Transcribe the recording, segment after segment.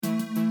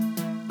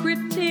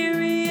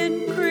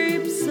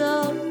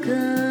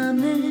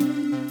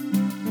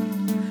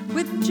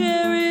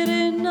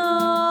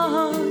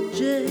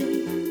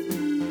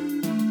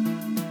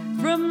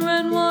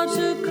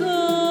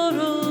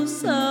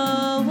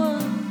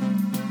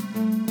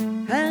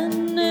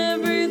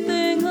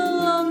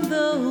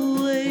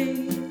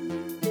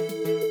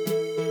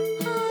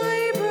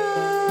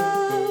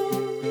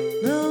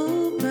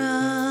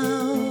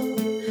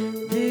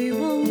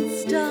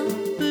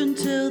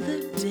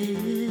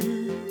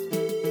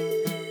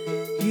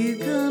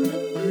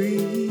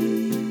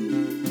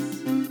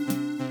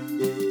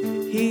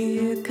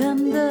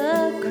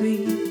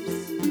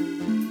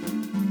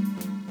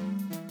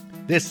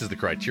This is the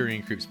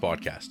Criterion Creeps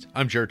podcast.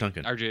 I'm Jared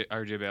Duncan.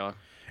 RJ Bala.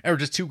 And we're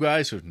just two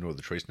guys who have no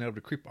other choice now to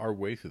creep our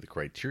way through the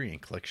Criterion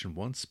Collection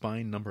one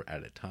spine number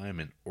at a time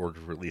in order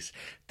of release.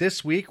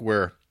 This week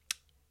we're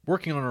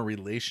working on our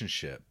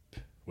relationship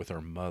with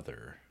our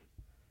mother.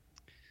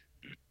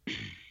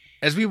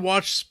 As we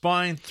watch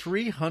spine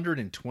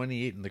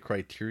 328 in the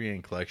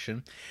Criterion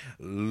Collection,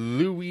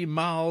 Louis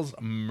Malle's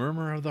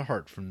Murmur of the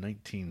Heart from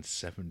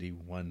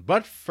 1971.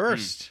 But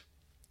first,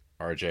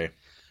 RJ,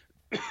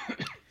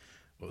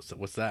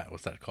 what's that?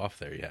 What's that cough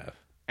there you have?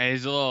 Hey,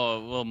 there's a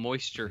little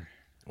moisture.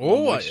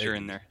 Moisture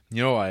In there.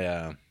 You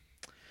know,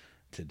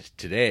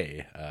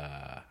 today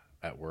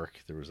at work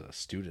there was a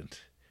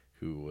student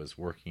who was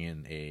working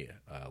in a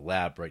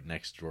lab right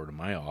next door to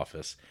my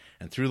office,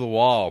 and through the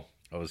wall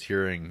I was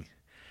hearing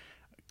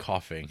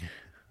coughing,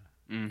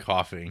 and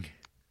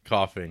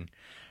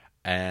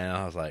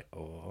I was like,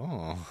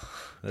 "Oh,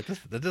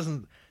 that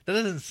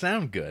doesn't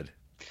sound good."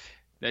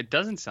 It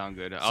doesn't sound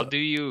good. I'll do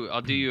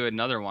you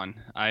another one.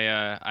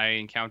 I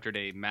encountered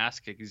a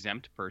mask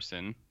exempt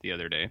person the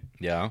other day.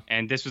 Yeah.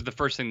 And this was the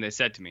first thing they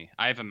said to me.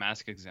 I have a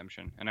mask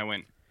exemption. And I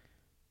went,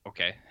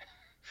 okay.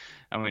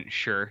 I went,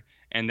 sure.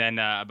 And then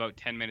about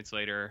 10 minutes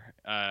later,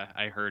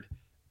 I heard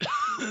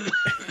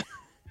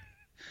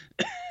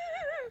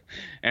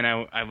and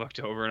I looked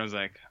over and I was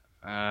like,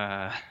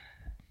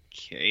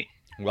 okay.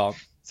 Well,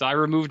 so I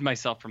removed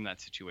myself from that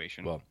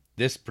situation. Well,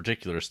 this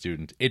particular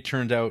student, it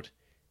turned out,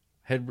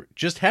 had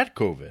just had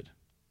COVID.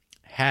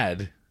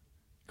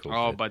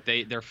 Oh, but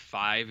their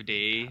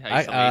 5-day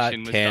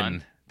isolation was 10.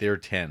 done? They're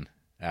 10.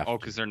 After. Oh,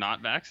 because they're not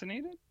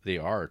vaccinated? They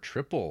are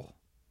triple,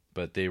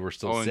 but they were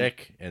still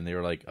sick, and they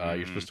were like,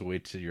 you're supposed to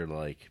wait till your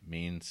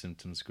main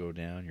symptoms go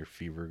down, your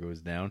fever goes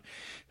down,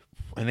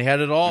 and they had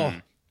it all,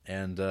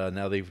 and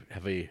now they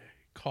have a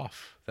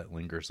cough that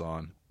lingers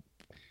on,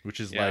 which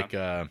is like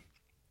a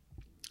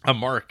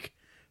mark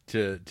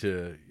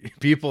to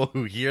people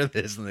who hear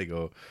this and they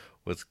go,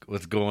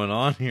 What's going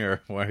on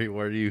here? What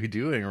are you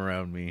doing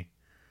around me?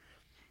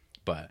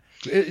 But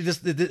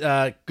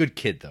good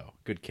kid though.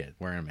 Good kid,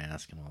 wearing a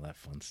mask and all that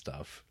fun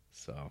stuff.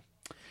 So,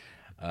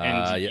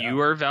 and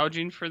you are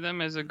vouching for them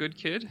as a good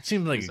kid.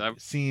 Seems like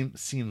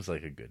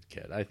a good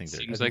kid. I think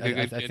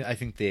kid. I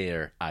think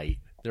they're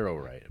all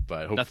right.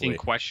 But hopefully nothing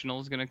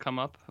questionable is going to come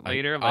up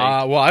later.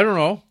 Well, I don't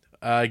know.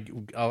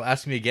 I'll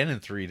ask me again in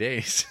 3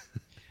 days.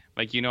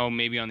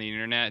 Maybe on the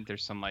internet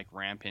there's some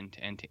rampant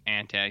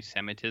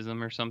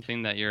anti-Semitism or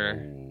something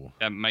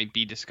that might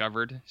be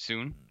discovered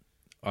soon.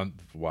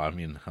 Well, I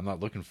mean, I'm not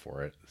looking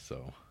for it,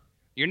 so.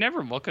 You're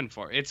never looking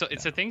for it.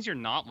 It's the things you're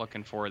not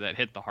looking for that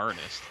hit the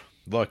hardest.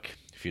 Look,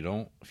 if you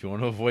want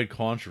to avoid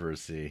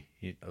controvery,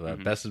 the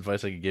best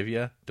advice I could give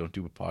you: don't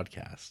do a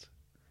podcast.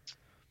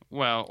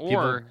 Well,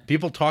 or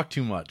people talk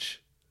too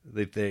much.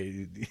 They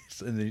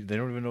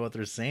don't even know what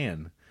they're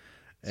saying.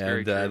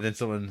 And then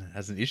someone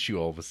has an issue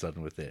all of a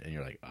sudden with it, and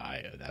you're like,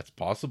 that's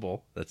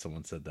possible that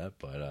someone said that,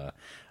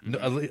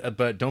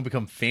 but don't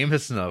become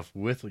famous enough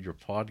with your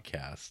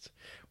podcast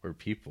where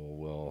people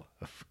will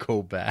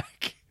go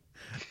back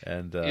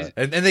and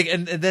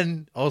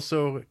then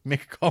also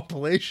make a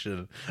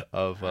compilation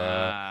of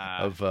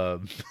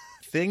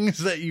things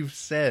that you've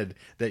said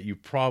that you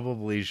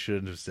probably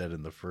shouldn't have said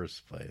in the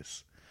first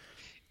place.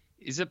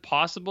 Is it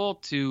possible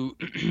to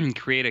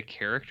create a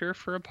character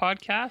for a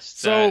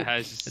podcast that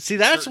has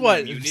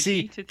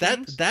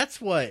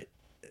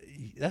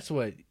that's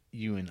what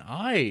you and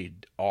I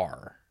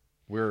are.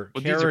 We're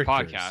characters. These are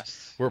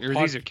podcasts.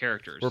 These are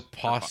characters. We're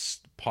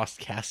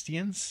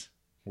postcastians.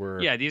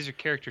 These are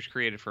characters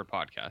created for a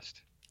podcast.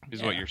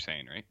 Is what you're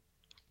saying, right?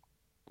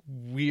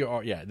 We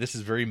are. Yeah, this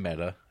is very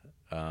meta.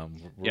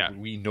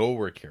 We know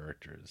we're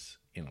characters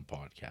in a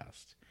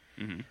podcast,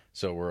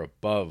 so we're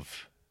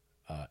above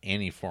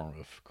any form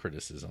of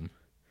criticism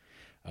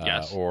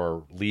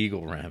or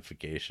legal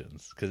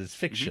ramifications because it's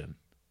fiction.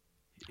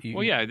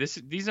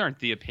 These aren't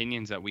the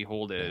opinions that we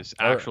hold as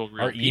actual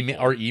real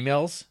people. Our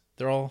emails,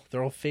 they're all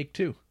fake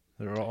too.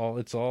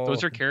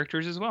 Those are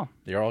characters as well.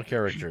 They're all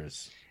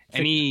characters.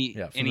 Any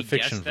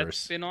fiction guest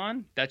that's been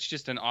on, that's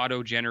just an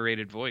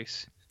auto-generated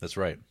voice. That's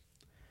right.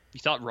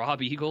 You thought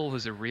Rob Eagle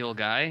was a real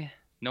guy?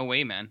 No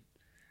way, man.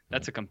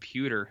 That's a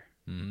computer.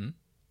 Mm-hmm.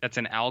 That's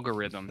an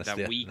algorithm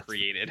we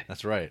created.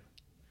 That's right.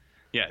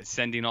 Yeah,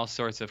 sending all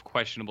sorts of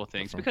questionable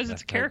things because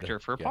it's a character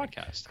for a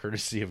podcast.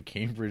 Courtesy of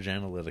Cambridge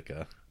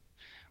Analytica.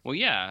 Well,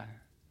 yeah.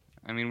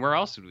 I mean, where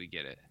else would we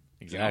get it?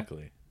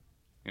 Exactly.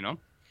 You know?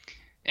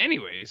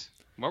 Anyways,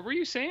 what were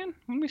you saying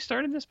when we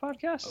started this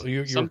podcast?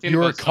 You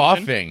were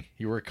coughing.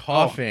 You were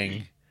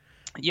coughing.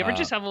 Oh. You ever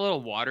just have a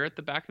little water at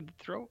the back of the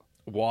throat?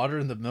 Water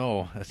in the...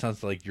 No, that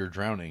sounds like you're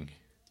drowning.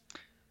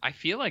 I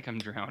feel like I'm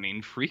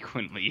drowning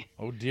frequently.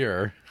 Oh,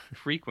 dear.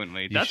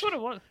 Frequently. That's what it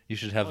was. You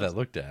should have that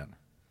looked at.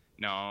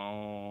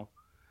 No,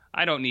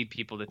 I don't need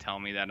people to tell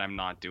me that I'm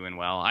not doing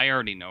well. I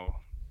already know.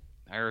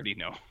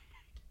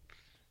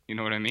 You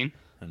know what I mean?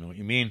 I know what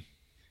you mean.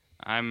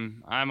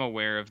 I'm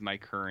aware of my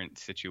current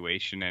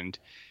situation and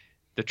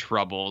the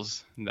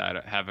troubles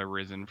that have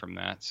arisen from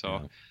that.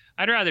 So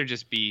I'd rather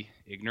just be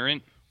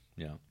ignorant.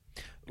 Yeah.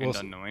 and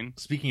unknowing.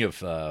 Speaking of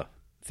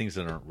things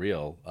that aren't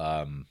real,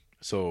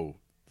 so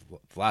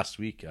last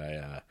week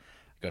I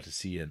got to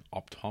see an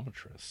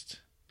optometrist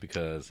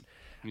because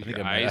I think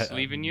your eyes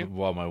leaving you.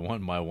 Well,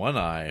 my one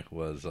eye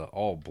was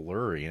all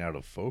blurry and out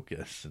of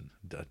focus, and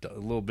a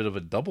little bit of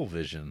a double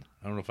vision.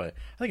 I don't know if I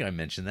think I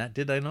mentioned that.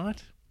 Did I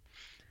not?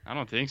 I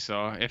don't think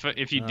so.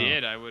 If you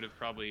did, I would have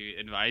probably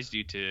advised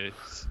you to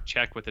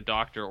check with a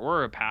doctor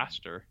or a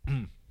pastor.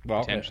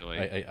 Well, potentially.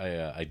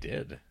 I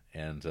did,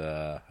 and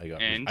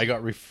I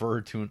got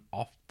referred to an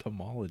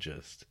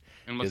ophthalmologist.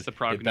 And what's the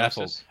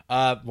prognosis?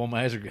 Well,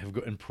 my eyes have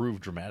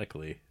improved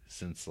dramatically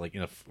since, like,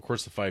 in a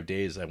course of 5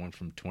 days, I went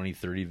from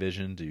 20/30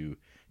 vision to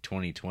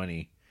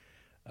 20/20.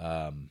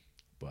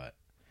 But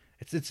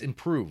it's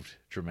improved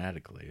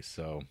dramatically.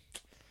 So,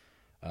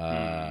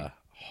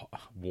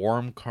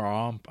 warm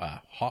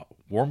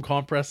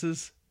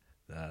compresses.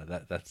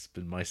 That's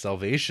been my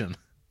salvation.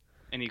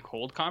 Any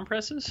cold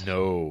compresses?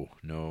 No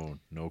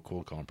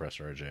cold compress,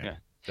 RJ. Yeah.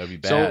 That'd be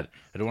bad.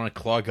 I don't want to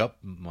clog up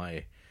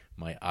my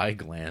eye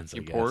glands.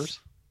 Your pores.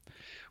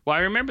 Well,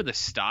 I remember the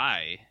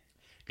sty.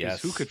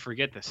 Yes. Who could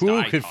forget the sty?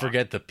 Who could talk?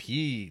 forget the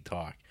pee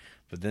talk?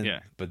 But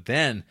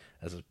then,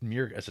 as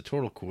a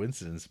total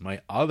coincidence,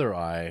 my other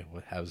eye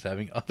was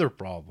having other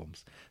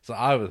problems. So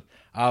I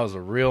was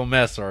a real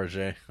mess,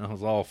 RJ. I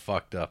was all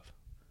fucked up.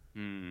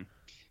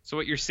 So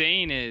what you're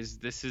saying is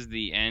this is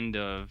the end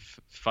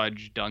of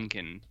Fudge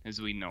Duncan as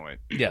we know it.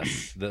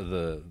 Yes,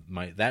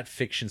 that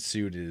fiction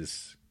suit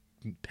is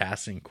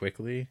passing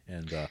quickly,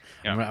 and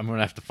I'm gonna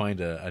have to find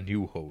a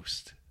new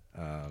host.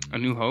 A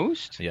new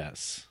host?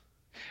 Yes.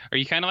 Are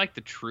you kind of like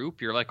the Troop?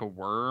 You're like a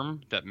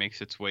worm that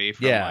makes its way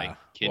from like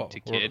kid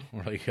to kid,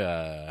 or like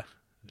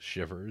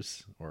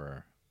Shivers,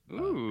 or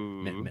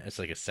it's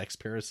like a sex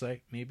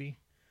parasite, maybe.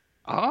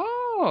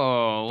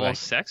 Oh, a little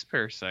sex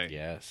parasite.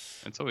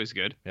 Yes, that's always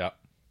good. Yeah,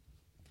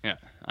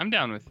 I'm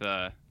down with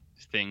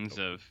things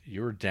of.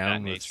 You were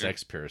down with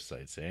sex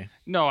parasites, eh?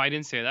 No, I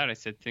didn't say that. I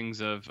said things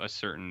of a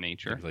certain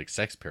nature, like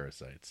sex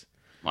parasites.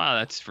 Wow,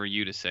 that's for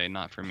you to say,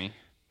 not for me.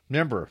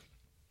 Remember,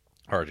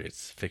 RJ,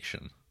 it's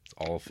fiction.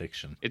 It's all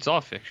fiction. It's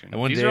all fiction.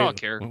 And These are all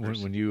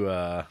characters. When you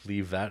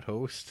leave that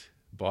host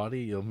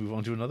body, you'll move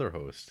on to another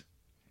host.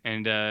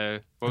 And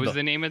what was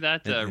the name of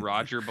that?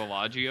 Roger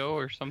Bellagio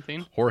or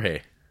something?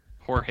 Jorge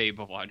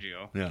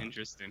Bellagio. Yeah.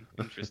 Interesting.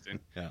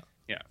 Yeah.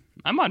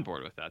 I'm on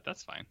board with that.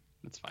 That's fine.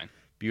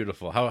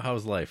 Beautiful.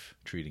 How's life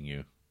treating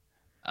you?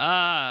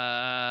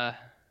 Can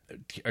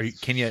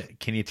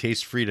you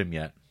taste freedom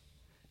yet?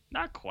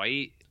 Not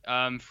quite.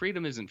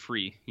 Freedom isn't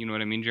free. You know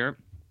what I mean, Jarrett?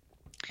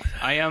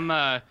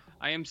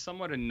 I am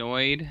somewhat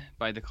annoyed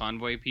by the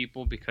convoy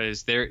people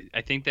because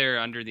I think they're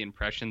under the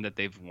impression that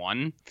they've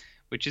won,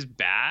 which is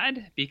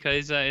bad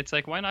because it's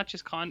like, why not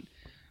just I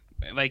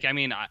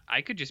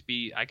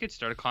could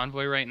start a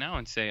convoy right now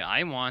and say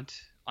I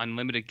want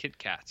unlimited Kit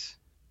Kats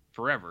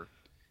forever,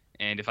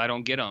 and if I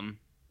don't get them,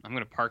 I'm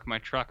gonna park my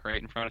truck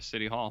right in front of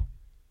City Hall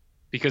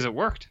because it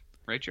worked,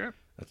 right, Jared?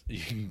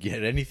 You can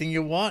get anything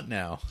you want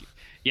now.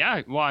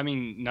 Yeah, well, I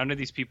mean, none of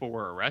these people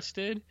were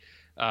arrested.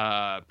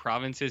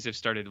 Provinces have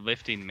started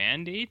lifting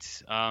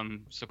mandates,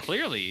 so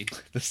clearly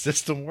the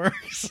system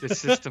works.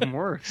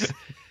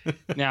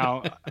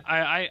 Now,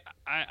 I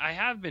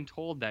have been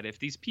told that if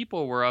these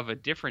people were of a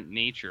different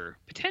nature,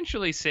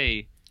 potentially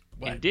say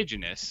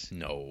indigenous,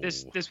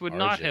 this would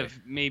not have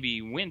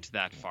maybe went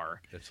that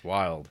far. It's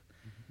wild.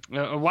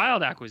 A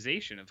wild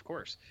accusation, of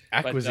course.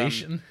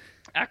 Acquisition?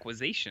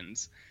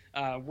 Acquisitions.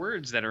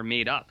 Words that are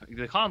made up.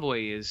 The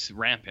convoy is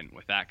rampant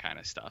with that kind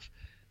of stuff.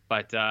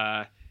 But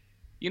I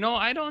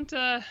don't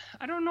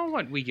know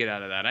what we get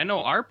out of that. I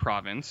know our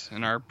province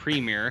and our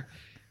premier,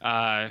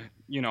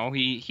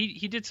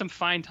 he did some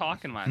fine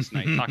talking last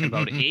night, talking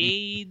about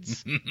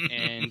AIDS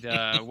and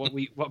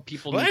what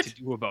people need to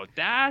do about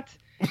that.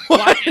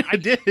 What? I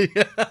did.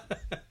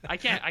 I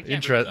can't. I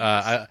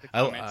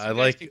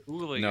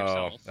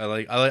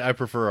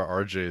prefer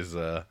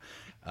RJ's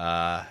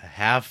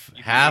half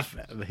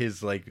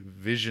his like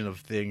vision of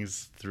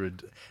things through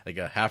like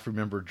a half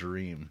remembered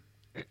dream.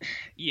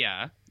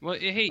 Yeah. Well,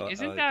 hey,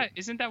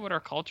 isn't that what our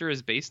culture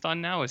is based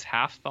on now? Is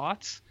half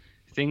thoughts,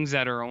 things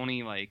that are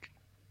only like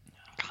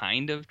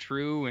kind of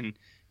true, and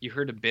you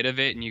heard a bit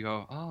of it and you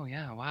go, oh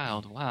yeah,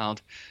 wild,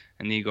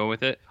 and then you go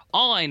with it.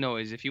 All I know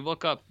is if you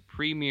look up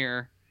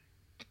Premier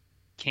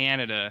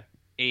Canada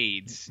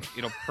AIDS,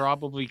 it'll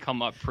probably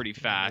come up pretty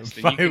fast.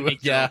 And you can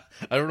make I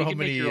don't know how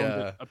many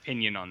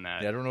opinion on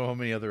that. Yeah, I don't know how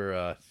many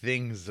other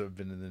things have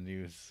been in the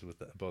news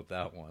about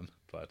that one,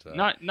 but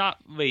not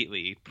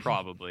lately,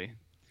 probably.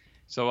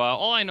 So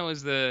all I know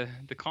is the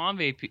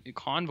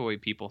convoy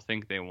people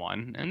think they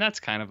won, and that's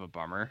kind of a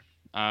bummer.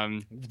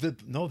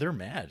 No, they're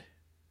mad.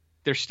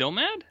 They're still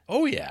mad?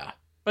 Oh yeah.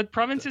 But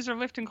provinces are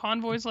lifting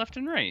convoys left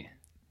and right.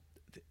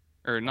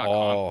 Or not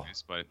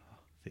convoys, but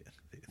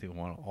they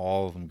want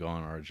all of them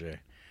gone, RJ.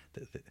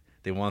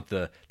 They want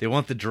the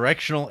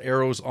directional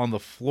arrows on the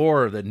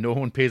floor that no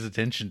one pays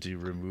attention to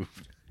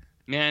removed.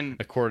 Man,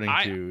 according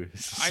to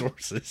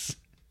sources.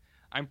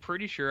 I'm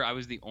pretty sure I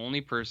was the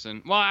only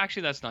person. Well,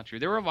 actually, that's not true.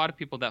 There were a lot of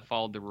people that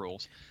followed the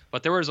rules,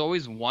 but there was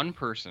always one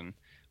person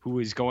who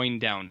was going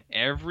down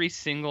every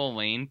single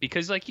lane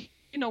because, like,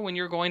 you know, when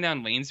you're going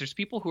down lanes, there's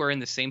people who are in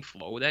the same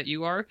flow that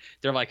you are.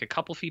 They're like a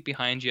couple feet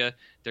behind you.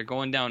 They're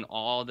going down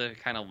all the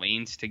kind of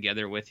lanes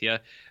together with you.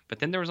 But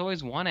then there was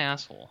always one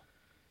asshole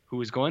who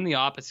was going the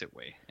opposite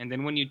way. And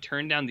then when you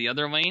turn down the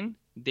other lane,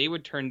 they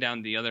would turn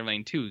down the other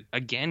lane too,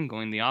 again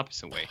going the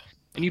opposite way.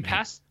 And you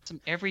pass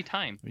them every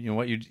time. You know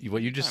what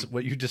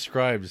you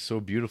described is so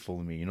beautiful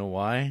to me. You know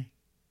why?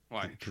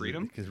 Why?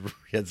 Freedom? Because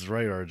that's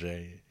right,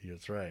 RJ.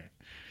 That's right.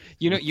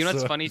 You know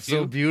what's funny too?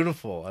 So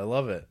beautiful. I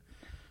love it.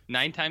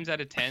 9 times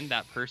out of 10,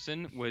 that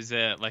person was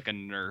like a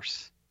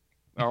nurse,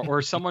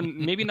 or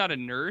someone, maybe not a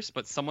nurse,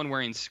 but someone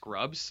wearing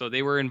scrubs. So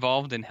they were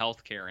involved in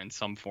healthcare in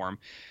some form.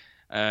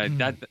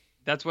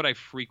 That's what I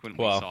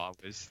frequently saw,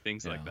 was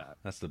things like that.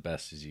 That's the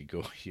best. Is you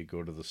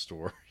go to the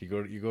store, you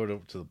go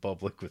to the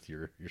public with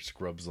your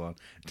scrubs on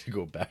to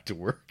go back to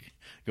work.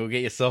 Go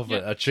get yourself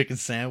a chicken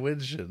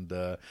sandwich and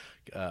a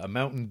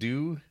Mountain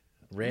Dew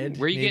red.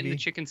 Where are you getting the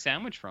chicken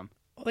sandwich from?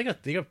 Oh,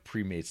 they got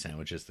pre-made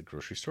sandwiches at the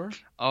grocery store.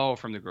 Oh,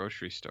 from the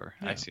grocery store.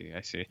 Yeah. I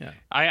see. Yeah.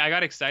 I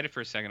got excited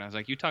for a second. I was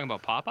like, you talking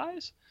about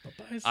Popeyes?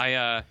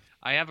 Popeyes?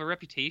 I have a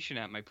reputation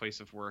at my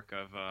place of work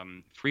of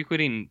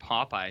frequenting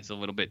Popeyes a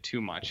little bit too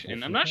much.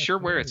 And I'm not sure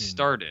where it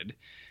started,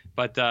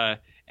 but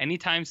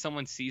anytime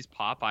someone sees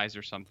Popeyes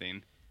or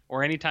something,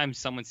 or anytime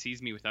someone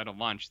sees me without a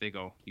lunch, they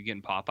go, "You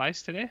getting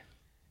Popeyes today?"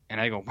 And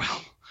I go, "Well,"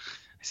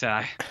 I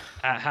said,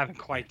 I haven't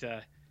quite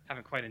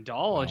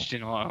indulged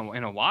in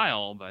a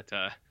while, but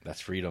that's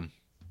freedom.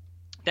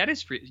 That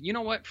is free. You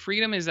know what?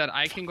 Freedom is that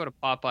I can go to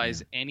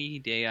Popeyes any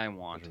day I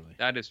want. Literally.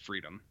 That is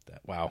freedom.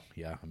 Wow.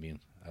 Yeah. I mean,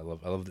 I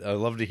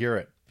love to hear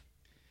it.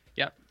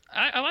 Yeah,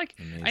 I like.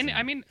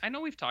 I mean, I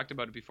know we've talked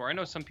about it before. I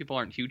know some people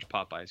aren't huge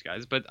Popeyes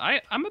guys, but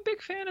I'm a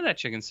big fan of that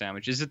chicken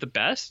sandwich. Is it the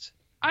best?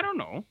 I don't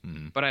know,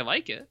 but I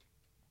like it.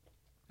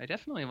 I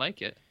definitely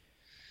like it.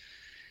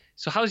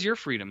 So how's your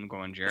freedom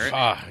going, Jarrett?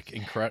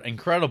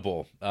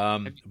 Incredible.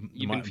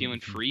 You've been feeling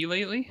free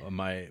lately?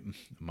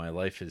 My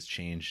life has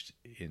changed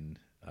in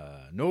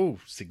no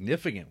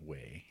significant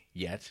way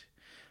yet.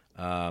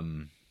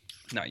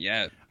 Not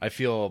yet. I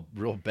feel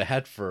real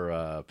bad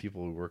for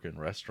people who work in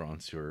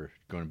restaurants who are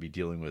going to be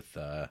dealing with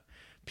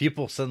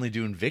people suddenly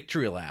doing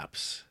victory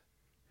laps.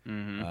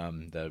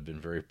 That have been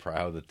very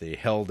proud that they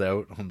held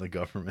out on the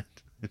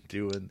government,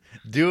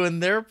 doing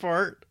their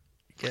part,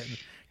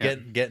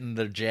 getting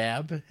the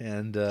jab,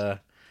 and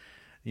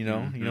you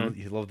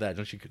love that,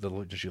 don't you?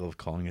 Don't you love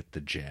calling it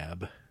the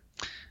jab?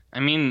 I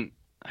mean,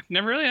 I've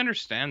never really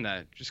understand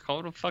that. Just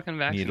call it a fucking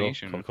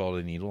vaccination. Needle. Call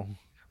it a needle.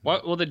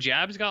 Well, the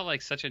jab's got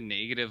like such a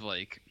negative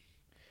like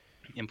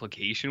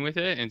implication with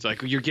it, and it's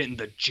like, you're getting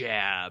the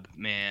jab,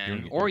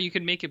 man. Or you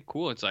could make it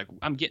cool. It's like,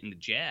 I'm getting the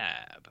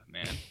jab,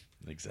 man.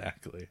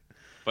 Exactly.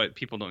 But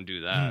people don't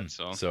do that.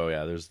 So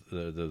yeah, there's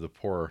the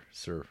poor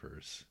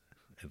surfers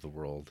of the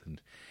world,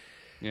 and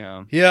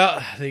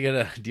yeah, they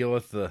gotta deal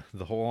with the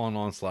whole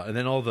onslaught, and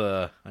then all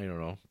the, I don't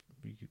know,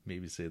 you could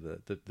maybe say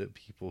the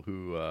people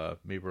who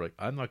maybe were like,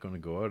 I'm not going to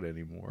go out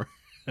anymore.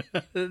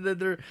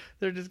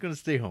 they're just going to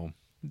stay home.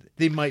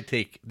 They might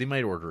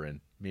order in,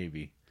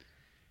 maybe.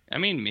 I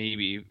mean,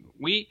 maybe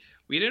we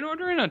didn't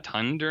order in a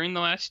ton during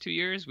the last 2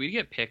 years. We'd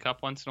get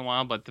pickup once in a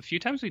while, but the few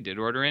times we did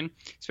order in,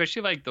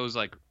 especially like those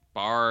like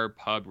bar,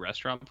 pub,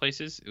 restaurant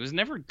places, it was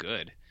never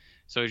good.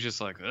 So it's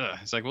just like, ugh.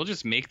 It's like, we'll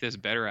just make this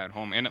better at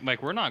home. And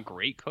like, we're not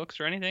great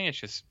cooks or anything. It's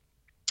just,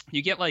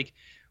 you get like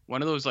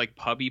one of those like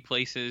pubby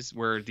places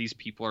where these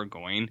people are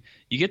going.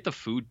 You get the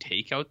food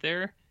takeout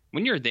there.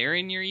 When you're there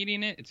and you're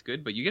eating it, it's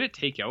good. But you get it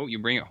takeout, you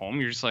bring it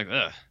home, you're just like,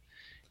 ugh.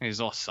 And it's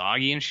all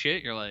soggy and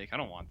shit. You're like, I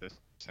don't want this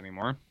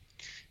anymore.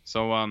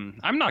 So I'm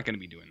not going to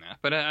be doing that.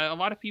 But a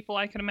lot of people,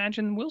 I can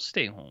imagine, will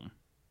stay home.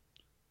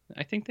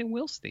 I think they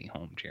will stay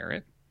home,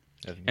 Jarrett.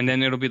 And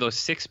then it'll be those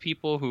 6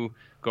 people who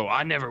go,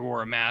 I never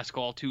wore a mask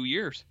all 2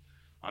 years.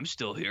 I'm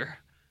still here.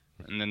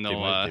 And then they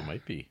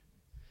might be.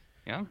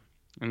 Yeah.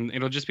 And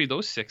it'll just be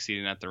those 6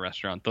 eating at the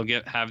restaurant.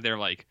 They'll have their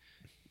like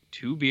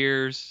 2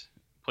 beers,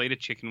 plate of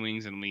chicken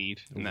wings, and leave.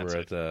 And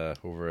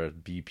over at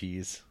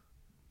BP's.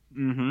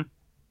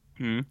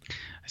 I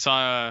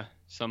saw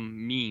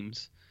some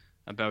memes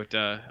about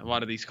a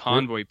lot of these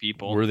convoy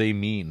people. Were they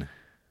mean?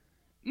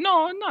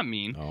 No, not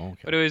mean. Oh,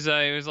 okay. But it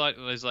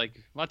was like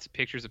lots of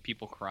pictures of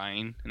people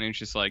crying, and it's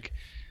just like,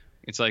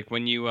 it's like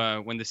when the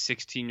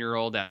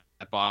 16-year-old at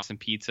Boston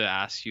Pizza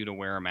asks you to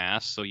wear a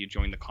mask, so you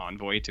join the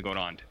convoy to go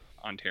to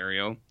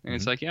Ontario, and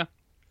it's like, yeah,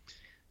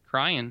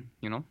 crying,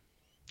 it's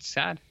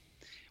sad.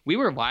 We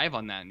were live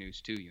on that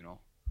news too,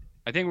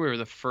 I think we were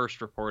the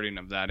first reporting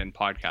of that in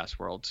podcast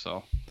world.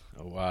 So.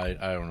 Oh, I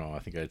don't know. I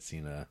think I'd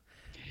seen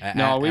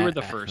No, we were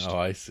the first. Oh,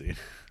 I see.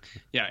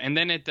 Yeah, and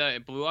then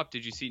it blew up.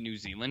 Did you see New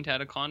Zealand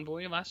had a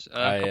convoy couple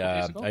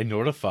days ago? I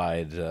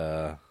notified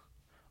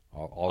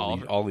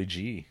Ollie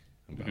G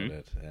about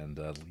it, and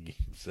Lee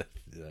said,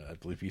 I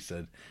believe he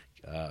said,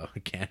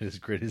 Canada's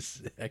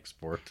greatest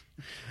export.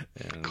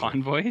 And,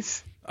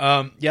 Convoys?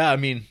 Yeah, I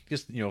mean,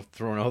 just,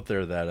 throwing out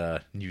there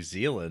that New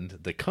Zealand,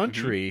 the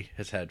country,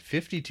 has had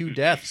 52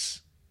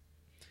 deaths.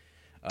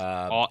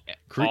 All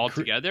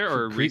together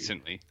or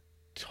recently?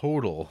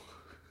 Total.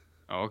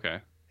 Oh, okay.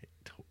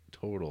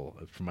 Total,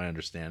 from my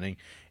understanding.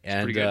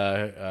 And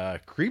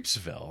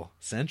Creepsville,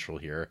 Central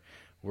here,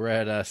 we're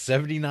at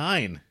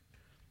 79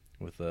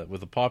 with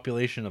a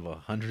population of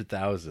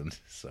 100,000.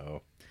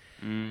 So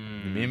you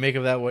may make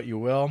of that what you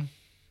will.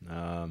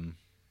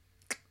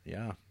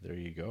 Yeah, there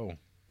you go.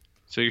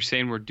 So you're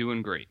saying we're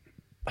doing great.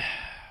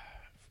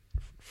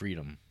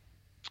 Freedom.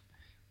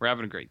 We're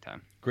having a great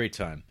time. Great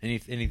time.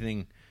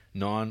 Anything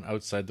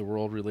outside the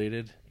world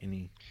related?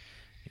 Any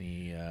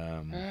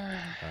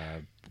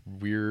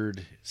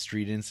weird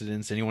street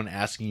incidents? Anyone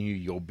asking you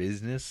your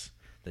business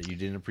that you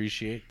didn't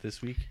appreciate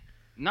this week?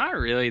 Not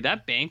really.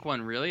 That bank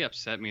one really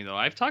upset me, though.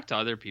 I've talked to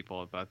other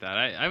people about that.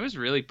 I was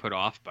really put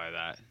off by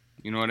that.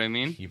 You know what I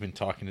mean? You've been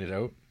talking it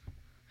out?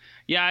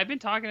 Yeah, I've been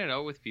talking it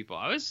out with people.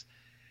 It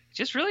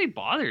just really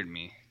bothered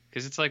me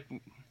because it's like,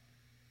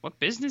 what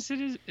business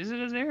is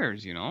it of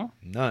theirs?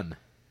 None.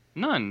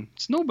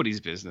 It's nobody's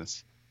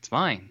business. It's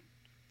mine.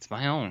 It's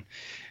my own.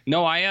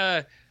 No,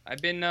 I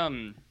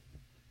haven't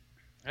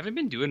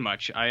been doing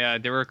much.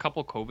 There were a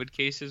couple COVID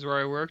cases where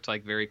I worked,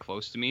 like very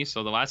close to me.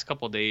 So the last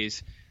couple of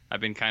days,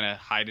 I've been kind of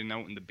hiding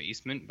out in the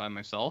basement by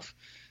myself.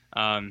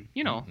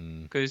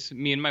 Because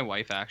me and my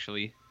wife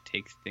actually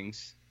take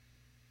things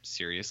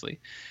seriously.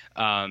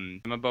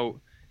 I'm about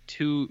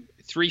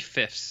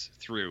 3/5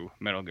 through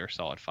Metal Gear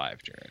Solid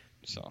 5, Jared.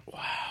 So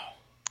wow,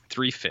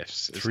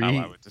 3/5 is how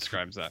I would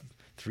describe that.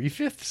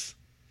 3/5.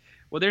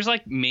 Well, there's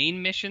like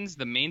main missions,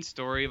 the main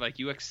story, like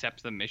you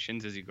accept the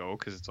missions as you go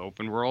because it's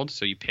open world,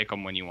 so you pick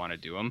them when you want to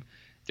do them.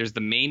 There's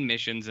the main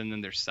missions and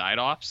then there's side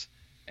ops.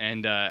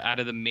 And out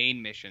of the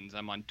main missions,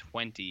 I'm on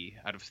 20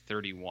 out of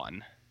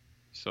 31.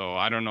 So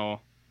I don't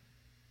know.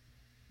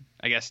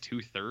 I guess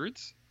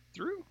 2/3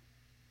 through?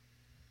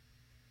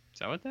 Is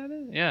that what that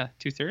is? Yeah,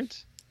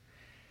 2/3?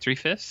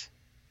 3/5?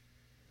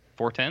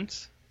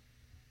 4/10?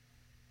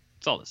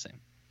 It's all the same.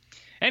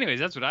 Anyways,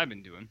 that's what I've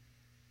been doing.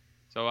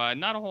 So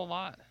not a whole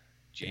lot.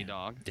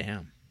 J-Dog.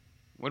 Damn.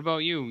 What about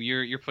you?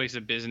 Your place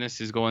of business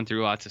is going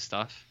through lots of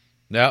stuff.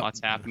 Yeah.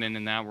 Lots happening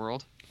in that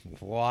world.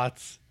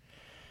 Lots.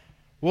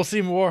 We'll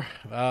see more.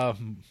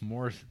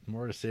 More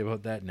to say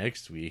about that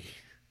next week.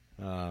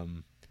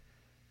 See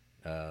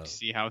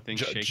how things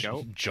shake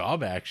out.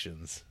 Job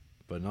actions,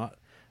 but not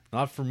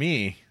for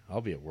me.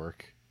 I'll be at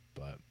work,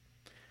 but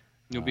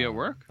you'll be at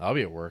work. I'll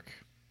be at work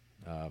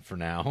for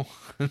now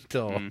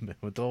until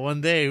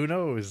one day. Who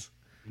knows?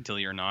 Until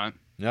you're not.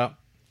 Yep.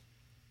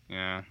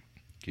 Yeah.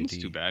 It's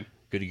too bad.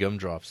 Goody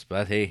gumdrops.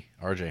 But hey,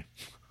 RJ,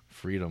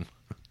 freedom.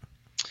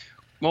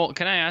 Well,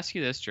 can I ask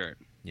you this, Jared?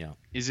 Yeah.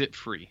 Is it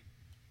free?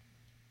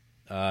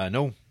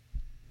 No.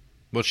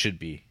 Well, it should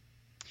be.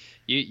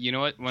 You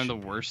know what? One of the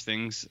worst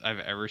things I've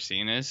ever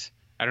seen is,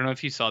 I don't know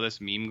if you saw this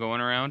meme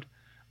going around,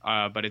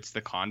 but it's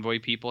the convoy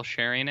people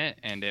sharing it,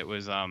 and it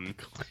was the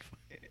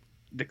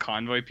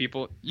convoy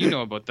people. You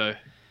know about the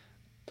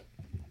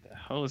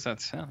hell does that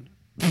sound?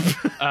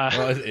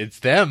 Well, it's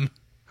them.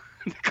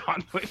 The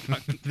convoy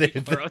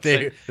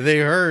they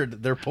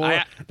heard. They're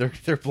pulling.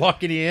 They're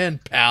blocking you in,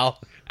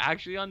 pal.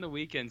 Actually, on the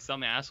weekend,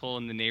 some asshole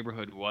in the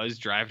neighborhood was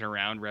driving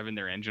around revving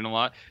their engine a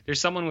lot. There's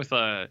someone with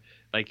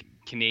like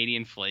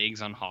Canadian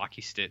flags on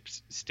hockey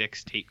sticks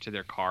taped to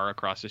their car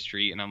across the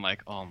street, and I'm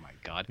like, oh my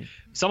god.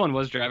 Someone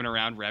was driving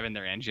around revving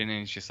their engine,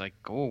 and it's just like,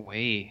 go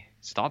away,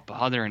 stop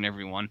bothering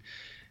everyone.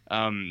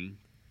 What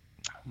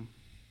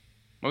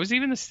was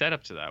even the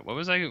setup to that? What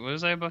was I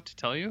about to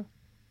tell you?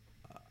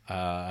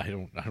 I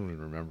don't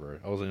even remember.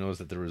 All I know is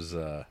that there was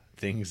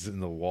things in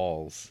the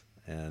walls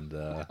and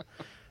the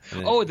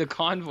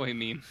convoy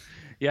meme.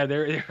 Yeah,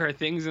 there are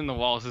things in the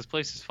walls. This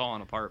place is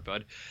falling apart,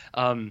 bud.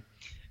 I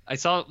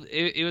saw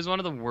it was one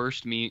of the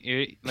worst memes.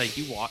 Like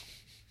you walk.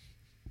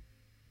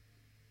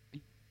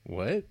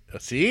 What?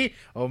 See?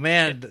 Oh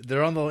man,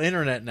 they're on the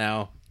internet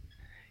now.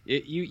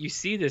 You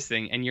see this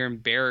thing and you're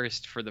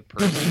embarrassed for the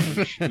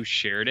person who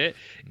shared it.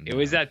 It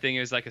was that thing.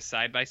 It was like a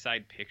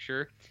side-by-side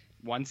picture.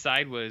 One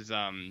side was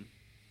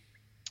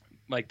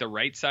like the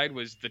right side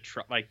was the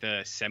truck, like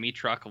the semi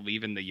truck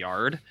leaving the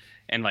yard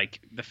and like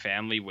the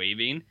family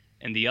waving,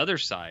 and the other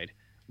side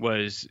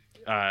was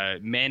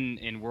men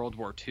in World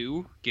War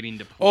II getting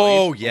deployed.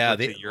 Oh yeah,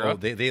 to Europe.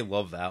 They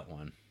love that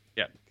one.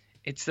 Yeah,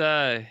 it's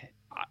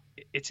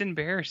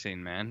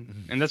embarrassing, man.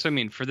 Mm-hmm. And that's what I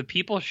mean. For the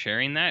people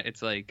sharing that,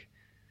 it's like,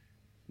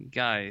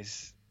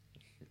 guys,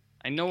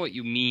 I know what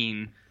you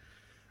mean,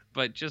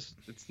 but just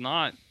it's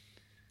not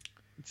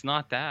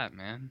that,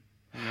 man.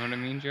 You know what I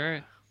mean,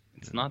 Jarrett?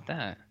 It's not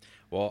that.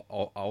 Well,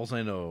 all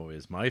I know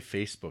is my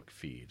Facebook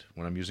feed,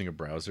 when I'm using a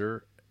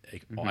browser,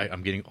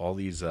 I'm getting all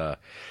these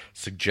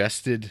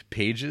suggested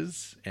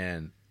pages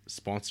and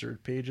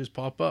sponsored pages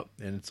pop up,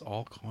 and it's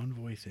all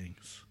convoy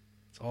things.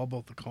 It's all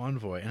about the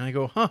convoy. And I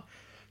go,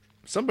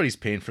 somebody's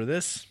paying for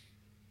this.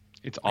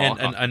 It's all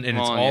and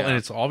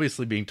it's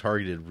obviously being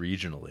targeted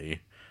regionally.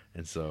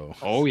 And so,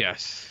 oh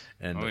yes,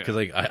 and because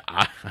like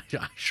I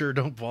sure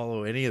don't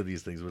follow any of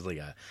these things. It was like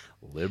a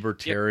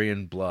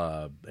libertarian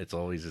blub. It's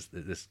always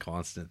this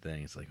constant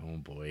thing. It's like, oh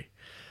boy.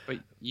 But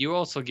you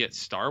also get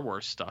Star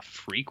Wars stuff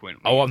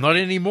frequently. Oh, I'm not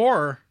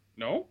anymore.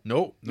 No?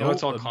 Nope. No,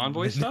 it's all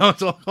convoy stuff? No,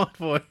 it's all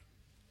convoy.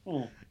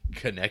 Oh.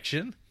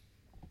 Connection?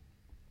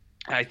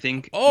 I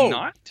think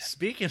not.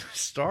 Speaking of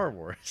Star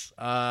Wars,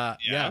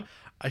 yeah.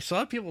 I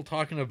saw people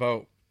talking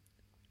about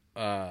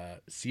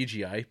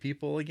CGI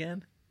people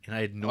again, and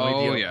I had no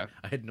idea. Yeah.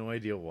 I had no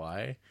idea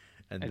why.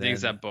 And I think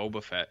it's that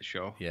Boba Fett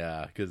show.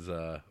 Yeah, because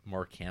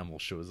Mark Hamill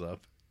shows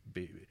up,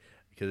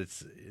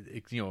 because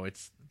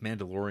it's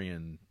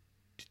Mandalorian,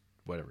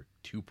 whatever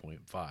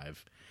 2.5.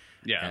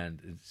 Yeah,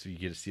 and so you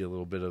get to see a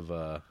little bit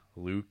of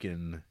Luke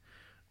and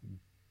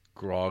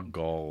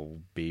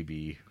Grogol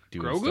baby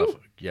doing Grogu?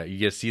 stuff. Yeah, you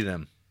get to see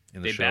them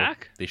in the show.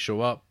 Back? They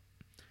show up.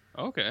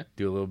 Okay.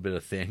 Do a little bit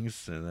of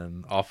things, and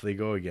then off they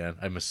go again.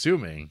 I'm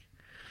assuming,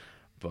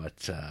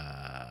 but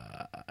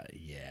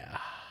yeah.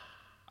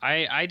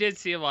 I did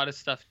see a lot of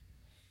stuff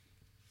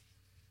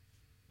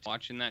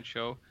watching that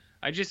show.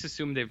 I just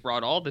assumed they've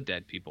brought all the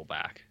dead people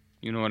back.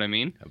 You know what I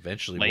mean?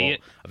 Eventually,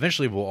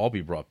 we'll all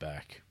be brought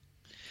back.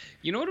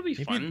 You know what'll be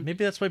fun?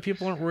 Maybe that's why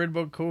people aren't worried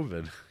about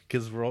COVID,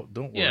 because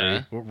don't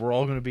worry, we're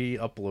all going to be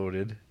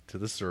uploaded to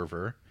the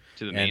server,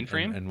 to the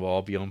mainframe, and we'll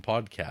all be on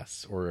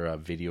podcasts or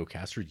video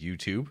cast or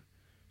YouTube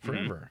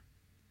forever.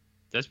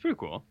 Mm-hmm. That's pretty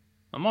cool.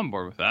 I'm on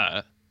board with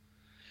that.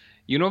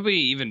 You know what'll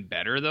be even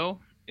better though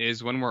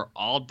is when we're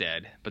all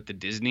dead, but the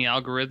Disney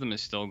algorithm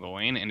is still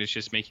going, and it's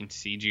just making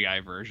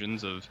CGI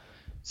versions of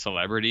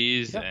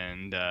celebrities,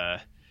 and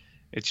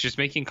it's just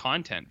making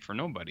content for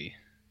nobody.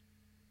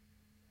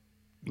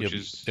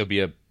 It'll be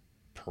a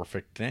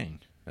perfect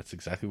thing. That's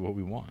exactly what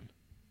we want.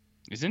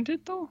 Isn't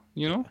it though?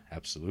 You know?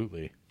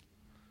 Absolutely.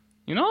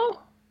 You know,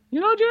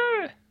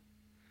 Jerry,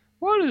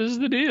 what is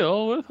the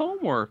deal with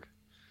homework?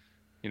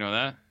 You know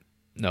that?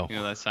 No. You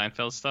know that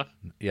Seinfeld stuff?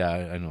 Yeah,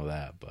 I know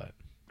that, but.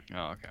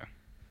 Oh, okay.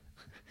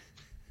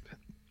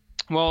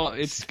 Well,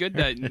 it's good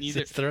that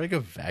neither. Is there like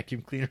a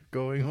vacuum cleaner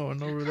going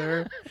on over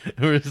there,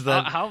 or is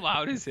that? How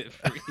loud is it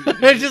for you?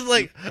 It's just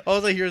like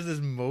all I hear is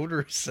this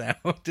motor sound,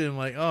 and I'm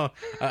like, oh,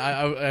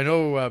 I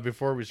know.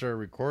 Before we started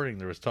recording,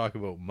 there was talk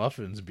about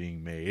muffins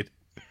being made.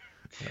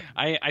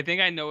 I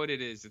think I know what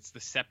it is. It's the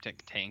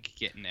septic tank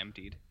getting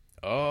emptied.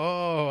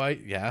 Oh,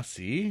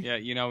 see. Yeah,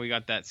 you know we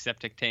got that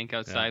septic tank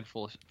outside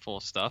full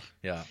of stuff.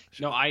 Yeah.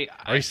 No,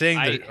 Are you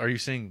saying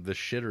the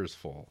shitter's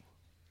full?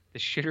 The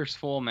shitter's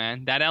full,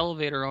 man. That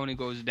elevator only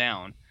goes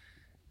down.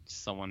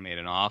 Someone made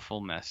an awful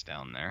mess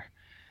down there.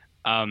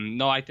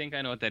 No, I think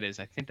I know what that is.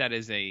 I think that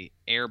is a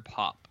air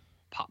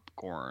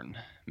popcorn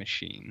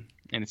machine,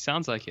 and it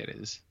sounds like it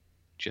is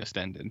just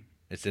ended.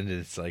 It's ended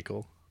its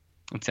cycle.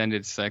 It's ended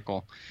its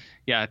cycle.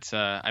 Yeah, it's.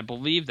 I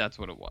believe that's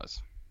what it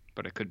was,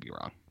 but it could be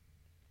wrong.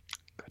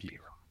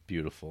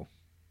 Beautiful.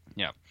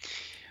 Yeah.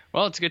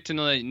 Well, it's good to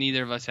know that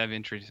neither of us have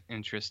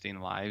interesting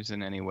lives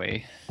in any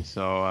way.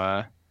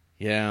 So.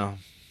 Yeah.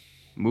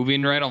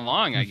 Moving right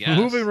along, I guess.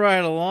 Moving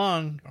right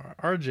along,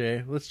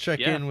 RJ. Let's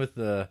check in with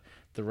the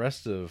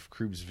rest of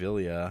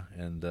Krubsvillia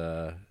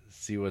and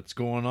see what's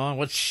going on.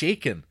 What's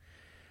shaking?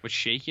 What's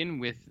shaking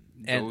with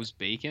those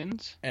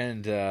bacons?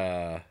 And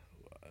I'm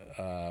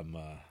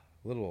a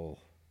little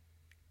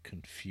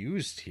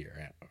confused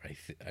here.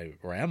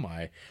 Or am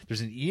I?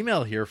 There's an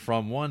email here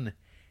from one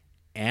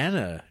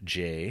Anna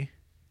J.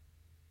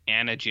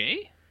 Anna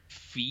J?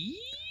 Females?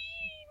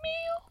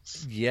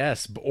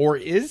 Yes, or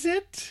is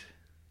it?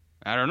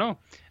 I don't know.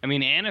 I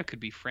mean, Anna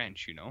could be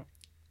French, you know.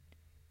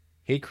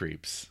 Hey,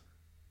 creeps.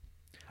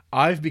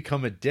 I've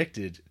become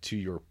addicted to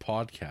your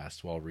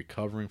podcast while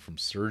recovering from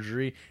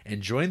surgery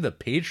and joined the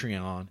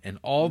Patreon and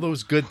all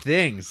those good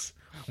things.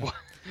 What?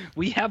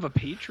 We have a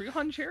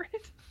Patreon,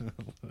 Jared?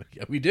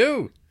 Yeah, we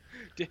do.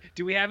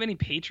 Do we have any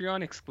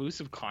Patreon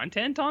exclusive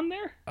content on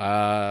there?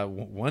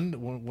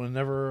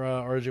 Whenever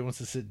RJ wants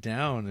to sit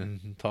down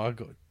and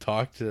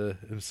talk to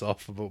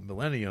himself about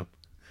Millennium.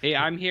 Hey,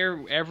 I'm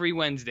here every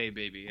Wednesday,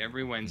 baby.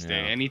 Every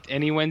Wednesday. Yeah.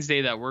 Any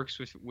Wednesday that works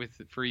with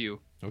for you.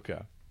 Okay.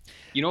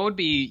 You know what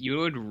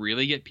would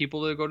really get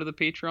people to go to the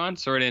Patreon?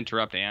 Sorry to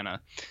interrupt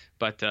Anna,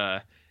 but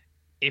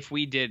if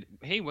we did,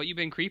 hey, what you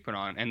been creeping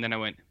on? And then I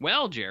went,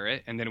 well,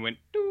 Jarrett, and then it went,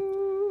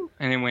 doo,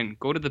 and then went,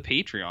 go to the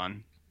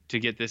Patreon to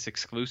get this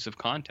exclusive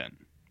content.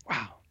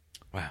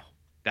 Wow.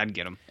 That'd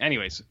get them.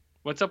 Anyways,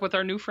 what's up with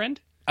our new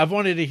friend? I've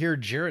wanted to hear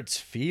Jarrett's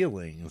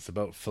feelings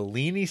about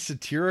Fellini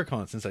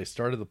Satyricon since I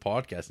started the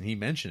podcast, and he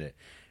mentioned it.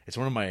 It's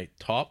one of my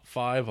top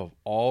 5 of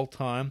all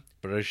time,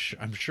 but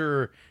I'm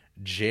sure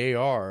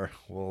JR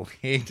will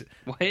hate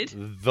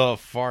the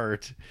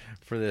fart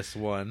for this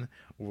one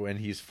when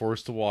he's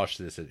forced to watch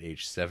this at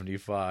age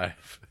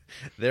 75.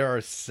 There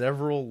are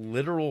several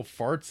literal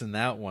farts in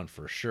that one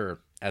for sure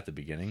at the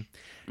beginning.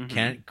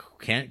 Mm-hmm.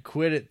 Can't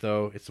quit it,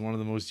 though. It's one of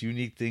the most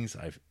unique things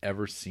I've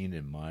ever seen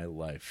in my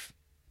life.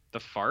 The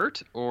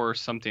fart or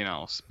something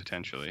else,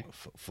 potentially?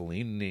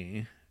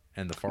 Fellini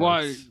and the farts.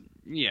 Well,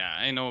 yeah,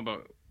 I know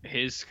about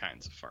his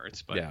kinds of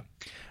farts. But Yeah.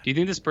 do you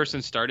think this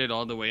person started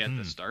all the way at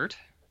the start?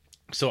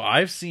 So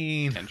I've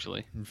seen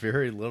Potentially.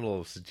 very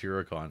little of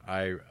Satyricon.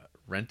 I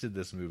rented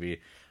this movie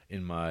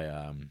in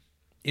my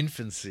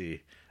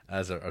infancy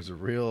as a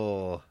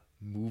real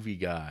movie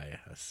guy,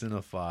 a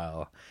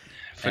cinephile.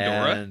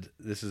 Fedora? And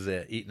this is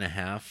at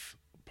 8.5.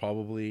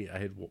 Probably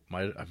I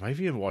might have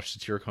even watched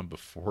Satyricon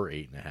before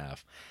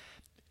 8.5.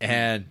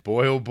 And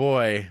boy, oh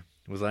boy,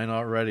 was I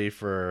not ready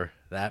for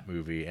that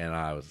movie. And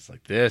I was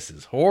like, this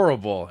is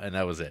horrible. And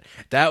that was it.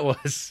 That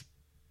was,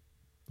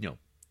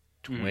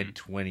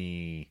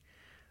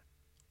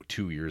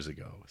 22 years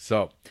ago.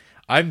 So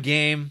I'm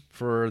game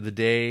for the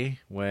day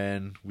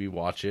when we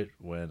watch it,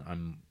 when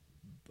I'm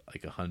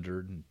like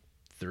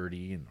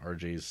 130 and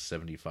RJ's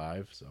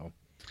 75. So,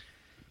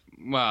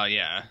 Well,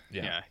 yeah.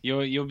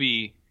 You'll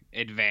be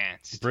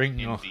advanced in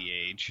the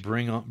age.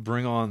 Bring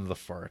on the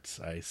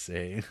farts, I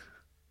say.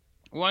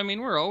 Well, I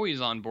mean, we're always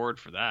on board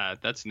for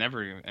that. That's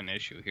never an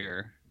issue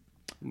here.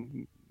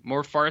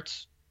 More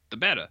farts, the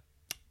better.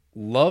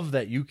 Love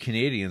that you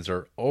Canadians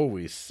are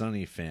always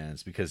Sunny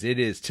fans, because it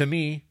is, to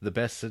me, the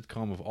best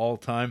sitcom of all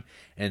time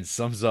and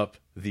sums up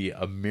the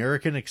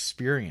American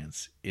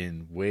experience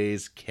in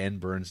ways Ken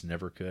Burns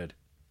never could.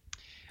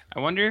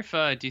 I wonder if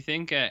do you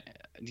think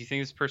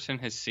this person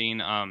has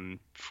seen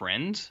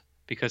Friends?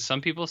 Because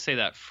some people say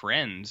that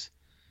Friends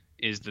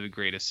is the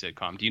greatest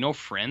sitcom. Do you know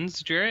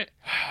Friends, Jarrett?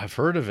 I've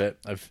heard of it.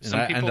 I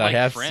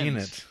have seen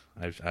it.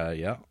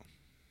 Yeah.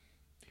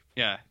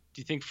 Yeah.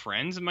 Do you think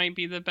Friends might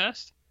be the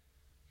best?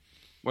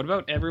 What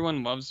about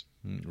Everyone Loves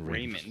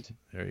Raymond?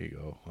 There you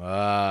go.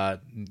 I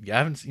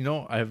haven't seen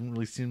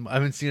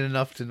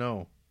enough to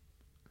know.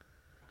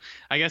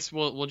 I guess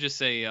we'll just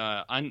say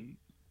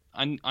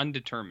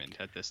undetermined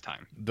at this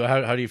time.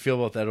 How do you feel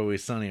about That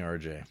Always Sunny,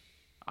 RJ?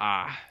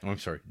 I'm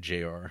sorry,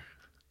 JR.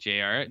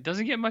 JR, it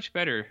doesn't get much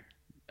better.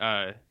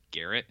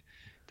 Garrett,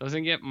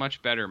 doesn't get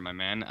much better, my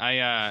man.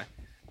 I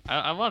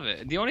love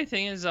it. The only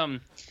thing is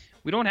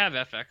we don't have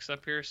FX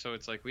up here, so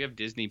it's like we have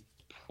Disney.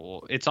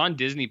 It's on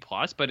Disney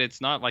Plus, but it's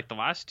not like the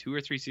last 2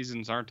 or 3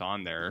 seasons aren't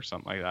on there or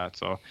something like that.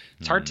 So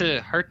it's hard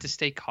to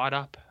stay caught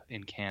up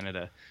in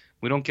Canada.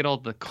 We don't get all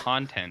the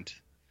content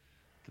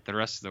that the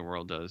rest of the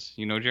world does.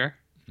 You know, Jer?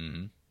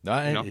 Mm-hmm.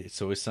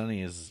 It's Always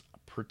Sunny is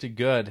pretty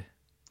good.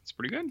 It's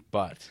pretty good.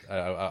 But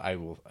I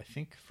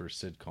think for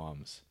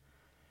sitcoms,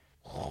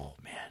 oh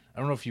man, I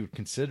don't know if you would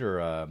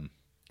consider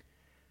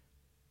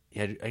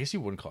I guess you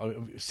wouldn't call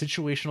it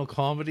situational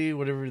comedy,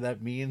 whatever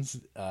that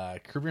means.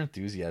 Curb Your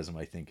Enthusiasm,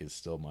 I think, is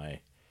still my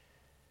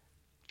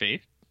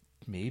fave.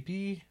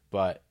 Maybe,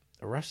 but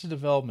Arrested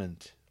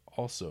Development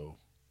also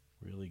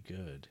really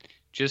good.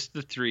 Just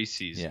the 3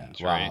 seasons,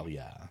 yeah. right? Wow,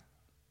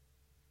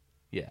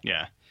 yeah.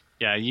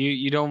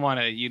 You don't want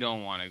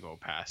to go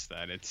past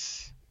that.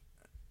 It's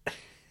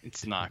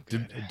not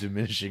good.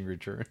 Diminishing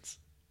returns.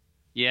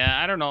 Yeah,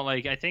 I don't know.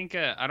 Like, I think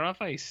I don't know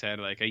if I said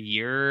like a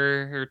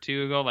year or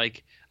 2 ago.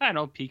 Like, I don't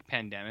know, peak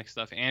pandemic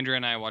stuff. Andrew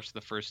and I watched the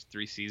first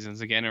 3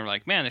 seasons again, and we're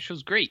like, man, this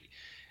show's great.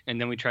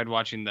 And then we tried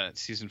watching the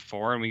season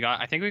 4, and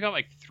I think we got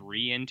like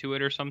 3 into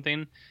it or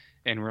something,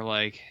 and we're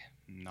like,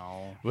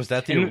 no. Was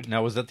that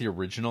the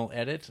original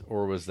edit,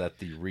 or was that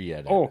the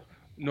re-edit? Oh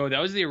no, that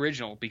was the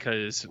original,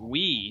 because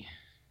we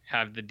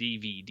have the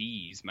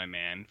DVDs, my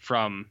man,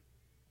 from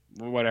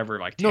whatever,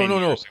 like 10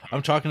 years ago.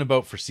 I'm talking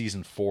about for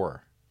season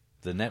 4.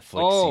 The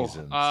Netflix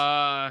seasons.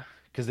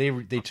 Because they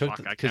took.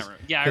 I can't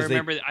remember. Yeah,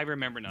 I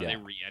remember now. Yeah. They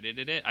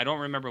re-edited it. I don't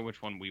remember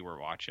which one we were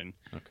watching.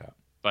 Okay.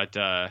 But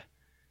I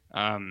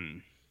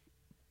don't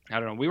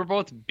know. We were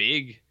both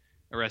big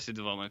Arrested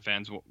Development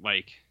fans,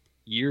 like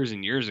years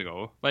and years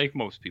ago, like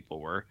most people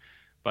were.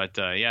 But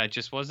yeah, it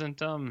just wasn't.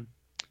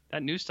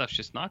 That new stuff's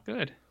just not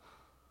good.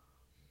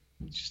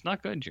 It's just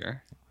not good,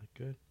 Jer. Not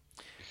good.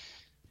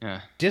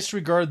 Yeah.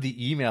 Disregard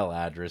the email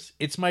address.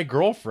 It's my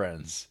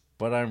girlfriend's.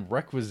 But I'm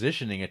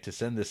requisitioning it to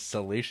send this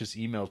salacious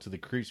email to the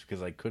creeps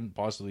because I couldn't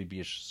possibly be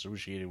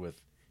associated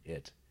with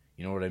it.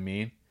 You know what I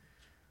mean?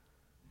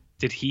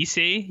 Did he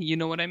say, you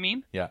know what I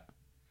mean? Yeah.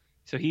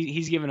 So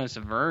he's giving us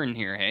a Vern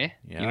here, hey?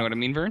 Yeah. You know what I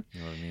mean, Vern? You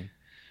know what I mean?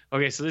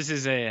 Okay, so this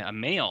is a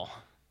male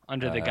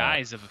under the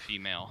guise of a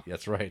female.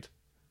 That's right.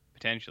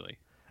 Potentially.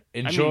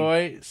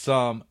 Enjoy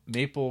some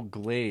maple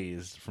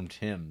glaze from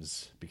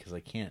Tim's, because I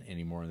can't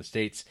anymore in the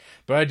States.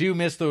 But I do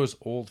miss those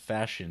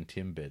old-fashioned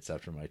Timbits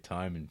after my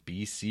time in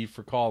BC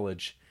for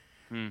college.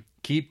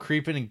 Keep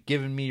creeping and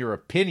giving me your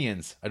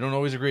opinions. I don't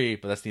always agree,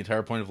 but that's the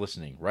entire point of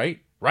listening. Right?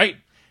 Right.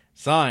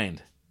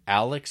 Signed,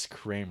 Alex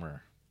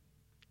Kramer.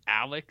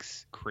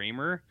 Alex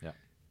Kramer? Yeah.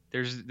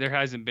 There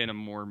hasn't been a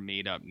more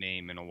made-up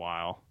name in a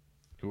while.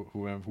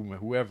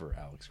 Whoever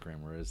Alex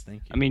Kramer is,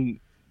 thank you. I mean,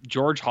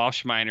 George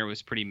Hofschmeiner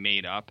was pretty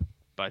made up,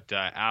 but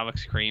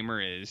Alex Kramer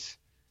is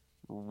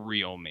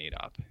real made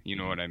up. You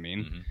know what I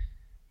mean? Mm-hmm.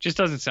 Just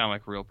doesn't sound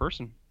like a real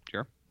person,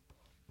 Jer.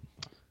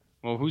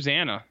 Well, who's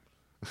Anna?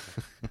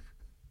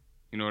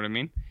 You know what I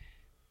mean?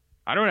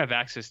 I don't have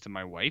access to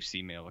my wife's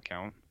email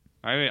account.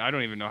 I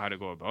don't even know how to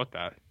go about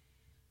that.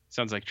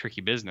 Sounds like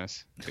tricky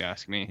business, if you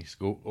ask me. Just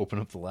go open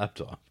up the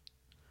laptop.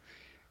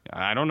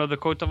 I don't know the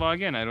Cote d'Ivoire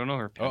again. I don't know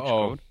her pinch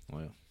Oh, code.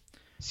 well,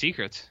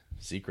 Secrets.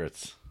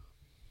 secrets.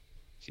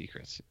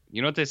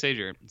 You know what they say,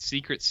 Jared?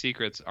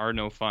 Secrets are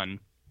no fun.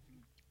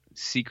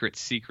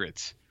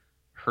 Secrets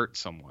hurt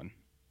someone.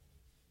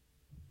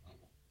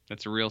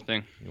 That's a real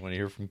thing. You want to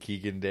hear from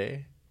Keegan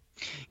Day?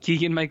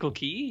 Keegan Michael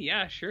Key?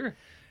 Yeah, sure.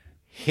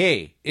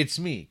 Hey, it's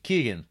me,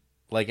 Keegan.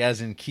 Like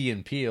as in Key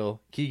and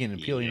Peele. Keegan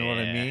and Peele, you know what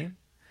I mean?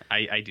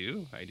 I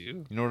do.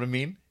 You know what I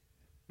mean?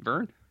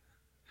 Vern?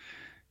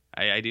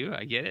 I do.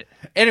 I get it.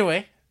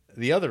 Anyway,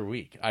 the other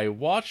week, I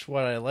watched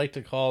what I like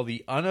to call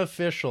the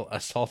unofficial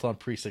Assault on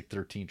Precinct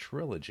 13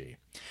 trilogy.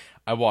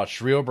 I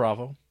watched Rio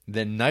Bravo,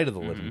 then Night of the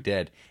Living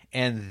Dead,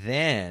 and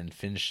then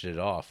finished it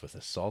off with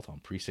Assault on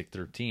Precinct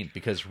 13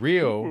 because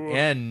Rio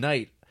and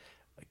Night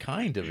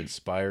kind of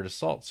inspired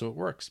Assault, so it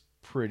works.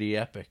 Pretty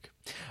epic.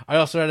 I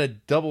also had a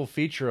double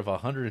feature of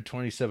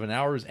 127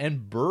 Hours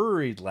and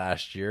Buried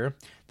last year.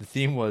 The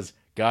theme was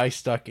Guy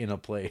Stuck in a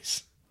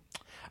Place.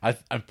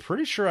 I'm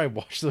pretty sure I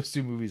watched those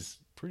two movies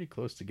pretty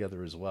close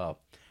together as well.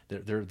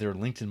 They're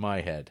linked in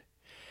my head.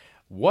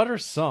 What are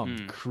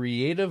some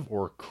creative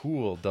or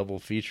cool double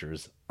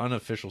features,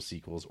 unofficial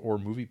sequels, or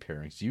movie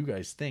pairings you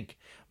guys think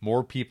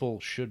more people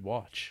should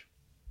watch?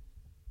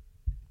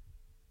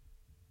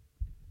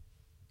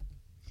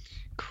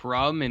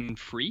 Crumb and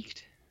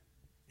Freaked?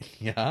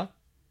 Yeah?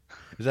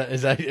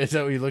 Is that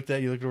what you looked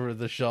at? You looked over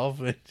the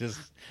shelf and just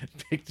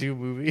picked two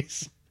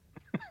movies?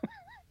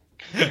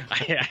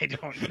 I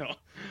don't know.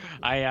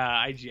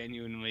 I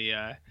genuinely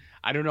I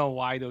don't know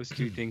why those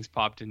two things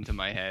popped into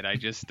my head. I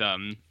just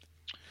I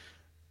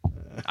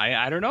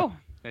don't know.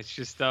 That's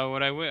just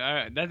what I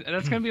would.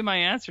 That's gonna be my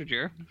answer,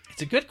 Jer.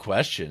 It's a good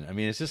question. I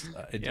mean, it's just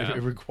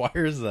it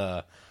requires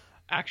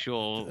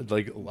actual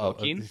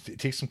it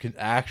takes some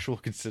actual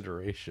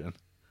consideration.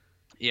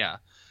 Yeah.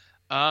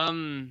 I'll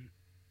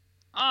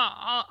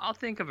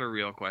think of a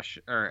real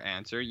question or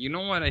answer. You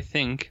know what I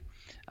think?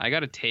 I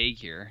got a tag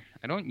here.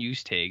 I don't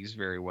use tags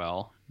very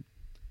well,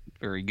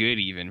 very good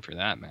even for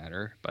that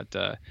matter. But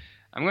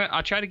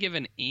I'll try to give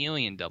an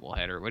Alien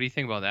doubleheader. What do you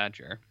think about that,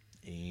 Jer?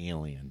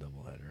 Alien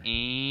doubleheader.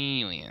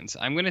 Aliens.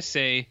 I'm gonna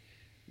say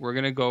we're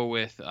gonna go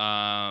with.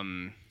 I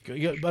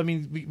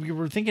mean, we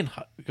were thinking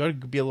got to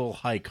be a little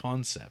high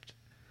concept.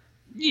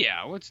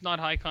 Yeah, what's not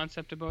high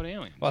concept about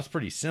aliens? Well, that's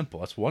pretty simple.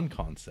 That's one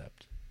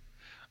concept.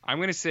 I'm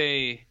gonna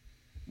say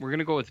we're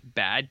gonna go with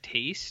Bad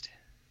Taste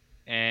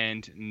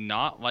and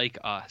Not Like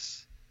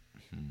Us,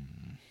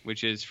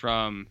 which is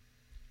from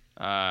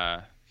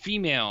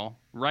female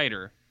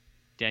writer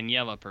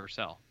Daniela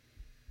Purcell.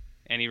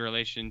 Any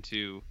relation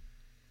to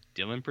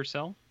Dylan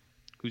Purcell?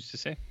 Who's to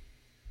say?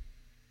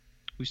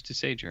 Who's to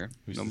say, Jer?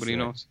 Nobody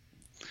knows.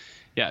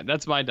 Yeah,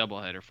 that's my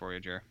doubleheader for you,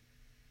 Jer.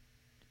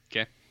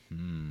 Okay.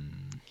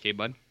 Okay,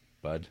 bud.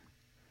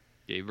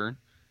 Okay, Vern.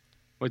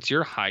 What's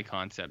your high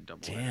concept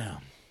doubleheader? Damn.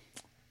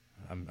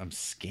 I'm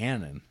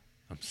scanning.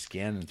 I'm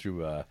scanning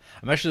through.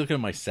 I'm actually looking at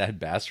my sad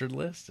bastard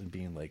list and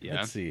being like,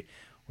 let's see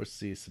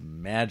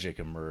some magic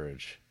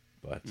emerge.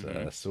 But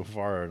so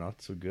far,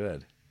 not so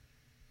good.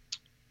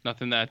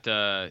 Nothing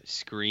that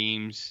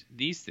screams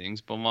these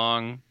things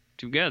belong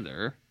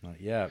together.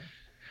 Not yet.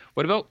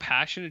 What about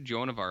Passionate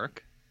Joan of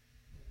Arc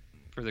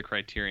for the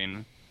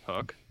Criterion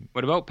hook?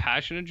 What about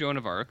Passionate Joan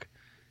of Arc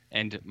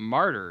and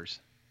Martyrs,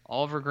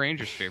 Oliver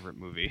Granger's favorite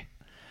movie?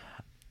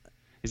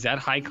 Is that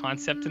high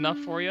concept enough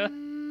for you?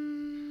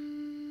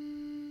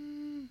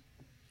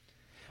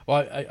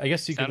 Well, I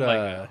guess you could. Like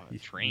a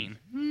train.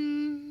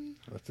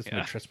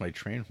 That's my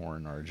train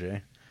horn,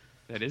 RJ.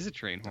 That is a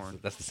train horn.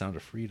 That's the sound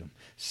of freedom.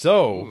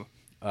 So,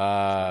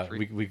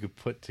 we could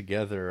put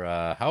together.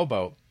 How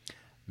about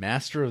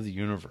Master of the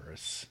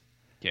Universe?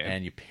 Okay.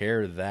 And you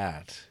pair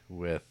that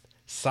with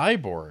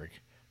Cyborg,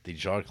 the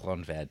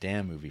Jean-Claude Van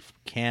Damme movie from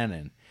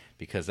Canon,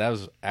 because that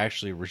was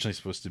actually originally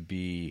supposed to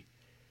be,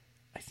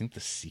 I think, the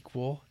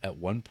sequel at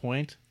one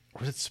point.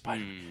 Or was it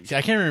Spider? See,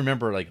 I can't even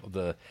remember. Like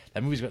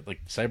that movie's got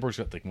Cyborg's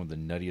got one of the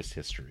nuttiest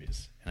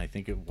histories, and I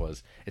think it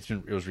was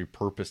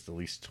repurposed at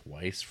least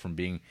twice from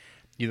being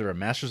either a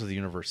Masters of the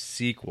Universe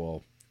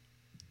sequel,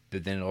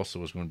 but then it also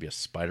was going to be a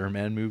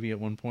Spider-Man movie at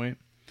one point,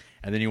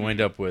 and then you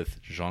wind up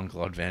with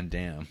Jean-Claude Van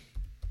Damme.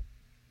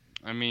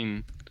 I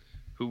mean,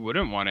 who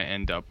wouldn't want to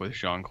end up with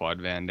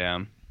Jean-Claude Van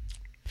Damme?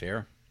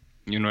 Fair.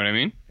 You know what I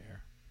mean?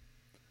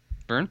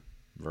 Fair.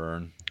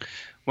 Vern.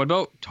 What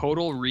about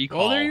Total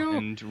Recall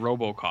and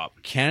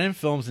RoboCop? Canon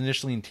Films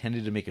initially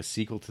intended to make a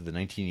sequel to the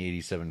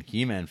 1987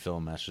 He-Man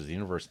film, Masters of the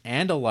Universe,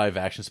 and a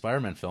live-action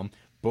Spider-Man film.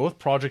 Both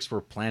projects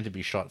were planned to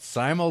be shot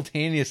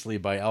simultaneously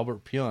by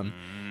Albert Pyun.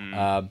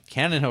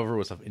 Canon, however,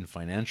 was in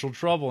financial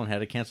trouble and had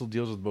to cancel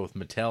deals with both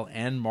Mattel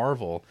and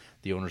Marvel,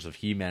 the owners of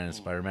He-Man and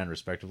Spider-Man,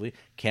 respectively.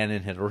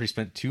 Canon had already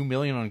spent $2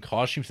 million on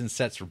costumes and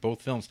sets for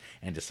both films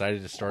and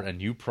decided to start a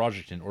new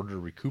project in order to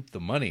recoup the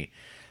money.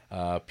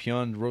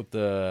 Pyun wrote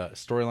the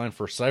storyline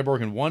for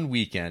Cyborg in one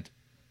weekend.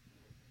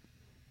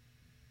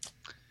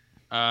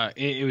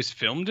 It was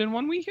filmed in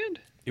one weekend?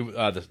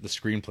 The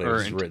screenplay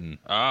was written.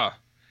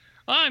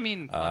 I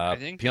mean, I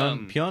think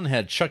Pyun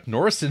had Chuck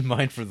Norris in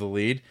mind for the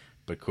lead,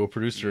 but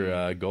co-producer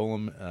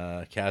Golem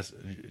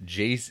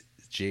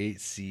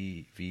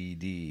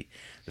JCVD.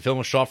 The film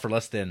was shot for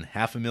less than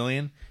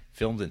 $500,000,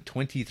 filmed in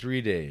 23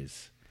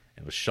 days,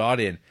 and was shot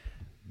in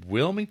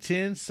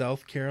Wilmington,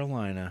 South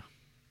Carolina.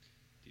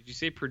 Did you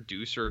say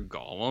producer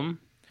Gollum?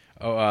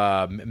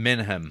 Oh,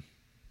 Menhem.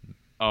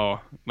 Oh,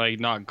 like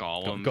not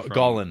Gollum.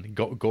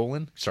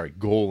 Golan. Sorry,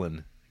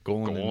 Golan.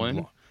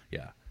 Golan?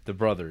 Yeah, the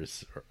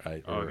brothers, or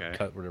okay.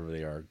 Cut, whatever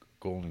they are,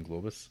 Golan and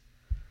Globus.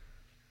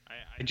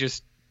 I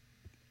just,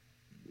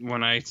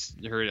 when I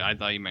heard it, I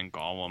thought you meant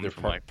Gollum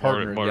from like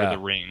partner, Lord of the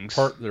Rings.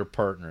 They're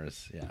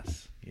partners,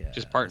 yes. Yeah.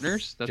 Just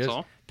partners? That's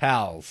all?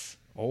 Pals.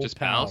 Old just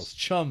pals.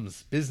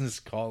 Chums. Business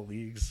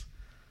colleagues.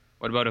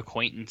 What about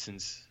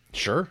acquaintances?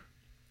 Sure.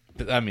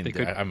 But, I mean,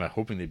 I'm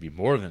hoping they'd be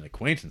more than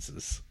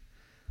acquaintances.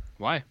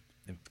 Why?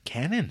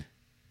 Canon.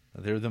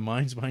 They're the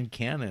minds behind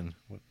Canon.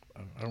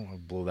 I don't want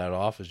to blow that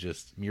off as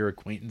just mere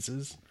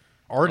acquaintances.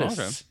 Artists.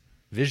 Okay.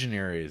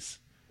 Visionaries.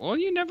 Well,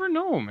 you never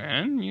know,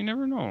 man. You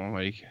never know.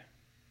 Like,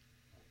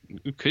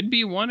 it could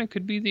be one, it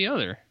could be the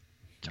other.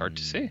 It's hard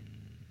to say.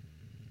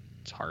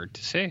 It's hard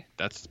to say.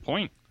 That's the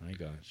point. I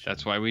got you.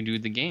 That's why we do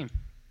the game.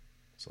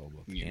 It's all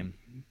about the game.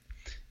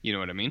 You know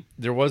what I mean?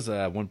 There was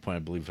at one point, I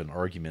believe, an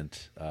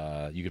argument.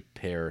 You could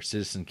pair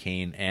Citizen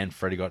Kane and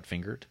Freddy Got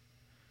Fingered.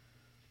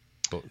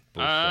 Both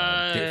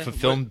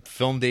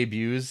film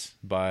debuts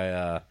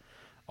by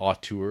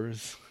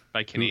auteurs.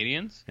 By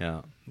Canadians?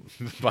 Yeah.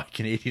 By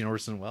Canadian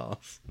Orson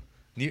Welles.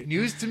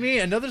 News to me,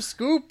 another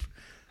scoop.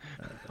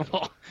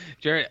 Well,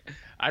 Jared,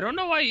 I don't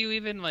know why you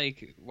even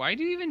why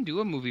do you even do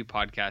a movie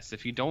podcast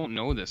if you don't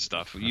know this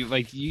stuff?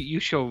 You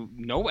show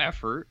no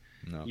effort.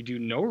 No. You do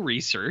no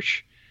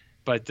research.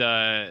 But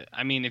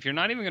I mean, if you're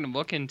not even going to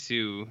look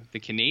into the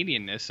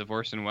Canadianness of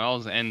Orson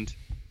Welles and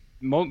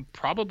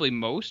probably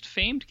most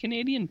famed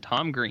Canadian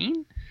Tom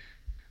Green,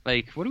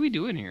 what are we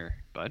doing here,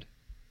 bud?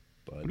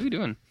 What are we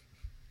doing?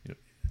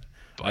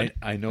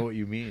 I know what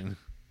you mean.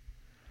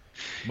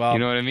 Well, you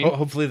know what I mean?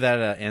 Hopefully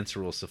that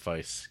answer will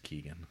suffice,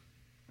 Keegan.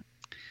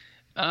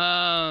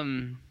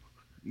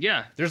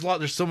 Yeah.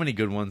 There's so many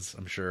good ones,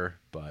 I'm sure,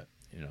 but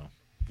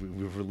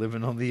we were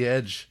living on the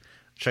edge,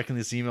 checking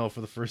this email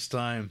for the first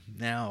time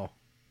now.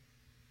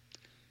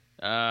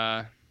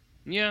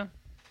 Yeah.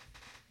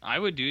 I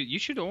would do it. You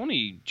should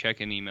only check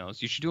in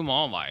emails. You should do them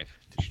all live.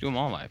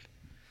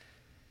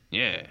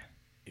 Yeah.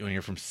 You want to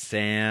hear from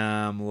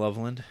Sam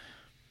Loveland?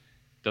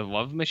 The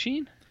Love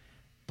Machine?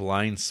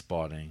 Blind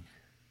spotting.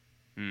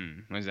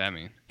 What does that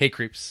mean? Hey,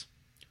 creeps.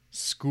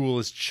 School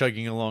is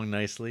chugging along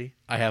nicely.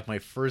 I have my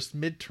first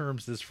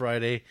midterms this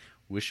Friday.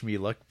 Wish me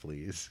luck,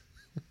 please.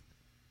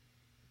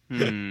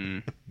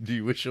 Do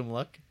you wish him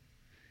luck?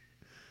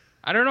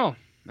 I don't know.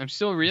 I'm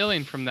still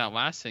reeling from that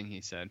last thing he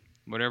said.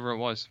 Whatever it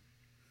was.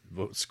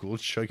 About school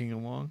chugging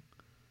along?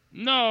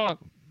 No. I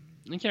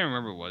can't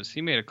remember what it was.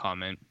 He made a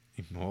comment.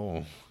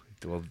 Oh.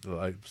 Well,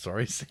 I'm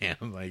sorry,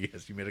 Sam. I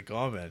guess you made a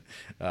comment.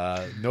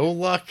 No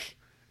luck.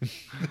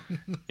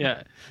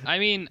 Yeah. I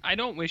mean, I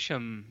don't wish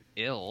him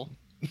ill.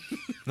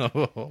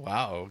 Oh,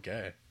 wow.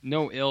 Okay.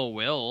 No ill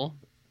will.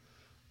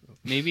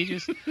 Maybe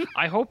just...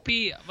 I hope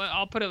he...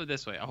 I'll put it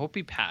this way. I hope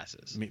he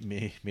passes.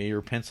 May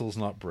your pencils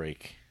not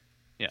break.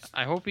 Yeah.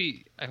 I hope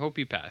he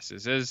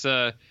passes.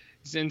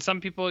 And some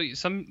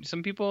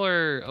people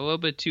are a little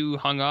bit too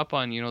hung up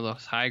on,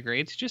 those high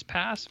grades. Just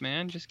pass,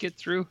 man. Just get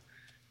through.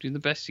 Do the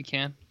best you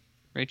can.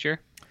 Right, Jer?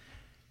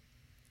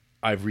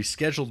 I've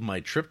rescheduled my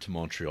trip to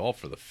Montreal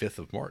for the 5th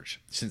of March.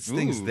 Since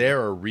things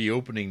there are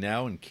reopening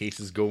now and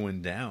cases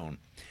going down.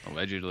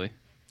 Allegedly.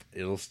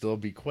 It'll still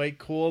be quite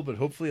cold, but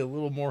hopefully a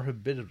little more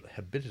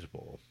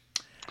habitable.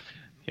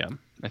 Yeah,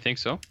 I think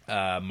so.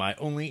 My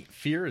only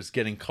fear is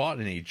getting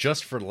caught in a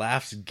just for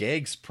laughs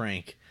gags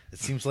prank. It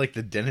seems like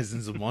the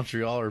denizens of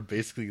Montreal are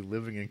basically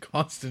living in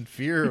constant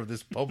fear of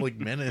this public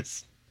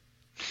menace.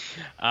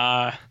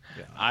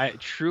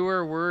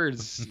 Truer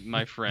words,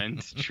 my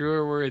friend.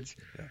 Truer words.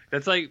 Yeah.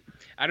 That's I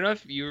don't know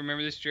if you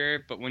remember this,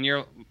 Jared, but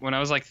when I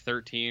was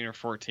 13 or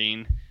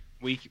 14,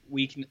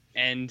 week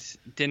end,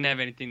 didn't have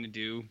anything to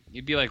do.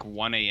 It'd be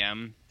 1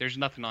 a.m. There's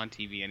nothing on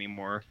TV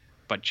anymore,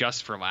 but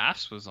Just for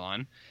Laughs was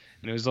on,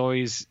 and it was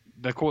always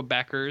the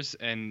Quebecers,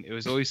 and it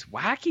was always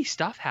wacky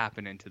stuff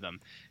happening to them.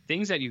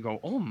 Things that you go,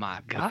 oh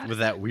my god, with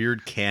that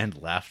weird canned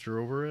laughter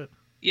over it.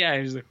 Yeah,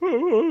 it was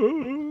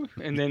oh,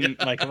 and then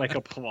like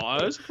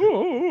applause,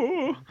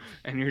 oh,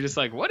 and you're just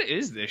like, what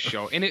is this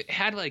show? And it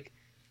had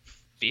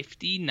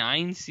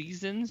 59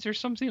 seasons or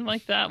something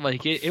like that.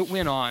 It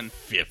went on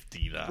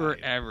 59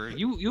 forever.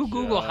 You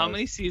Google how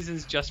many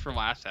seasons Just for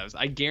Laughs has.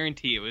 I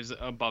guarantee it was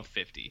above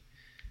 50.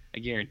 I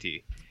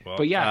guarantee. Well,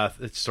 but yeah,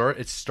 it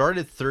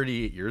started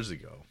 38 years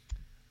ago.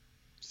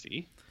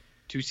 See,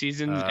 2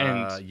 seasons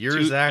and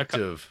years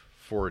active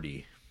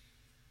 40.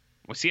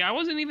 Well, see, I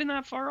wasn't even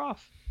that far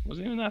off.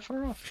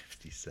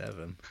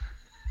 57.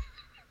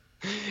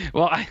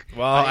 Well,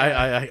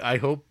 I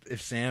hope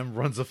if Sam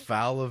runs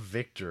afoul of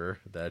Victor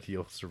that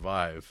he'll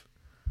survive.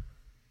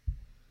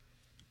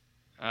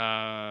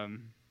 Yeah,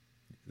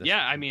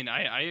 I mean,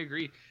 I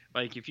agree.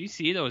 Like, if you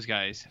see those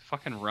guys,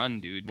 fucking run,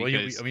 dude.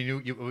 Because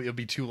you'll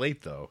be too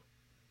late though.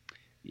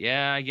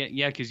 yeah,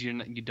 because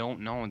you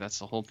don't know. That's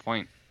the whole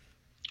point.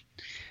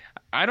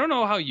 I don't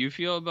know how you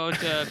feel about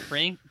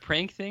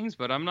prank things,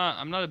 but I'm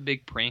not a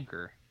big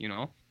pranker. You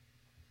know.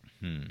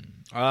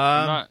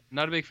 I'm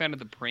not a big fan of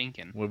the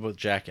pranking. What about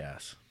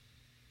Jackass?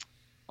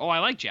 Oh, I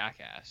like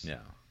Jackass. Yeah.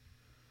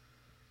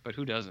 But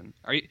who doesn't?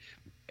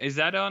 Is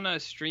that on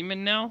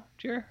streaming now,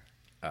 Jer?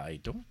 I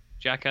don't.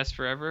 Jackass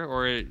Forever,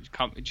 or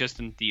just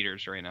in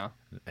theaters right now?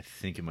 I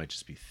think it might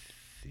just be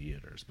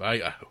theaters,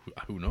 but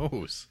who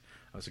knows?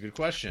 That's a good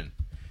question.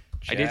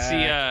 I did see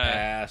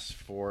Jackass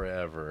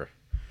Forever.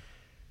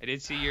 I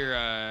did see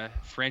your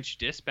French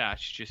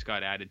Dispatch just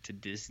got added to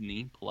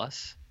Disney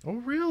Plus. Oh,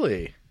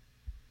 really?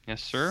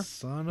 Yes, sir.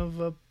 Son of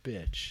a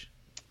bitch.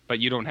 But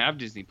you don't have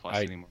Disney Plus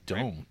anymore. I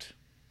don't. Right?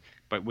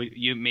 But would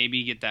you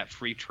maybe get that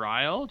free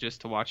trial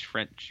just to watch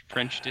French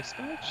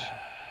Dispatch?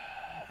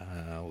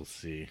 We'll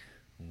see.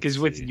 Because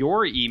with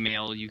your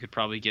email, you could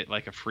probably get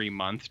like a free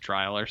month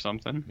trial or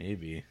something.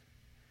 Maybe.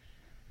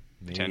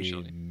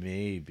 Potentially.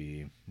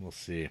 Maybe. We'll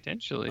see.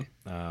 Potentially.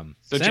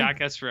 So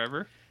Jackass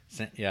Forever?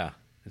 Yeah.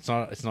 It's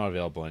not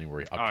available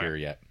anywhere up here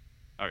yet.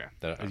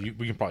 Okay.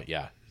 We can probably,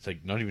 it's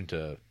like not even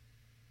to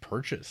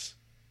purchase.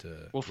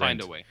 We'll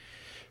find a way.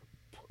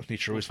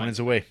 Nature always finds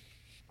a way.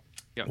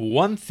 Yep.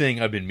 One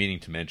thing I've been meaning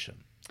to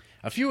mention.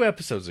 A few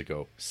episodes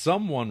ago,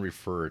 someone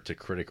referred to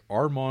critic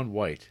Armand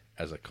White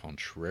as a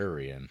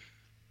contrarian.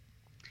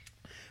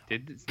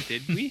 Did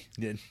we?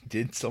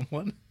 Did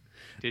someone?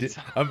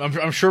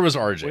 I'm sure it was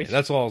RJ. Wait.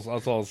 That's all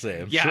I'll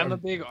say. I'm a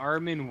big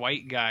Armand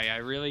White guy. I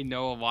really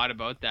know a lot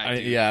about that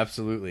dude. Yeah,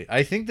 absolutely.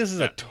 I think this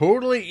is a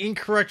totally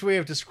incorrect way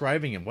of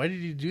describing him. Why did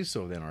you do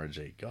so then,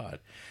 RJ? God.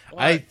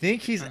 What? I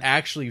think he's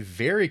actually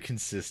very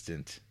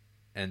consistent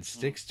and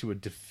sticks to a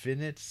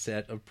definite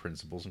set of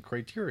principles and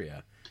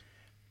criteria.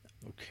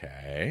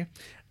 Okay.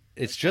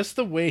 It's just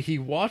the way he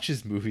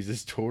watches movies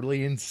is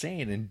totally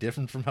insane and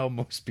different from how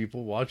most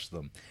people watch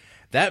them.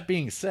 That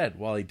being said,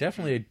 while I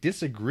definitely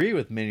disagree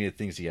with many of the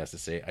things he has to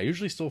say, I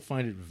usually still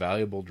find it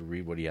valuable to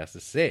read what he has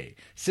to say,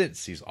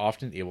 since he's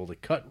often able to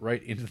cut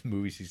right into the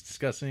movies he's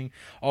discussing,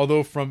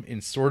 although from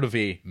in sort of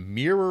a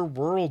mirror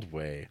world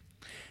way.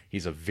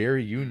 He's a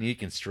very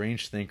unique and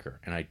strange thinker,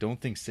 and I don't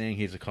think saying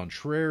he's a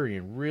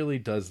contrarian really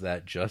does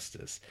that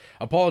justice.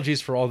 Apologies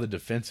for all the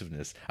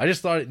defensiveness. I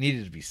just thought it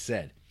needed to be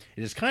said.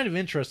 It is kind of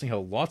interesting how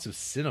lots of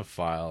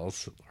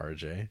cinephiles,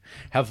 RJ,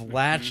 have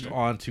latched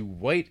onto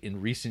White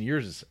in recent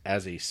years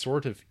as a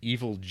sort of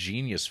evil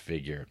genius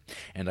figure,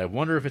 and I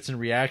wonder if it's in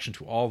reaction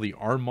to all the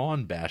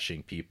Armand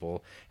bashing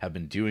people have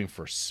been doing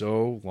for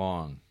so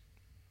long.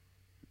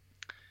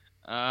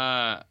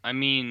 I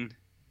mean,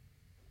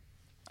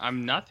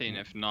 I'm nothing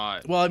if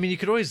not. Well, I mean, you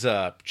could always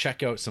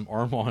check out some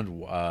Armand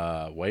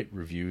White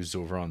reviews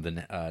over on the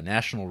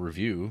National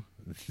Review,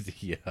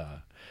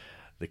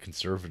 the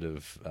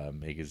conservative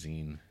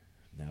magazine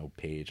now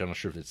page. I'm not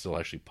sure if it's still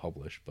actually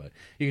published, but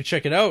you can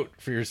check it out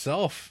for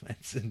yourself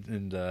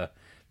and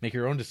make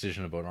your own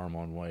decision about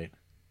Armand White.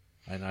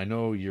 And I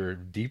know you're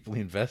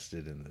deeply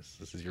invested in this.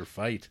 This is your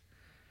fight.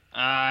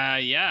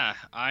 Yeah,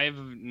 I've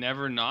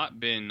never not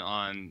been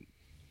on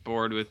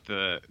board with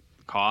the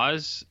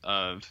cause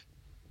of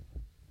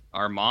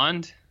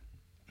Armand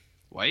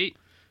White.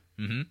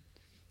 Mm-hmm.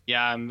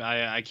 Yeah,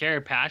 I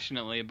care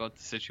passionately about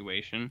the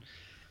situation,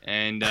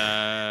 and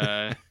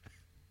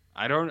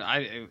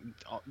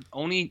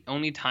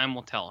only time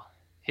will tell.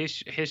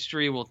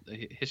 History will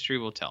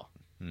tell.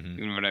 Mm-hmm.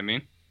 You know what I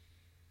mean?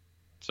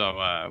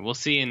 So we'll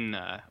see in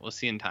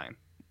time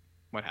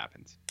what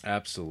happens.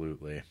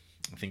 Absolutely.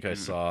 I think I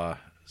saw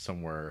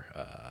somewhere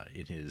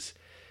in his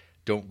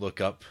 "Don't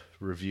Look Up"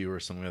 review or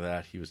something like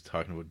that, he was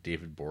talking about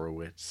David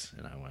Borowitz,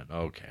 and I went,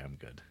 "Okay, I'm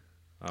good.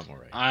 I'm all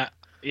right."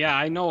 Yeah,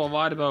 I know a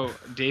lot about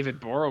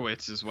David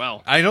Borowitz as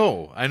well. I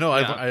know.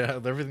 Yeah. I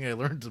everything I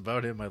learned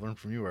about him, I learned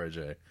from you,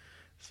 RJ.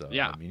 So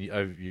yeah, I mean,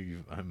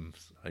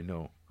 I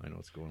know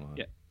what's going on.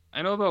 Yeah,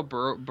 I know about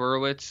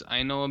Borowitz.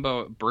 I know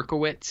about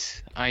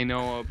Berkowitz. I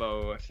know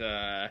about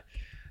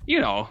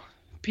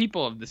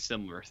people of the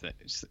similar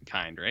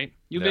kind, right?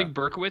 You a big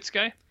Berkowitz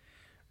guy?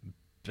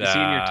 Is he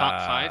in your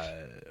top 5?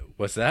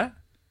 What's that?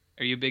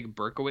 Are you a big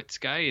Berkowitz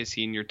guy? Is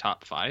he in your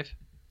top 5?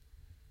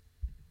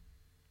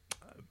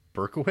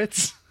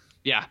 Berkowitz?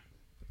 Yeah.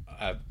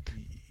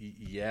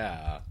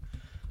 Yeah.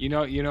 You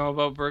know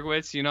about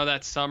Berkowitz? You know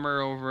that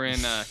summer over in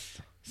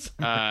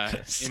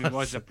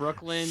was it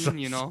Brooklyn?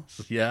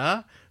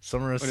 Yeah.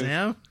 Summer of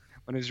Sam.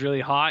 When it was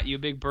really hot. You a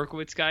big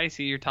Berkowitz guy? Is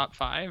he your top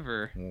 5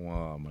 or?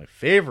 Well, my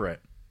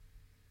favorite.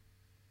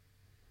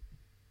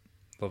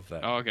 Love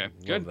that. Oh, okay.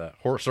 Good. Love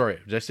that. Sorry,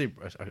 did I say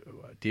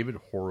David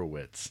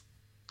Horowitz?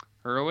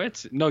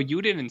 Horowitz? No, you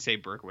didn't say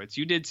Berkowitz.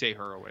 You did say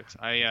Horowitz.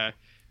 I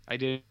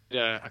did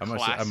a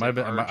class. I might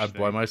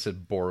have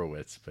said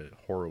Borowitz, but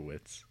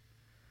Horowitz.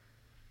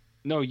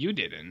 No, you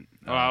didn't.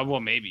 Well,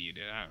 maybe you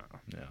did. I don't know.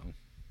 No.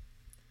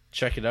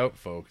 Check it out,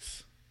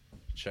 folks.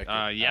 Check it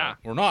out. Yeah.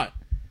 Or not.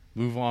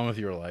 Move on with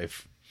your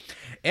life.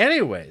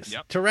 Anyways,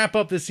 Yep. to wrap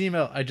up this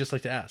email, I'd just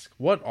like to ask,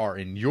 what are,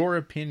 in your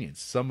opinions,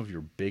 some of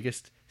your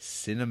biggest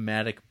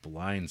cinematic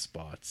blind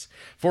spots?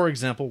 For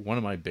example, one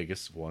of my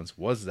biggest ones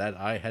was that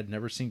I had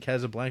never seen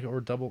Casablanca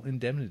or Double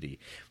Indemnity,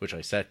 which I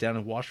sat down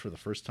and watched for the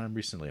first time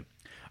recently.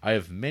 I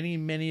have many,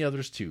 many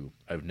others too.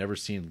 I've never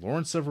seen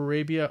Lawrence of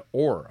Arabia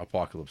or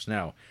Apocalypse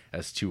Now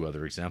as two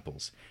other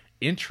examples.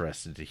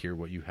 Interested to hear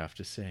what you have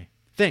to say.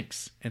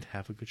 Thanks, and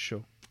have a good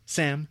show.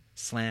 Sam,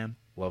 Slam,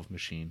 Love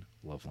Machine,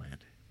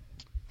 Loveland.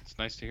 It's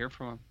nice to hear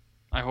from him.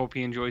 I hope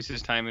he enjoys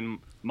his time in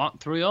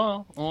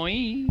Montreal.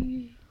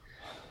 Oy.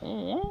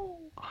 Oh.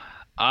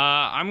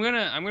 I'm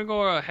gonna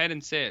go ahead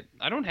and say it.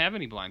 I don't have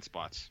any blind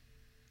spots.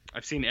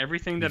 I've seen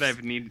everything that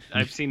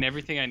I've seen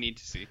everything I need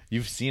to see.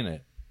 You've seen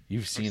it.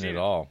 You've seen it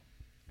all.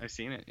 I've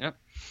seen it. Yep.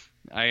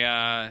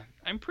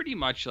 I'm pretty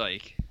much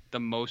like the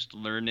most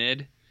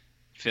learned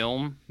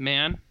film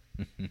man.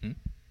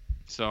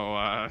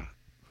 So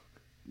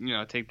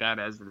take that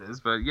as it is.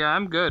 But yeah,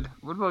 I'm good.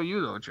 What about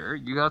you though,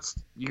 Jared? You got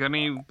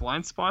any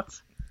blind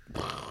spots?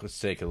 Let's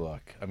take a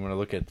look. I'm going to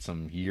look at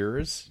some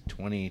years,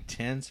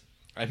 2010s.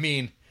 I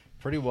mean,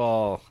 pretty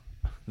well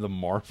the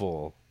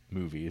Marvel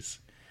movies,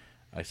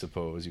 I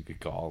suppose you could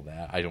call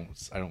that. I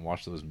don't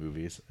watch those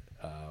movies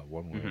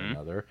one way or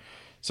another.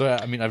 So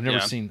I mean, I've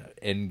never seen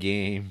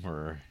Endgame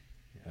or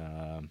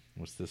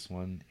what's this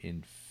one?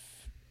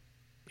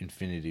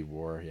 Infinity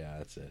War. Yeah,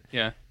 that's it.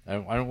 Yeah. I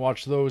don't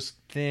watch those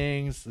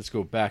things. Let's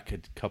go back a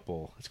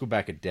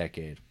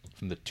decade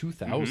from the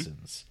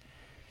 2000s.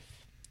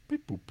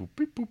 Beep, boop, boop,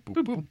 beep, boop,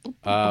 boop,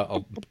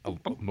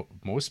 boop.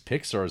 Most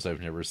Pixar's I've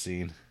never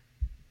seen.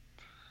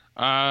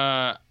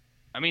 I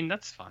mean,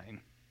 that's fine.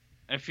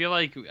 I feel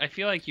like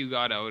you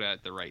got out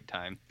at the right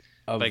time.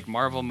 Like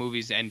Marvel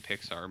movies and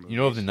Pixar movies.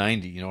 Of the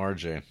 90s,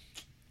 RJ,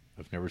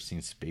 I've never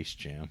seen Space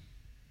Jam.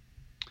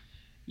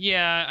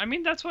 Yeah, I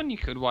mean, that's one you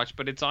could watch,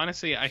 but it's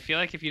honestly, I feel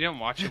like if you didn't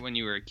watch it when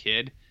you were a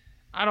kid,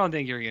 I don't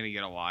think you're going to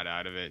get a lot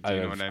out of it. Do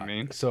you know what I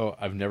mean? So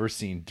I've never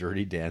seen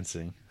Dirty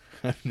Dancing.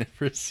 I've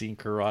never seen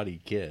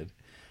Karate Kid.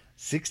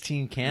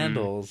 16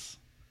 Candles.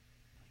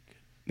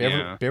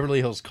 Beverly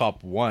Hills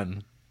Cop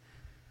 1.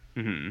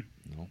 No,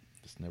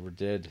 just never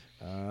did.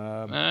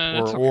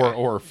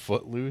 Or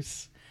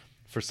Footloose.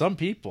 For some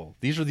people,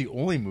 these are the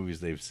only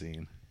movies they've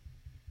seen.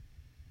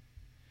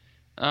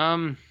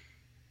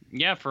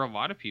 Yeah, for a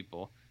lot of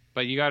people.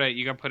 But you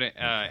gotta put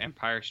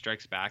Empire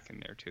Strikes Back in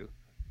there too.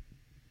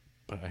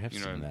 But I have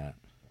seen that.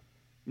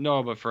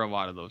 No, but for a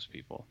lot of those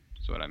people,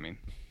 is what I mean.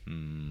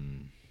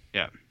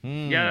 Yeah.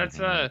 Yeah,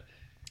 that's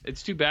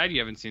it's too bad you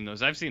haven't seen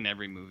those. I've seen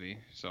every movie,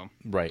 so.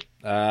 Right.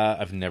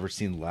 I've never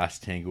seen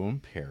Last Tango in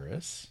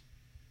Paris.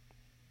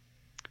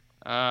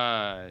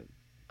 I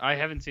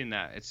haven't seen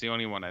that. It's the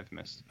only one I've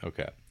missed.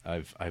 Okay.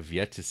 I've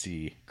yet to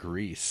see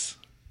Grease.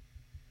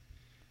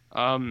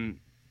 I've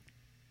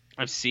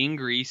seen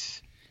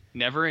Grease,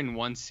 never in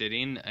one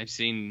sitting. I've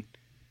seen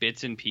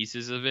bits and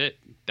pieces of it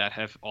that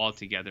have all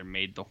together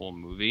made the whole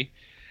movie.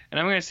 And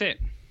I'm going to say it.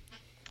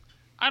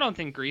 I don't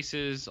think Grease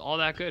is all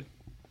that good.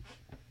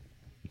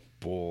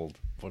 Bold.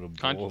 What a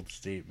bold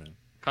statement.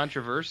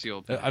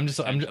 Controversial. I'm just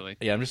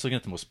looking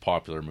at the most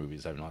popular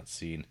movies I've not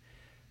seen.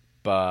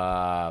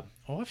 But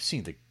I've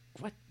seen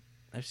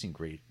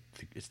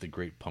it's the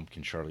Great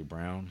Pumpkin, Charlie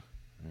Brown.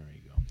 There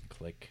you go.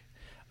 Click.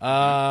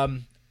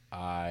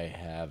 I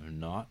have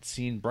not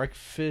seen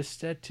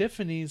Breakfast at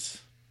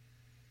Tiffany's,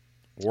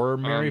 or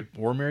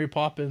Mary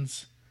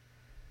Poppins,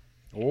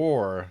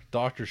 or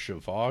Dr.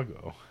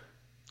 Zhivago.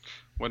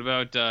 What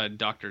about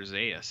Dr.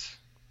 Zaius?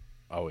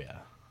 Oh yeah,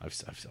 I've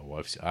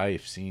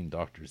seen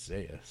Dr.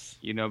 Zaius.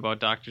 You know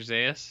about Dr.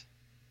 Zaius?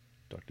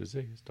 Dr.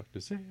 Zaius.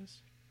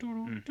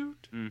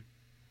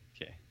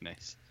 Okay,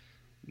 nice.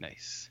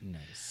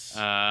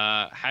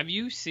 Have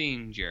you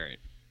seen, Jarrett,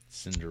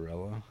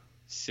 Cinderella?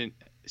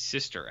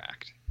 Sister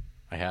Act?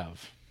 I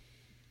have.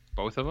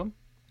 Both of them?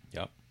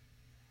 Yep.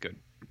 Good.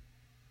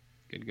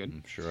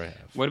 I'm sure I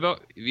have.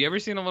 Have you ever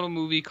seen a little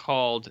movie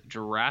called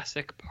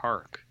Jurassic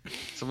Park?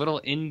 It's a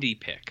little indie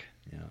pick.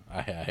 Yeah,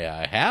 I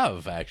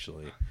have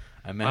actually.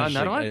 Not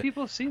a lot of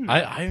people have seen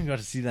that. I even got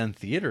to see that in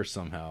theater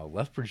somehow.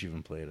 Lethbridge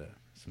even played it.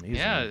 It's amazing.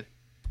 Yeah,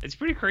 it's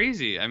pretty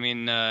crazy. I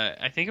mean,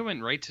 I think it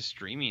went right to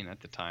streaming at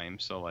the time,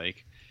 so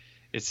like,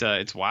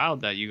 it's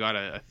wild that you got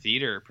a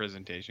theater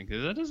presentation,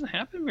 because that doesn't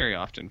happen very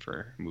often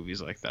for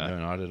movies like that. No,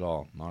 not at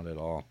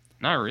all.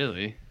 Not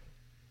really.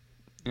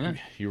 Yeah.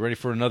 You ready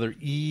for another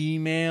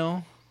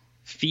email?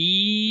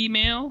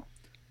 Female?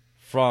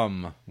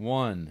 From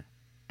one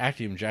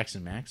Actium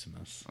Jackson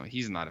Maximus. Oh,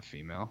 he's not a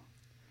female.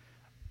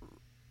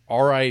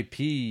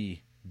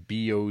 R.I.P.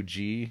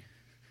 B.O.G.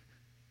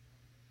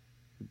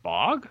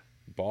 Bog?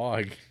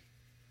 Bog.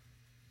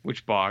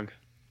 Which bog?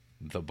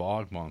 The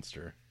Bog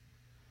Monster.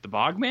 The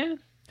Bog Man?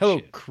 Hello,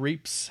 Shit.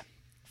 creeps.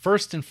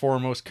 First and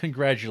foremost,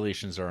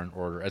 congratulations are in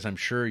order, as I'm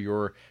sure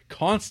your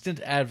constant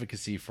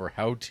advocacy for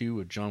How To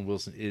with John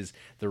Wilson is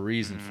the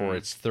reason for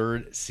its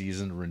third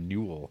season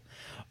renewal.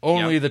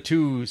 Only the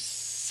two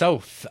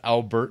South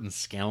Albertan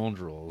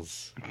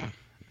scoundrels.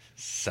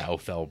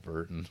 South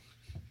Albertan.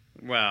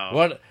 Well,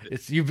 What?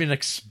 You've been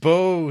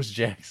exposed,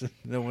 Jackson.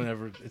 No one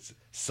ever. It's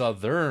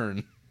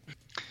Southern.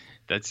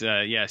 That's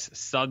yes,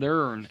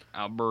 Southern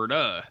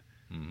Alberta.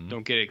 Mm-hmm.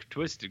 Don't get it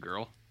twisted,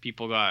 girl.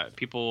 People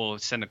will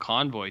send a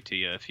convoy to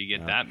you if you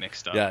get that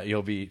mixed up. Yeah,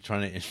 you'll be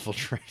trying to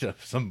infiltrate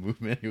some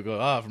movement. You'll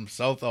go, from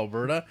South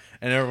Alberta,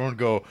 and everyone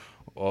go,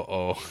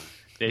 uh-oh.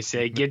 They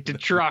say, get the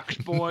trucks,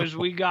 boys.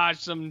 We got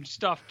some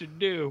stuff to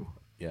do.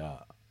 Yeah.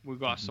 We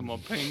got some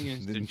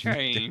opinions to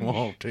change. They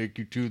won't take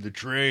you to the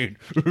train.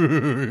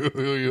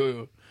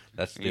 They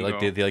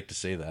like to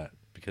say that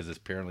because it's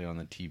apparently on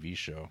the TV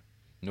show.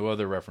 No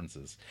other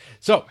references.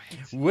 So,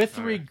 with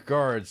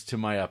regards to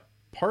my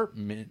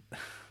apartment,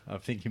 I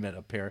think you meant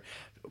apparent.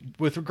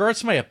 With regards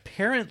to my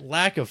apparent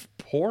lack of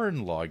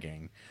porn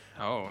logging,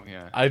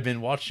 I've been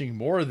watching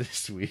more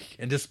this week,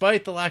 and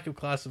despite the lack of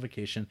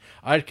classification,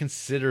 I'd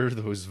consider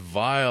those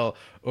vile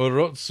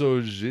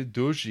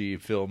Orotsujidoshi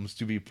films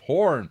to be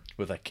porn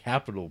with a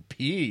capital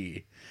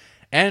P.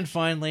 And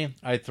finally,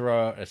 I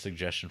throw out a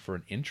suggestion for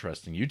an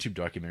interesting YouTube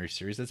documentary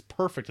series that's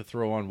perfect to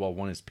throw on while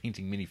one is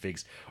painting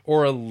minifigs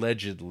or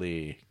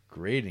allegedly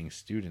grading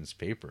students'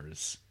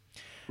 papers.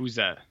 Who's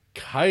that?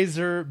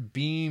 Kaiser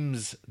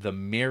Beam's The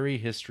Merry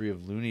History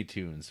of Looney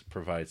Tunes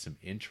provides some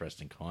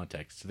interesting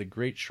context to the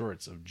great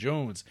shorts of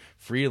Jones,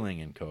 Freeling,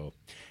 and co.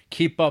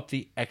 Keep up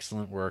the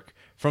excellent work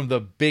from the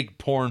big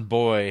porn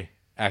boy,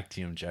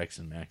 Actium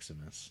Jackson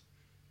Maximus.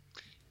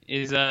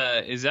 Is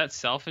that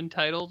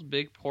self-entitled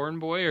Big Porn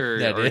Boy, or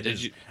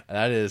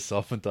that is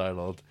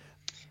self-entitled?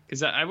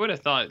 Because I would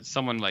have thought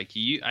someone like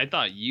you. I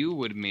thought you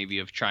would maybe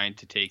have tried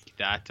to take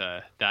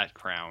that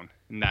crown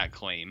and that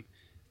claim.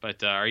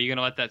 But are you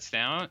gonna let that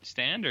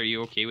stand? Are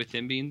you okay with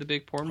him being the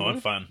Big Porn Boy?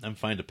 I'm fine. I'm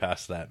fine to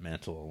pass that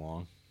mantle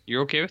along.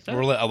 You're okay with that?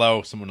 Or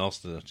allow someone else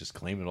to just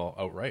claim it all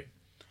outright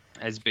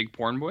as Big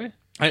Porn Boy.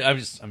 I'm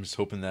just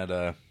hoping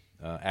that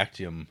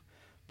Actium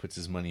puts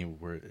his money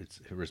where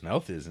his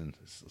mouth is and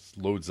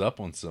loads up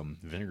on some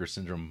Vinegar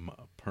Syndrome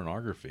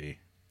pornography.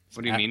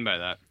 What do you mean by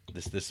that?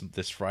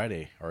 This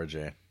Friday,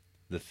 RJ,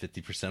 the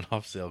 50%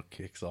 off sale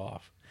kicks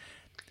off.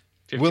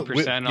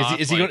 50% off.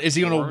 Is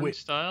he going to wait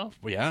style?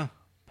 Well, yeah,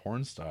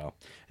 porn style.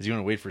 Is he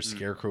going to wait for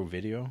Scarecrow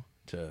Video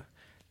to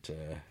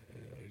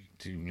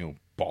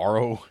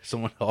borrow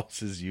someone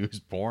else's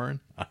used porn?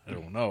 I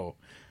don't know.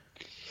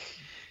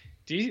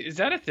 Is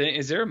that a thing?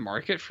 Is there a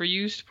market for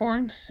used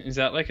porn? Is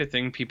that like a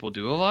thing people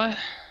do a lot?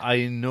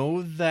 I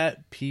know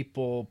that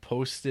people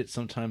post it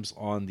sometimes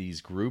on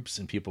these groups,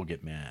 and people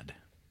get mad.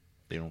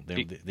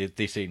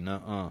 They say,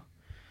 "Nuh-uh,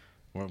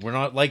 we're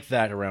not like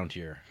that around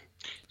here."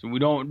 So we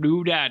don't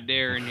do that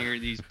there near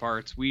these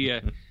parts. We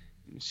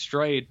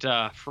straight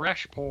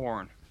fresh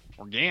porn,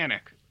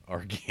 organic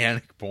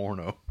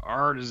porno,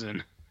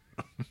 artisan.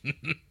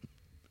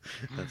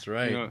 That's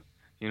right.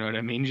 You know what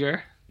I mean,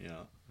 Jer?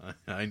 Yeah.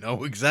 I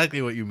know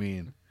exactly what you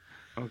mean.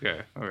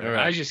 Okay. All right.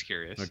 I was just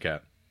curious. Okay.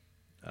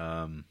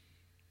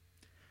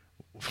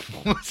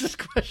 What's this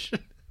question?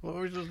 What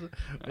was this?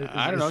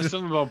 I don't know.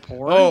 Something about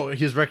porn. Oh, he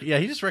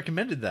just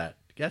recommended that.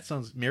 That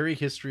sounds Merry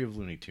History of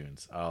Looney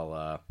Tunes.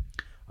 I'm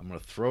gonna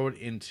throw it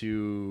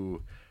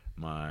into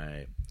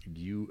my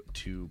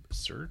YouTube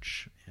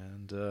search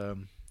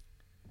and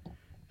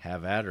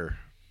have at her.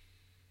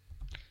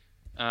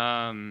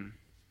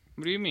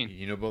 What do you mean?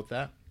 You know about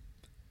that?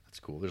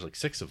 That's cool. There's like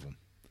 6 of them.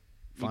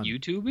 Fun.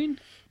 YouTubing?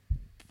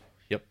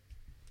 Yep.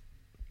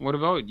 What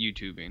about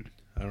YouTubing?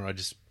 I don't know.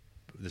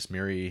 This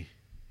Merry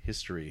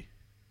History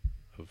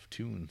of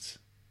Tunes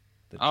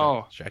that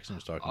Jackson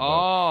was talking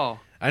about.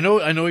 I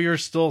know you're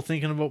still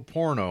thinking about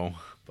porno,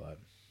 but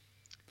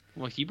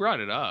well, he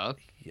brought it up.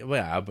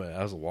 Yeah, but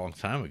that was a long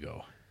time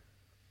ago.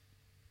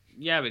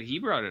 Yeah, but he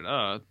brought it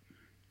up.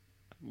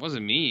 It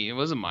wasn't me. It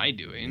wasn't my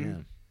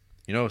doing.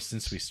 Yeah.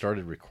 Since we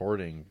started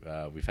recording,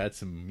 we've had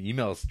some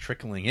emails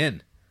trickling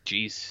in.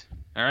 Jeez.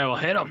 All right, well,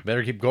 hit him.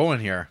 Better keep going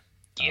here.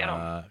 Get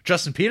him.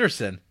 Justin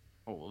Peterson.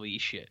 Holy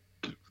shit.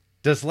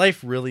 Does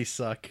life really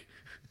suck?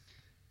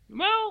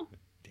 Well.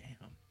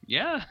 Damn.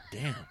 Yeah.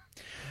 Damn.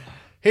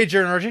 Hey,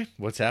 Jared and RJ,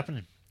 what's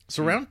happening?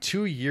 So around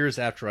 2 years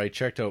after I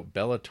checked out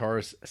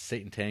Bellatar's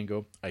Satan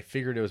Tango, I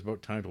figured it was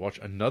about time to watch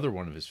another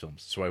one of his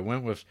films. So I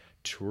went with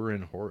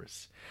Turin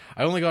Horse.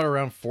 I only got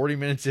around 40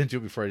 minutes into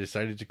it before I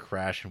decided to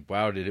crash, and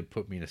wow, did it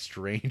put me in a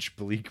strange,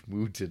 bleak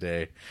mood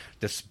today.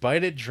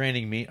 Despite it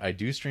draining me, I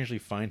do strangely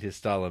find his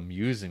style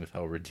amusing with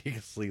how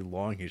ridiculously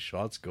long his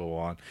shots go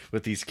on,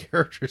 with these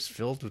characters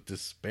filled with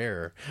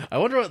despair. I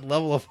wonder what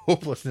level of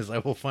hopelessness I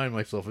will find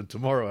myself in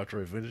tomorrow after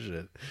I finish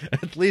it.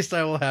 At least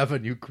I will have a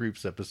new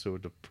Creeps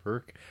episode to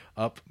perk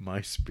up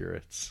my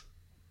spirits.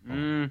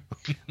 I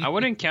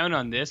wouldn't count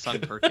on this on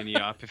perking you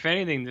up. If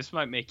anything, this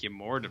might make you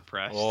more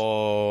depressed.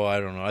 Oh, I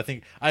don't know.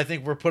 I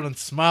think we're putting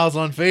smiles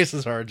on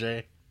faces,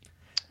 RJ.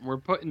 We're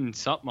putting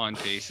something on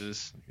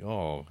faces.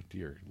 Oh,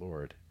 dear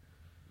Lord.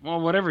 Well,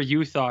 whatever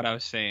you thought I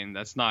was saying,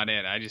 that's not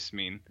it. I just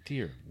mean...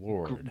 Dear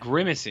Lord.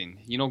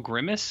 Grimacing. You know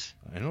Grimace?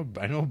 I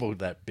know about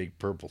that big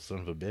purple son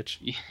of a bitch.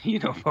 You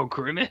know about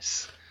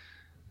Grimace?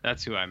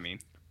 That's who I mean.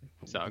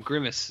 So,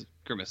 Grimace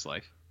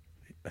life.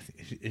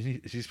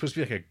 Is he supposed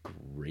to be like a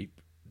grape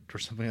or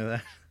something like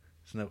that.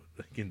 Isn't that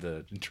like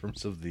in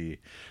terms of the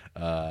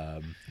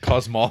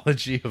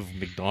cosmology of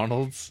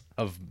McDonald's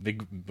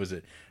was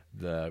it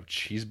the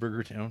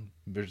cheeseburger town?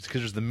 Because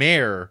there's the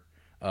mayor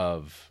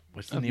of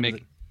what's the name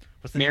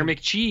of the Mayor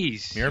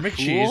McCheese. Mayor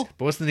McCheese.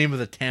 But what's the name of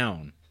the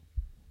town?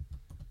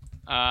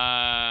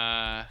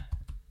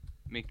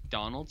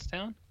 McDonald's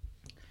town?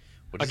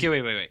 Okay,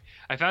 wait.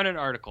 I found an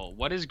article.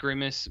 What is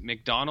Grimace?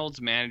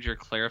 McDonald's manager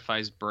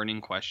clarifies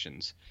burning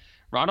questions.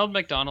 Ronald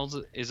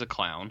McDonald is a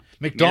clown.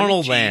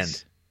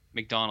 McDonaldland.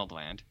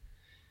 McDonaldland.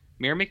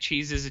 Mayor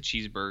McCheese is a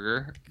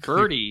cheeseburger.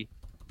 Birdie,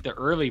 the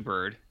early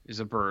bird, is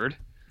a bird.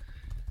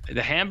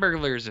 The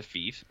Hamburglar is a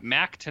thief.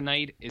 Mac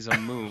tonight is a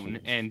moon.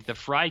 And the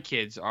Fry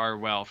Kids are,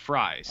 well,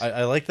 fries.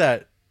 I like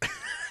that.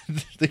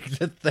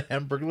 The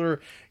Hamburglar,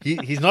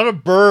 he's not a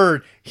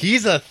bird.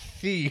 He's a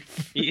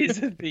thief. He is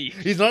a thief.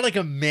 He's not like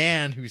a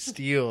man who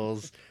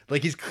steals.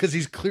 Like because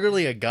he's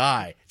clearly a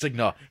guy. It's like,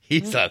 no,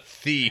 he's a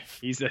thief.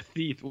 He's a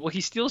thief. Well,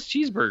 he steals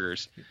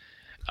cheeseburgers.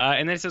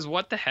 And then it says,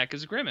 what the heck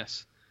is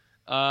Grimace?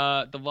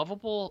 The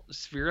lovable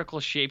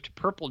spherical-shaped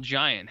purple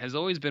giant has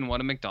always been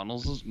one of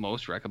McDonald's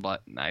most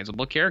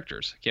recognizable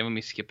characters. Okay, let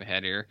me skip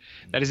ahead here.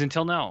 That is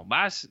until now.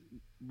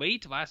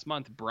 Late last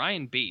month,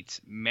 Brian Bates,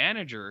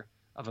 manager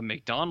of a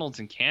McDonald's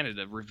in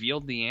Canada,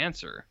 revealed the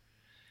answer.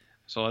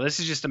 So this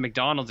is just a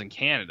McDonald's in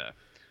Canada.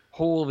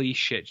 Holy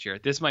shit,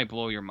 Jared. This might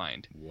blow your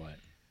mind. What?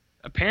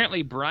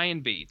 Apparently,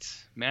 Brian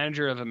Bates,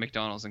 manager of a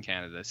McDonald's in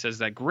Canada, says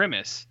that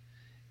Grimace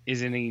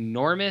is an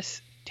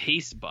enormous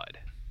taste bud.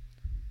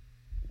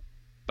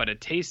 But a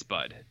taste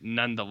bud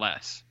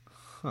nonetheless.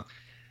 Huh.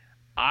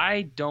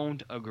 I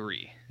don't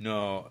agree.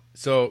 No.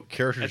 So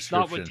character That's description.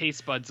 not what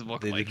taste buds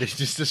look like. They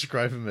just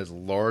describe him as a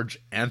large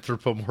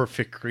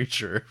anthropomorphic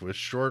creature with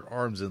short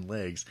arms and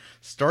legs.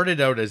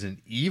 Started out as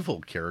an evil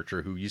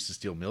character who used to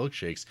steal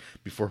milkshakes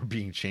before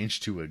being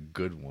changed to a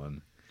good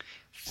one.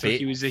 So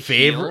he was a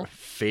heel?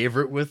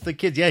 Favorite with the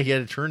kids. Yeah, he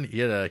had a turn. He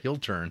had a heel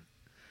turn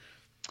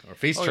or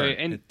face turn.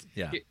 And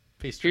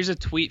face turn. Here's a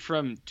tweet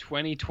from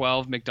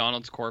 2012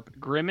 McDonald's Corp.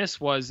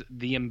 Grimace was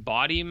the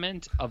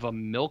embodiment of a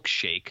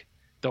milkshake,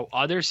 though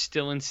others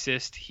still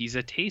insist he's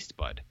a taste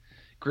bud.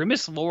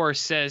 Grimace lore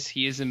says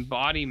he is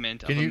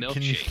embodiment of a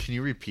milkshake. Can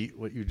you repeat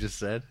what you just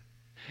said?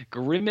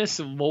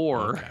 Grimace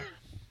lore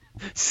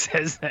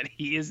says that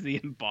he is the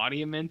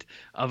embodiment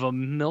of a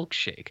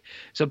milkshake.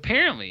 So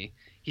apparently,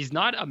 he's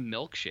not a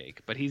milkshake,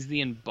 but he's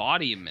the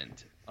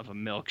embodiment of a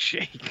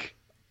milkshake.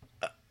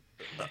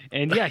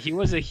 And yeah, he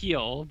was a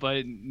heel,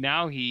 but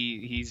now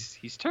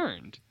he's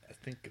turned. I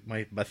think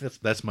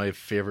that's my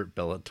favorite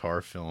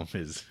Bellatar film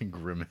is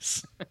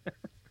Grimace.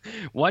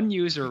 One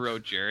user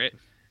wrote, Jarrett,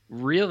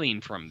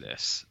 reeling from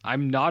this,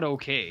 I'm not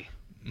okay.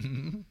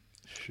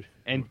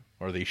 And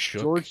are they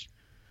shook?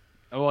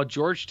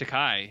 George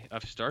Takei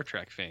of Star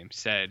Trek fame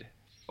said,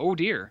 "Oh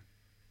dear."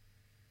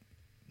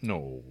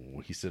 No,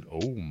 he said,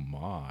 "Oh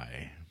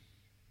my."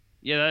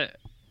 Yeah,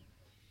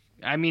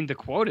 the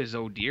quote is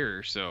 "oh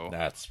dear," so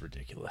that's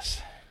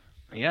ridiculous.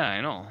 Yeah,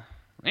 I know.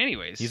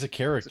 Anyways, he's a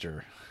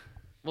character.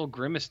 Little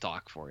Grimace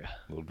talk for you.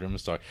 Little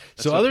Grimace talk.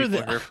 That's so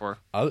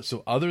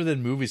other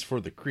than movies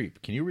for the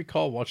creep, can you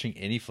recall watching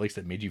any flicks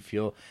that made you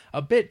feel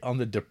a bit on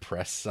the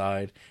depressed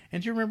side?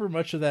 And do you remember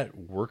much of that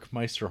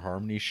Workmeister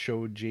Harmony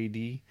show,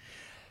 JD?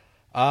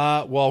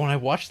 Well, when I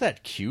watched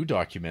that Q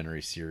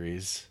documentary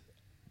series,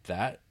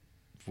 that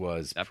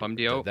bummed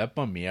you out. That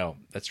bummed me out.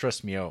 That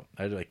stressed me out.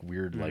 I had like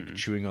weird like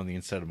chewing on the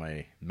inside of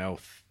my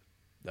mouth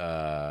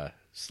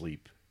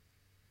sleep.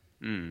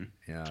 Yeah,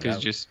 because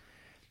it just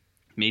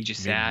made you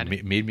sad.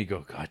 Made me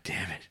go, God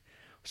damn it!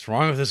 What's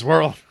wrong with this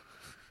world?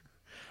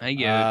 I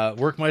get it.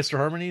 Workmeister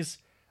Harmonies,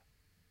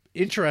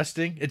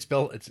 interesting. It's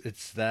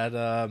that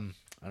I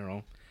don't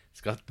know.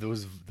 It's got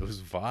those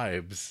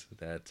vibes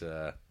that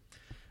I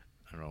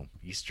don't know,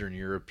 Eastern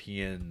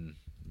European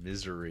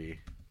misery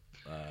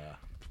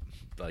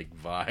like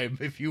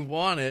vibe if you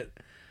want it.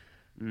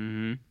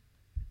 Mm-hmm.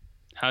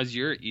 How's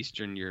your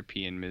Eastern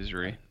European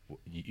misery?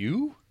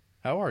 You?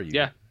 How are you?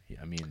 Yeah.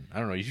 I mean, I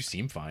don't know. You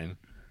seem fine.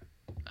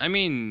 I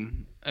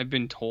mean, I've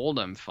been told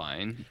I'm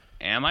fine.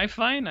 Am I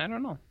fine? I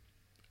don't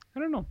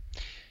know.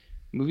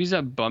 Movies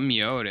that bum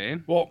me out, eh?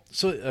 Well,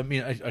 so I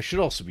mean, I should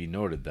also be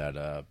noted that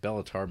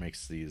Bellatar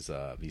makes these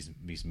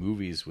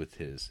movies with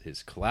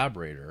his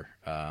collaborator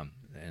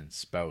and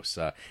spouse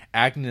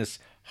Agnes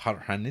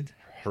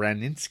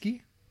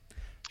Hraninsky.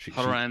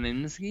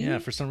 Hraninsky? Yeah,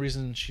 for some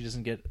reason she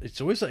doesn't get.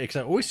 It's always like, 'cause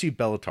I always see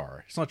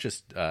Bellatar. It's not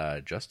just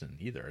Justin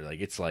either. Like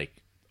it's like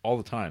all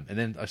the time. And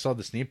then I saw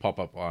this name pop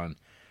up on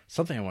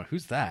something. I went,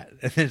 "Who's that?"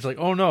 And then it's like,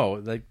 "Oh no!"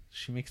 Like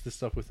she makes this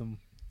stuff with him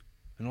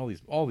in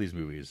all these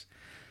movies.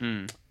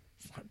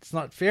 It's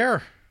not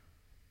fair.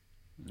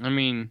 I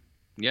mean,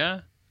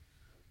 yeah,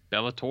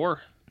 Bellator.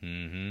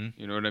 Mm-hmm.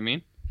 You know what I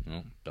mean?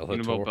 No, Bellator.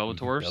 You know about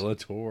Bellators?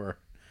 Bellator.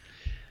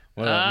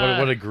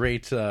 What a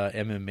great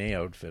MMA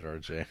outfit,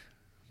 RJ.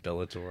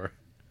 Bellator.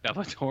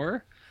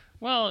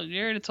 Well,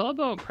 Jared, it's all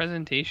about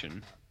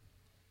presentation.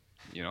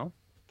 You know?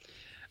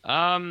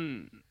 I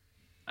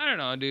don't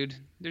know, dude.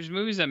 There's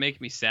movies that make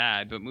me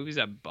sad, but movies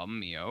that bum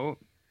me out.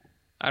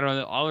 I don't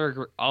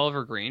know.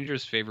 Oliver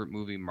Granger's favorite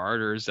movie,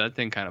 Martyrs. That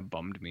thing kind of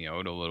bummed me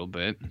out a little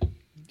bit.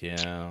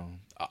 Yeah.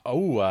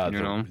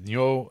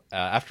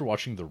 After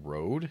watching The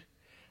Road,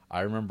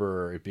 I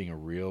remember it being a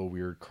real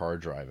weird car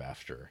drive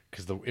after,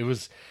 because it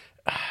was.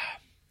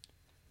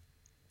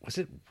 Was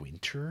it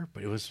winter?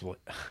 But it was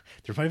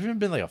there might have even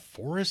been like a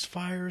forest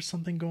fire or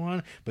something going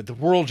on. But the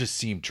world just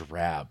seemed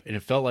drab, and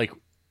it felt like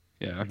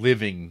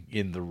living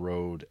in the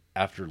road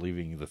after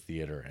leaving the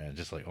theater, and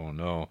just like, oh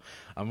no,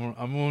 I'm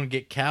going to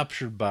get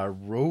captured by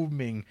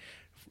roaming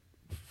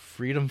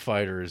freedom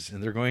fighters,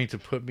 and they're going to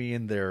put me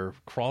in their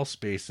crawl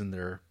space in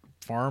their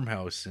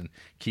farmhouse and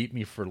keep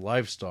me for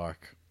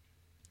livestock.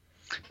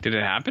 Did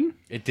it happen?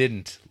 It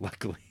didn't,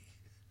 luckily.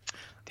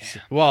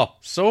 Damn. Well,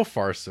 so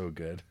far so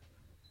good.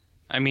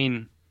 I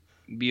mean,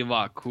 it'd be a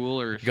lot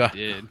cooler if it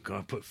did.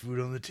 Gotta put food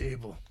on the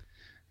table.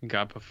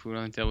 Gotta put food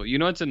on the table. You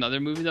know what's another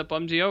movie that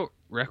bums you out?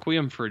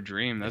 Requiem for a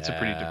Dream. That's a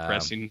pretty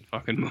depressing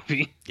fucking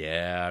movie.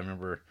 Yeah, I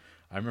remember.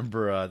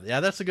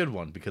 That's a good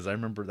one, because I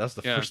remember that's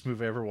the first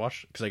movie I ever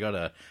watched, because I got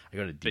a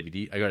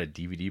DVD. I got a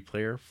DVD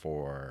player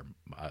for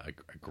a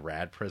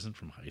grad present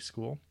from high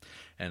school,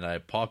 and I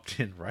popped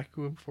in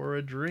Requiem for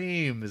a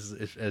Dream as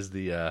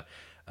the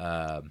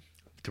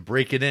to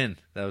break it in.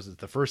 That was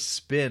the first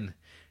spin.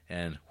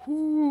 And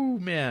whoo,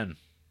 man!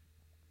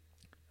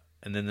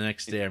 And then the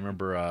next day, I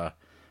remember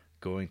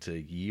going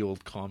to Ye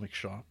Old Comic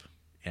Shop,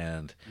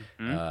 and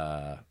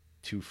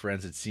two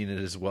friends had seen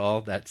it as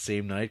well that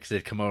same night, because it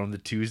had come out on the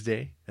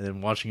Tuesday, and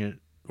then watching it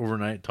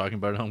overnight, talking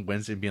about it on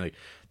Wednesday, and being like,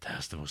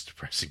 "That's the most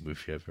depressing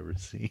movie I've ever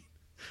seen."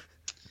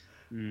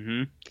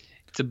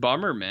 It's a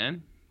bummer,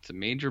 man. It's a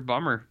major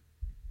bummer.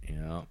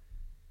 Yeah,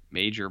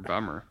 major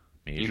bummer.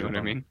 You know what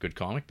I mean? Good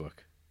comic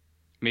book.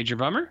 Major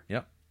bummer.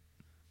 Yep.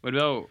 What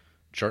about?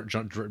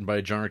 Written by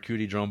John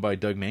Arcudi, drawn by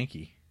Doug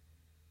Mahnke.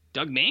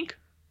 Doug Mahnke?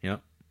 Yeah.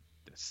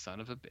 The son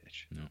of a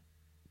bitch. No.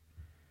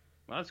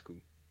 Well, that's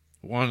cool.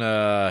 Want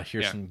to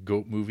hear some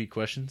GOAT movie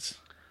questions?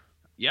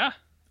 Yeah.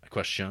 A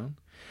question.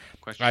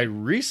 I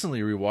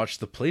recently rewatched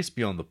The Place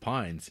Beyond the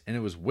Pines, and it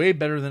was way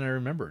better than I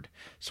remembered.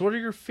 So what are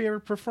your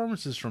favorite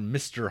performances from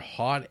Mr.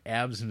 Hot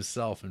Abs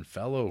himself and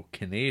fellow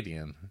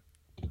Canadian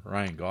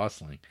Ryan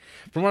Gosling?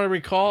 From what I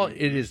recall, it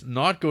is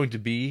not going to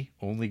be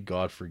Only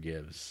God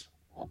Forgives.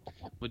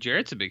 Well,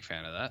 Jared's a big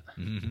fan of that.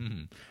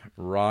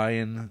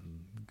 Ryan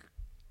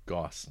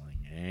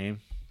Gosling, eh?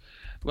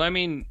 Well, I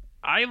mean,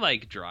 I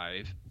like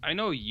Drive. I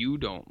know you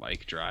don't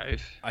like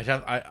Drive.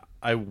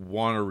 I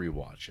want to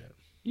rewatch it.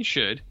 You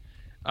should.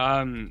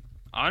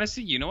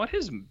 Honestly, you know what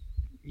his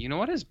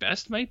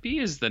best might be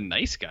is The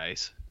Nice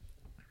Guys.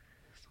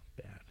 It's not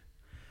bad.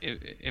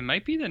 It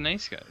might be The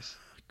Nice Guys.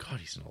 God,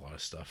 he's in a lot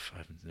of stuff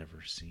I've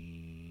never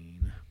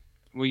seen.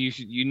 Well,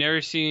 you never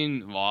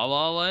seen La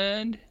La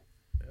Land?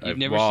 You've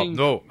never seen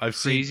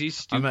Crazy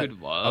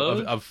Stupid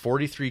Love? Of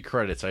 43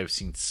 credits, I've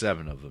seen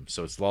 7 of them.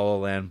 So it's La La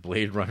Land,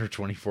 Blade Runner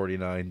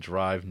 2049,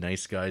 Drive,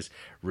 Nice Guys,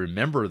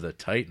 Remember the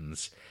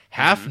Titans.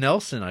 Half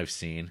Nelson I've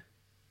seen.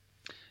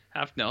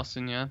 Half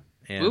Nelson, yeah.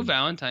 And, Blue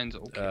Valentine's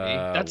okay.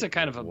 That's a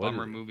kind of a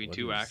bummer movie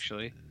too,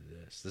 actually.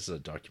 This is a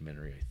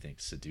documentary, I think.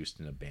 Seduced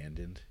and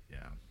Abandoned.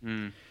 Yeah.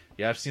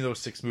 Yeah, I've seen those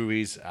 6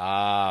 movies.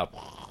 I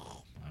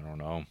don't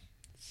know.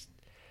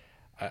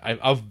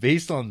 I've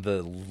based on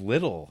the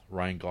little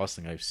Ryan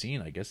Gosling I've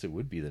seen, I guess it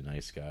would be The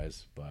Nice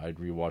Guys, but I'd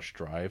rewatch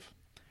Drive.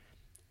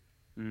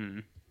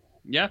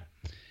 Yeah,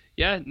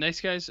 Nice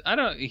Guys.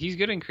 He's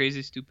good in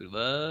Crazy Stupid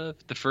Love.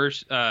 The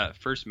First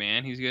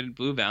Man, he's good.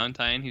 Blue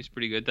Valentine, he's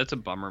pretty good. That's a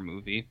bummer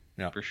movie,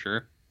 for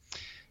sure.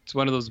 It's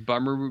one of those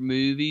bummer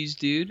movies,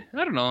 dude.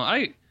 I don't know.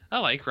 I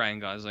like Ryan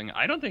Gosling.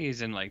 I don't think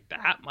he's in like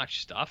that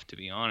much stuff, to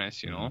be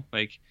honest. You know,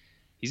 like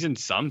he's in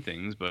some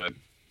things, but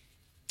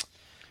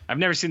I've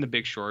never seen The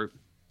Big Short.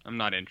 I'm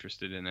not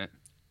interested in it.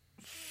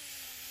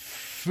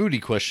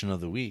 Foodie question of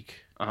the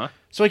week.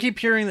 So I keep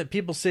hearing that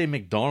people say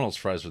McDonald's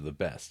fries are the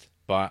best,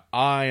 but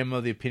I am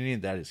of the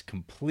opinion that is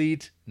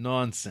complete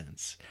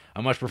nonsense. I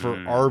much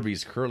prefer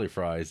Arby's curly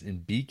fries,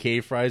 and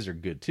BK fries are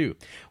good too.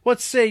 What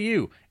say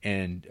you?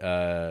 And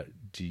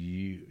do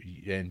you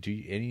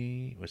do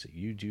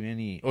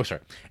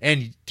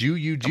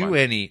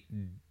any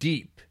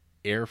deep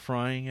air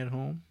frying at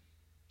home?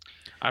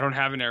 I don't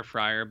have an air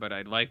fryer, but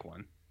I'd like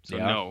one. So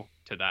no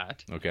to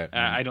that. Okay.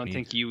 I don't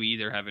think you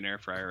either have an air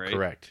fryer, right?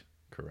 Correct.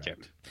 Okay.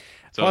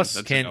 So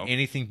plus, can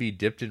anything be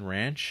dipped in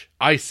ranch?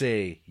 I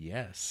say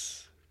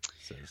yes.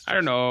 I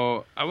don't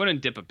know. I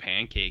wouldn't dip a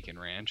pancake in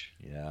ranch.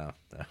 Yeah,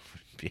 that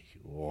would be.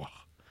 Oh.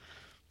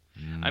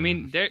 I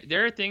mean,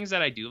 there are things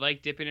that I do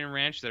like dipping in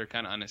ranch that are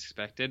kind of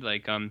unexpected.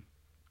 Like, I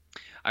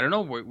don't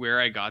know where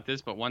I got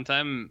this, but one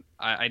time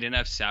I didn't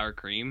have sour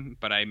cream,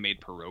 but I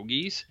made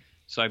pierogies.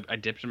 So I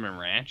dipped them in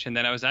ranch, and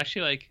then I was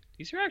actually like,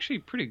 these are actually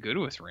pretty good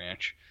with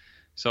ranch.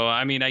 So,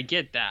 I mean, I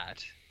get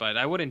that, but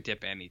I wouldn't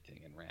dip anything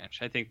in ranch.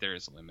 I think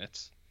there's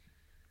limits,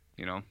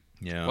 you know?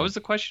 Yeah. What was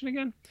the question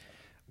again?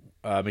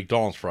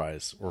 McDonald's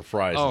fries or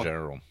fries in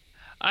general.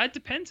 It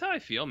depends how I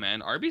feel,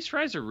 man. Arby's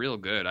fries are real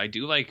good. I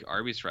do like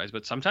Arby's fries,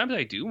 but sometimes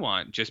I do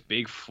want just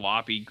big,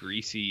 floppy,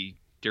 greasy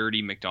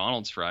dirty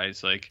McDonald's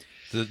fries, like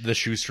the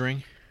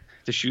shoestring.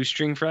 the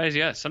shoestring fries.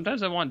 Yeah,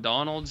 sometimes I want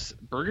Donald's.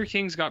 Burger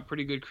King's got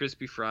pretty good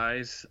crispy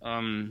fries.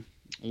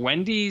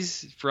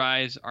 Wendy's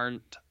fries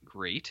aren't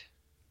great.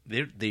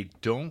 They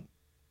don't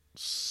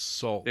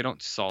salt. They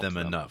don't salt them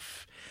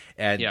enough,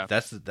 and yeah.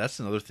 that's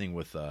another thing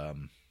with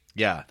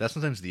yeah, that's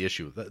sometimes the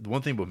issue. The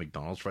one thing about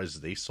McDonald's fries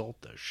is they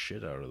salt the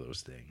shit out of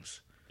those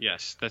things.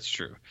 Yes, that's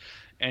true.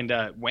 And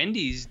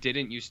Wendy's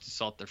didn't used to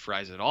salt their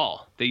fries at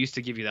all. They used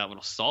to give you that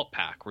little salt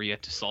pack where you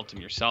had to salt them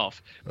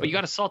yourself. But you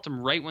got to salt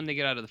them right when they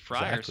get out of the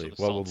fryer. Exactly.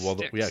 So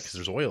Yeah, because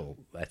there's oil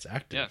that's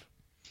active. Yeah.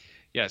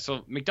 Yeah.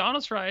 So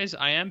McDonald's fries,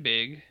 I am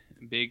big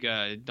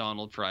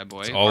Donald fry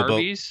boy. It's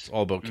Arby's.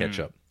 all about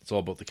ketchup. It's all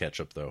about the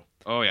ketchup, though.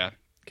 Oh yeah.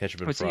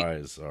 Ketchup and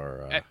fries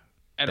are.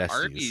 At besties.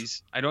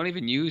 Arby's, I don't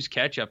even use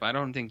ketchup. I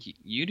don't think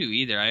you do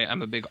either.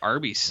 I'm a big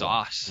Arby's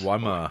sauce.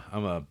 Well,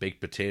 I'm a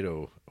baked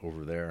potato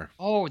over there.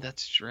 Oh,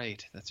 that's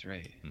right. That's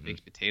right. Mm-hmm.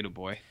 Baked potato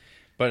boy.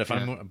 But if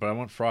I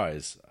want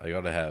fries, I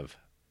gotta have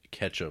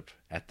ketchup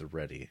at the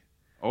ready.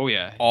 Oh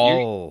yeah.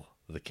 All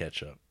the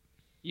ketchup.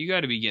 You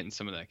got to be getting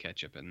some of that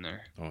ketchup in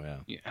there. Oh yeah.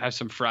 You have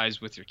some fries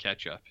with your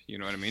ketchup. You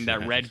know what I mean?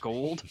 That red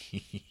gold.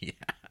 Yeah.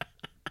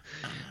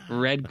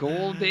 Red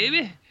gold,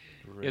 baby.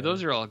 Yeah,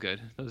 those are all good.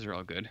 Those are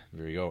all good.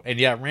 There you go. And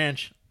yeah,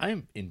 ranch,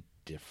 I'm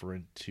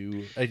indifferent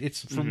to.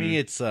 It's for me.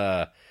 It's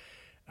I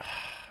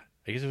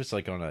guess if it's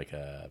like on like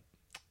a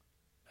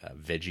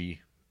veggie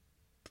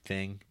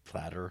thing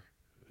platter,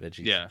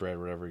 veggie spread,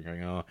 whatever. You're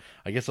going, oh,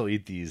 I guess I'll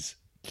eat these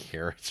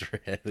carrots or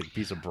a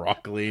piece of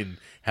broccoli and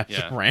have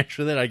some ranch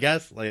with it. I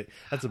guess like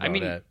that's about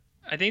it.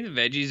 I think the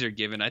veggies are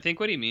given. I think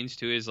what he means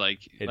too is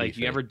like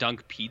you ever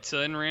dunk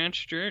pizza in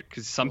ranch, Stuart?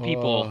 Because some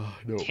people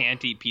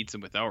can't eat pizza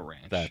without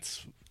ranch.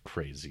 That's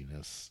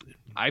craziness.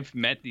 I've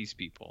met these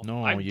people.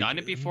 No, I've done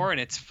it before and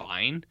it's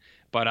fine,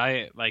 but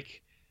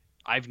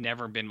I've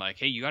never been like,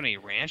 hey, you got any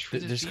ranch for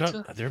this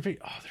pizza? There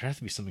has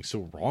to be something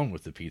so wrong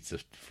with the pizza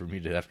for me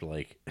to have to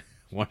like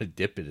want to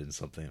dip it in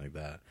something like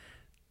that.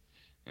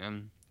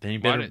 Then you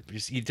better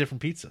just eat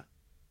different pizza.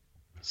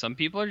 Some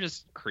people are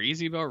just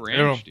crazy about ranch.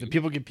 I don't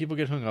know. People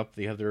get hung up.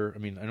 They have their. I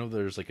mean, I know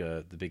there's like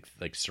the big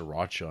like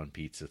sriracha on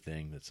pizza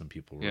thing that some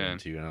people were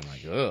into, and I'm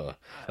like, ugh.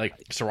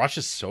 Like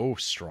sriracha's so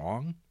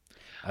strong.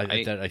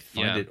 I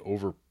find it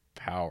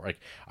overpower. Like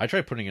I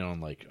try putting it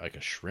on like a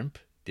shrimp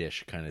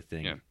dish kind of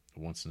thing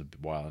once in a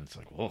while, and it's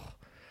like, oh,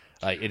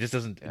 like it just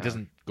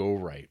doesn't go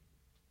right.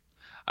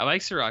 I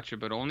like sriracha,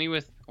 but only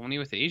with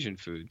Asian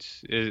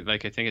foods. I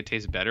think it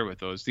tastes better with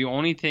those. The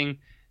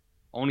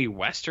only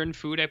Western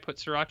food I put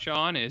sriracha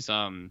on is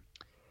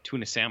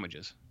tuna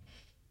sandwiches,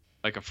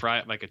 like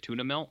a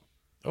tuna melt.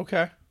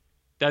 Okay.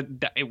 That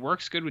it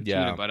works good with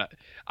tuna, but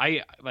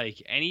I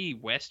like any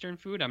Western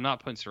food. I'm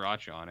not putting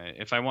sriracha on it.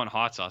 If I want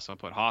hot sauce, I'll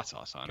put hot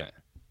sauce on it.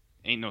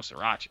 Ain't no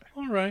sriracha.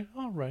 All right.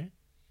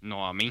 Know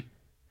what I mean?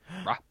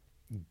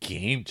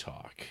 Game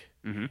talk.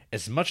 Mm-hmm.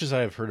 As much as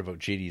I have heard about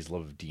JD's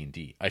love of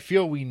D&D, I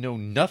feel we know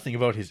nothing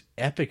about his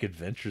epic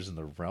adventures in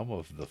the realm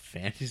of the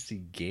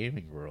fantasy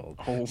gaming world.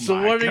 Oh so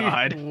my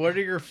God. What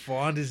are your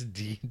fondest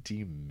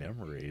D&D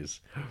memories?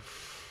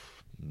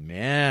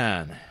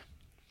 Man,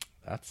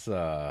 that's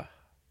I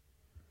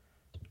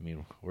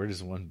mean, where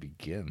does one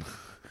begin?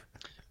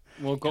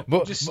 Well,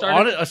 just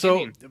start at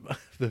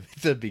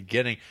the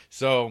beginning.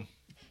 So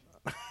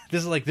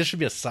this should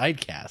be a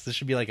side cast. This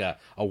should be like a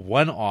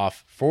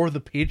one-off for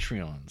the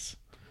Patreons.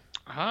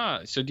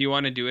 So do you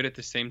want to do it at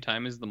the same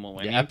time as the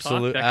Millennium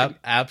Talk?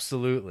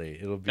 Absolutely.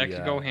 It'll be that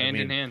could go hand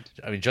in hand.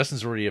 I mean,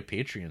 Justin's already a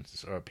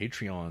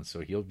Patreon, so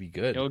he'll be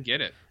good. He'll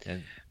get it.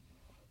 And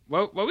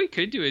what we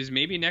could do is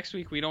maybe next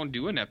week we don't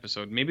do an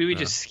episode. Maybe we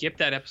just skip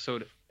that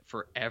episode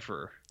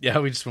forever. Yeah,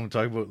 we just won't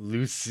talk about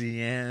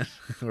Lucienne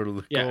or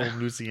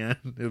Lucienne.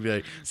 It'll be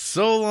like,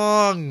 so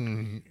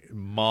long,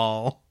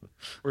 Maul.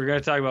 We're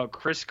gonna talk about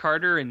Chris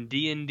Carter and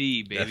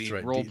D&D, baby. That's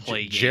right. Role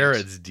play games.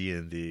 Jared's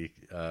D&D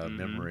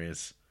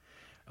memories.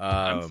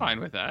 I'm fine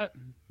with that.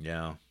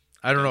 Yeah,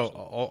 I don't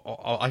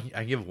know. I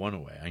can give one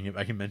away.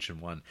 I can mention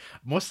one.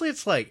 Mostly,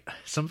 it's like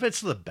some of it's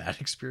the bad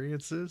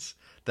experiences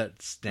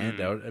that stand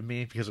out at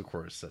me because, of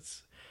course,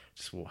 that's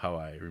just how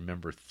I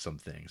remember some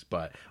things.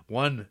 But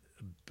one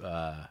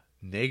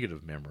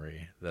negative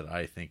memory that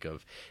I think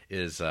of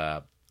is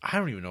I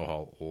don't even know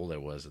how old I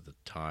was at the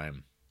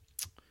time.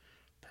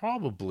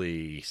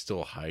 Probably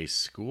still high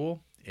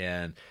school,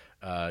 and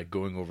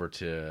going over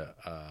to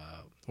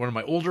one of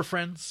my older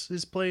friends'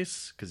 his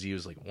place because he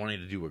was like wanting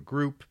to do a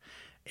group,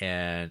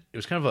 and it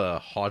was kind of a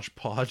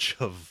hodgepodge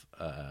of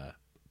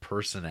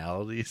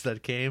personalities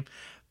that came.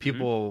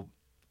 People,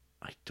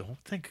 I don't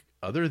think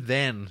other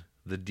than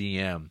the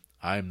DM,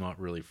 I'm not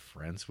really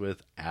friends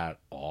with at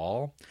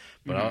all.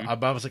 But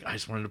I was like, I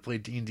just wanted to play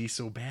D&D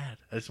so bad.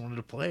 I just wanted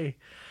to play.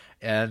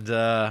 And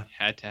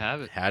had to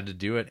have it. Had to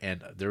do it.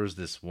 And there was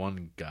this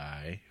one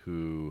guy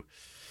who,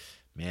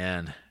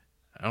 man,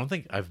 I don't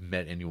think I've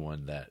met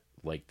anyone that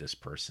liked this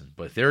person.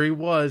 But there he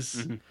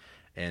was.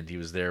 And he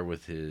was there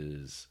with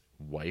his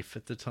wife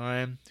at the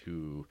time,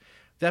 who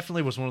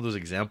definitely was one of those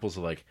examples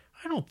of like,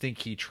 I don't think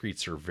he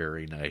treats her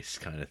very nice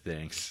kind of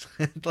things.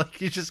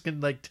 Like you just can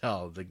like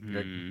tell, like,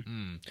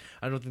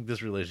 I don't think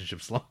this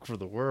relationship's long for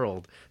the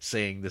world.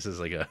 Saying this is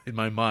like in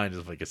my mind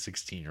is like a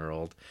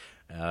 16-year-old,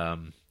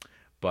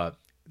 but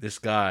this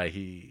guy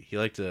he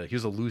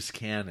was a loose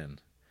cannon,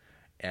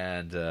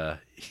 and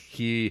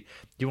he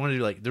wanted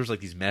to like, there's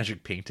like these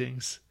magic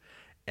paintings,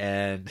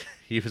 and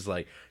he was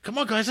like, come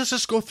on guys, let's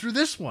just go through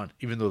this one,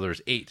 even though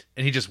there's 8,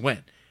 and he just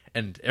went,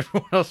 and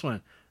everyone else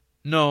went,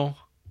 no,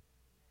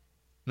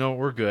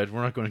 we're good.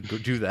 We're not going to go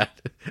do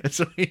that. And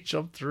so he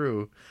jumped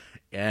through,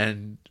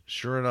 and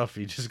sure enough,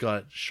 he just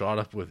got shot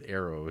up with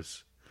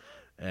arrows,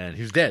 and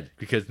he was dead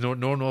because no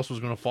one else was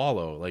going to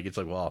follow. Like, it's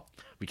like, well,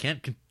 we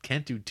can't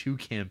do 2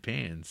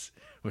 campaigns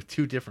with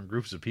 2 different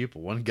groups of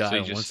people. One guy so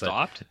on he just one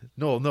stopped? side.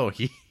 No,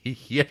 he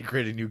had to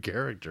create a new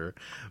character,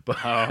 but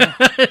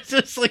it's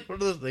just like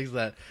one of those things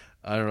that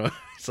I don't know.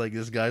 It's like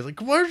this guy's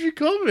like, why are you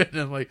coming?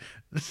 And I'm like,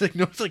 it's like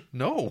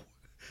no.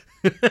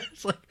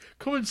 It's like,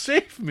 come and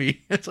save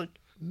me. It's like,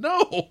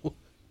 no.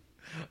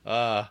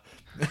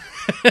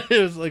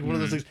 It was like one of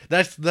those things.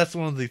 That's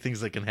one of the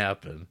things that can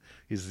happen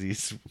is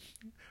these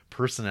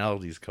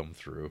personalities come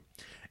through,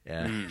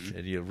 and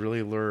you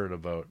really learn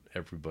about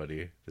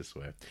everybody this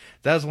way.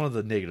 That's one of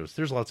the negatives.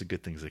 There's lots of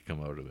good things that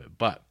come out of it,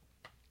 but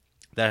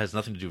that has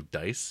nothing to do with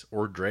dice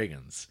or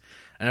dragons.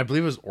 And I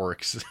believe it was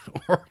orcs.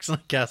 Orcs in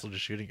the castle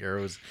just shooting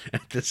arrows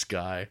at this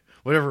guy,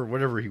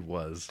 whatever he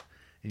was.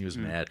 And he was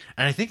mad.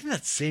 And I think in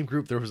that same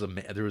group there was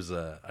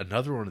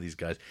another one of these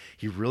guys.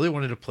 He really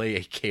wanted to play a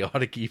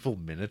chaotic evil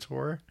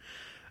minotaur,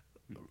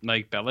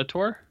 like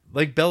Bellator.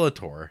 Like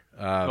Bellator.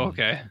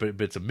 Okay, but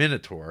it's a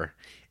minotaur.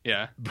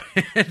 Yeah. But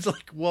it's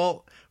like,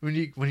 well, when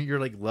you're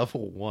like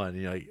level 1,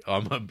 you're like,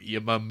 I'm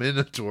a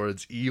minotaur.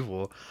 It's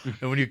evil.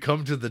 And when you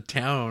come to the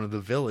town or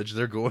the village,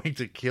 they're going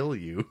to kill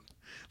you.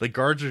 Like,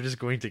 guards are just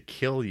going to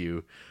kill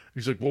you.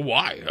 He's like, well,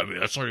 why? I mean,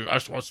 that's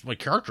my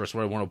character. That's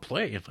what I want to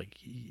play. And it's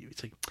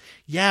like,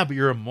 yeah, but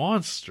you're a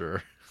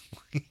monster.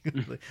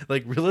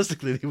 like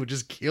realistically, they would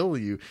just kill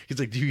you. He's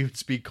like, do you even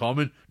speak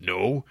common?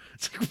 No.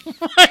 It's like,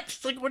 what?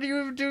 It's like, what are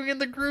you even doing in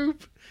the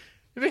group?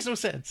 It makes no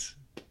sense.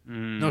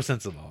 No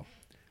sense at all.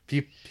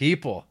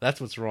 People, that's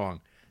what's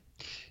wrong.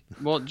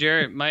 Well,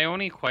 Jarrett, my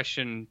only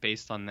question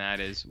based on that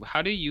is,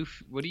 what do you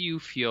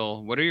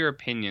feel? What are your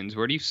opinions?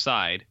 Where do you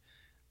side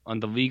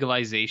on the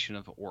legalization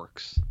of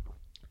orcs?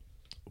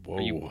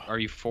 Whoa. Are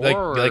you for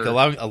like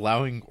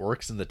allowing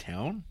orcs in the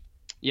town?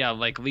 Yeah,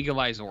 like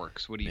legalize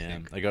orcs. What do you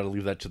think? I got to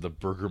leave that to the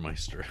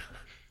Burgermeister.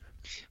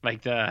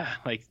 Like the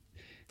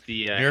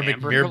Mayor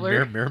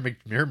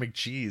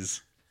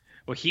McCheese.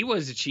 Well, he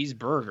was a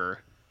cheeseburger,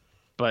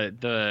 but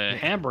the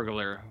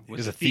Hamburglar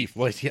was a thief.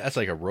 Well, that's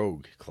like a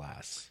rogue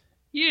class.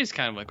 He is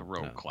kind of like a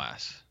rogue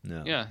class.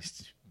 No. Yeah.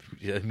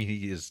 I mean,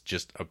 he is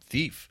just a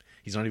thief.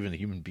 He's not even a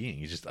human being.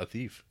 He's just a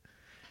thief.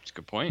 It's a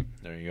good point.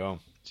 There you go.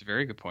 It's a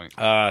very good point.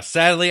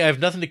 Sadly, I have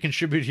nothing to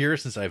contribute here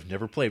since I've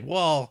never played.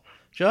 Well,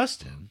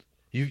 Justin,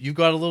 you've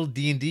got a little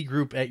D&D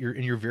group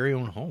in your very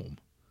own home.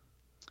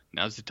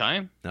 Now's the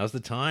time. Now's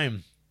the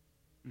time.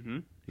 Mm-hmm.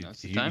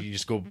 Now's the time. You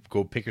just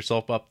go pick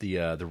yourself up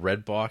the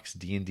Red Box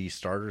D&D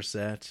starter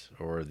set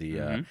or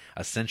the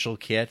Essential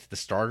Kit, the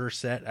starter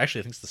set.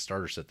 Actually, I think it's the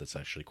starter set that's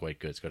actually quite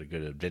good. It's got a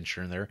good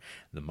adventure in there.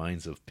 The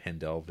Mines of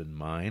Pendelvin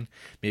Mine.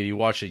 Maybe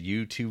watch a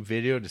YouTube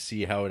video to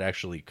see how it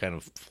actually kind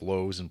of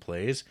flows and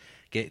plays.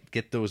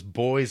 Get those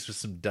boys with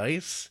some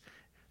dice.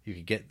 You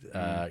could get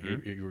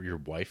your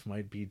wife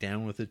might be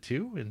down with it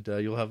too, and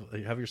you'll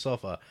have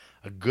yourself a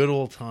good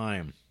old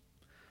time.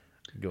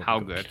 Go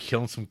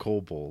killing some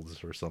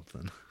kobolds or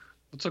something.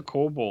 What's a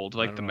kobold?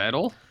 Like the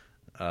metal?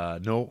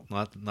 No,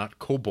 not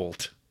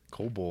cobalt.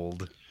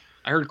 Kobold.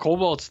 I heard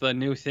cobalt's the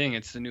new thing.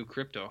 It's the new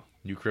crypto.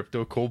 New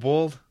crypto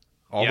kobold?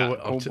 All the way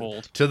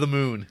up to the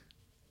moon.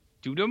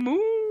 To the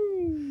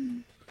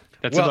moon.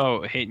 That's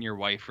about hating your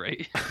wife,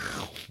 right?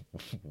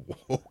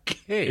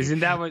 Okay. Isn't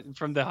that what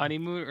from the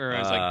honeymoon? Or I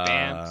was like,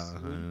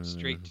 bam,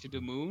 straight to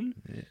the moon?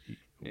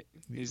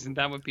 Isn't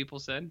that what people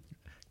said?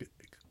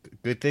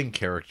 Good thing,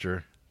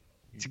 character.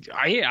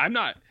 I'm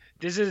not.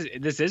 This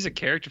is a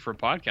character for a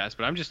podcast,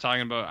 but I'm just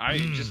talking about.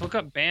 Just look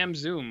up Bam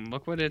Zoom.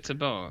 Look what it's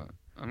about.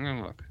 I'm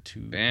gonna look.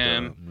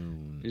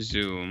 Bam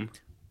Zoom.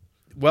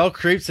 Well,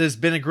 Creeps has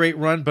been a great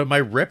run, but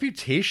my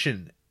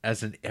reputation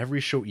as an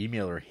every show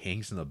emailer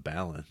hangs in the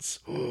balance.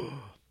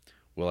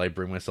 Will I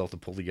bring myself to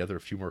pull together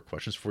a few more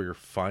questions for your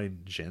fine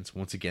gents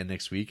once again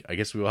next week? I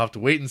guess we will have to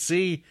wait and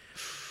see.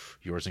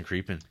 Yours and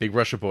Creepin', Big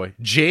Russia Boy,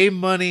 J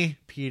Money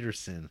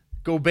Peterson.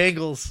 Go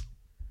Bengals.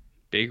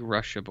 Big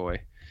Russia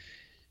Boy.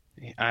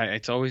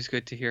 It's always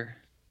good to hear.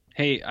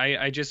 Hey,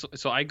 I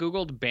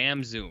googled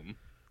Bam Zoom,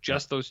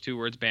 just those two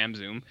words, Bam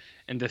Zoom,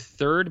 and the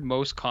third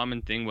most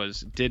common thing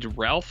was, did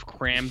Ralph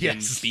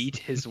Cramden beat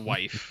his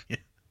wife? It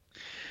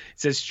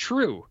says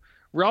true.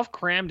 Ralph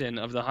Cramden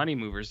of the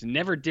Honeymovers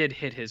never did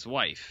hit his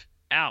wife,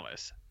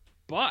 Alice,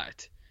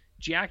 but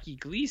Jackie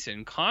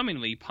Gleason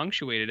commonly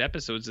punctuated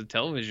episodes of the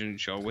television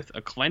show with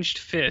a clenched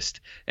fist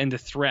and the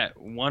threat,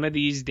 one of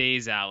these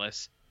days,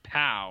 Alice,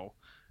 pow,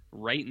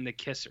 right in the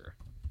kisser.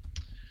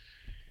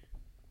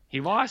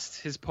 He lost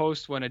his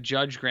post when a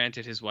judge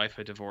granted his wife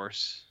a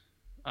divorce.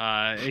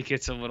 It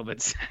gets a little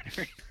bit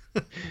sadder.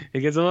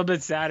 It gets a little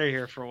bit sadder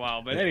here for a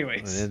while, but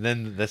anyways. And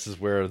then this is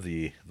where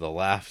the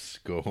laughs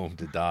go home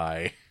to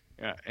die.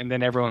 Yeah, and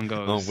then everyone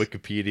goes on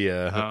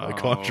Wikipedia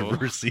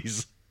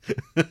controversies.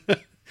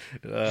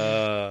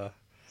 So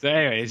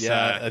anyways,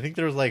 I think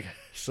there was like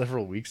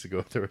several weeks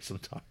ago there was some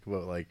talk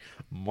about like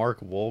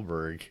Mark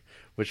Wahlberg,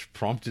 which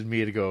prompted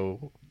me to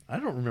go, I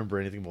don't remember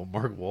anything about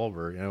Mark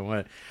Wahlberg, and I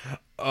went,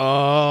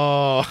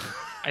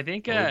 I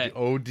think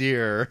oh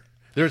dear.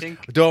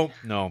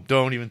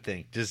 Don't even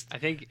think. Just I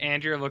think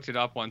Andrew looked it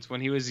up once.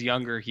 When he was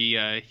younger,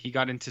 he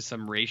got into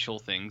some racial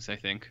things, I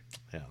think.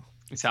 Yeah.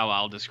 It's how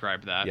I'll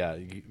describe that. Yeah,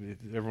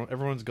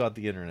 everyone's got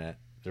the internet.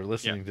 They're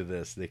listening to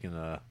this. They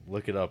can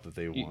look it up if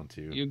they want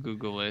to. You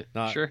Google it.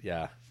 Sure.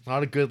 Yeah.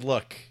 Not a good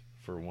look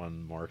for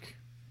one, Mark.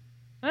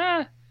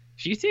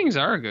 Few things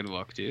are a good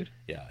look, dude.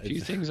 Yeah.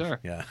 Few things are.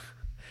 Yeah.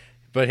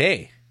 But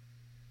hey,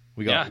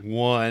 we got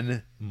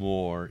one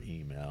more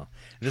email.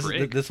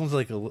 This one's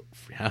like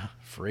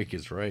Freak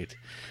is right.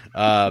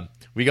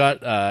 We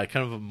got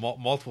kind of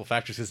multiple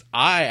factors because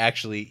I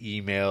actually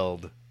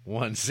emailed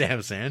one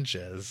Sam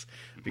Sanchez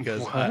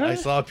because I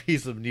saw a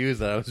piece of news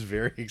that I was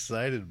very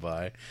excited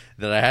by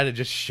that I had to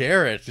just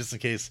share it just in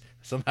case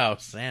somehow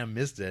Sam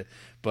missed it.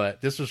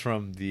 But this was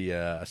from the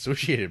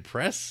Associated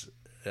Press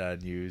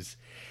news.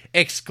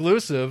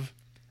 Exclusive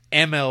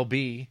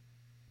MLB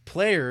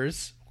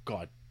players.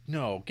 God,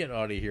 no, get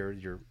out of here.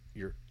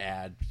 Your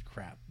ad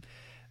crap.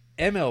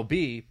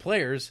 MLB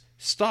players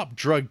stop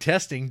drug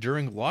testing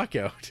during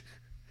lockout.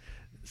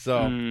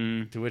 So,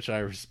 to which I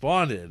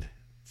responded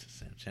to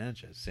Sam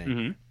Sanchez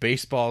saying,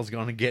 baseball's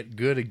going to get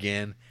good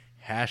again.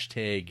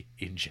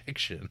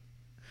 #injection.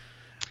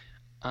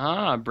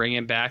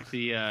 Bringing back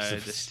the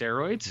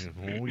steroids.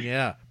 Oh,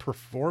 yeah.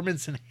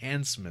 Performance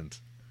enhancement.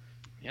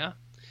 Yeah.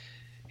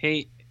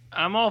 Hey,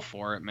 I'm all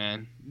for it,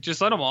 man.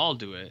 Just let them all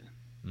do it.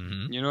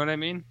 Mm-hmm. You know what I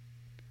mean?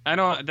 I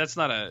know that's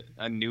not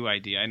a new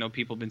idea. I know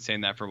people have been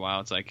saying that for a while.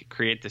 It's like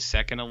create the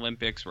second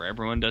Olympics where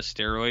everyone does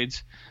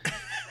steroids.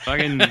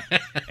 Fucking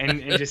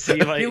and just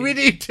see like we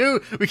need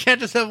two. We can't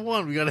just have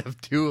one. We gotta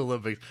have two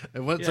Olympics.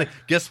 And one's like,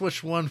 guess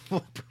which one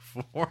will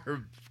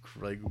perform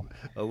like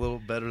a little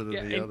better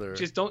than the other.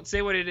 Just don't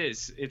say what it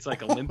is. It's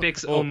like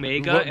Olympics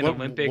Omega and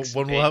Olympics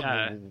one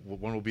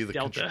will be the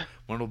Delta.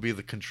 One will be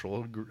the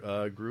control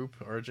group.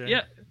 RJ.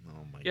 Yeah.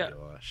 Oh my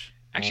gosh.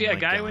 Actually, a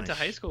guy I went to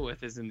high school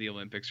with is in the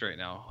Olympics right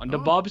now on the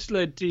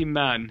bobsled team,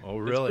 man. Oh,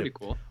 really? That's pretty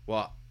cool.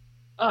 Well,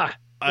 what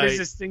is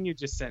this thing you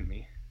just sent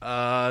me?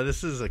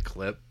 This is a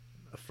clip.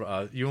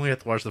 You only have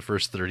to watch the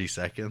first 30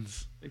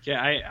 seconds. Okay,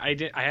 I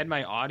did. I had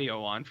my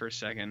audio on for a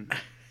second.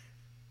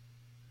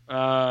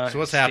 So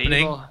what's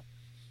happening?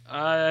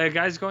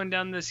 Guy's going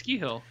down the ski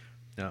hill.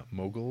 Yeah,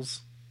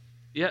 moguls.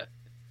 Yeah.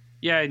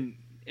 And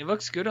it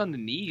looks good on the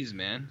knees,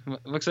 man.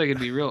 It looks like it'd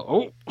be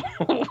real.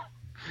 Oh.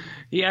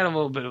 He had a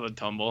little bit of a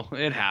tumble.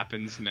 It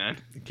happens, man.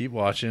 Keep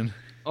watching.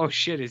 Oh,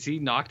 shit. Is he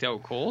knocked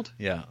out cold?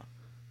 Yeah.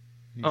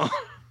 Oh.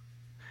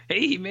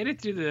 Hey, he made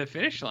it through the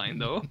finish line,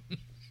 though.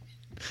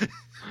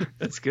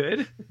 That's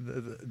good.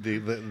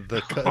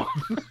 The cut.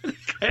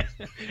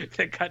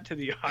 The cut to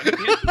the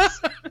audience.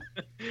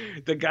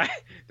 The guy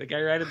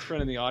right in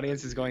front of the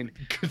audience is going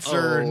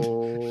concerned.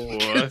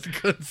 Oh.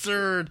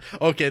 Concerned.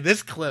 Okay,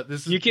 this clip.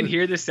 You can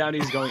hear the sound.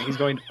 He's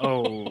going.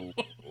 Oh.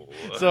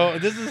 So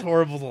this is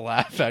horrible to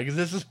laugh at because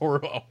this is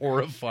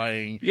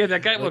horrifying. Yeah,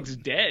 that guy looks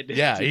dead.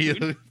 Yeah,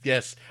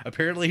 yes.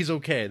 Apparently he's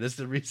okay. This is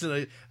the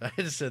reason I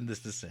had to send this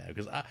to Sam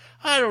because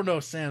I don't know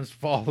if Sam's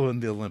following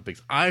the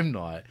Olympics. I'm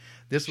not.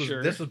 This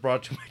was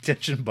brought to my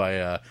attention by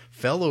a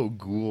fellow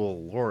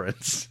ghoul,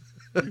 Lawrence,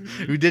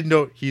 who didn't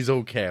know he's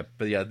okay.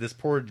 But yeah, this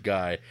poor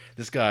guy.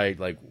 This guy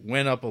like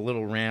went up a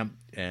little ramp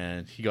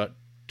and he got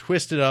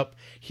twisted up.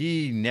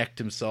 He necked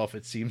himself.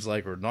 It seems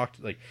like, or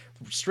knocked like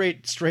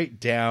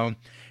straight down.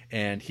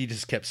 And he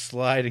just kept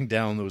sliding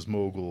down those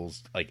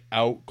moguls, like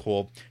out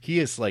cold. He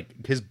is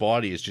like, his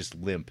body is just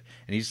limp,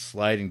 and he's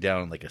sliding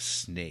down like a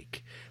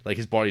snake. Like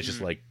his body's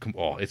just like,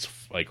 it's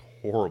like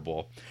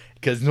horrible.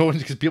 Because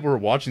people were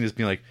watching this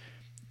being like,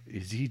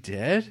 is he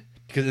dead?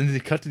 Because then they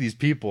cut to these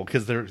people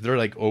because they're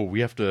like, oh, we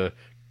have to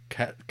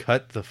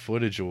cut the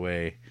footage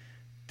away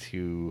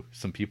to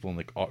some people in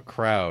the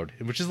crowd,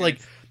 which is like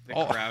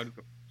the crowd.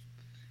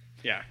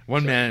 Yeah.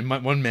 One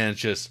man's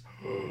just.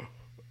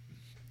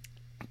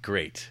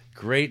 Great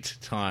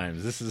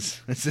times.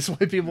 Is this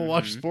why people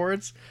watch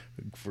sports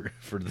for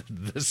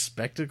the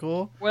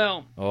spectacle?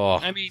 Well,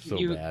 I mean, so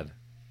bad.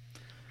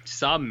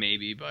 Some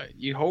maybe, but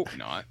you hope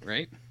not,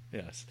 right?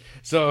 Yes.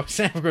 So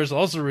Sam, of course,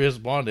 also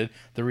responded.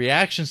 The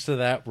reactions to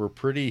that were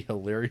pretty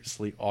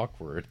hilariously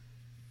awkward.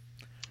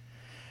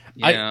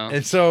 Yeah.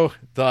 And so,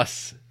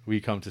 thus,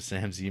 we come to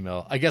Sam's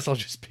email. I guess I'll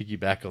just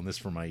piggyback on this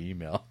for my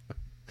email.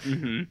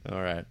 Mm-hmm.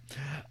 All right.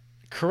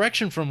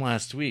 Correction from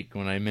last week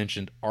when I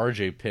mentioned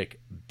RJ pick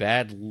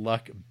bad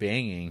luck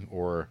banging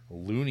or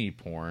loony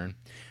porn.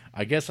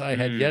 I guess I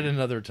had yet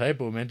another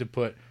typo, meant to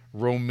put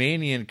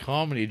Romanian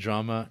comedy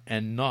drama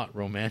and not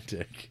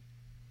romantic.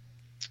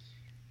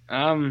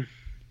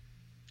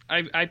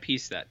 I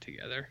pieced that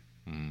together.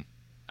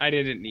 I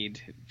didn't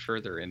need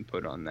further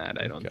input on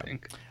that, I don't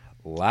think.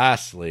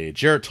 Lastly,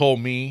 Jarrett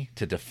told me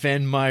to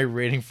defend my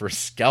rating for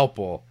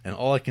Scalpel, and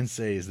all I can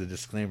say is the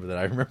disclaimer that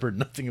I remember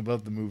nothing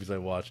about the movies I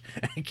watched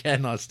and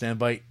cannot stand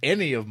by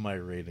any of my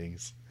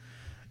ratings.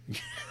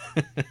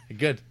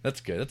 Good.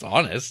 That's good. That's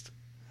honest.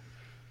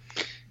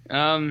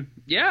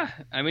 Yeah.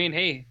 I mean,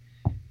 hey,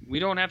 we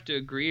don't have to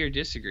agree or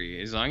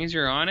disagree. As long as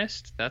you're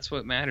honest, that's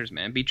what matters,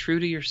 man. Be true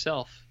to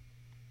yourself.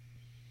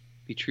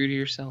 Be true to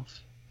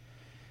yourself.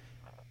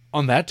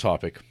 On that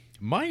topic,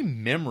 my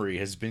memory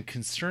has been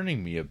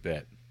concerning me a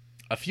bit.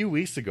 A few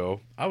weeks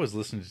ago, I was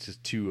listening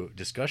to a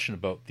discussion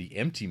about The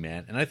Empty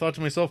Man, and I thought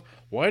to myself,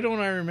 why don't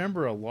I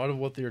remember a lot of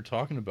what they were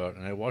talking about?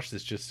 And I watched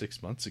this just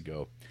 6 months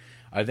ago.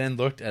 I then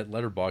looked at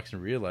Letterboxd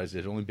and realized it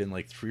had only been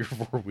like 3 or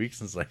 4 weeks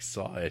since I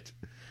saw it.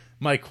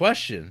 My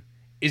question,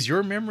 is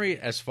your memory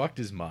as fucked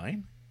as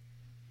mine?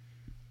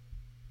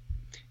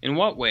 In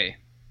what way?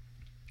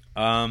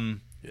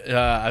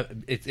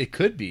 It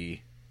could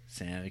be,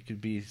 Sam. It could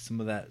be some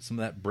of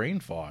that brain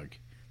fog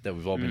that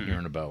we've all been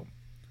hearing about.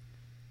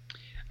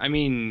 I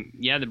mean,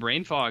 yeah, the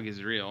brain fog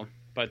is real,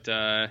 but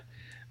I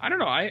don't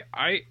know.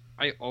 I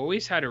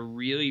always had a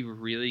really,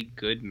 really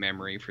good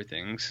memory for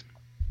things.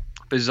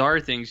 Bizarre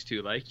things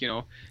too, like,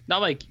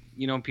 not like,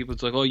 people,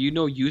 it's like, oh,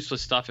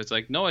 useless stuff. It's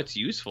like, no, it's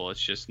useful. It's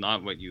just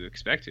not what you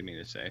expected me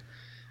to say.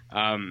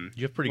 You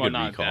have pretty good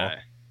recall.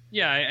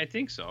 Yeah, I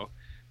think so.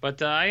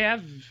 But I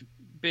have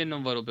been a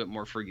little bit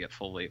more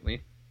forgetful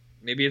lately.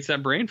 Maybe it's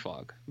that brain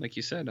fog, like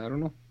you said. I don't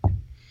know.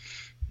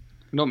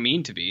 I don't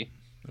mean to be.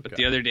 Okay. But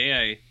the other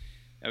day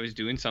I was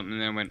doing something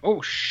and I went,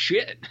 oh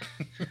shit.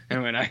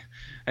 And when I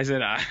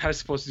said I was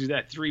supposed to do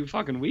that 3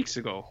 fucking weeks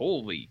ago.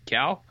 Holy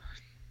cow.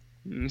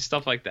 And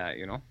stuff like that,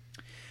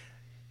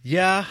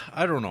 Yeah,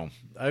 I don't know.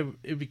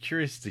 It'd be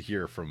curious to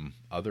hear from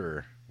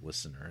other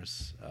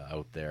listeners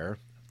out there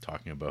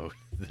talking about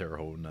their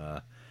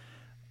own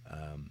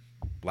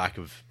lack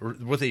of, or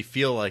what they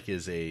feel like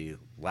is a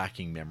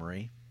lacking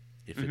memory,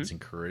 if it's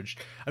encouraged.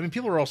 I mean,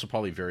 people are also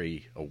probably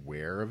very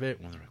aware of it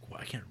when they're like,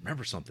 well, I can't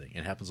remember something.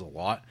 It happens a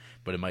lot,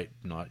 but it might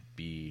not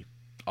be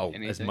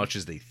as much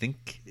as they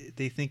think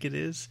it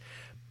is.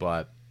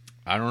 But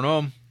I don't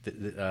know.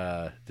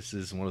 This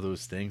is one of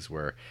those things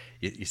where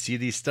you see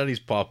these studies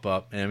pop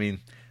up, and I mean,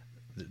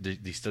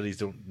 these studies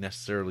don't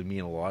necessarily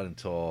mean a lot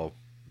until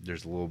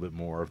there's a little bit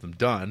more of them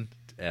done.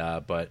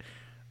 But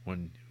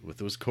with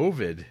those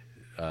COVID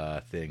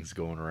things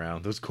going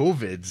around, those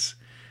COVIDs,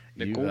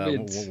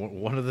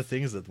 one of the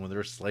things that when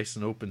they're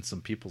slicing open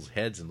some people's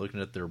heads and looking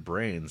at their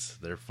brains,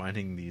 they're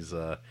finding these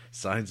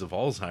signs of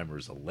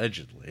Alzheimer's,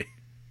 allegedly.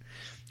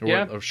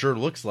 Yeah. Or sure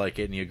looks like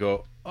it, and you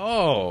go,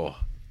 oh,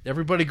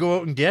 everybody go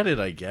out and get it,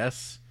 I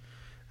guess.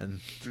 And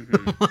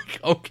I'm like,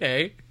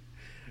 okay,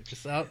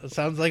 it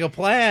sounds like a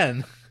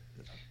plan.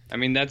 I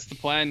mean, that's the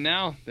plan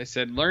now. They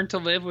said, learn to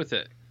live with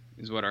it,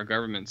 is what our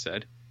government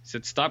said. They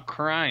said, stop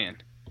crying.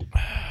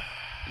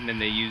 And then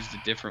they used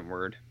a different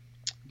word.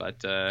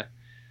 But,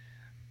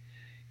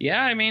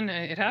 yeah, I mean,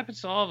 it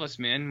happens to all of us,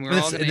 man. We're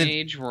all going to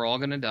age. We're all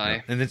going to die.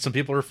 Yeah. And then some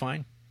people are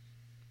fine.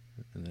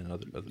 And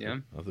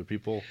then other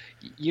people.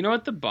 You know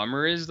what the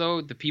bummer is,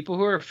 though? The people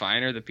who are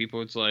fine are the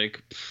people it's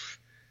like,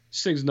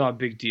 this thing's not a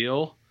big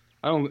deal.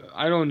 I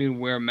don't need to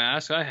wear a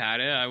mask. I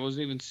had it. I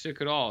wasn't even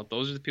sick at all.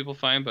 Those are the people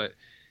fine, but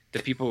the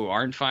people who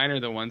aren't fine are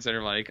the ones that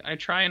are like, I'm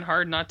trying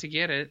hard not to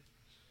get it.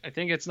 I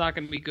think it's not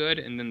going to be good.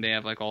 And then they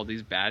have like all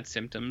these bad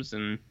symptoms.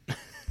 And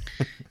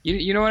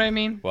you know what I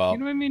mean? Well, you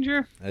know what I mean,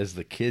 Jer? As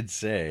the kids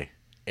say,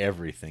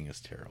 everything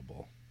is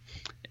terrible.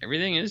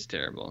 Everything is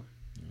terrible.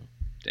 Yeah.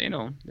 They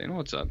know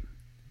what's up.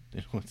 They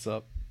know what's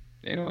up.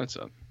 They know what's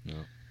up. Yeah.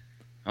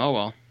 Oh,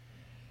 well.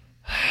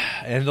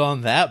 And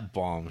on that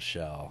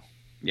bombshell.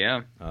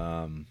 Yeah.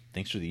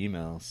 Thanks for the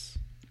emails.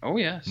 Oh,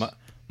 yes.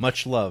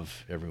 Much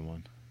love,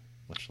 everyone.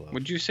 Much love.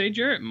 Would you say,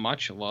 Jarrett,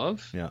 much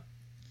love? Yeah.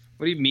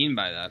 What do you mean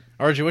by that?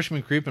 RJ, what you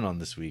been creeping on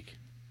this week?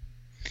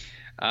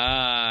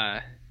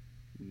 Nothing.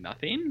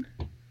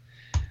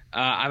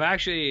 I've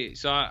actually,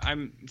 it's like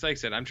I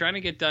said, I'm trying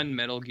to get done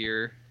Metal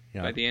Gear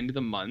by the end of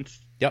the month.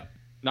 Yep.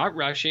 Not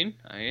rushing.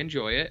 I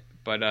enjoy it,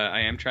 but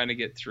I am trying to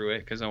get through it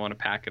because I want to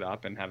pack it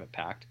up and have it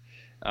packed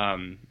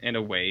in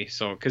a way.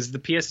 So, because the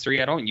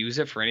PS3, I don't use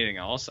it for anything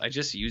else. I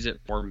just use it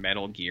for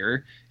Metal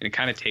Gear, and it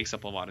kind of takes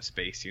up a lot of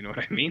space. You know what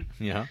I mean?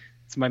 Yeah.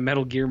 It's my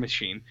Metal Gear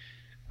machine.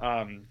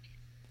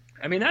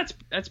 I mean,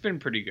 that's been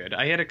pretty good.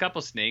 I had a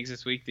couple snags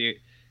this week.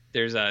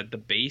 There's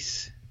the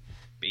base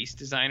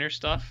designer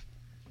stuff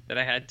that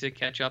I had to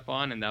catch up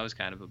on, and that was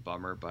kind of a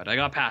bummer, but I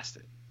got past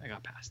it.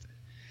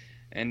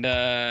 And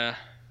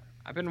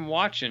I've been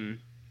watching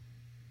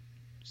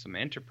some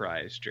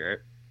Enterprise,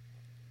 Jarrett.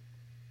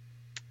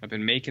 I've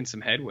been making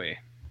some headway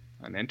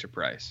on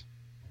Enterprise,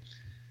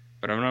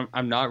 but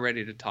I'm not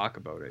ready to talk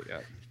about it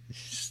yet.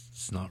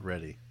 It's not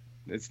ready.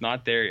 It's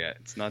not there yet.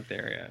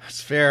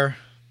 That's fair.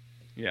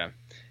 Yeah.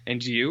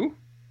 And you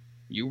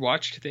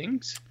watched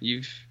things?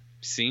 You've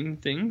seen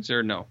things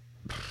or no?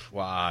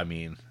 Well, I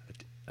mean,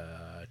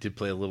 did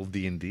play a little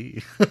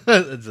D&D,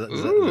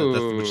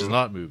 which is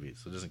not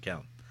movies, so it doesn't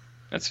count.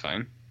 That's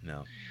fine.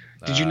 No.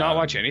 Did you not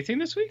watch anything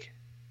this week?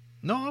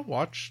 No, I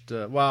watched.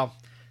 What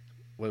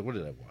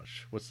did I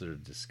watch? What's there to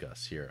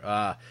discuss here?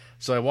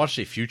 So I watched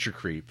a Future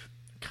Creep,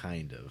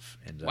 kind of.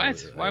 And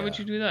what? Why would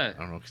you do that? I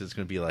don't know, because it's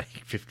going to be like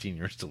 15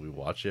 years till we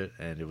watch it,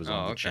 and it was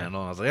on the okay.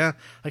 channel. And I was like, yeah,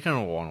 I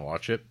kind of want to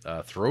watch it.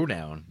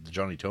 Throwdown, the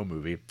Johnny Toe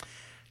movie.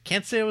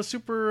 Can't say I was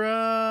super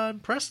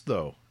impressed,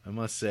 though, I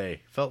must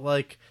say. Felt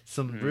like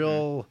some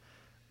real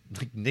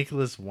like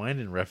Nicholas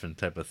Winding Refn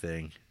type of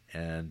thing.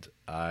 And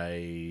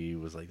I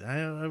was like,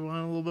 I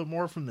want a little bit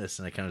more from this,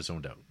 and I kind of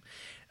zoned out.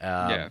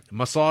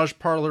 Massage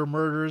Parlor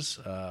Murders,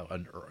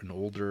 an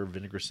older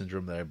Vinegar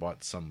Syndrome that I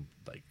bought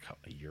like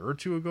a year or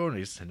two ago, and I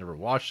just never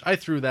watched. I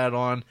threw that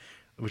on,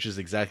 which is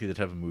exactly the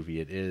type of movie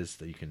it is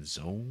that you can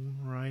zone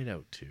right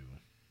out to.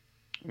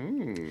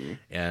 Ooh.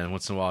 And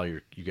once in a while,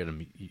 you're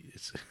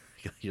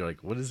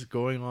like, what is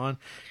going on?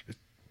 It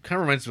kind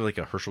of reminds me of like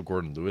a Herschel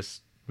Gordon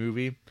Lewis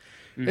movie.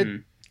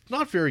 It's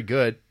not very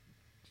good,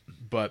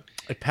 but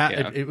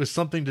it was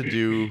something to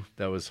do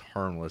that was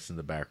harmless in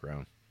the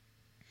background.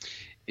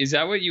 Is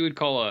that what you would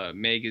call a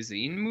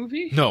magazine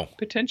movie? No.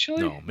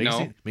 Potentially? No.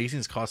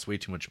 Magazines cost way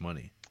too much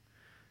money.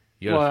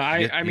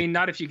 I mean,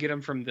 not if you get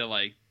them from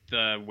the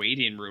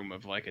waiting room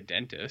of like a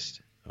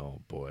dentist.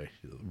 Oh, boy.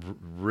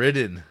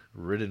 Ridden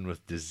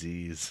with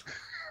disease.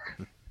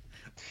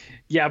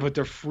 Yeah, but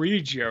they're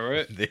free,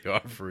 Jarrett. They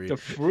are free. They're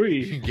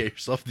free. You can get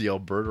yourself the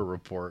Alberta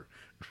report.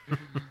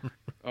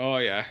 Oh,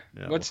 yeah.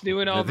 What's new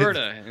in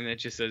Alberta? And it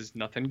just says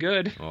nothing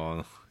good.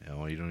 Oh,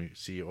 you don't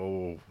see,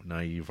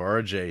 naive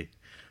RJ.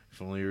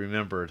 If only you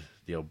remembered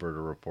the Alberta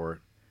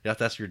report. Yeah,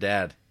 that's your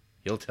dad.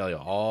 He'll tell you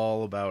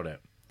all about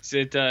it.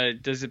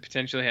 Does it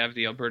potentially have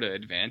the Alberta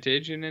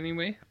advantage in any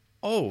way?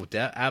 Oh,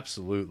 that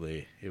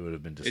absolutely. It would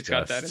have been discussed. It's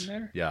got that in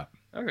there? Yeah.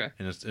 Okay.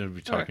 And it'll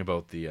be talking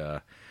about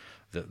the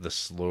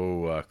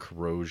slow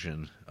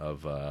corrosion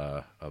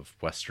of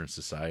Western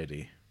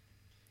society.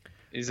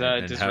 Does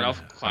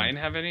Ralph Klein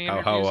have any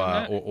interviews in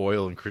that?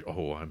 Oil and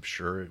I'm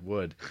sure it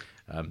would.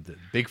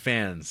 Big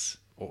fans.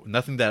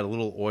 Nothing that a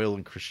little oil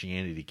and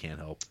Christianity can't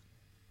help.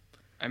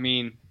 I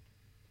mean,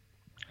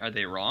 are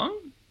they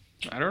wrong?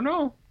 I don't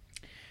know.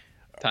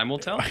 Time will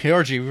tell. Hey, RJ,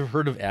 have you ever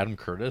heard of Adam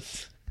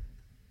Curtis?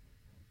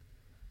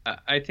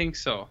 I think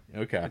so.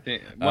 Okay. I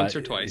think once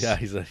or twice. Yeah,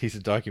 he's a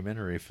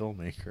documentary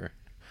filmmaker.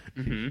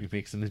 Mm-hmm. He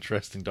makes some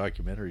interesting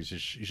documentaries.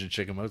 You should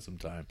check him out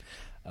sometime.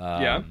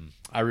 Yeah.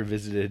 I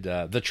revisited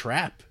The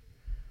Trap.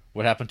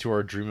 What happened to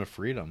our dream of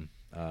freedom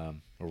over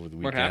the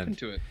weekend? What happened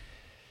to it?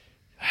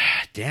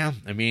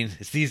 Damn. I mean,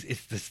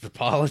 it's the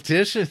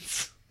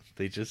politicians.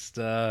 They just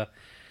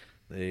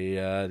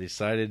they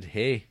decided,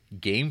 hey,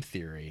 game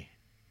theory.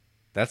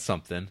 That's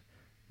something.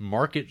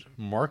 Market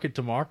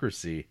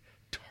democracy.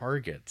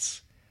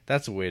 Targets.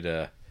 That's a way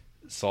to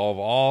solve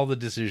all the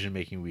decision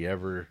making we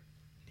ever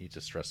need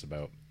to stress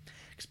about.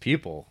 Because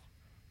people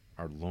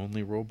are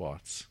lonely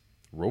robots.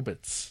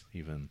 Robots,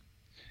 even.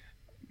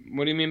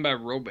 What do you mean by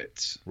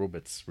robots?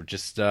 Robots. We're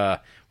just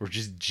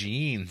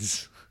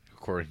genes,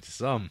 according to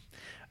some.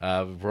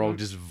 We're all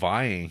just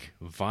vying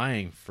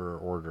for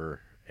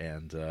order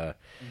and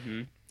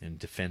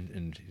defend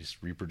and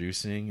just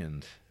reproducing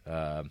and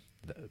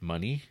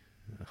money.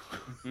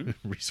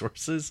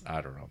 Resources.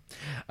 I don't know.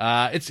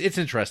 It's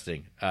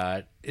interesting.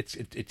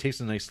 It takes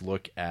a nice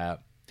look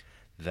at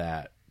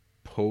that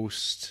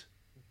post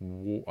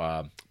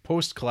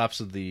collapse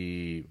of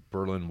the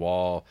Berlin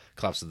Wall,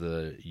 collapse of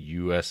the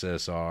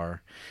USSR,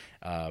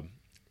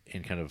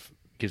 and kind of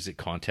gives it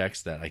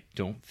context that I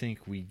don't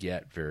think we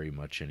get very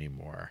much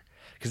anymore.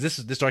 Because this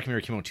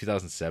documentary came out in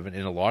 2007,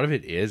 and a lot of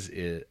it is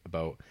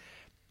about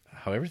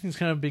how everything's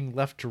kind of being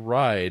left to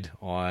ride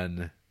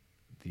on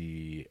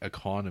the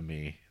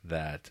economy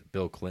that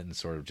Bill Clinton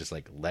sort of just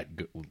like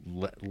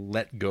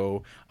let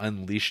go,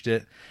 unleashed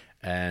it,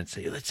 and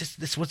say, this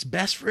is what's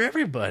best for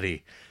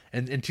everybody.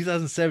 And in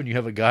 2007, you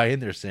have a guy in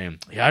there saying,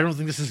 yeah, I don't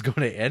think this is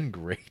going to end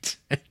great.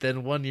 And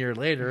then 1 year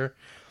later,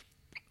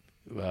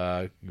 you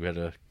had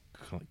a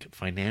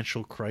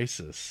financial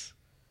crisis.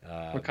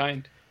 What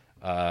kind?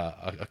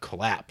 A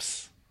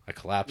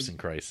collapsing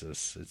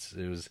crisis.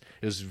 It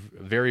was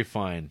very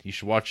fine. You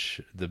should watch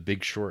The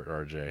Big Short,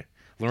 RJ.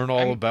 Learn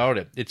all about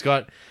it. It's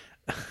got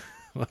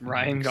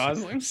Ryan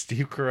Gosling,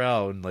 Steve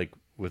Carell, and like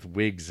with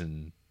wigs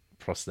and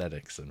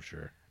prosthetics, I'm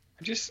sure.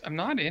 I'm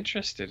not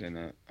interested in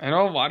it. I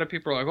know a lot of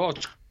people are like,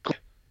 oh,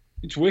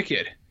 it's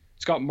wicked.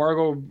 It's got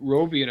Margot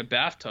Robbie in a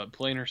bathtub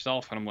playing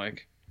herself, and I'm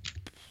like,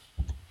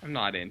 I'm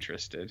not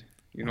interested.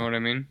 You know what I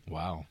mean?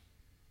 Wow.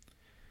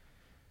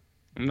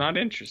 I'm not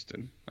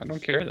interested. I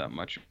don't care that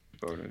much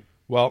about it.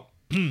 Well,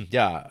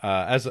 yeah.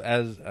 As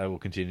I will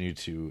continue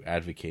to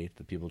advocate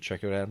that people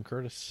check out Adam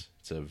Curtis.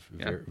 It's a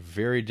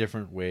very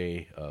different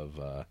way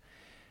of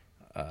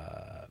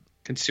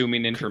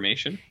consuming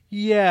information.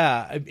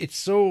 Yeah, it's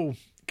so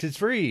because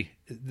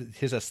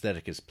his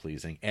aesthetic is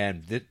pleasing,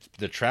 and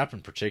the Trap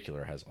in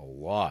particular has a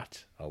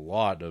lot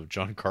of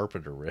John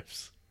Carpenter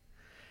riffs.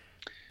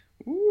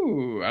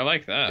 Ooh, I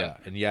like that. Yeah,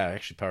 and yeah,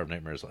 actually, Power of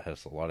Nightmares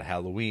has a lot of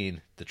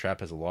Halloween. The Trap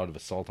has a lot of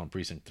Assault on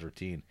Precinct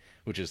 13,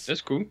 which is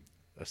That's cool.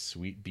 a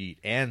sweet beat,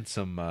 and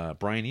some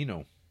Brian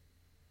Eno.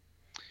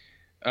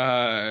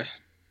 Uh,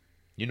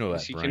 You know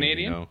that is he Brian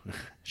Canadian? Eno.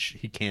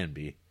 He can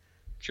be.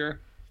 sure.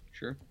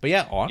 But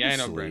yeah, Yeah, I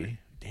know Brian. honestly,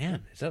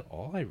 damn, is that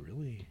all I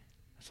really?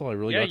 That's all I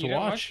really Yeah, got you to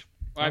didn't watch.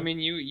 Well, I mean,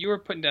 you were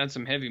putting down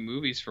some heavy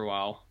movies for a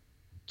while.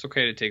 It's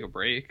okay to take a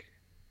break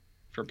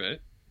for a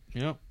bit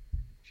Yep.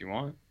 if you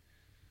want.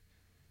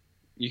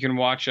 You can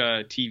watch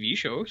TV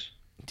shows.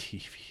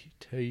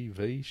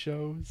 TV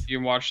shows. You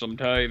can watch some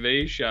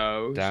TV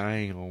shows.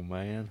 Dang, oh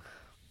man.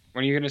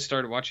 When are you going to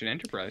start watching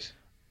Enterprise?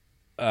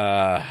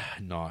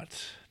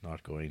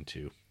 Not going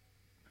to.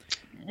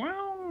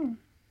 Well,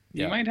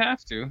 Yeah. you might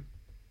have to.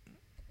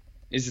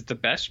 Is it the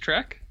best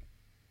Trek?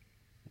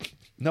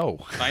 No.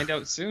 Find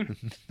out soon.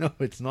 No,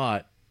 it's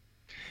not.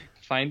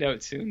 Find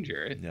out soon,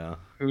 Jared. Yeah.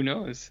 Who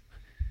knows?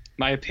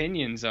 My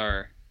opinions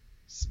are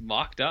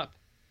locked up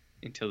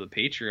until the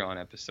Patreon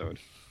episode.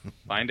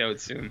 Find out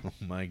soon. Oh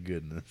my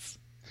goodness.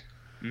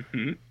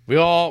 Hmm. We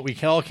all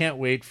can't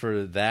wait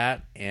for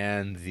that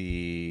and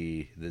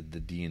the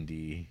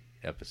D&D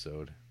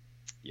episode.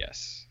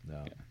 Yes.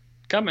 No. Yeah.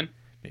 Coming.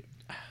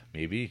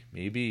 Maybe.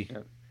 Yeah.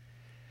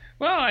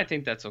 Well, I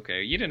think that's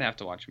okay. You didn't have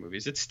to watch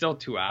movies. It's still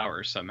 2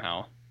 hours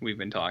somehow. We've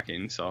been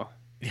talking, so.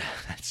 Yeah,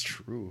 that's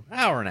true.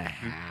 Hour and a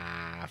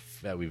half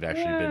that we've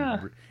actually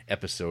been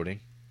episoding.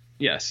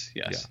 Yes.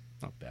 Yeah,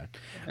 not bad.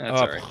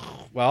 That's all right.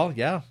 Well,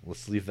 yeah,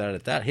 let's leave that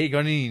at that. Hey, got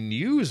any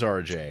news,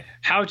 RJ?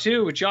 How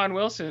to with John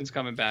Wilson's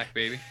coming back,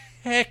 baby.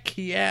 Heck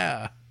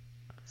yeah.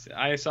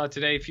 I saw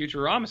today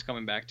Futurama's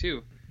coming back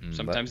too.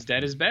 Sometimes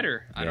dead is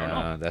better. I don't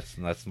know.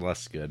 That's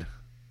less good.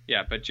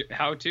 Yeah, but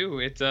how to?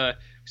 It's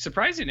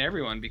surprising to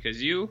everyone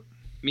because you,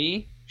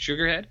 me,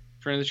 Sugarhead,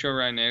 friend of the show,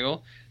 Ryan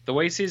Nagel, the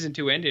way season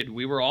 2 ended,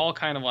 we were all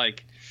kind of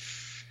like,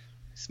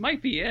 this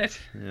might be it.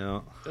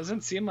 Yeah.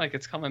 Doesn't seem like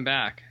it's coming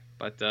back,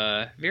 but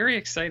very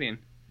exciting.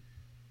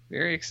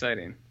 Very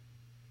exciting.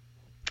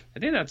 I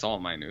think that's all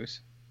my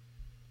news.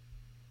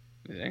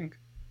 I think.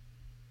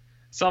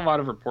 Saw a lot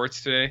of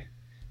reports today.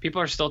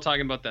 People are still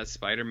talking about that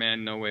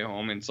Spider-Man No Way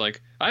Home, and it's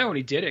like, I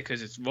only did it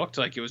because it looked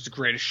like it was the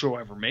greatest show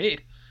ever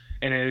made,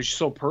 and it was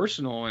so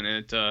personal and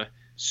it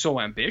so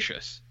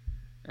ambitious,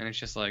 and it's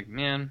just like,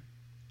 man,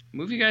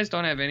 movie guys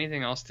don't have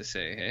anything else to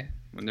say, hey,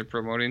 when they're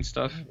promoting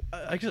stuff.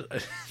 I guess,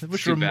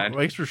 which Too bad.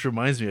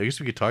 reminds me, I guess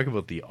we could talk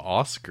about the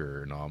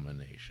Oscar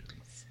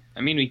nominations.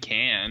 I mean, we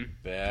can.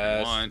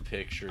 Best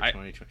Picture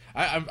 2020.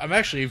 I'm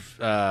actually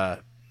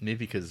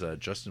maybe because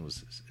Justin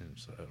was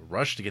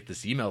rushed to get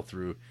this email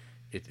through.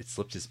 It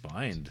slipped his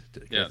mind.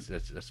 Yeah.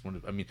 That's one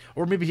of, I mean,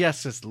 or maybe he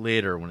asks us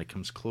later when it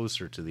comes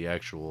closer to the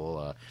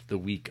actual the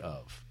week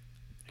of.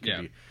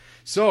 Yeah.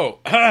 So,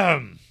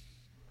 RJ,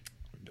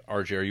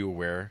 are you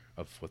aware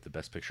of what the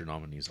Best Picture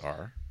nominees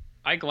are?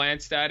 I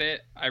glanced at it.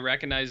 I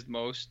recognized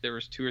most. There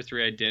was 2 or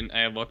 3 I didn't.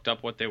 I looked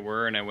up what they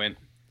were, and I went,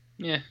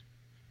 yeah.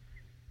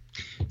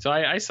 So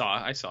I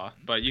saw,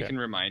 but you can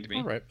remind me.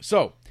 All right.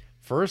 So,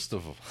 first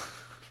of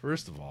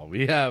all,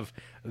 we have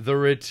the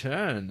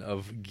return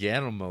of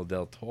Guillermo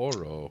del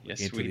Toro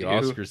into the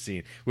Oscar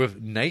scene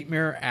with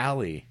Nightmare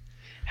Alley.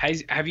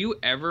 Have you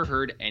ever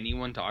heard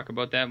anyone talk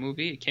about that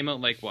movie? It came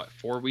out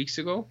 4 weeks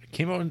ago? It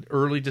came out in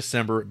early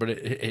December, but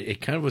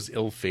it kind of was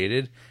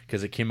ill-fated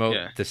because it came out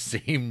the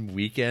same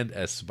weekend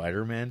as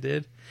Spider-Man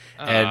did,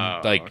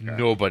 and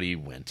nobody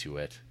went to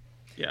it.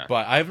 Yeah.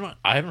 But I haven't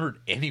heard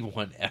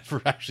anyone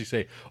ever actually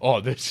say, "Oh,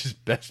 this is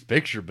Best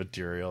Picture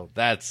material."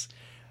 That's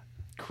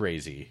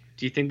crazy.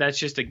 Do you think that's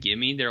just a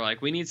gimme? They're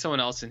like, we need someone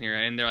else in here,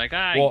 and they're like,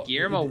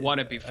 Guillermo won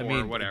it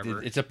before,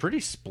 whatever. It's a pretty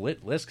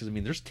split list because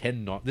there's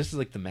 10. This is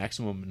like the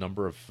maximum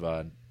number of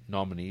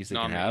nominees they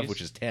can have, which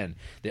is 10,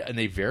 and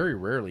they very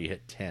rarely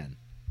hit 10.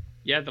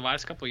 Yeah, the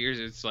last couple of years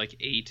it's like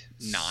 8,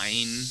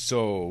 9.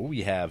 So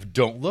we have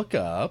Don't Look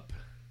Up.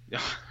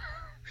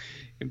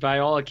 By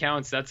all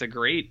accounts, that's a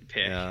great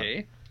pick. Yeah.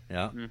 Hey?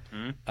 Yeah.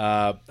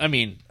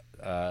 Mm-hmm.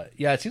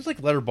 It seems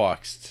like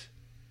Letterboxd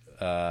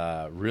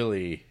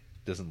really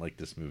doesn't like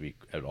this movie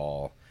at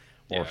all,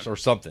 or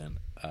something.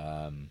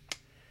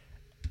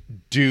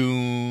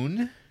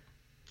 Dune,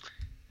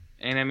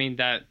 and I mean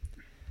that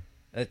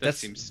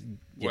seems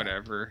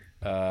whatever.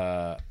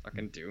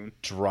 Fucking Dune.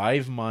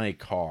 Drive My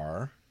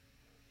Car,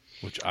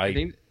 which I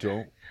think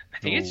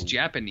it's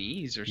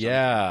Japanese or something.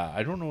 Yeah,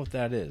 I don't know what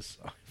that is,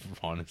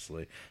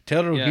 honestly.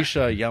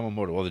 Teruhisha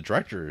Yamamoto. Well, the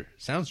director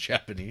sounds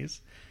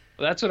Japanese.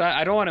 Well, that's what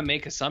I don't want to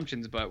make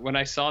assumptions, but when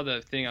I saw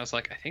the thing, I was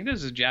like, I think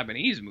this is a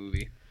Japanese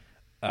movie.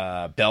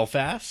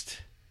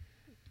 Belfast.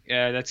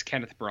 Yeah, that's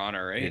Kenneth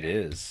Branagh, right? It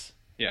is.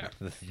 Yeah.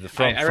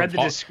 I read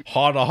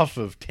hot off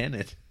of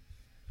Tenet.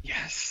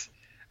 Yes.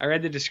 I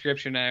read the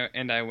description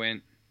and I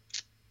went,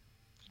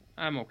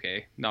 I'm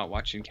okay not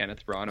watching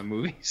Kenneth Branagh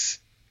movies.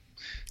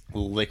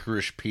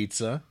 Licorice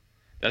Pizza.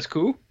 That's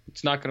cool.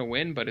 It's not going to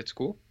win, but it's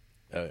cool.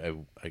 I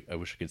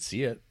wish I could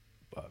see it.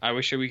 I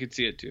wish we could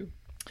see it too.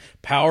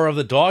 Power of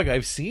the Dog,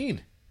 I've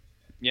seen.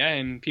 Yeah,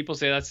 and people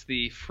say that's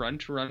the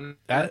front run.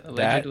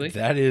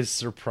 That is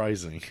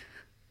surprising.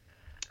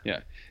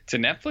 Yeah, it's a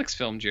Netflix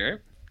film,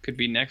 Jarrett. Could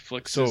be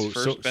Netflix's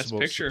first Best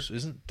Picture. So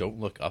isn't Don't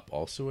Look Up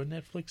also a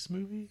Netflix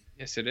movie?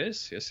 Yes, it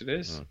is. Yes, it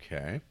is.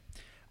 Okay,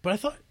 but I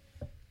thought,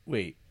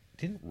 wait,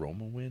 didn't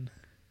Roma win?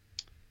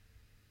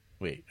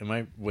 Wait, did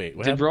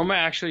happened? Roma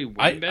actually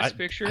win Best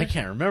Picture? I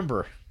can't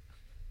remember.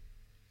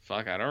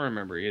 Fuck, I don't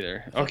remember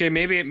either. Okay,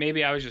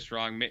 maybe I was just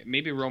wrong.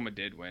 Maybe Roma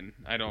did win.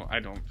 I don't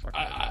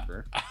fucking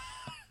remember.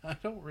 I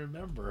don't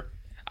remember.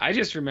 I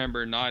just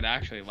remember not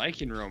actually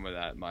liking Roma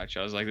that much.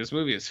 I was like, this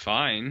movie is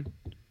fine.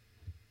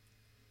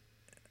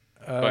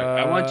 But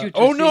I want you to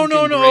think no,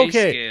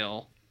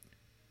 grayscale.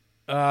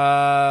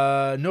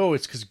 Okay. No,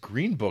 it's because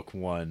Green Book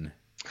won.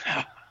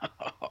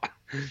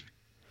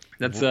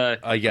 That's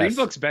Green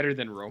Book's better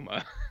than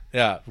Roma.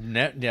 Yeah,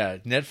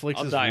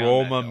 Netflix's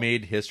Roma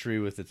made history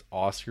with its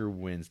Oscar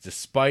wins,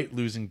 despite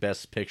losing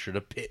Best Picture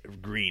to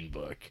Green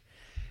Book.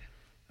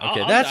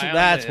 Okay,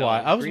 that's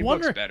why I was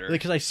wondering,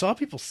 because I saw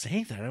people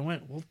saying that. I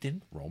went, well,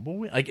 didn't Roma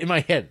win? Like in my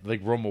head,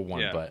 like Roma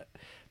won, but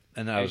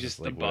and I was just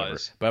like, whatever.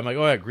 But I'm like,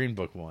 oh yeah, Green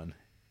Book won.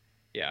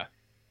 Yeah,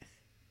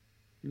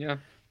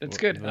 that's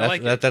good. I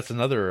like it. That's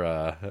another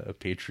a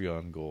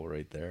Patreon goal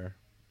right there.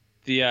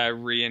 The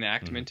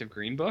reenactment of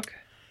Green Book,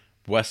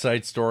 West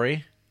Side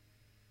Story.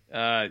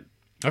 I've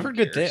heard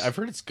good thing. I've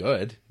heard it's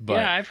good, but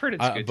yeah, I've heard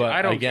it's good. But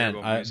I don't care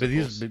about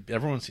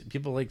musicals.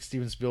 People like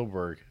Steven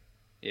Spielberg.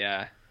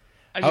 Yeah,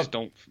 I just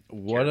don't.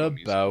 What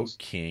about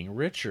King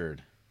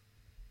Richard?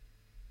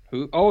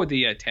 Who? Oh,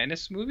 the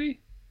tennis movie.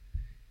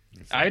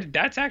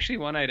 That's actually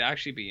one I'd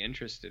actually be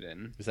interested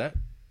in. Is that?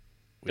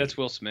 That's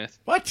Will Smith.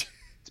 What?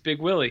 It's Big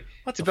Willie.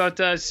 It's about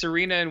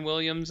Serena and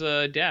Williams'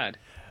 dad.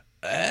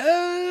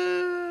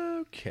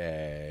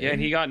 Okay. Yeah, and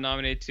he got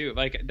nominated too.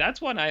 Like that's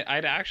one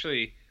I'd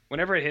actually.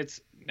 Whenever it hits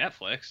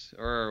Netflix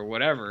or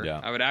whatever,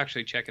 I would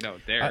actually check it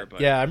out there.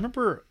 But I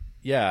remember.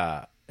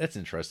 Yeah, that's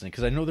interesting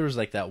because I know there was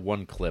like that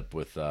one clip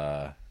with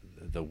the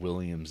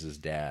Williams'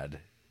 dad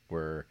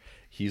where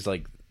he's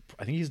like,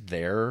 I think he's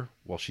there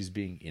while she's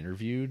being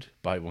interviewed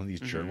by one of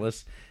these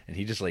journalists, and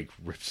he just like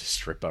rips a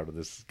strip out of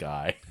this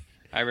guy.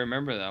 I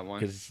remember that one.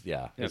 Because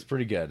it's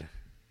pretty good.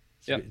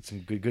 It's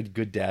some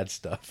good dad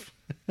stuff.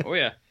 Oh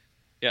yeah.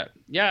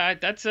 Yeah.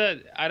 That's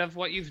out of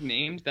what you've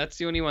named, that's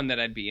the only one that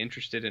I'd be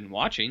interested in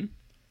watching.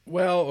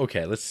 Well,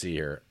 okay, let's see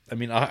here. I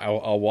mean,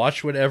 I'll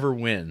watch whatever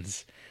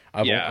wins.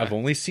 I've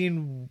only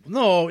seen.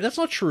 No, that's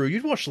not true.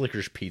 You'd watch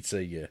Licorice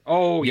Pizza. Yeah.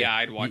 Oh yeah,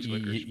 I'd watch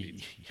Licorice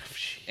Pizza.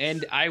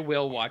 And I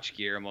will watch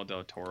Guillermo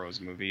del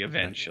Toro's movie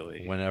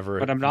eventually. Whenever,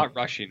 but I'm not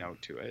rushing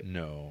out to it.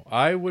 No,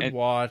 I would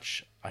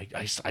watch.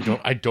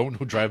 I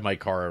don't drive my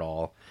car at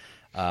all.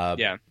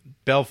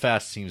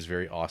 Belfast seems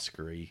very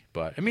Oscar-y,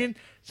 but I mean,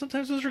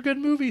 sometimes those are good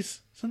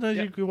movies. Sometimes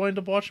you could wind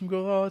up watching them,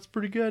 go, oh, it's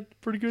pretty good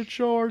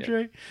show,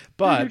 RJ.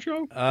 But there's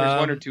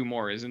one or two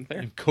more, isn't there?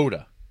 And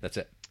Coda, that's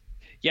it.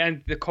 Yeah,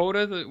 and the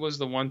Coda was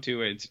the one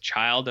too. It's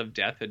Child of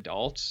Deaf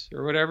Adults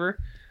or whatever.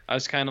 I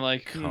was kind of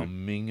like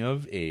coming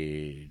of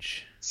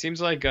age. Seems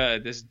like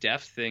this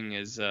deaf thing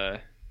has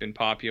been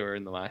popular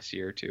in the last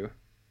year or two.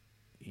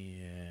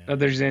 Yeah. Not that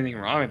there's anything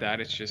wrong with that.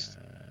 It's just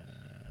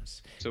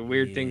it's a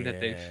weird thing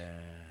that they've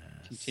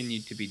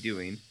continued to be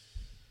doing.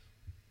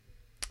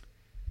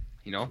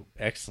 You know?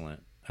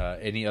 Excellent.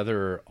 Any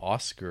other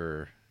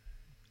Oscar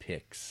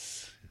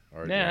picks?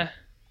 Nah.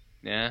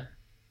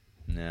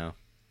 No.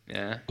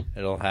 Yeah.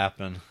 It'll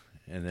happen,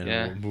 and then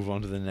we'll move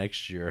on to the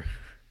next year.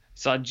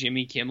 Saw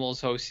Jimmy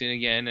Kimmel's hosting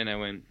again, and I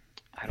went,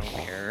 I don't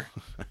care.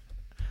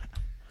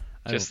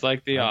 Just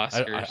like the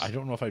Oscars. I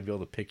don't know if I'd be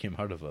able to pick him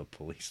out of a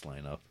Police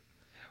lineup.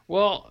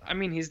 Well, I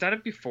mean, he's done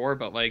it before,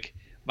 but like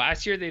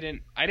last year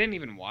I didn't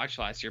even watch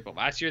last year, but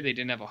last year they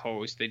didn't have a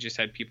host. They just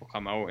had people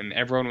come out, and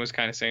everyone was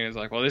kind of saying, it's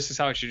like, well, this is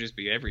how it should just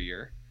be every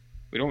year.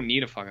 We don't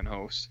need a fucking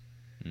host.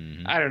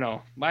 Mm-hmm. I don't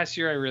know. Last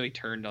year I really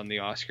turned on the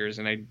Oscars,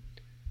 and I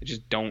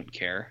just don't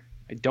care.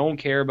 I don't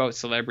care about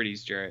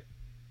celebrities, Jarrett.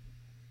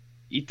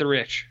 Eat the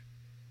rich.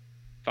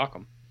 Fuck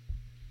them.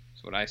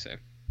 That's what I say.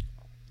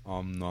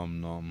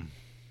 Nom nom.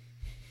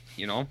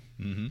 You know?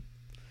 Mm-hmm.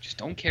 Just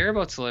don't care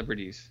about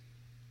celebrities.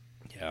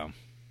 Yeah.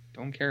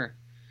 Don't care.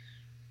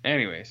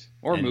 Anyways.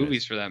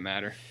 Movies for that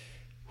matter.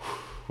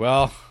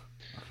 Well,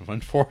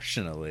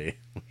 unfortunately,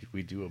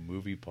 we do a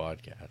movie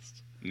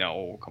podcast.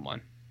 No, come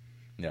on.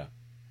 Yeah.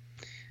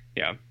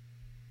 Yeah.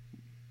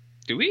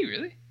 Do we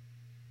really?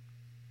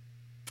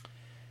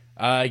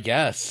 I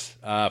guess.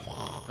 Shit.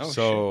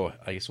 I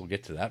guess we'll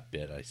get to that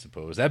bit, I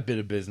suppose. That bit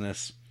of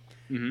business.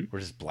 Mm-hmm. We're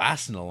just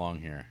blasting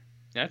along here.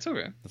 That's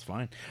okay. That's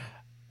fine.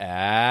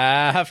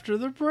 After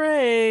the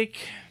break,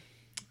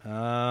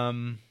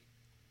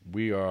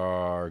 we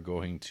are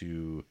going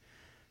to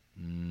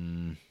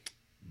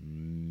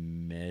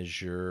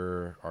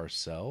measure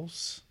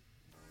ourselves.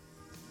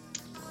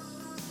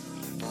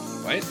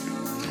 What?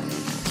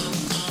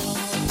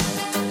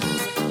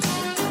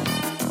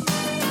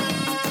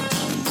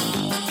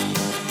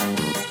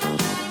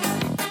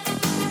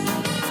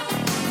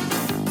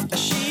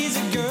 She's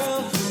a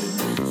girl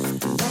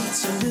who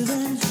likes a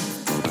rhythm,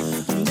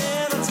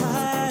 never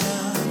tired.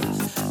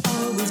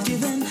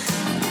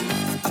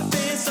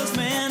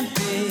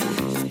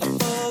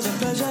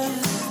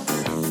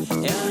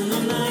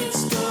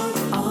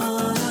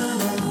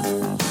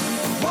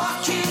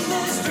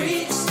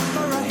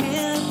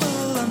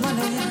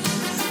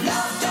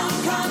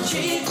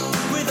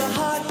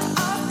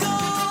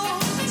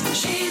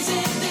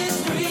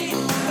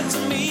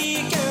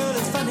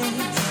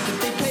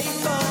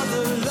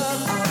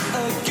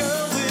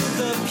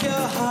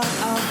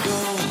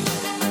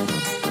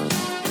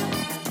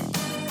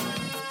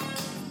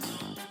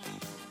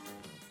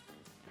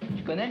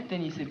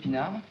 tennis,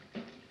 Épinard?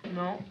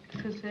 Non,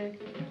 qu'est-ce que c'est?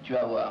 Tu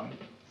vas voir.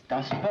 C'est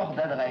un sport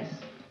d'adresse.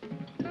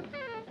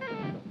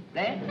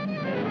 Mais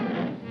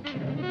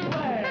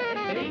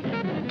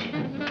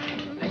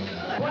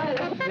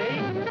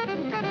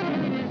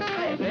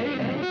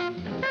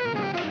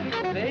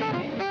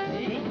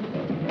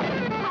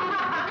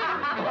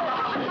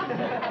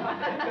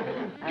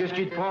Qu'est-ce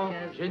qui te prend?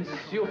 J'ai une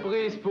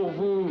surprise pour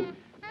vous.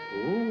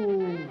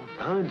 Oh,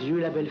 un Dieu,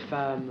 la belle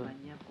femme.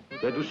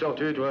 D'où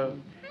sors-tu, toi?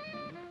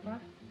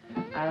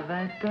 À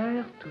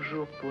 20h,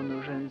 toujours pour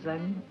nos jeunes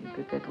amis, et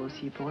peut-être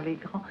aussi pour les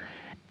grands.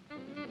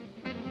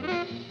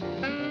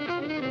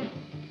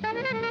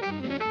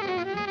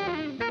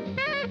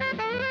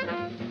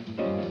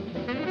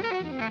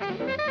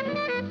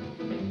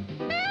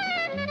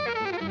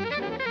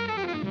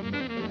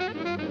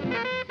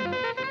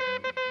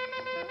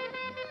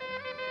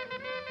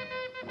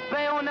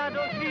 Paix en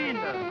Indochine.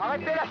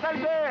 Arrêtez la sale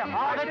guerre.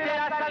 Arrêtez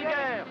la sale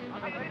guerre.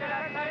 Arrêtez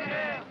la sale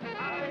guerre.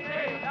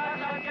 Arrêtez la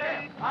sale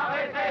guerre.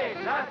 Arrêtez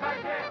la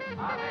sale guerre.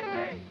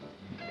 Arrêtez.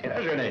 Et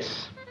la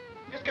jeunesse?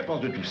 Qu'est-ce qu'elle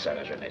pense de tout ça,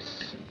 la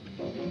jeunesse?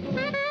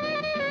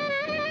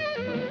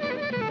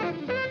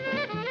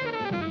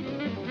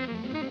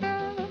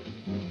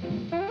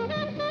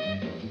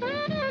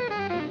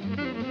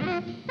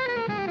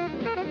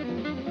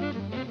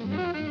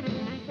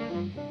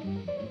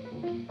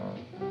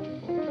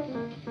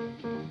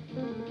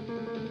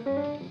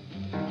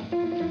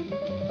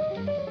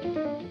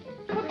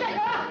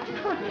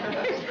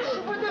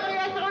 Vous devriez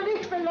être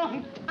libre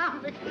longtemps.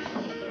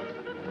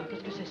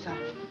 Qu'est-ce que c'est ça?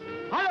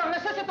 Alors,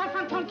 laissez cet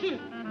enfant tranquille.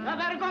 La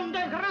vergonne de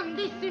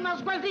grandissima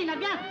sgualdrina.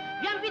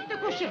 Viens vite te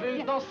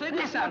coucher. danser,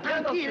 Laisse-moi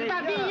tranquille.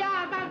 Va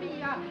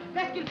via.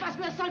 Laisse qu'il fasse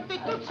la saleté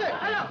toute seule.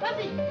 Alors,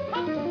 vas-y.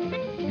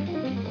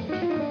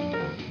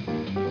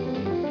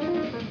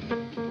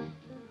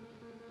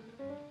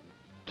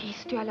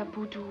 Qu'est-ce que tu as la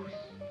peau douce?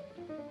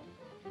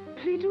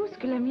 Plus douce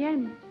que la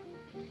mienne.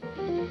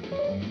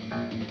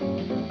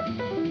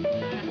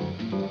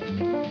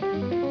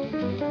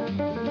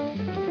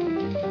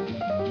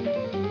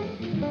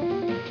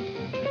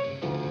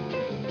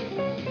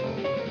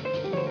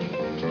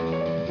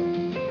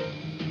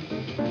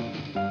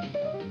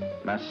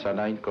 Ma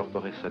sana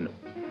incorpore sano.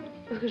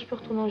 Est-ce que je peux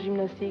retourner en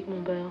gymnastique,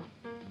 mon père?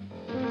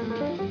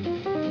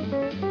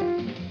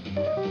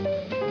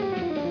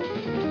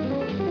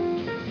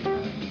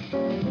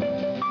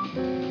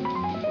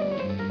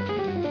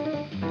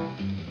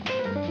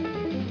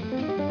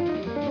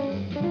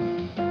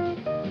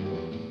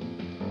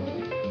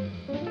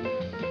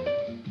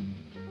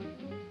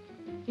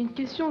 Une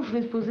question que je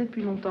voulais te poser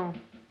depuis longtemps.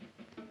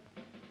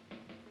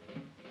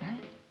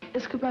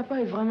 Est-ce que papa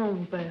est vraiment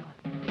mon père?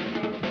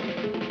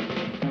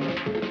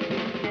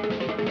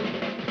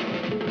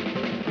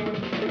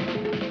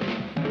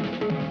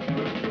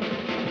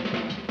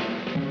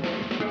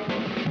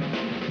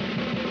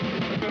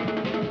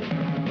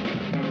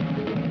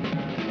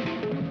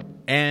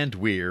 And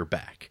we're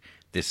back.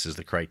 This is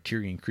the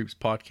Criterion Creeps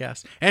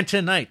podcast. And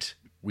tonight,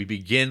 we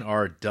begin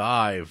our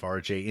dive,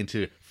 RJ,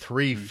 into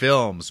 3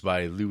 films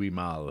by Louis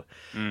Malle.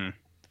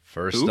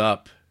 First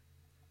up,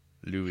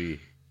 Louis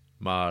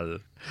Malle.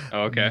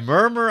 Oh, okay.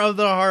 Murmur of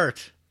the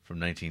Heart from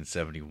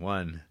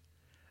 1971.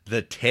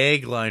 The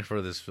tagline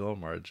for this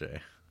film,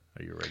 RJ.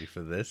 Are you ready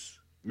for this?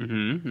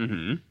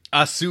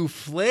 A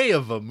souffle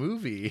of a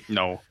movie.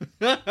 No.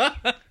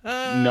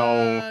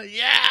 No.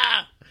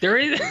 Yeah! There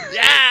is.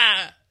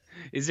 Yeah!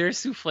 Is there a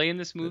souffle in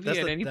this movie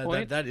at any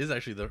point? That is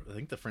actually I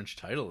think the French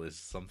title is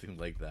something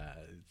like that.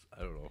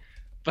 I don't know.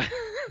 But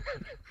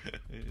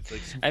It's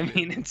like I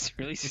mean, it's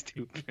really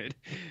stupid.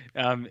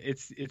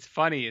 It's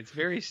funny. It's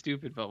very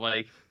stupid, but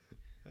like,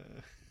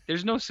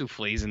 there's no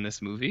souffles in this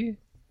movie.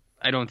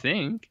 I don't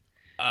think.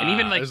 And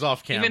even it like was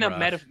off even a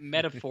camera.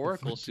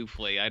 metaphorical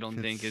souffle, I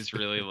don't think is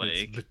really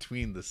It's like.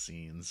 between the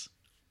scenes.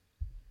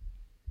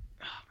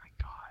 Oh my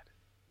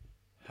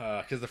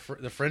god. Because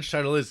the French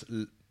title is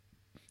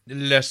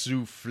Le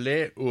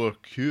Souffle au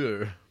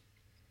Cœur.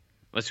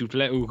 Le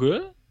souffle au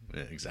cœur?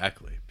 Yeah,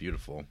 exactly.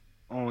 Beautiful.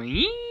 Oh,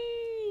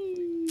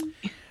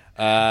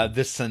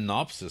 The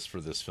synopsis for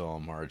this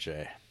film,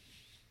 RJ.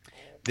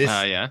 This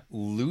yeah.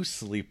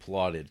 loosely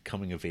plotted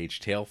coming-of-age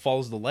tale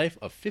follows the life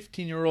of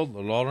 15-year-old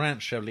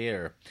Laurent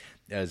Chevalier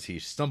as he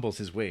stumbles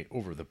his way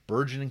over the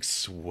burgeoning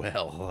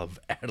swell of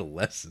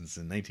adolescence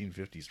in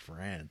 1950s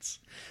France.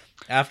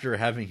 After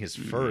having his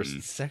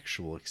first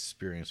sexual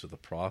experience with a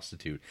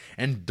prostitute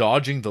and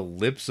dodging the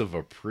lips of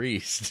a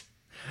priest,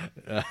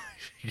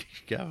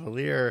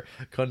 Cavalier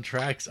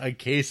contracts a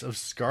case of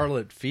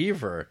scarlet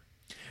fever.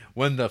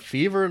 When the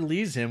fever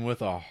leaves him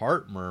with a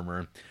heart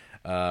murmur,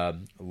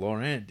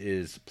 Laurent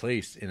is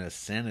placed in a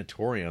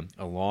sanatorium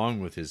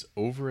along with his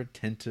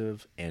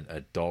over-attentive and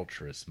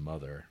adulterous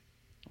mother.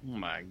 Oh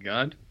my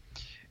god.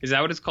 Is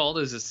that what it's called?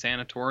 Is a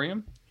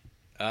sanatorium?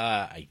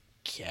 I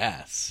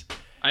guess.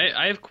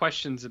 I have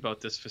questions about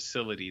this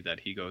facility that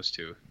he goes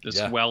to. This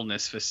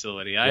wellness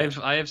facility.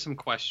 I have some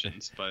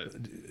questions, but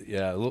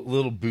Yeah, a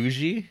little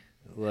bougie.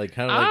 Like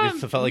kind of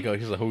like it felt like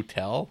a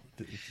hotel.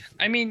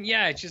 I mean,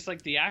 yeah, it's just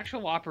like the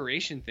actual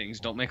operation things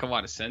don't make a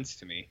lot of sense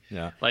to me.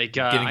 Yeah, like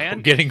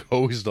getting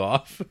hosed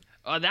off.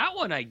 That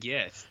one I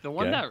get. The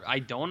one that I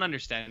don't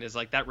understand is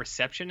like that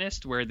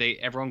receptionist where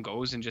everyone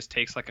goes and just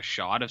takes like a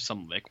shot of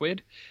some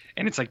liquid,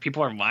 and it's like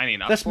people are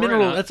lining up. That's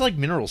mineral. That's like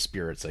mineral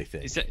spirits, I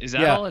think. Is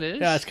that all it is?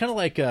 Yeah, it's kind of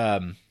like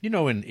in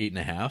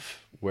 8.5,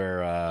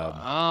 where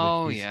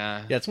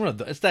yeah, it's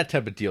it's that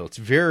type of deal. It's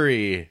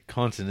very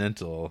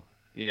continental.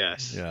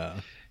 Yes. Yeah.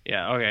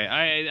 Yeah. Okay.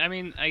 I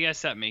mean, I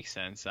guess that makes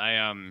sense.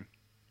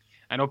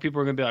 I know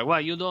people are gonna be like,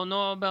 "What? You don't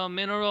know about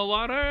mineral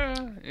water?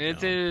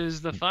 It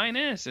is the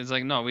finest." It's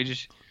like, no,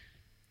 it's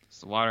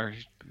the water.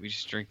 We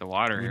just drink the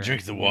water. We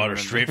drink the water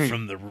straight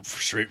from the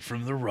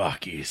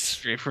Rockies.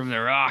 Straight from the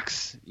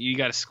rocks. You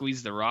got to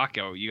squeeze the rock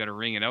out. You got to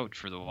wring it out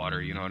for the water.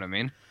 You know what I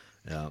mean?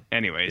 Yeah.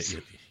 Anyways.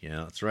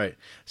 Yeah, that's right.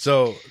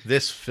 So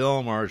this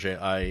film,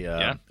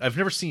 RJ, I've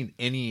never seen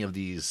any of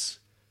these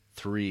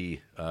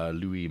 3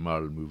 Louis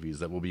Malle movies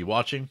that we'll be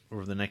watching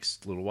over the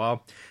next little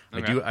while.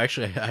 Okay.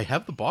 I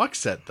have the box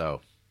set though,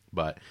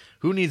 but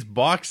who needs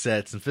box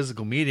sets and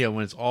physical media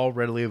when it's all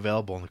readily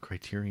available on the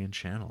Criterion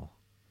channel?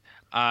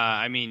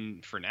 I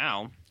mean, for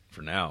now,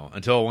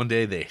 until one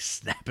day they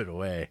snap it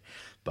away,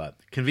 but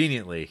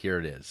conveniently here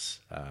it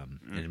is.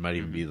 And it might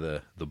even be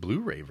the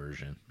Blu-ray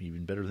version,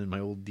 even better than my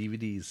old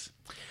DVDs.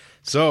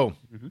 So,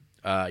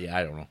 I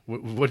don't know.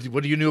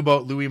 What do you know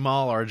about Louis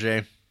Malle,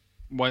 RJ?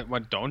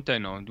 What don't I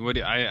know?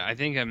 I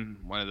think I'm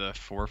one of the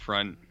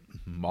forefront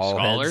Malle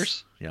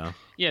scholars. Heads.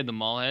 Yeah, the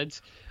Malle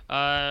heads.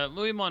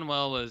 Louis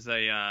Manuel was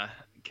a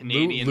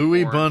Canadian.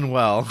 Louis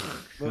Buñuel.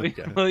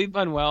 Louis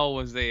Buñuel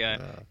was a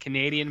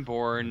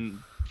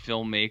Canadian-born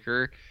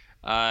filmmaker.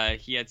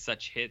 He had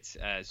such hits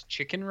as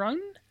Chicken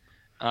Run,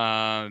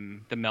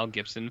 the Mel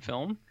Gibson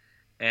film,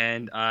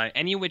 and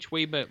Any Which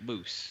Way But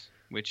Loose,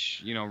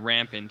 which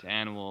rampant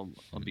animal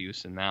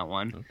abuse in that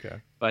one. Okay.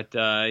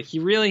 But he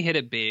really hit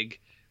it big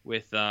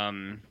with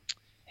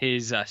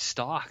his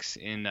stocks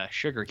in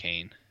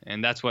sugarcane,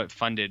 and that's what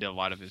funded a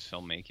lot of his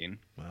filmmaking.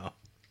 Wow.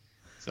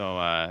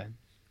 So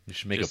you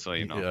should make so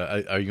you know.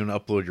 Are you going to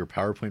upload your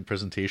PowerPoint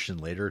presentation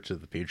later to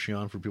the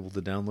Patreon for people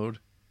to download?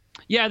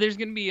 Yeah, there's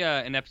going to be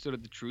an episode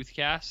of the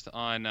Truthcast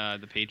on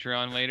the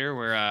Patreon later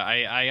where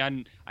I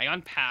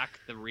unpack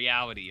the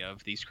reality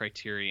of these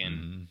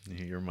Criterion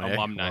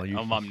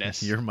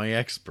alumnus. You're my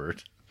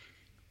expert.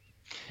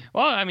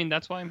 Well, I mean,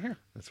 that's why I'm here.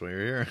 That's why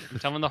you're here. I'm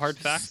telling the hard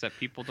facts that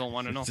people don't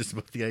want to know. It's just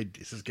about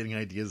this is getting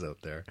ideas out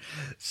there.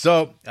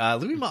 So,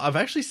 Louis Malle, I've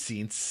actually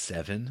seen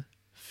 7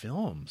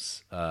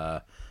 films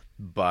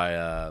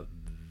by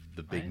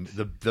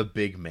the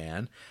big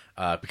man,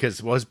 because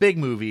his big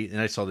movie,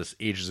 and I saw this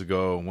ages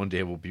ago, and one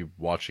day we'll be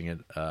watching it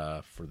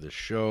for this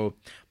show,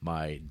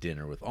 My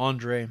Dinner with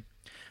Andre.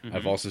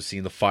 I've also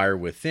seen The Fire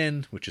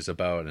Within, which is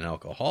about an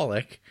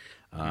alcoholic,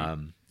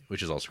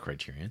 which is also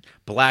Criterion.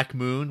 Black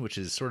Moon, which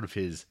is sort of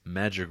his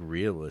magic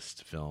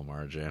realist film,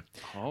 RJ,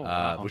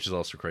 which is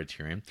also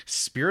Criterion.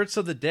 Spirits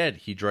of the Dead,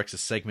 he directs a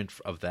segment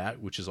of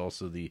that, which is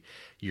also the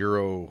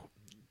Euro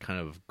kind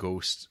of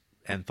ghost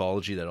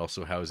anthology that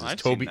also houses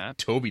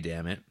Toby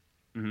Dammit.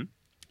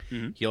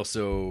 He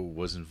also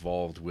was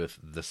involved with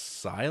The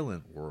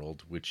Silent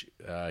World, which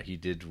he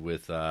did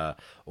with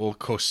Old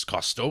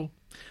Costo,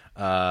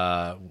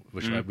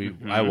 which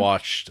I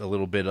watched a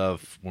little bit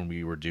of when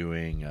we were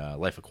doing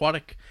Life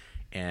Aquatic,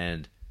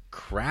 and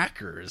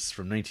Crackers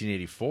from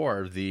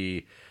 1984,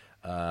 the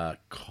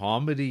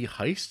comedy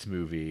heist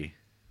movie.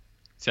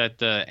 Is that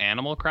the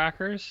Animal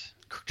Crackers?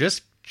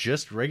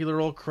 Just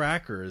regular old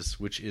Crackers,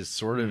 which is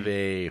sort of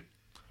a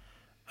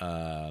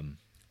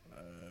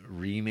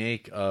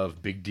remake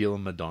of Big Deal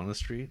in Madonna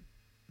Street.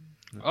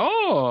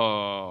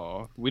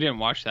 Oh, we didn't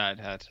watch that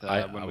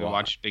when we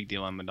watched Big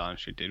Deal on Madonna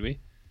Street, did we?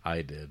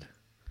 I did.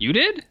 You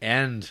did?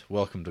 And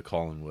Welcome to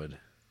Collinwood.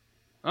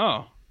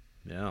 Oh.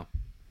 Yeah.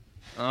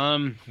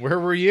 Where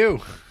were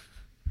you?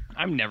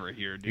 I'm never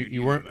here, dude.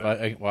 You weren't.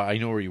 I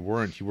know where you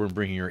weren't. You weren't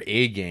bringing your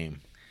A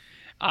game.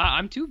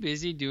 I'm too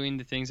busy doing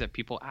the things that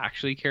people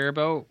actually care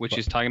about, which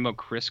is talking about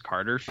Chris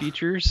Carter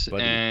features.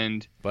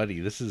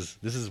 Buddy, this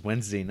is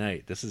Wednesday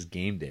night. This is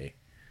game day.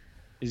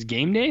 Is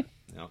game day?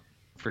 No.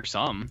 For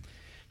some.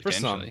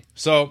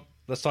 So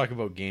let's talk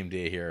about game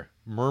day here.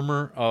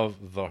 Murmur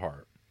of the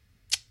Heart.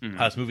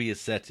 This movie is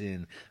set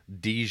in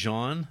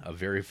Dijon, a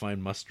very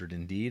fine mustard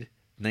indeed.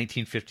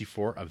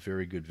 1954, a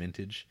very good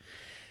vintage.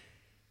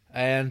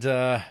 And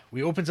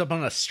we opens up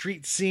on a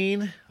street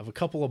scene of a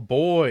couple of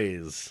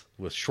boys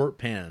with short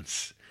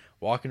pants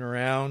walking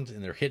around,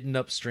 and they're hitting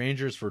up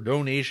strangers for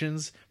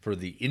donations for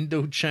the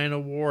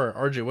Indochina War.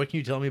 RJ, what can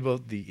you tell me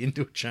about the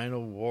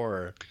Indochina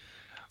War?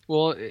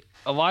 Well,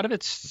 a lot of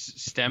it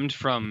stemmed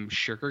from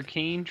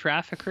sugarcane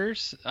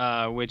traffickers,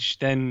 which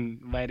then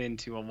led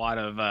into a lot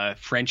of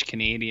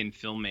French-Canadian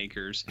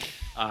filmmakers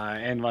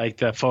and like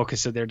the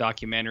focus of their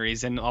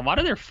documentaries and a lot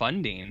of their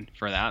funding,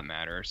 for that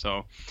matter.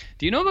 So,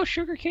 do you know about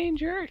sugarcane,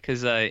 Jared?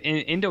 Because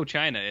in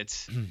Indochina,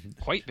 it's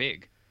quite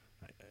big.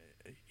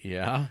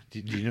 Yeah.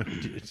 Do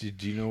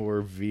you know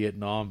where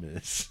Vietnam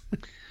is?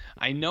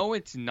 I know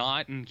it's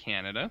not in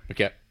Canada.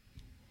 Okay.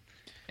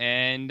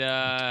 And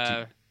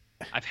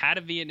I've had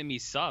a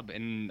Vietnamese sub,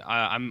 and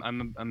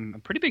I'm a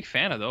pretty big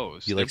fan of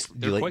those.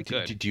 They're quite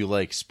good. Do you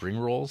like spring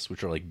rolls,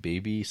 which are like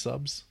baby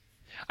subs?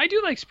 I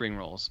do like spring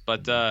rolls,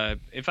 but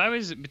if I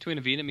was between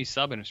a Vietnamese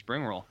sub and a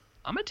spring roll,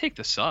 I'm gonna take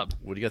the sub.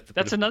 What do you got?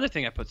 That's another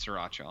thing I put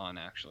sriracha on,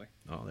 actually.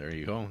 Oh, there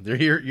you go.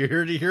 You're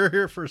here to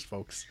hear first,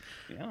 folks.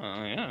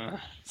 Yeah.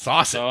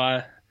 Sauce.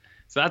 So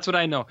that's what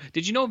I know.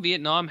 Did you know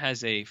Vietnam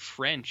has a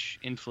French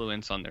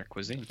influence on their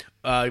cuisine?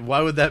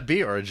 Why would that be,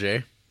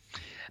 RJ?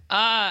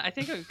 I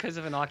think because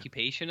of an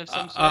occupation of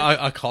some sort.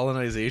 A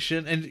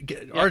colonization. And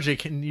RJ,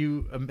 can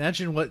you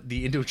imagine what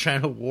the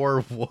Indochina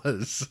War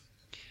was?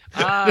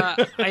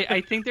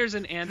 I think there's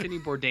an Anthony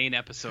Bourdain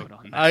episode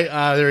on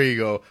that. There you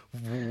go.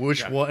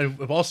 Which one?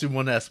 And also,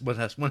 one has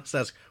to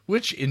ask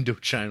which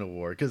Indochina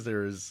War, because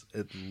there is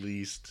at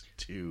least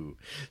two.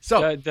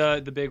 So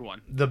the big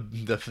one. The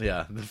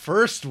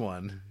first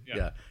one.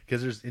 Yeah,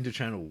 because there's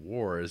Indochina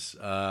Wars.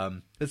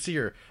 Let's see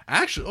here.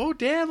 Actually, oh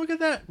damn! Look at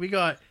that. We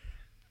got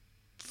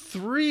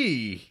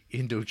 3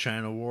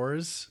 Indochina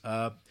Wars.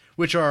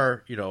 Which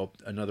are,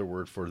 another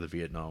word for the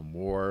Vietnam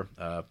War,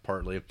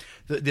 partly.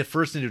 The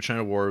first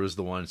Indochina War was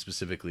the one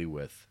specifically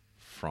with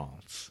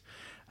France.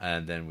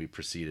 And then we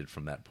proceeded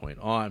from that point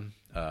on.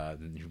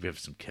 Then we have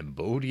some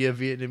Cambodia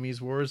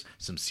Vietnamese wars,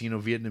 some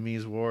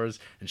Sino-Vietnamese wars,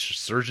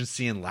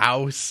 insurgency in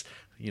Laos,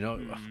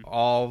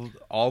 all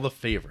the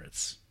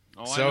favorites.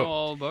 Oh, so, I know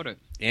all about it.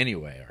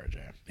 Anyway,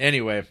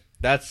 RJ.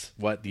 That's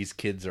what these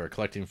kids are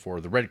collecting for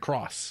the Red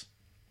Cross.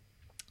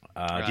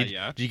 Did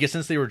you get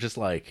sense they were just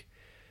like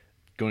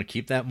going to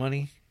keep that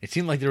money? It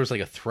seemed like there was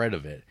like a threat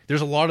of it.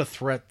 There's a lot of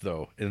threat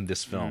though in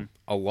this film.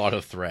 A lot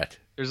of threat.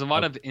 There's a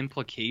lot of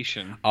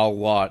implication. A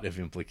lot of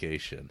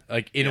implication.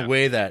 Like in a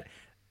way that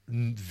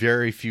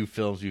very few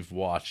films we've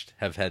watched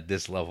have had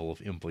this level of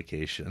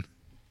implication.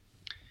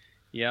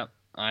 Yep,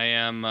 I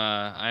am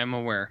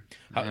aware.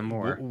 I'm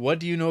aware. What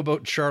do you know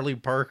about Charlie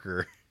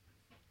Parker?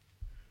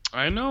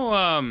 I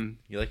know.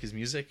 You like his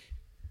music?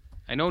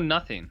 I know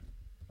nothing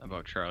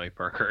about Charlie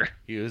Parker.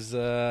 He was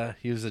a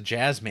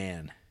jazz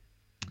man.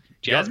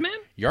 Jazzman?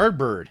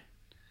 Yardbird,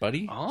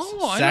 buddy.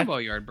 Oh, I know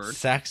about Yardbird.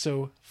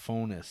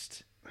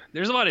 Saxophonist.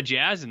 There's a lot of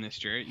jazz in this,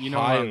 Jared.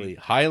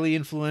 Highly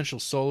influential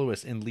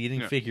soloist and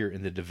leading figure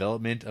in the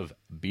development of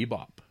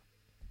bebop.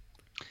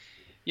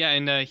 Yeah,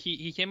 and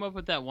he came up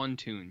with that one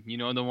tune. You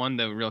know,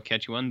 the real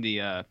catchy one,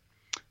 the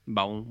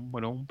that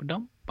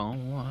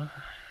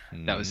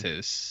was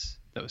his.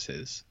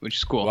 Which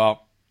is cool.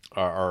 Well,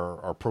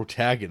 our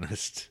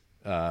protagonist,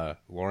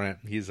 Laurent,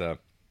 he's a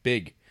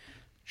big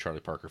Charlie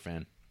Parker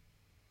fan.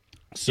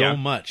 So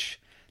much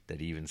that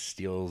he even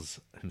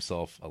steals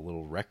himself a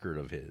little record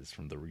of his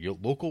from the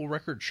local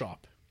record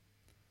shop.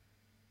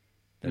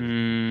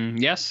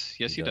 Yes,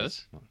 he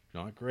does.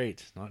 Not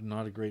great.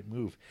 Not a great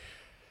move.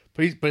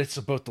 But it's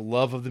about the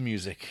love of the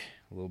music.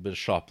 A little bit of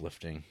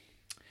shoplifting.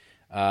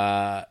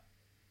 So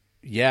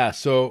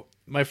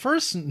my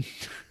first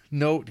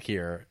note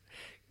here,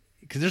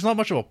 because there's not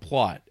much of a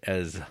plot,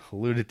 as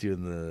alluded to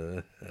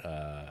in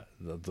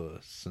the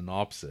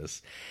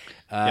synopsis.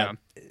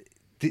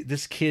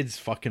 This kid's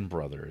fucking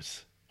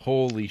brothers.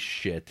 Holy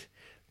shit.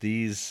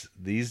 These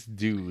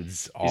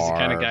dudes are... These are the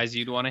kind of guys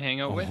you'd want to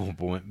hang out with? Oh,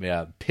 boy,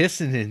 yeah.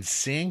 Pissing in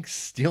sinks,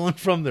 stealing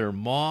from their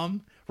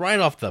mom, right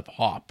off the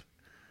hop.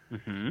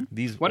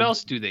 Mm-hmm. What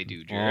else do they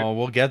do,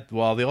 Jared?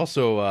 They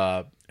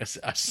also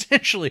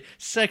essentially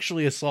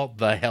sexually assault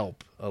the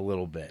help a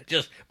little bit.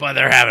 But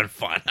they're having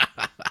fun.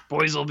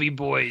 Boys will be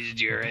boys,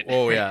 Jared.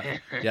 Oh, yeah.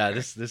 Yeah,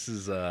 this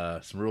is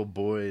some real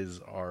boys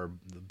are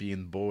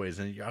being boys.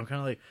 And I'm kind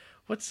of like...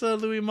 What's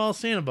Louis Malle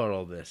saying about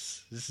all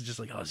this? This is just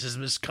like, this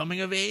is coming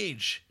of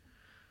age.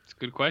 It's a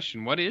good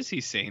question. What is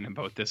he saying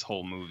about this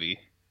whole movie?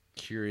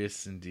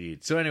 Curious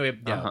indeed. So anyway,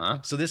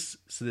 So this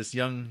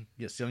young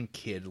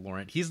kid,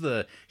 Laurent, he's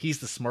the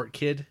smart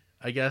kid,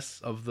 I guess,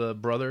 of the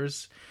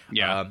brothers.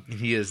 Yeah.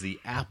 He is the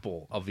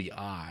apple of the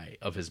eye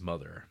of his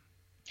mother.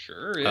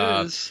 Sure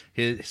is.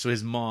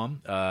 His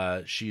mom,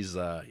 she's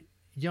a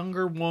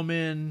younger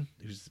woman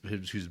who's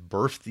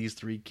birthed these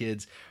 3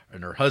 kids,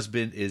 and her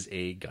husband is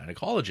a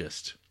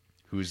gynecologist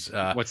who's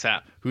what's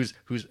that? Who's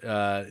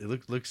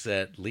looks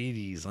at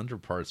ladies'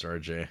 underparts.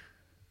 RJ,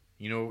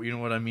 you know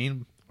what I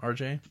mean,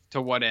 RJ?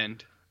 To what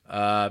end?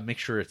 Make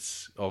sure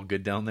it's all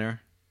good down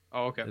there.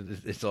 Oh, okay.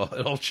 It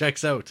all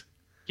checks out.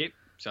 Okay,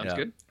 sounds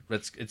good.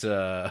 It's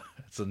a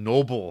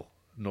noble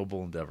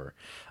endeavor,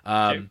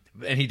 and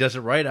he does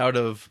it right out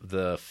of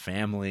the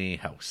family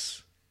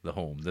house. The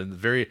home, the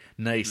very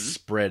nice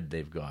spread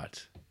they've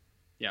got.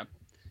 Yeah,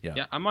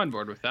 I'm on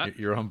board with that.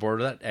 You're on board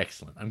with that?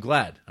 Excellent. I'm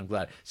glad.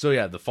 So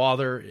yeah, the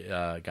father,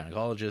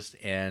 gynecologist,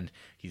 and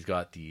he's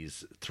got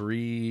these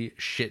 3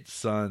 shit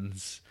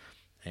sons,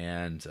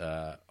 and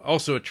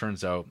also it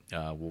turns out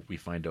we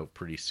find out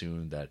pretty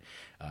soon that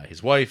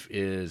his wife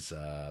is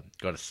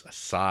got a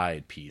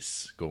side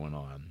piece going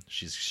on.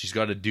 She's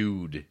got a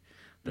dude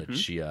that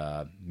she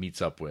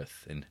meets up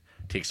with and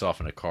takes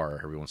off in a car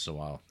every once in a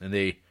while, and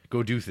they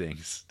go do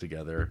things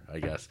together, I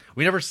guess.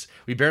 We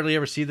barely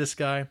ever see this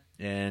guy,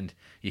 and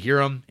you hear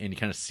him, and you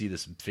kind of see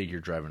this figure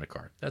driving a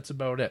car. That's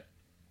about it.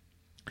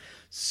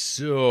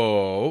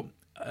 So,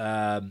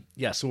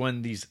 so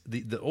when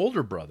the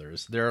older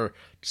brothers, they're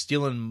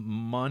stealing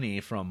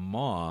money from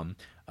mom,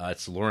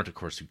 it's Laurent, of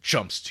course, who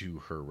jumps to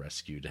her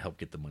rescue to help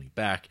get the money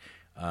back.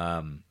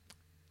 And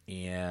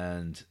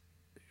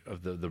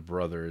of the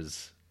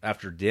brothers,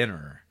 after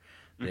dinner,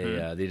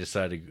 they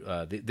decide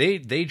to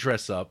they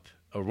dress up,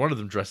 or one of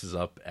them dresses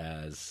up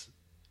as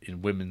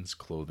in women's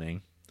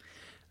clothing,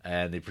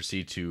 and they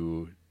proceed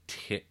to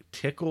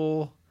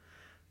tickle,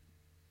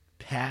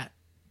 pat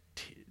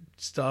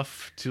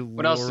stuff to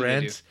what else do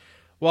they do?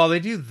 Well, they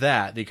do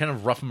that. They kind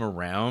of rough him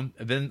around,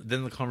 and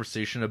then the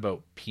conversation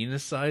about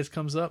penis size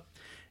comes up,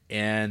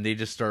 and they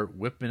just start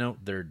whipping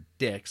out their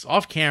dicks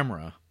off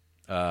camera.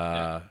 We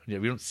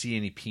don't see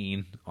any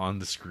peen on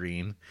the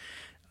screen.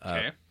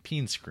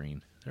 Peen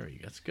screen. There you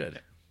go. That's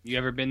good. You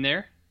ever been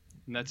there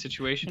in that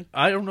situation?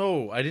 I don't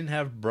know. I didn't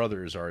have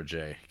brothers,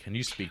 RJ. Can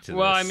you speak to this?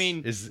 Well, I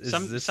mean,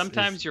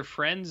 sometimes your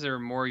friends are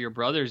more your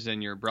brothers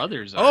than your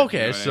brothers are. Oh,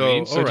 okay, you know what I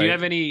mean? So do you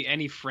have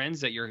any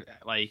friends that you're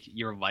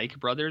like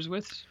brothers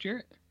with,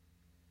 Jarrett?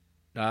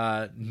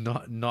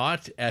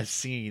 Not as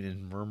seen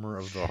in Murmur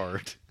of the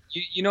Heart.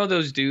 You know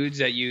those dudes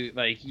that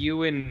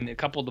you and a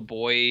couple of the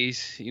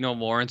boys,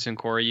 Lawrence and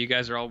Corey, you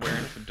guys are all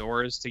wearing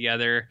fedoras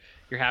together.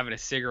 You're having a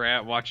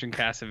cigarette, watching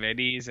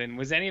Cassavetes, and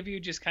was any of you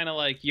just kind of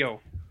like,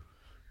 yo,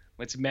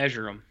 let's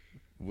measure them.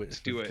 Let's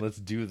do it. Let's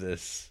do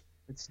this.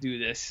 Let's do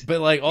this. But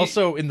like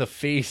also in the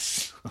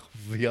face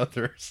of the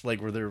others,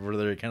 like where they're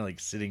kind of like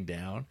sitting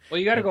down.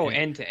 Well, you got to go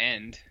end to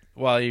end.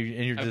 Well,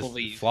 you're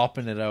just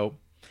flopping it out,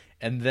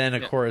 and then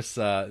of course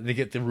they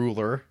get the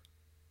ruler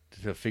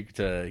to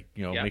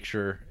make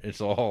sure it's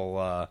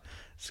all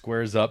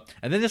squares up,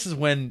 and then this is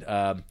when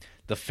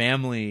the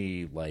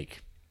family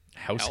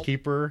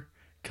housekeeper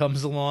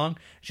comes along.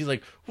 She's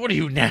like, "What are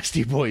you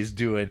nasty boys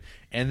doing?"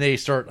 And they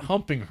start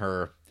humping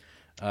her,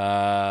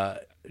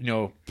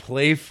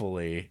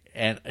 playfully,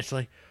 and it's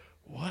like,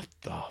 what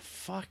the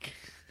fuck?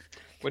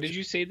 What did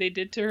you say they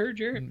did to her,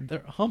 Jared?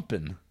 They're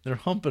humping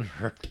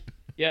her.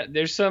 Yeah,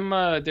 there's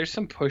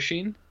some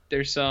pushing.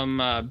 There's some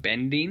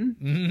bending.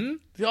 Mm-hmm.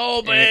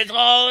 Oh, but it's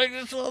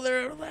all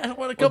there.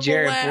 What a couple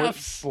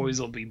laughs. Boys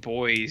will be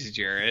boys,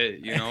 Jarrett.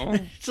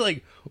 It's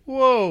like,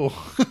 whoa.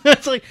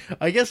 It's like,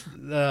 I guess.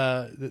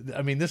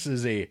 This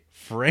is a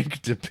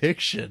frank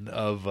depiction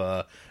of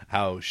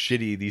how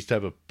shitty these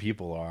type of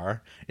people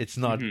are. It's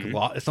not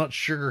it's not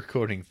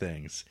sugarcoating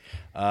things.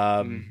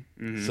 So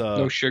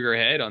no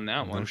sugarhead on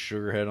that one. No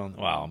sugarhead on.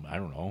 Well, I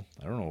don't know.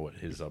 I don't know what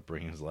his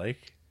upbringing's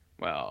like.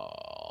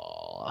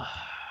 Well.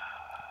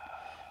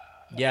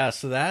 Yeah,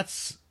 so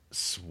that's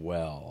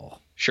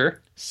swell. Sure.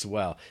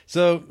 Swell.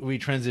 So we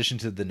transition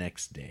to the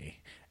next day.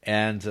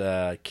 And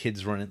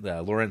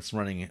Lawrence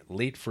running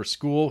late for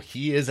school.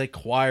 He is a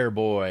choir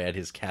boy at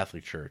his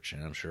Catholic church.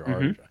 And I'm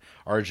sure,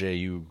 RJ,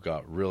 you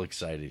got real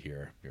excited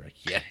here. You're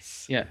like,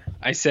 yes. Yeah.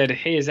 I said,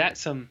 hey, is that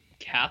some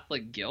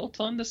Catholic guilt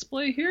on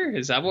display here?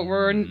 Is that what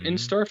we're in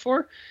store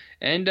for?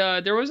 And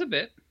there was a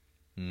bit.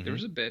 There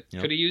was a bit.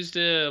 Yep. Could have used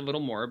a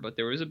little more, but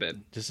there was a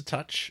bit. Just a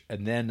touch.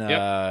 And then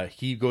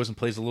he goes and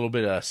plays a little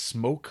bit of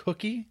smoke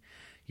hooky.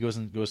 He goes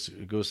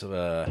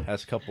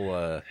has a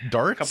couple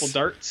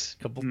darts.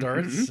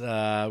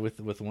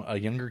 With a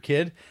younger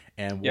kid.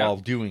 And while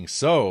doing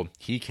so,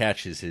 he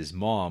catches his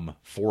mom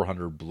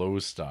 400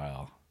 blows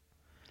style.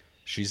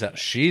 She's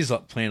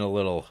up playing a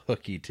little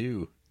hooky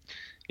too.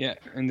 Yeah,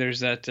 and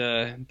there's that.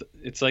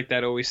 It's like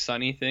that Always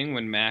Sunny thing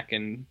when Mac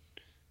and.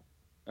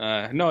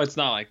 No, it's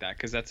not like that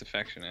because that's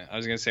affectionate. I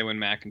was going to say when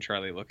Mac and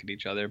Charlie look at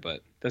each other,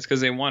 but that's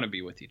because they want to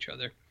be with each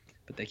other,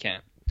 but they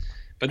can't.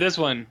 But this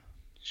one,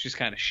 it's just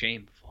kind of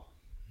shameful.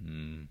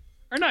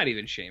 Or not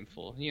even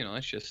shameful.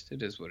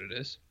 It is what it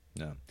is.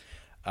 No.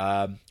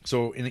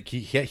 So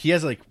he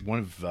has like one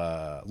of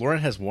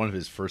Laurent has one of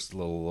his first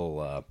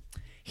little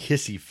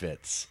hissy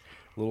fits,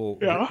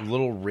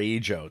 little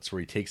rage outs where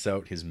he takes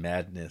out his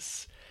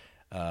madness,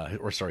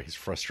 his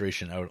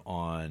frustration out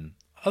on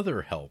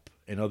other help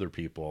and other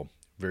people.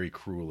 Very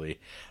cruelly.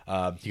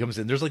 He comes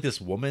in. There's like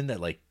this woman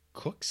that like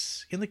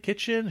cooks in the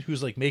kitchen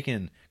who's like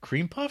making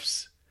cream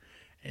puffs.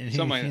 And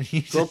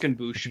he's broken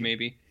boosh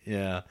maybe.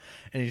 Yeah.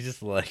 And he's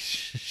just like,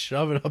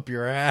 shove it up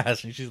your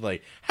ass. And she's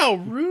like, how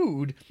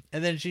rude.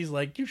 And then she's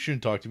like, you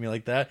shouldn't talk to me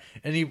like that.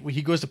 And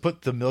he goes to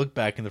put the milk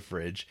back in the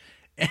fridge.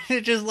 And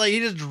it just like,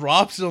 he just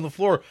drops it on the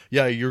floor.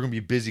 Yeah, you're going to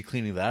be busy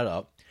cleaning that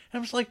up. And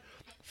I'm just like,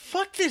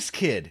 fuck this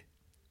kid.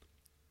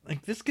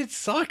 Like, this kid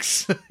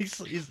sucks. he's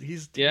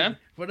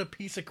what a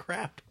piece of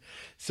crap.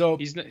 So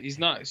he's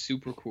not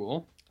super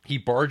cool. He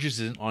barges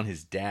in on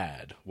his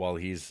dad while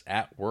he's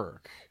at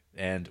work,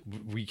 and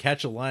we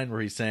catch a line where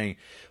he's saying,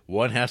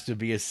 "One has to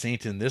be a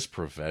saint in this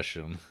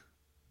profession."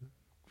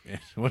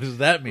 What does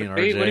that mean,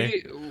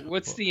 RJ?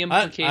 What's the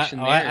implication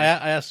there? I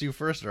asked you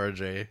first,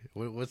 RJ.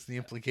 What's the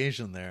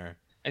implication there?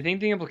 I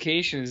think the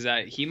implication is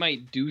that he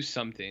might do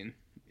something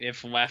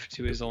if left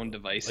to his own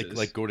devices.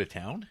 Like go to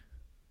town.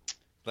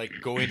 Like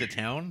go into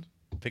town?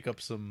 pick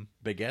up some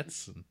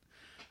baguettes and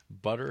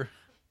butter.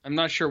 I'm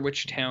not sure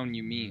which town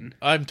you mean.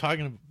 I'm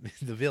talking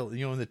the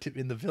village,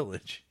 in the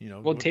village,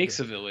 Well, it takes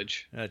a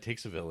village. It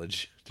takes a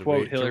village to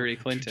Quote Hillary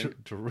Clinton.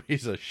 to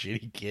raise a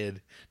shitty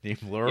kid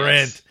named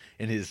Laurent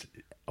and his.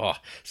 Oh,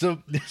 so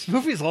this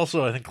movie is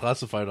also, I think,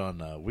 classified on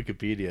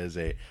Wikipedia as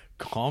a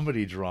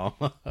comedy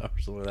drama or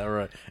something like that,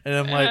 right? And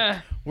I'm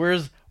like,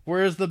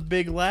 where's the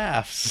big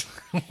laughs?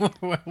 What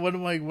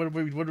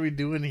are we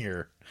doing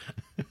here?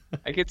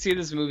 I could see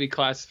this movie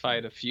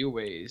classified a few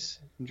ways,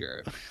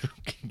 Jared.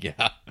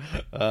 Yeah.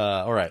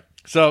 All right.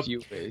 So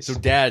ways. So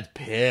Dad's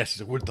pissed.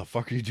 He's like, what the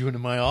fuck are you doing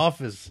in my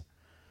office?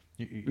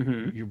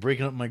 You're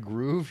breaking up my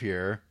groove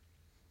here.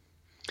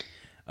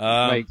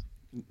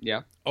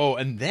 Yeah. Oh,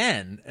 and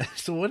then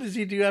so what does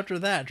he do after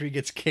that? After he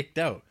gets kicked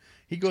out,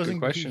 he goes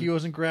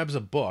and grabs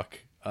a book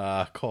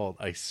called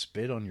 "I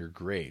Spit on Your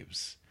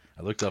Graves."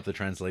 I looked up the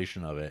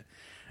translation of it.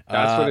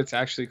 That's what it's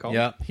actually called.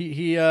 Yeah,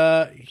 he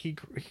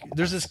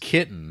there's this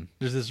kitten.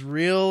 There's this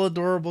real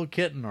adorable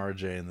kitten,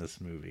 RJ, in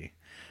this movie.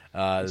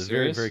 It's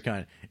very, very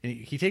kind. And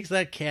he takes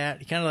that cat,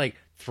 he kind of like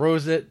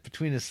throws it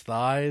between his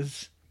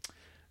thighs,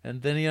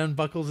 and then he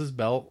unbuckles his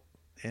belt,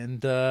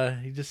 and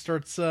he just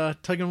starts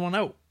tugging one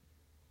out.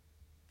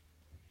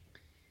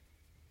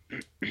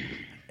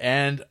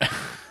 And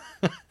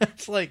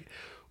it's like,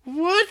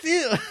 what?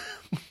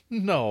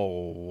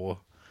 No.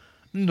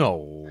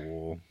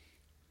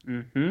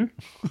 Mm-hmm.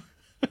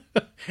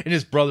 And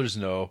his brothers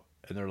know,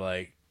 and they're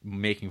like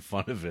making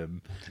fun of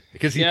him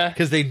because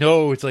they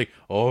know it's like,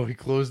 oh, he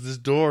closed his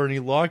door and he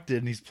locked it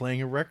and he's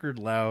playing a record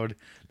loud.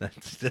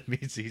 That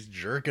means he's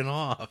jerking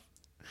off.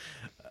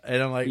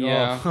 And I'm like,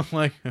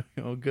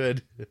 oh,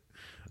 good.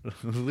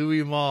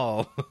 Louis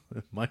Malle,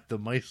 the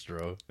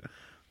maestro.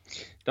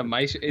 The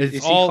maestro is he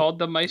called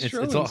the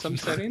maestro in some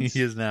settings?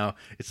 He is now.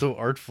 It's so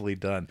artfully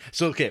done.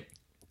 So okay,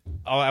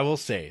 I will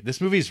say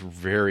this movie is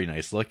very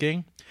nice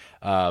looking.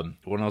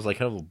 When I was like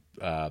kind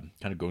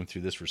of going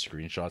through this for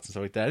screenshots and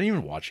stuff like that, and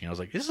even watching, I was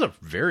like, this is a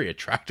very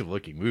attractive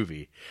looking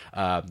movie.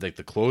 Like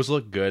the clothes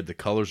look good, the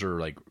colors are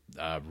like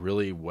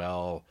really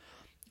well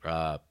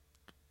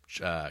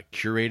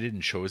curated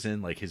and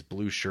chosen. Like his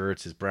blue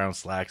shirts, his brown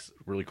slacks,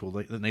 really cool,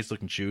 nice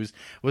looking shoes.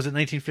 Was it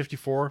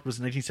 1954? Was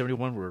it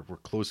 1971 where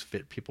clothes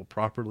fit people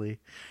properly?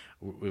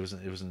 It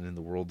wasn't in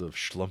the world of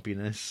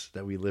schlumpiness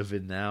that we live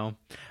in now.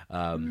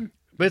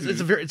 But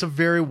it's a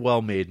very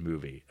well made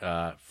movie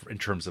in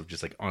terms of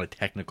just like on a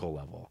technical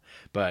level.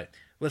 But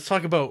let's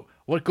talk about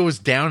what goes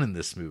down in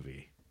this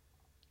movie.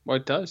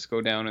 What does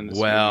go down in this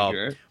movie,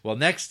 Jared? Well,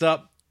 next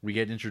up we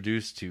get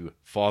introduced to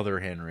Father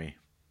Henry.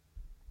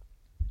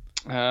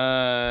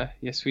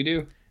 Yes, we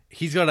do.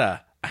 He's got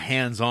a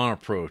hands-on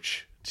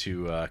approach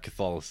to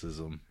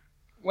Catholicism.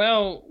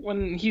 Well,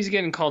 when he's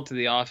getting called to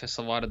the office,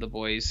 a lot of the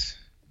boys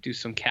do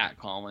some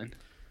catcalling.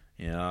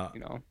 Yeah.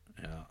 Yeah.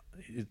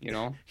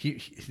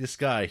 This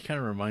guy kind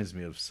of reminds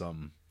me of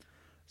some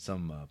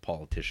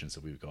politicians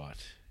that we've got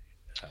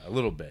a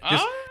little bit.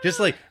 Just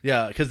like,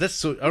 yeah, because that's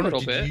so. I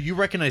don't know. You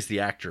recognize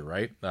the actor,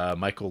 right?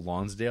 Michael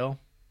Lonsdale.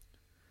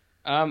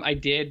 I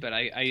did, but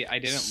I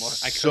didn't look.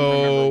 I couldn't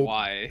remember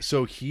why.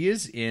 So he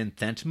is in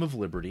Phantom of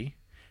Liberty,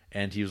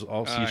 and he was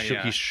also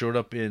he showed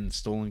up in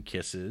Stolen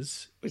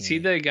Kisses. Was he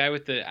the guy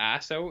with the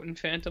ass out in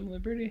Phantom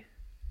Liberty?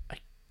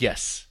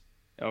 Yes.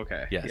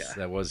 Okay. Yes,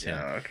 that was him.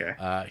 Yeah, okay.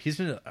 He's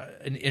been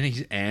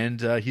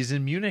he's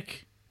in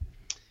Munich.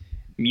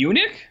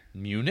 Munich?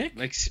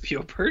 Like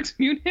Spielberg's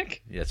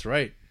Munich? That's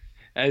right.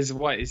 As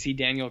what? Is he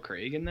Daniel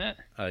Craig in that?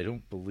 I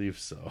don't believe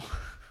so.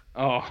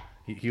 Oh.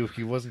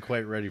 He wasn't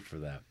quite ready for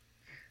that.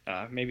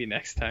 Maybe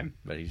next time.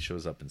 But he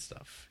shows up and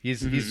stuff.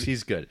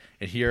 He's good.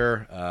 And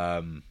here,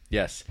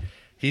 yes,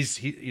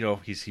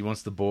 he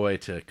wants the boy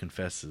to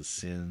confess his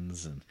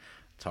sins and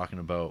talking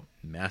about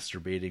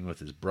masturbating with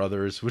his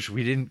brothers, which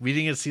we didn't get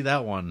to see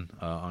that one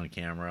on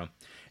camera. And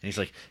he's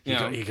like,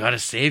 you got to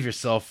save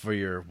yourself for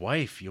your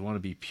wife. You want to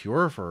be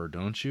pure for her,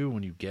 don't you?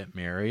 When you get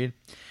married.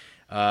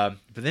 But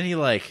then he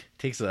like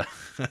takes as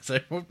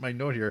I wrote my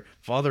note here,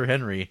 Father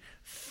Henry,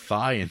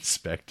 thigh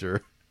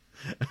inspector.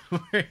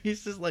 Where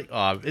he's just like,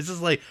 it's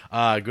just like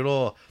good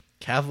old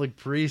Catholic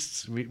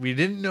priests. We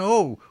didn't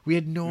know. We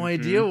had no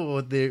idea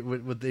what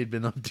they'd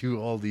been up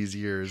to all these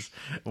years.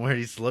 Where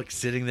he's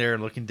sitting there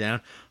and looking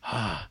down.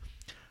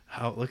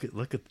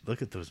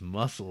 Look at those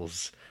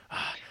muscles.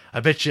 I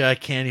bet you I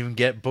can't even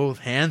get both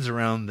hands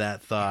around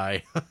that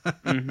thigh.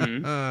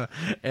 And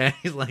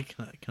he's like,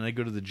 can I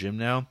go to the gym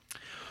now?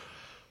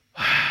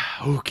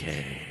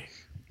 Okay.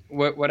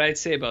 What I'd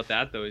say about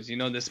that though is,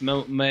 this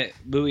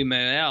Louis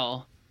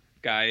Malle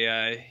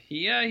guy,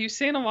 he's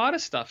saying a lot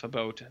of stuff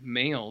about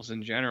males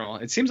in general.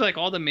 It seems like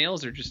all the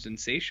males are just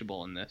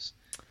insatiable in this.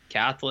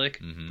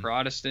 Catholic,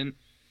 Protestant,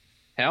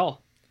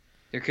 hell,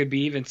 there could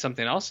be even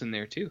something else in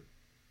there too.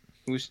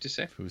 Who's to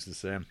say?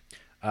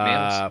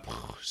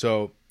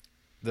 So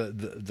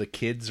the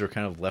kids are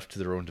kind of left to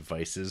their own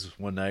devices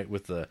one night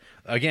with the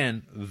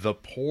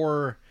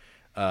poor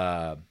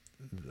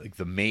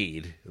the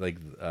maid,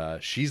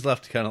 she's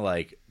left to kind of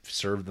like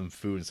serve them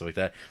food and stuff like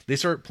that. They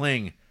start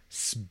playing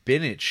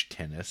spinach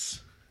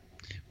tennis.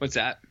 What's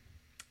that?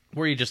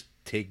 Where you just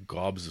take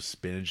gobs of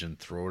spinach and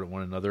throw it at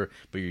one another,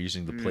 but you're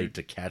using the plate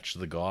to catch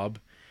the gob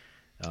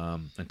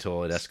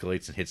until it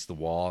escalates and hits the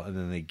wall, and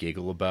then they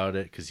giggle about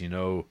it because you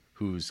know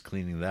who's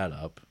cleaning that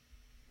up.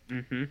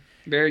 Mm-hmm.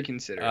 Very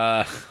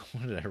considerate.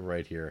 What did I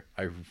write here?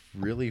 I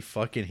really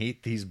fucking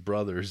hate these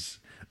brothers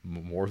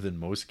more than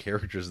most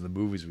characters in the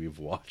movies we've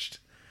watched.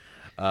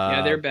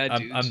 Yeah, they're bad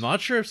dudes. I'm not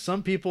sure if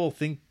some people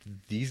think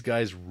these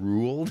guys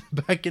ruled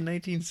back in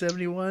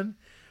 1971.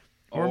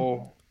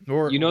 Or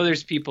you know,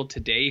 there's people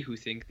today who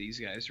think these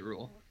guys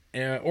rule.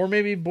 Or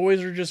maybe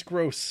boys are just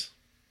gross.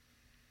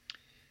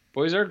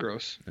 Boys are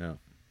gross. Yeah.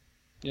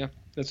 Yeah,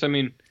 that's what I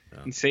mean. Yeah.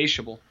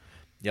 Insatiable.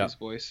 Yeah. Those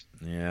boys.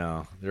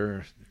 Yeah,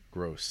 they're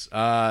gross.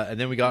 And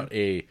then we got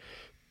a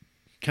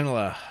kind of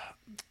a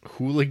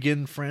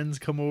hooligan friends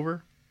come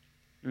over.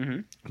 Mm-hmm.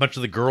 A bunch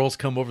of the girls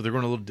come over. They're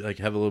going to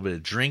have a little bit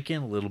of drinking,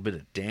 a little bit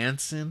of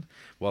dancing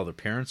while their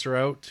parents are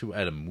out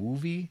at a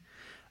movie.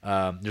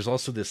 There's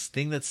also this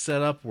thing that's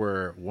set up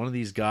where one of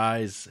these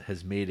guys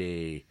has made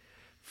a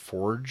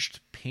forged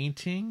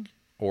painting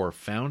or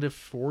found a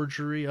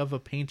forgery of a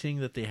painting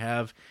that they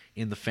have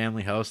in the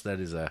family house that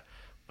is a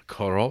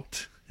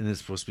Corot and is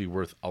supposed to be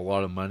worth a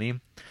lot of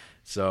money.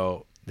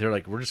 So they're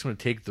like, we're just going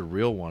to take the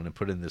real one and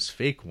put in this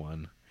fake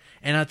one.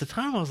 And at the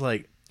time I was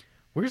like,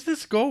 where's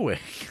this going?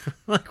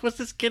 Like, what's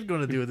this kid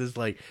going to do with this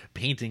like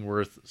painting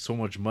worth so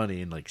much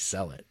money and like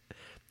sell it?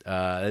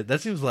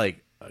 That seems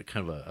like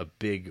kind of a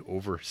big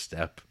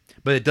overstep,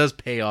 but it does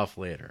pay off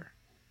later.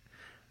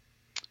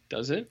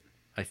 Does it?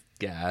 I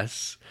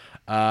guess.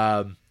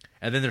 And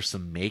then there's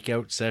some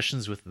makeout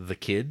sessions with the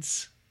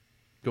kids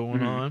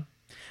going on.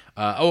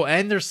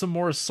 And there's some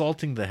more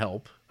assaulting the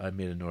help. I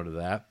made a note of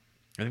that.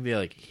 I think they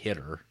like hit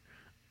her.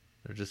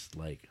 They're just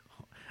like,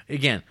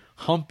 again,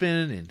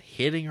 humping and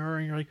hitting her,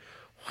 and you're like,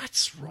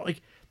 what's wrong?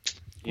 Like,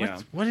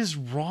 what is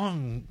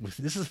wrong with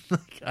this? Is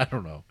like, I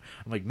don't know.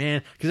 I'm like,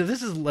 man, because if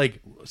this is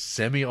like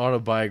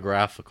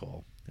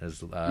semi-autobiographical,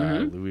 as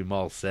Louis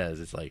Malle says,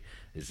 it's like,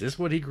 is this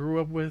what he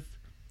grew up with?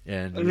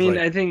 And I mean,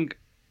 I think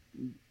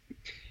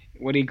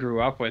what he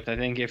grew up with, I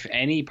think if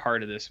any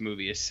part of this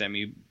movie is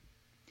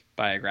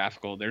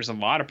semi-biographical, there's a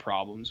lot of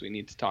problems we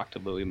need to talk to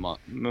Louis Malle.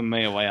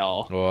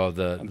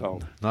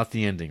 Well, not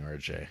the ending,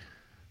 RJ.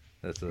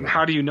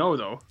 How do you know,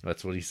 though?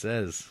 That's what he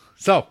says.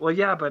 So, well,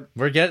 yeah, but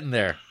we're getting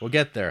there. We'll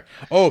get there.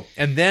 Oh,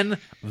 and then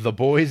the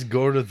boys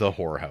go to the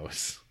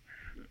whorehouse.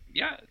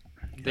 Yeah,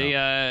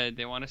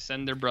 they want to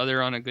send their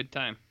brother on a good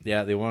time.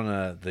 Yeah, they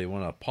want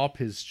to pop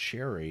his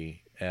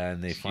cherry,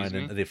 and they find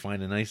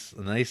a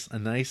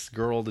nice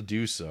girl to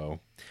do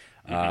so,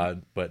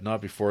 but not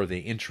before they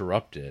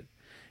interrupt it,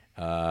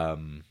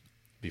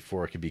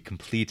 before it can be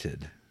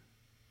completed.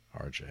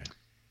 RJ.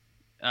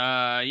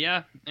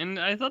 Yeah, and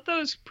I thought that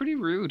was pretty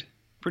rude,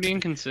 pretty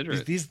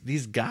inconsiderate.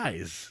 These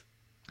guys.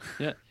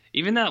 Yeah,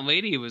 even that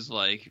lady was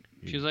like,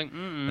 she was like,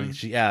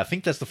 I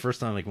think that's the first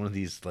time like one of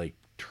these like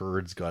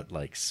turds got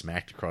like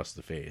smacked across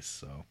the face.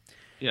 So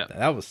yeah,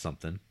 that was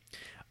something.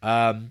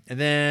 And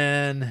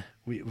then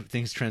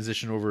things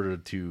transition over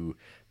to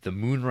the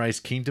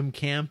Moonrise Kingdom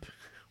camp,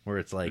 where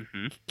it's like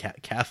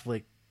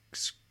Catholic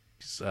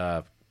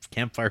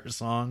campfire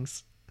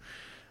songs.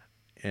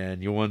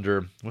 And you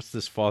wonder, what's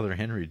this Father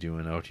Henry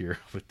doing out here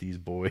with these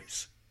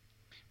boys?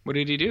 What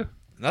did he do?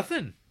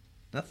 Nothing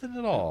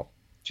at all.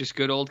 Just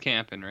good old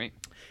camping, right?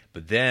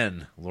 But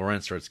then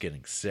Laurent starts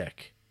getting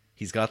sick.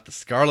 He's got the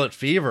scarlet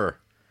fever.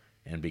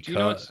 And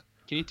because...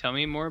 Can you tell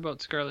me more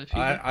about scarlet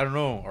fever? I don't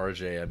know,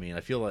 RJ. I mean,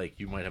 I feel like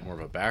you might have more of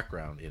a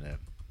background in it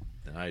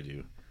than I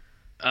do.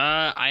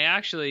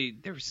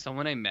 There was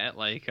someone I met,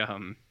 like,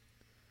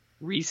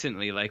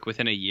 recently, like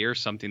within a year or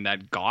something,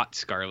 that got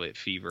scarlet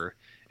fever.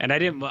 And I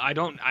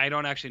don't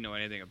actually know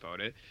anything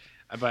about it,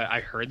 but I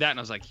heard that and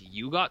I was like,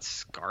 you got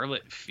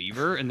scarlet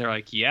fever? And they're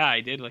like, yeah,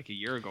 I did like a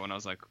year ago. And I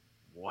was like,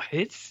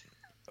 what?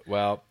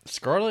 Well,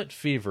 scarlet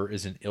fever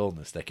is an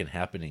illness that can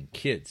happen in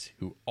kids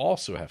who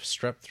also have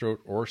strep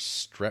throat or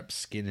strep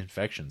skin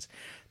infections.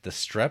 The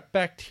strep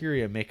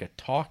bacteria make a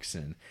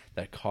toxin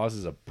that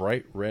causes a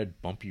bright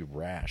red bumpy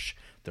rash.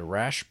 The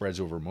rash spreads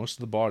over most of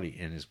the body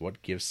and is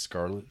what gives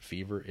scarlet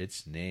fever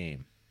its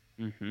name.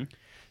 Mm-hmm.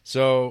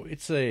 So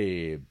it's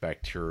a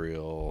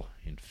bacterial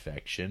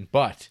infection,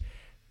 but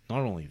not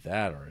only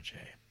that, RJ.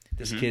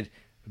 This kid,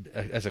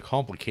 as a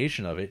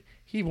complication of it,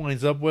 he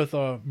winds up with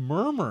a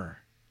murmur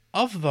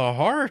of the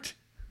heart.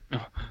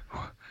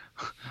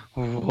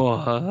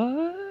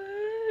 What?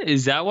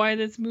 Is that why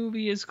this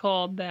movie is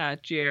called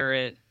that,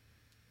 Jarrett?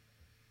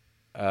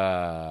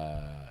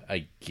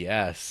 I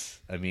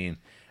guess. I mean,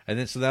 and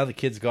then so now the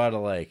kid's got to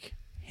like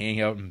hang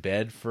out in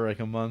bed for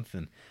like a month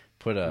and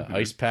put a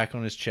ice pack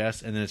on his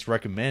chest, and then it's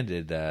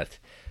recommended that,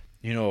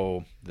 you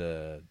know,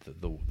 the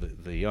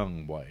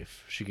young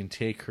wife, she can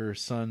take her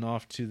son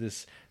off to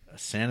this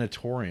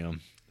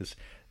sanatorium,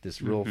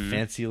 this real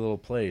fancy little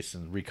place,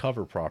 and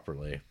recover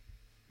properly.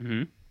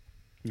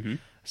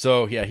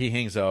 So yeah, he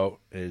hangs out,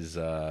 is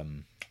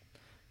kind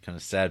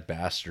of sad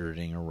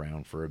bastarding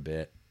around for a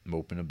bit.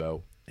 moping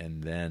about.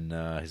 And then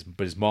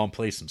his mom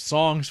plays some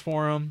songs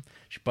for him.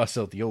 She busts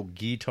out the old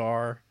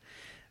guitar.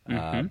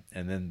 And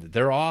then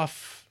they're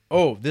off.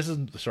 Oh,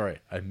 sorry,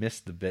 I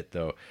missed the bit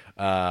though.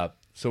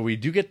 So we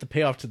do get the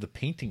payoff to the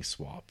painting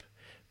swap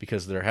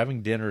because they're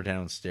having dinner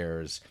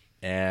downstairs,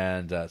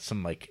 and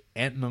some like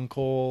aunt and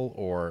uncle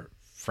or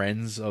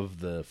friends of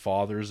the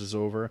fathers is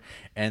over,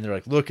 and they're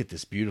like, look at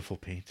this beautiful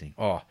painting.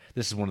 Oh,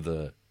 this is one of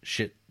the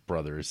shit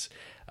brothers.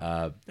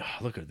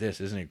 Look at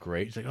this, isn't it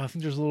great? He's like, oh, I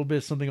think there's a little bit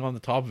of something on the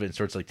top of it, and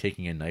starts like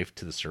taking a knife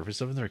to the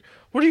surface of it. And they're like,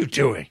 what are you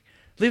doing?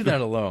 Leave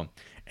that alone.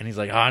 And he's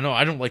like, no,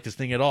 I don't like this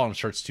thing at all, and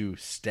starts to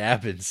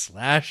stab and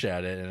slash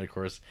at it. And of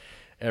course,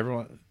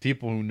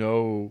 people who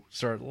know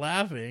start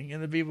laughing,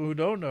 and the people who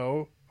don't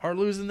know are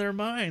losing their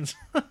minds.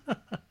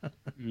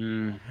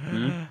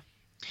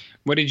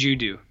 What did you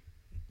do?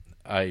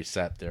 I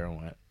sat there and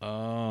went,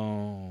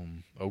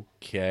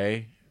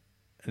 okay.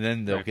 And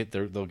then they'll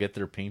get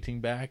their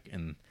painting back,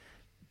 and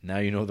now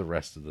you know the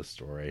rest of the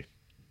story.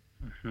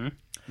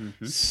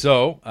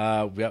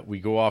 So we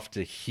go off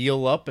to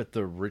heal up at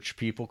the Rich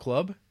People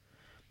Club.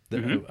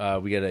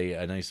 We get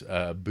a nice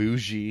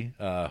bougie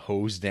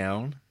hose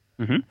down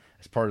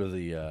as part of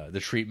the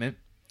treatment.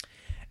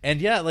 And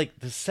yeah, like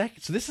so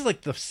this is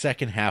like the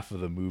second half of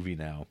the movie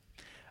now.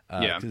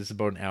 'Cause it's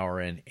about an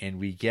hour in, and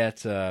we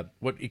get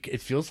what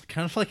it feels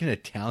kind of like an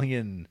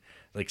Italian,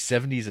 like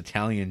 70s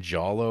Italian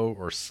giallo,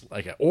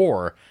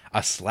 or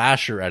a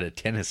slasher at a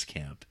tennis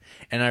camp.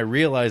 And I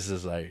realized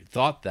as I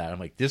thought that, I'm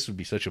like, this would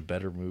be such a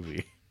better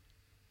movie.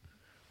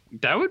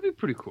 That would be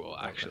pretty cool,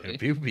 actually.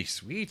 It would be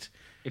sweet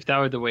if that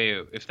was the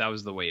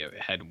way it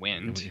had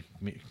went.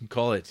 We can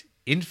call it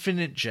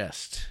Infinite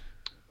Jest.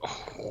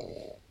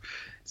 Oh.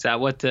 Is that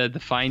what the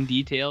fine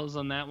details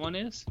on that one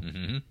is?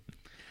 Mm-hmm.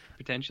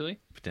 Potentially.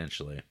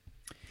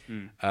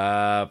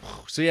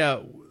 So yeah,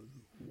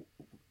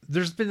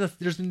 there's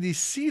been these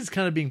seeds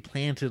kind of being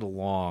planted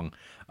along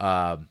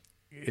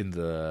in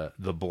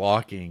the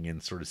blocking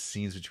and sort of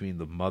scenes between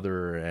the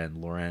mother and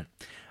Laurent,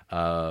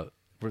 where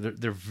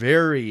they're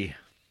very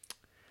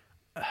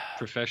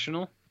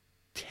professional,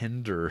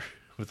 tender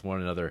with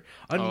one another,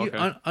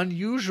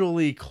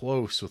 unusually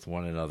close with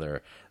one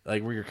another.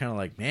 Like where you're kind of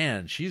like,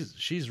 man, she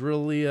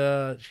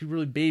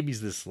really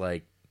babies this,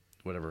 like,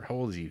 whatever. How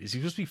old is he? Is he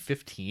supposed to be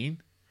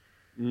 15?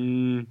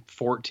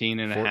 14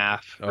 and a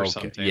half or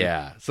something.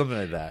 Yeah, something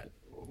like that.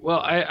 Well,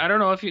 I don't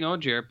know if you know,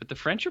 Jarrett, but the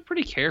French are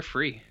pretty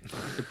carefree.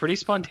 They're pretty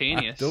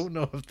spontaneous. I don't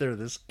know if they're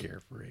this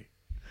carefree.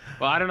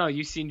 Well, I don't know.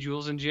 You've seen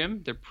Jules and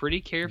Jim? They're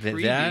pretty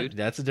carefree, dude.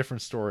 That's a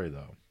different story,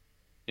 though.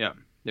 Yeah,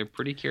 they're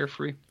pretty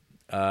carefree.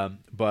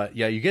 But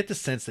yeah, you get the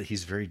sense that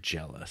he's very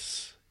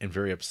jealous and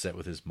very upset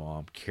with his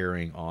mom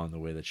carrying on the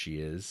way that she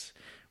is,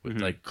 with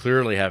like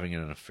clearly having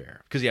an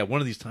affair. Because yeah, one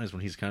of these times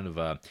when he's kind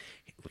of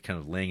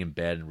laying in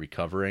bed and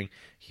recovering,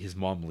 his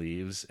mom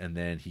leaves, and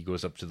then he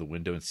goes up to the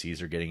window and sees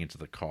her getting into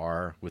the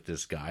car with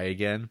this guy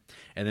again.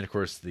 And then of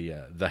course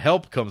the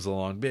help comes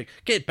along, big,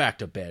 get back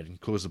to bed, and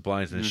close the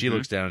blinds. And then she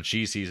looks down and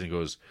she sees and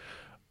goes,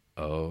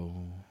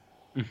 oh.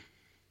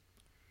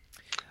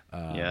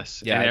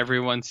 Yes, yeah, and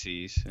everyone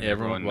sees. And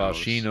everyone well, knows.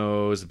 She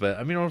knows, but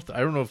I mean, I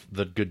don't know if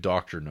the good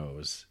doctor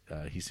knows.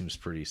 He seems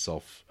pretty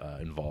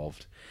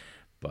involved,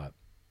 but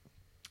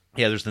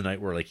yeah, there's the night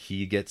where like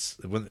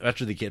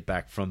after they get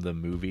back from the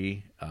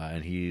movie,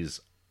 and he's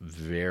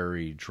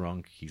very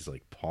drunk. He's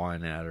like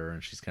pawing at her,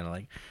 and she's kind of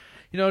like,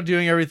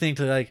 doing everything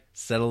to like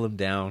settle him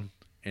down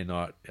and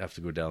not have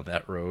to go down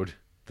that road,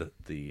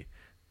 the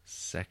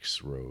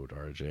sex road.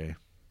 RJ,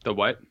 the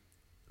what?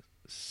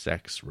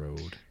 Sex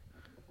road.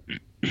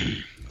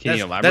 Can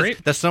you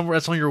elaborate? That's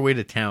on your way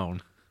to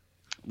town.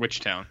 Which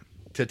town?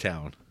 To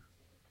town.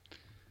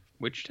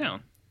 Which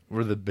town?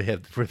 Where they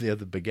have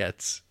the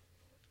baguettes.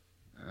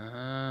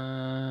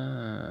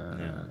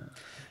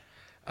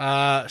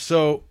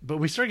 But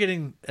we start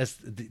getting as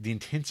the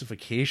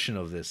intensification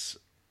of this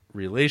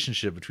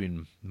relationship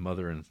between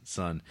mother and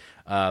son,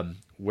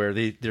 where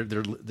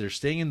they're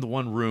staying in the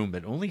one room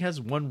that only has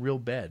one real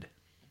bed.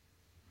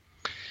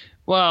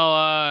 Well,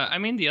 I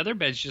mean, the other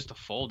bed's just a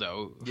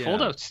fold-out. Yeah.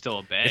 Fold-out's still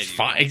a bed. It's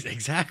fine.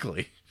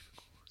 Exactly.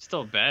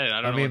 Still a bed.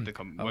 I don't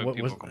know what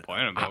people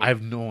complain about. I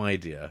have no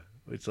idea.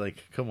 It's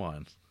like, come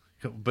on.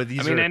 But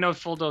I know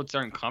fold-outs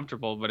aren't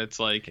comfortable, but it's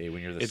like,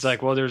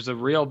 like, well, there's a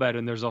real bed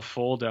and there's a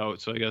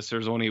fold-out, so I guess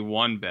there's only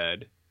one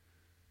bed.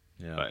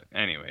 Yeah. But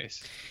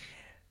anyways.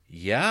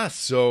 Yeah,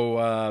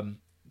 so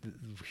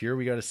here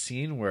we got a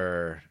scene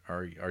where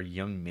our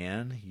young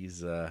man,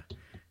 he's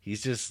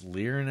just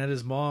leering at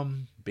his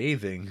mom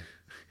bathing,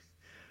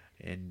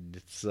 and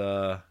it's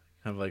kind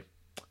of like,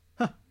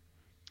 huh.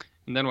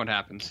 And then what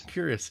happens?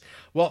 Curious.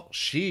 Well,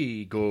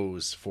 she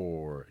goes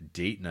for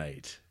date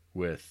night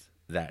with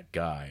that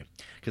guy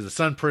because the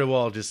son pretty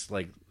well just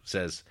like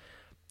says,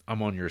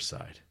 "I'm on your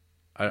side.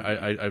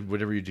 I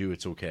whatever you do,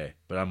 it's okay,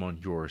 but I'm on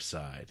your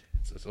side.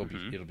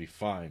 It'll be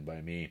fine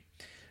by me."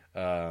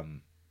 I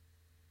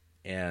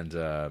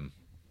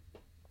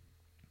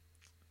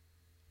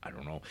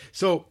don't know.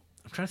 So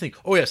I'm trying to think.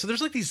 Oh yeah, so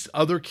there's like these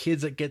other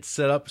kids that get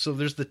set up. So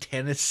there's the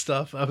tennis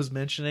stuff I was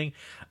mentioning.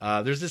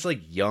 There's this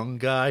like young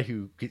guy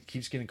who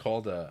keeps getting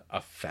called a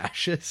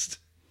fascist.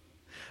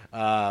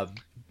 Because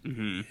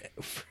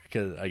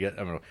I don't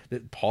know,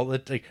 that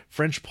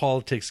French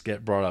politics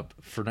get brought up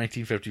for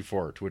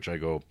 1954, to which I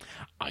go,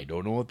 I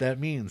don't know what that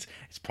means.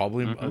 It's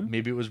probably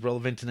maybe it was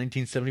relevant to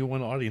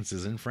 1971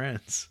 audiences in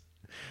France.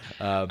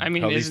 I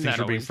mean, how these isn't things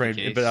that are being always framed,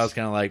 the case? but I was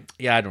kind of like,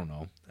 yeah, I don't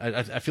know.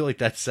 I feel like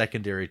that's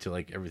secondary to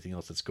like everything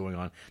else that's going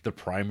on. The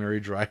primary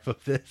drive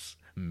of this,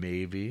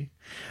 maybe.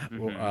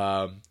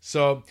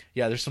 So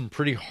yeah, there's some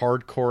pretty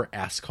hardcore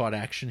Ascot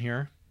action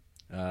here.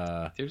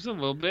 There's a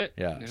little bit.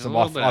 Yeah, There's some a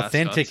little bit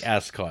authentic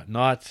Ascots. Ascot,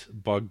 not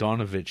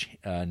Bogdanovich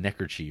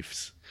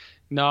neckerchiefs.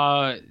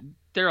 No,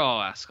 they're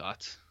all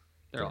Ascots.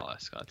 They're all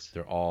Ascots.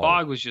 They're all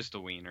Bog was just a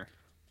wiener.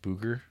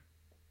 booger.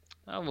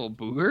 A little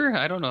booger.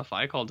 I don't know if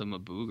I called him a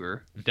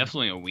booger.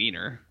 Definitely a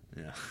wiener.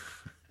 Yeah.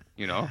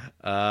 You know.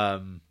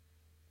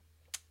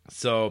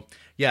 So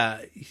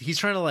yeah, he's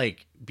trying to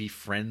like be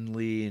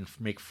friendly and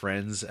make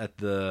friends at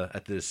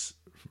this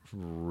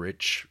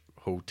rich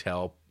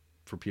hotel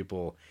for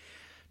people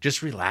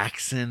just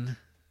relaxing,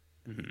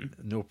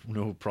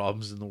 no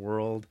problems in the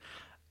world.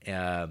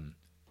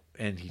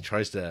 And he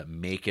tries to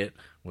make it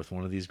with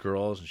one of these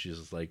girls, and she's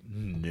just like,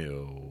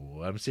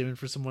 "No, I'm saving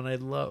for someone I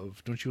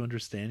love. Don't you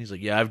understand?" He's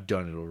like, "Yeah, I've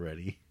done it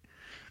already."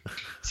 He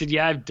said,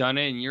 "Yeah, I've done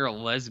it, and you're a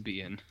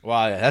lesbian."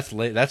 Wow, yeah, that's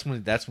late. That's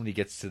when he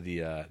gets to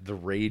the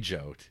rage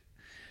out.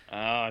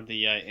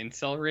 The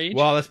incel rage.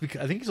 Well, that's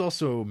because I think he's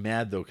also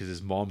mad though because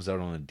his mom's out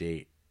on a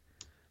date.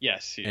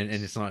 Yes, he and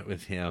is. it's not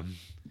with him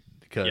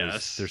because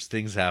Yes. there's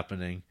things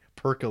happening,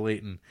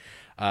 percolating.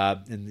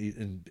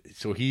 And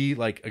so he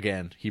like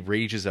again he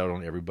rages out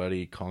on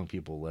everybody, calling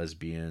people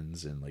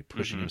lesbians and like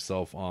pushing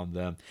himself on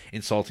them,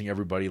 insulting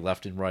everybody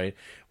left and right.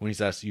 When he's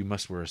asked, "You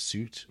must wear a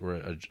suit or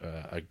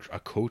a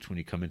coat when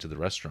you come into the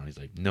restaurant," he's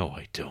like, "No,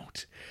 I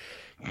don't."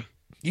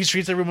 He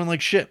treats everyone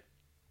like shit.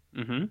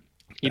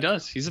 He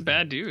does. He's a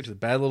bad dude. He's a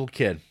bad little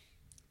kid.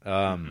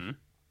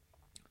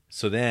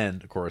 So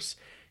then, of course,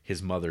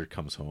 his mother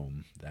comes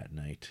home that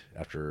night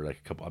after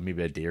like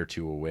maybe a day or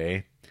two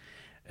away.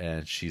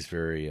 And she's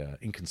very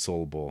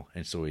inconsolable,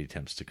 and so he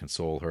attempts to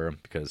console her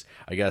because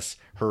I guess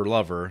her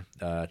lover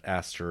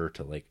asked her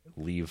to like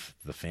leave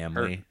the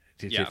family.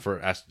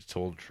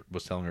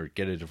 Was telling her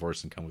get a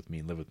divorce and come with me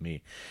and live with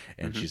me,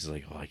 and she's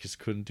like, "Oh, I just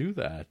couldn't do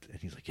that."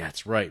 And he's like, "Yeah,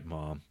 that's right,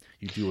 Mom.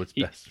 You do what's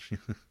best."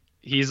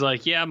 He's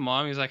like, "Yeah,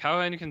 Mom." He's like,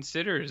 "How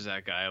inconsiderate is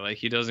that guy? Like,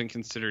 he doesn't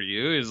consider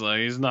you. He's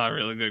like, he's not a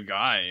really good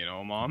guy, you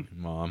know,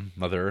 Mom."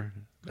 Mother,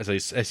 as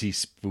he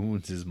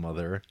spoons his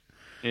mother.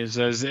 He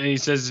says,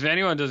 if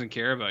anyone doesn't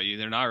care about you,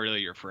 they're not really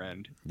your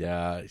friend.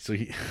 Yeah, so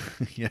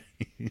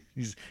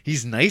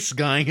he's nice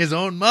guying his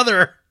own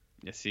mother.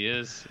 Yes, he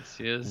is.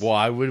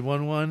 Why would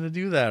one want to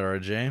do that,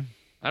 RJ?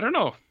 I don't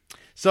know.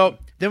 So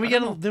then we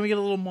get a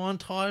little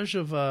montage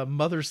of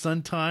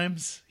mother-son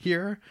times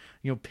here.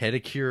 You know,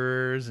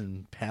 pedicures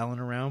and palling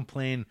around,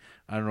 playing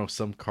I don't know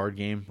some card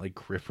game like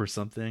Grip or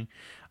something.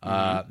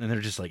 And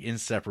they're just like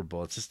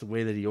inseparable. It's just the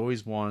way that he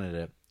always wanted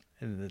it.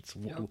 And it's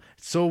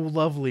so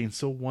lovely and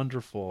so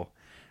wonderful.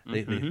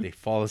 They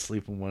fall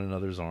asleep in one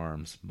another's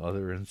arms,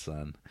 mother and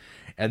son.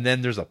 And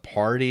then there's a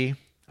party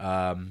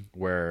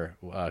where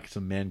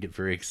some men get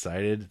very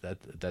excited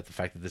that the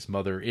fact that this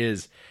mother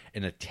is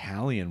an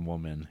Italian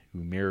woman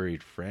who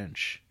married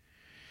French.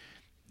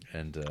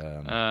 And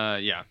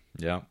yeah.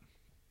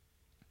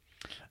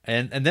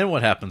 And then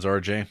what happens,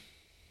 RJ?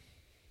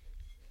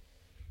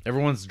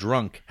 Everyone's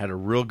drunk, had a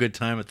real good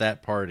time at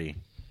that party.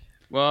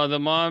 Well, the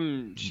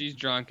mom, she's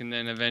drunk, and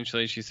then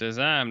eventually she says,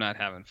 I'm not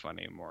having fun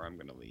anymore. I'm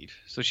going to leave.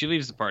 So she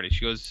leaves the party.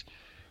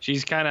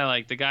 She's kind of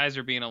like, the guys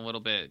are being a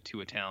little bit too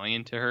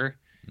Italian to her.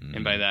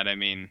 And by that, I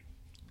mean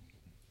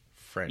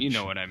French. You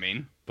know what I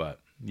mean.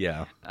 But,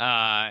 yeah.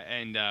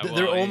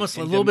 They're almost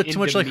a little bit too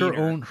much like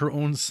her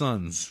own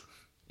sons.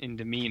 In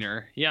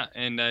demeanor. Yeah.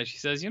 And she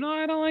says,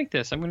 I don't like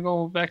this. I'm going to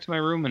go back to my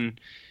room, and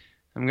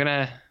I'm going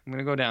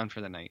to go down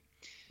for the night.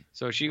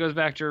 So she goes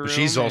back to her room.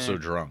 She's also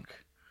drunk.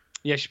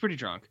 Yeah, she's pretty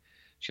drunk.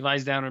 She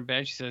lies down in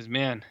bed. She says,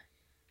 man,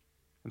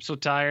 I'm so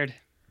tired.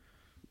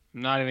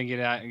 I'm not even going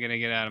to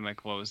get out of my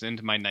clothes,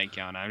 into my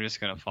nightgown. I'm just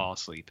going to fall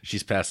asleep. She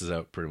passes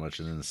out pretty much.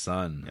 And then the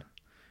son,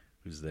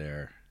 who's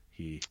there,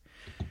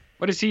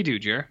 what does he do,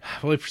 Jer?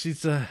 Well, he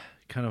proceeds to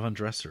kind of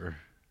undress her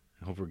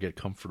and help her get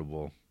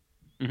comfortable.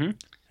 Mm-hmm.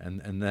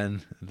 And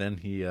then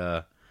he...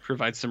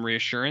 provides some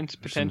reassurance,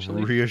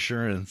 potentially.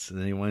 And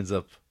then he winds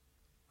up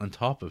on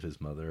top of his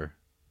mother.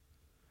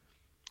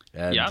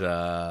 And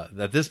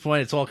at this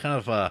point, it's all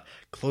kind of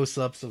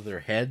close-ups of their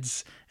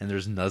heads, and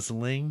there's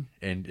nuzzling,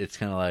 and it's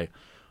kind of like,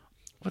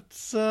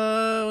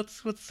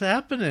 what's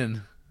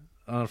happening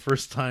on a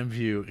first-time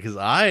view? Because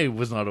I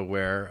was not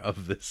aware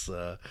of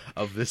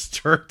this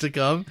turn to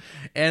come,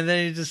 and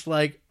then you're just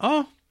like,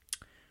 oh,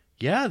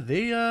 yeah,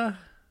 they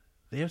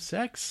have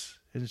sex,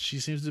 and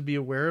she seems to be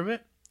aware of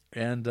it,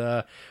 and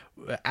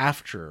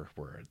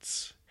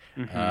afterwards.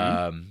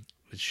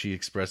 she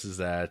expresses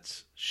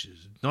that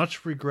she's not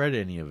to regret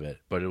any of it,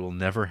 but it will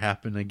never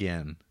happen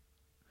again.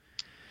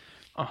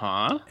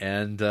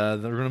 And they're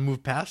going to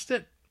move past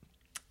it.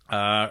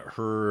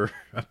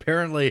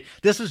 Apparently,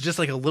 this was just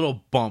like a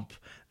little bump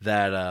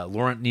that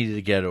Laurent needed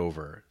to get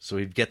over, so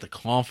he'd get the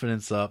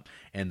confidence up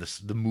and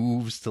the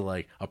moves to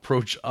like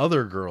approach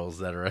other girls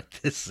that are at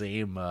the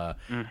same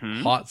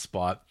hot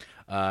spot.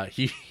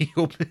 She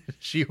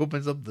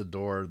opens up the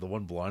door, the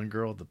one blonde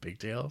girl with the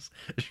pigtails.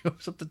 She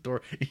opens up the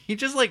door. He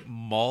just like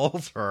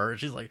mauls her.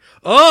 She's like,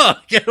 "Oh,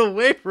 get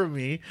away from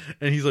me!"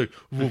 And he's like,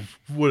 well,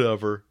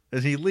 "Whatever."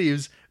 And he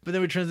leaves. But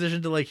then we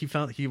transitioned to like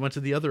he went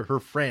to her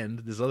friend,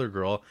 this other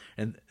girl,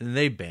 and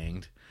they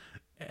banged,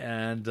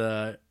 and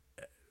then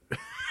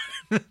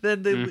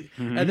and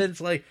then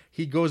it's like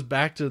he goes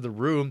back to the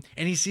room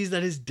and he sees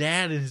that his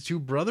dad and his two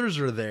brothers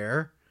are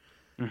there.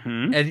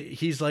 And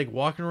he's like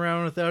walking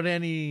around without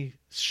any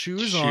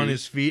shoes on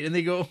his feet, and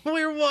they go,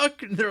 "We're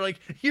walking." They're like,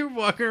 "You're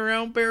walking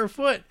around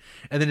barefoot."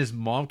 And then his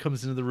mom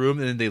comes into the room,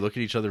 and then they look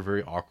at each other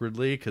very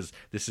awkwardly because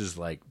this is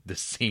like the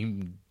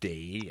same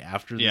day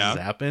after this has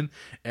happened,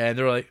 and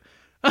they're like,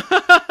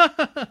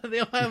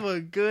 they'll have a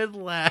good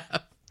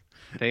laugh.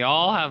 They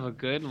all have a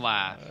good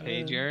laugh.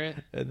 Hey, Jarrett.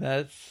 And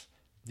that's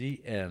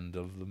the end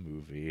of the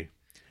movie.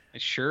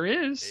 It sure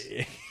is.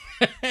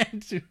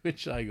 And to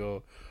which I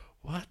go,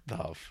 what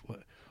the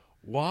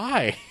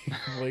why?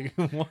 Like,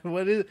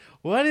 what is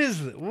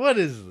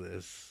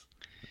this?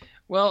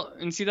 Well,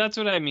 and see, that's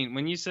what I mean.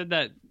 When you said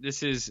that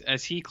this is,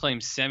 as he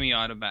claims,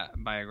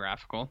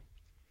 semi-autobiographical,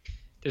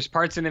 there's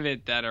parts in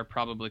it that are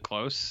probably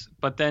close,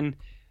 but then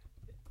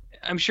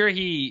I'm sure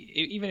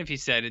even if he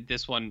said it,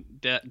 this one,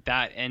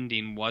 that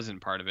ending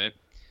wasn't part of it.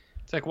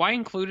 It's like, why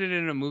include it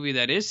in a movie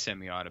that is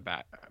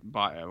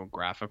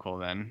semi-autobiographical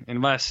then?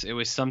 Unless it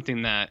was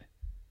something that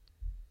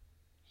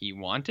he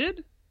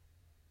wanted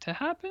to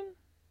happen?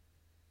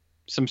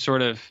 Some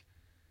sort of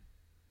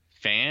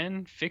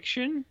fan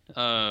fiction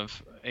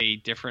of a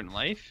different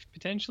life,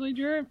 potentially,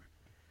 Jarrett? Do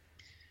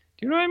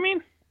you know what I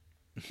mean?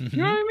 You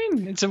know what I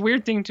mean? It's a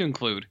weird thing to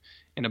include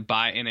in a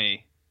biopic.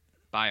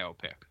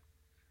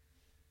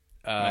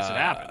 Unless it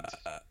happens.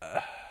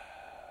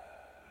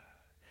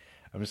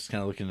 I'm just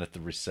kind of looking at the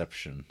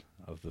reception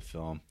of the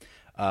film.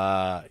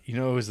 It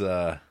was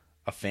a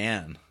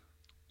fan.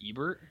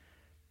 Ebert?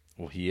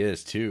 Well, he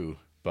is too.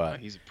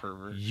 But he's a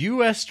pervert.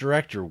 U.S.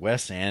 director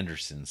Wes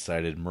Anderson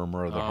cited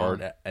Murmur of the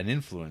Heart an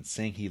influence,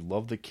 saying he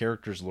loved the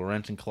characters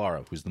Laurent and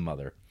Clara, who's the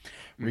mother.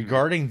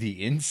 Regarding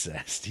the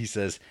incest, he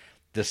says,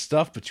 the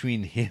stuff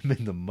between him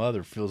and the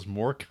mother feels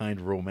more kind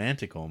of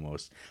romantic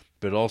almost,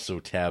 but also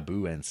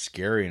taboo and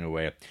scary in a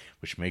way,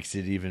 which makes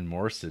it even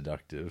more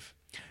seductive.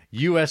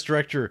 U.S.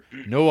 director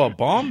Noah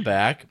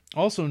Baumbach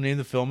also named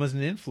the film as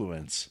an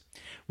influence,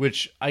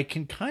 which I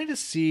can kind of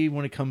see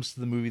when it comes to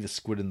the movie The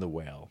Squid and the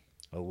Whale.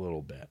 A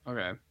little bit.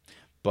 Okay.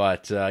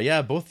 But,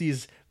 both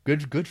these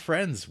good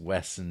friends,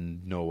 Wes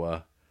and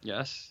Noah.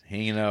 Yes.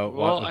 Hanging out,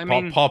 well,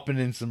 popping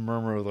in some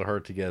Murmur of the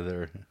Heart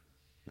together.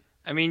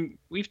 I mean,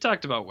 we've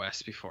talked about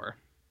Wes before.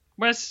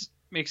 Wes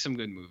makes some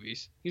good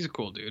movies. He's a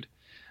cool dude.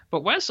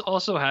 But Wes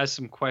also has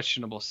some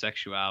questionable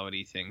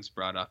sexuality things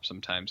brought up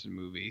sometimes in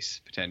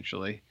movies,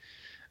 potentially.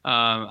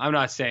 I'm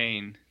not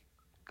saying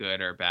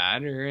good or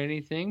bad or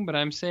anything, but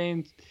I'm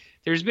saying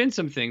there's been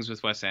some things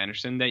with Wes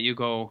Anderson that you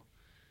go,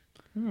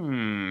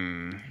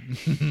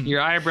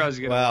 your eyebrows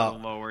get a little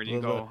lowered. You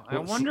go, I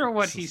wonder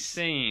what he's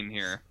saying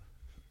here.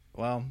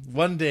 Well,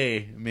 one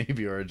day,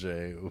 maybe,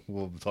 RJ,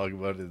 we'll talk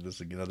about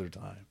this another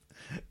time.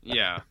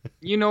 Yeah.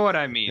 You know what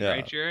I mean,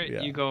 right, Jarrett?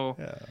 Yeah, you go,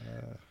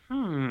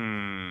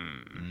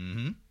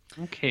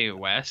 Okay,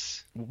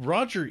 Wes.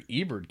 Roger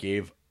Ebert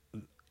gave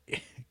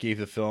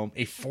the film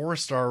a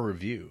 4-star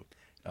review.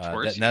 Of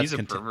course, he's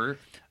a pervert.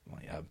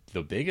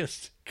 The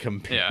biggest,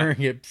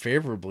 comparing it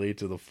favorably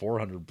to the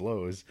 400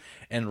 Blows,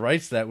 and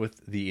writes that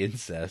with the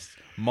incest,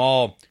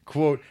 Maul,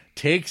 quote,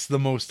 takes the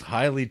most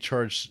highly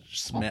charged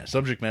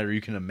subject matter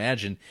you can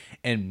imagine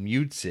and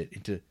mutes it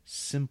into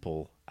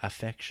simple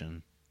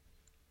affection.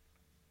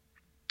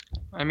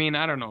 I mean,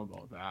 I don't know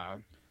about that.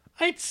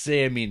 I'd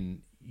say,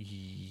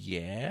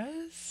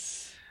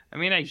 yes. I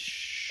mean,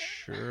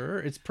 sure.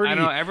 It's pretty. I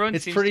don't know. Everyone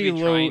it's seems pretty to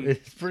be low. trying.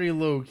 It's pretty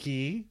low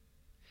key.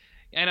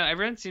 I know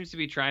everyone seems to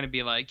be trying to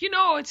be like,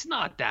 it's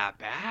not that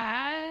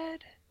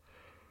bad.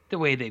 The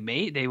way they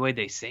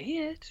say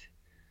it.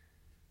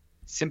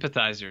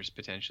 Sympathizers,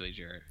 potentially,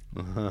 Jared.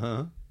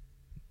 Uh-huh.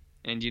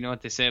 And you know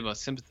what they say about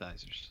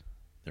sympathizers?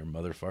 They're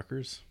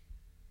motherfuckers.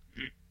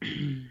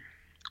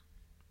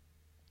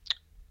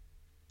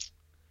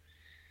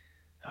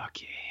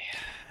 Okay.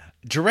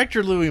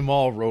 Director Louis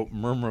Malle wrote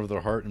Murmur of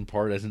the Heart in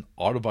part as an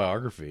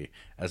autobiography.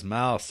 As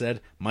Malle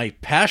said, my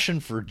passion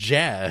for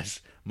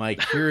jazz, my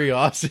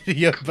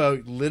curiosity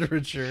about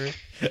literature,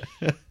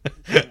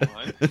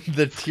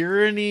 the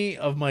tyranny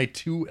of my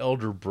two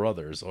elder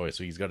brothers. Oh,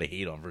 so he's got a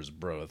hate on for his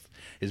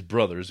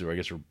brothers, who I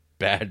guess are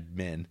bad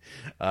men.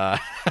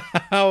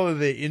 How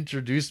they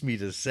introduced me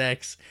to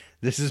sex.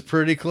 This is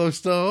pretty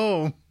close to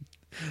home.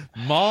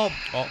 Malle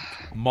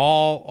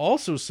Maul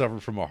also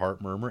suffered from a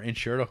heart murmur and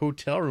shared a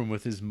hotel room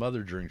with his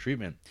mother during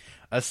treatment.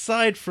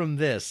 Aside from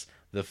this,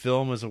 the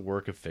film is a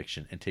work of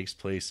fiction and takes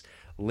place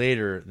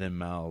later than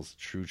Mal's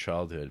true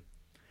childhood.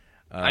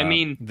 I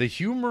mean, the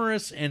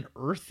humorous and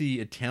earthy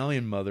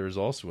Italian mother is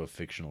also a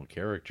fictional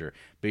character,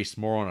 based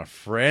more on a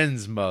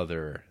friend's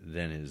mother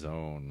than his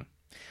own.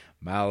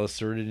 Mal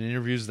asserted in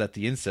interviews that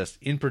the incest,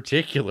 in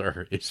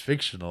particular, is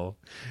fictional.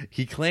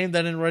 He claimed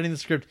that in writing the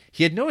script,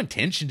 he had no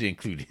intention to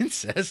include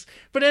incest,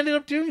 but ended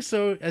up doing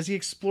so as he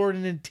explored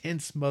an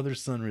intense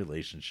mother-son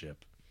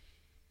relationship.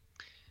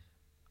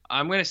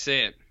 I'm going to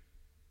say it.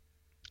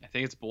 I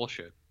think it's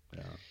bullshit.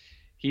 Yeah.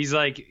 He's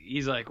like,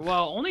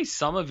 well, only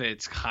some of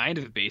it's kind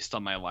of based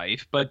on my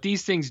life, but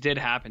these things did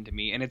happen to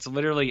me, and it's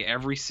literally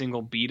every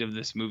single beat of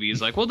this movie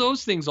is like, well,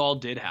 those things all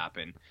did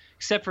happen,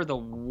 except for the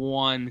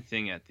one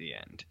thing at the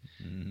end.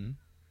 Mm-hmm.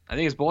 I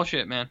think it's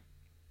bullshit, man.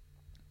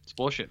 It's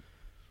bullshit.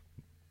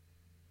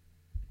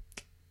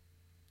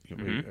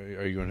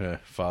 Are you going to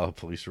file a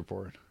police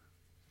report?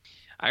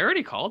 I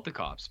already called the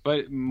cops,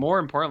 but more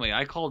importantly,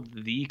 I called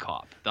the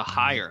cop, the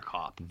higher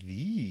cop.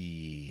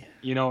 The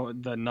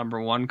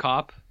number one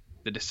cop.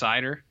 The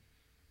decider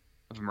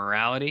of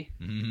morality.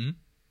 Mm-hmm.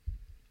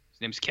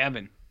 His name's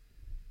Kevin.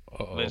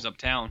 Lives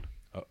uptown.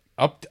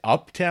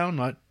 Uptown,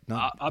 not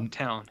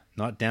uptown,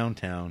 not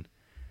downtown.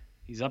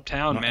 He's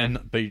uptown,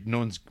 man. But no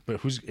one's. But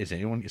is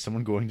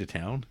someone going to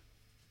town?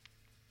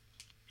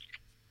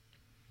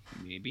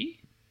 Maybe.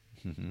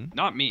 Mm-hmm.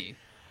 Not me.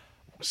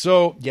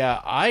 So yeah,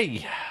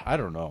 I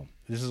don't know.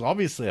 This is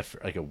obviously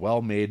a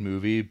well-made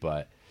movie,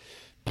 but.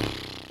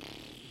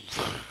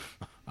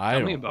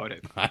 Tell me about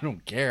it. I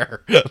don't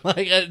care.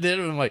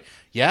 I'm like,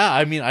 yeah.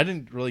 I mean, I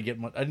didn't really get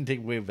much. I didn't take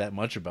away that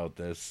much about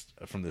this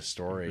from this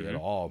story at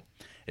all.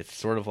 It's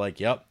sort of like,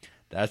 yep,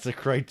 that's a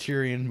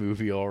Criterion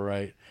movie, all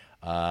right.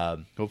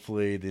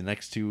 Hopefully, the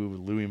next two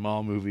Louis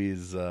Malle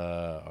movies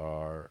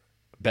are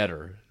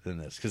better than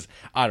this, because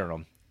I don't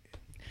know.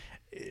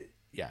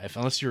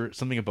 Unless you're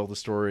something about the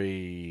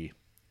story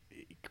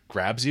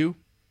grabs you,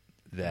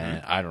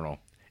 then I don't know.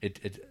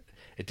 It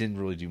didn't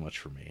really do much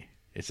for me.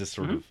 It's just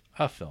sort of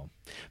a film.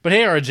 But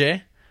hey,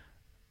 RJ.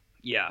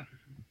 Yeah.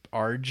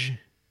 Arj.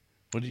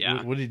 What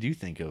did you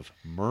think of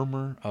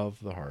Murmur of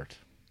the Heart?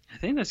 I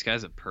think this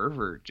guy's a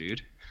pervert,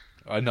 dude.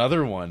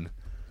 Another one.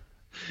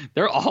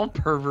 They're all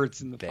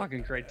perverts in the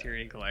fucking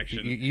Criterion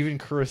Collection. Even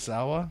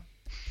Kurosawa?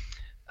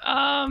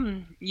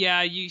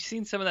 Yeah, you've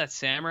seen some of that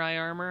samurai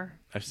armor.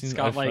 I've seen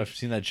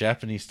that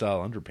Japanese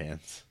style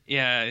underpants.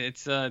 Yeah,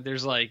 it's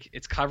there's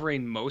it's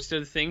covering most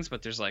of the things,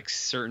 but there's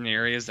certain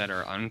areas that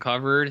are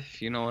uncovered,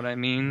 if you know what I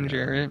mean,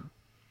 Jarrett.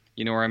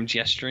 You know where I'm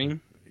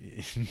gesturing?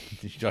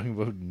 You talking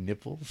about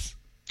nipples?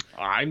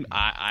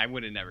 I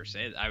would never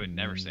say that. I would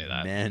never say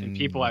that. And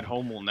people at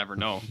home will never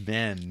know.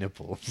 Man,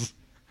 nipples.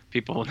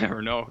 People will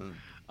never know.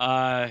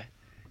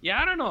 Yeah,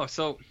 I don't know.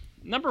 So,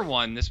 number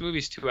one, this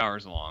movie's 2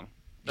 hours long.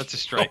 That's a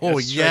strike.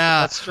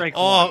 Yeah. That's strike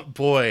one. Oh,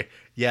 boy.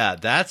 Yeah,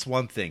 that's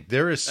one thing.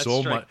 There is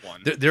so much.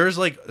 There's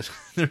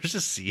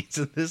just scenes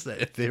in this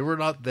that if they were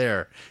not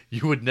there,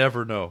 you would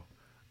never know.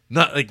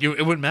 Not it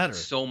wouldn't matter.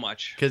 So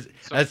much. Because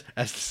as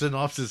the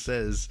synopsis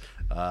says,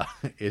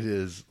 it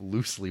is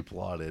loosely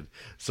plotted.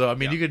 So, I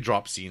mean, you could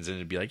drop scenes and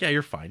it'd be like, yeah,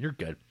 you're fine. You're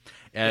good.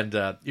 And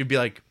you'd be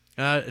like,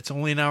 it's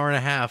only an hour and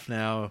a half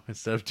now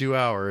instead of 2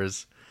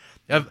 hours.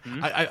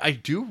 I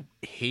do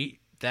hate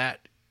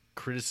that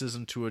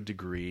criticism to a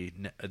degree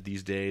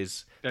these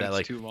days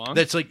that too long.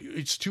 That's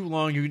it's too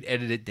long. You can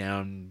edit it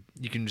down.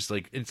 You can just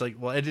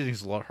editing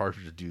is a lot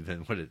harder to do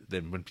than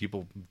when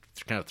people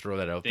kind of throw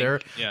that out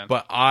there. Yeah.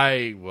 But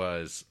I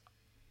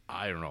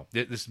don't know.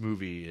 This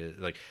movie is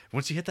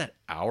once you hit that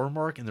hour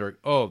mark and they're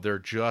like, they're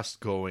just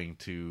going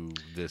to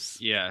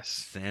this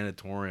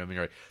sanatorium, and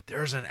you're like,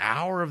 there's an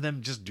hour of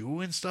them just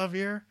doing stuff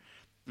here.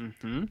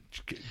 Mm-hmm.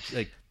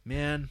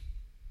 Man.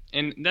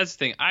 And that's the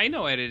thing. I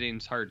know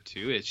editing's hard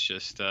too. It's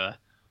just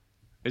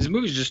this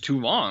movie's just too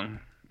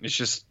long. It's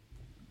just,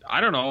 I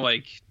don't know,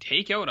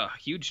 take out a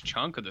huge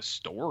chunk of the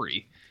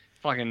story.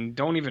 Fucking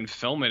don't even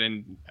film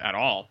it at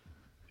all.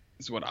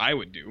 Is what I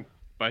would do.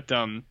 But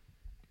I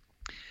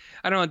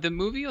don't know, the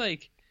movie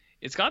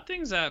it's got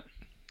things that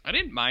I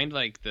didn't mind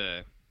I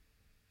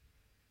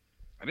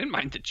didn't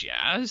mind the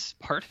jazz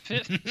part of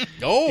it.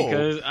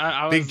 Because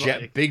I was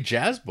big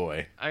jazz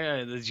boy.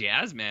 The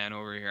jazz man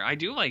over here. I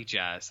do like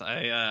jazz.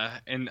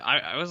 I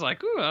was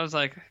like, ooh, I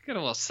get a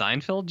little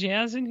Seinfeld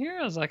jazz in here.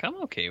 I was like,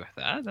 I'm okay with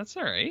that. That's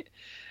all right.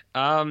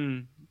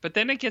 But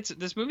then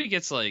this movie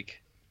gets or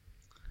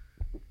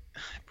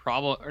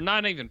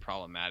not even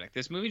problematic.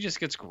 This movie just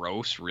gets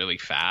gross really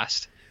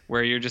fast,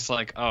 where you're just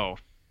like, okay.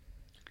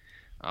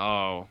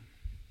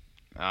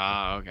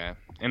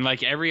 And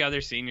every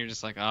other scene, you're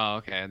just like, oh,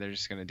 okay, they're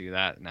just gonna do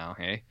that now,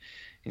 hey?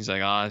 He's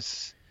like,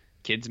 it's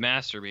kids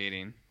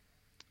masturbating.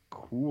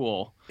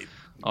 Cool.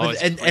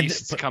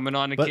 It's coming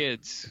on to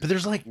kids. But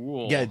there's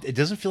cool. Yeah, it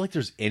doesn't feel like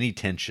there's any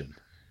tension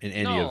in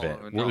any of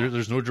it. No.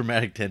 There's no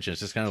dramatic tension.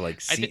 It's just kind of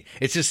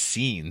it's just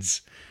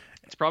scenes.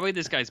 It's probably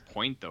this guy's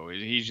point, though.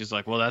 He's just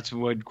like, well, that's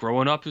what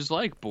growing up is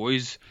like.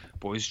 Boys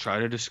try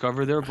to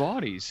discover their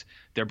bodies.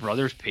 Their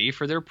brothers pay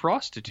for their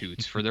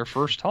prostitutes for their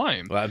first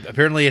time. Well,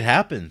 apparently it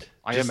happened.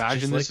 I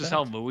imagine this is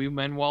how Louis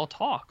Manuel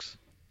talks.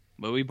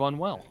 Louis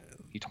Buñuel.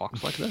 He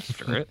talks like this,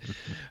 Jarrett.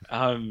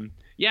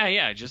 Yeah,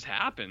 it just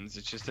happens.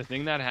 It's just a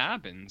thing that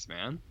happens,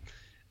 man.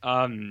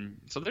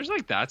 So there's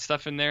like that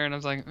stuff in there, and I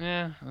was like,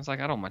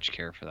 I don't much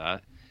care for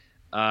that.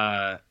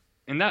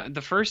 And that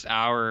the first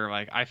hour,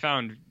 like I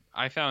found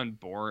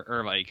bored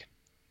or like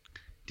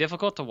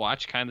difficult to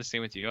watch. Kind of the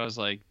same with you. I was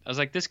like,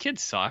 this kid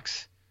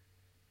sucks.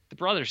 The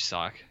brothers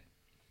suck.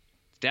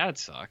 His dad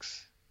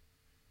sucks.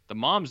 The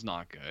mom's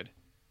not good.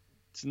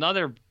 It's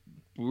another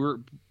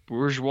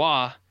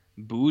bourgeois,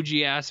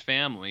 bougie ass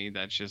family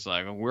that's just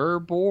like, we're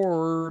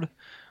bored.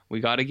 We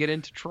got to get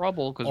into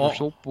trouble because we're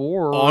so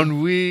bored.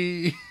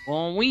 Ennui.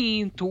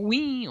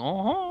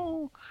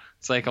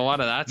 It's like a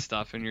lot of that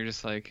stuff, and you're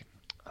just like,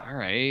 all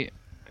right,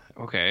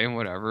 okay,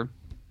 whatever.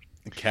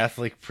 The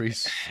Catholic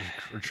priests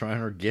are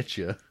trying to get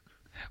you.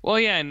 Well,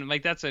 yeah, and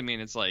like that's, I mean,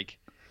 it's like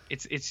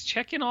it's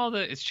checking all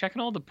the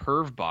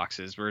perv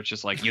boxes where it's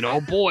just like,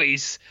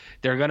 boys,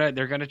 they're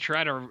gonna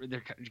try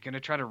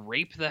to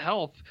rape the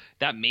help.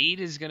 That maid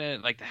is gonna,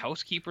 like, the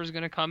housekeeper is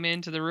gonna come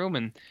into the room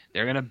and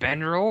they're gonna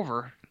bend her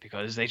over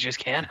because they just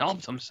can't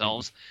help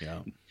themselves. Yeah.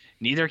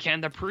 Neither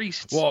can the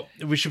priests. Well,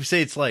 we should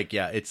say it's like,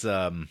 it's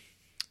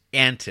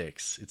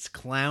antics. It's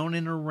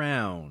clowning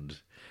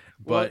around.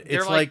 But they're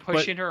it's like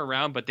pushing her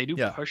around, but they do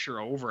push her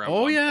over at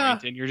one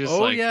point, and you're just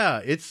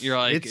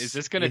is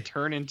this going to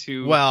turn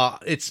into? Well,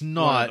 it's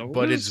not,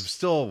 but it's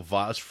still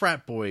it's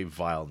frat boy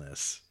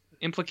vileness.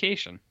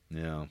 Implication.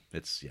 Yeah,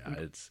 I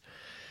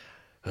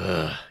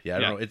don't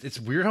know.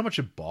 It's weird how much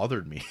it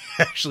bothered me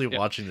actually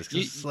watching this,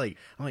 because it's like,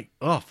 I'm like,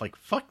 oh, like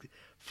fuck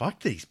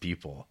these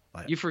people.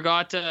 Like, you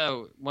forgot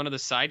one of the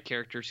side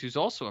characters who's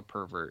also a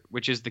pervert,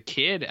 which is the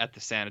kid at the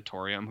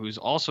sanatorium who's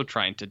also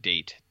trying to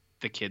date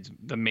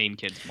the main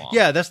kid's mom.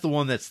 Yeah, that's the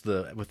one that's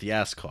with the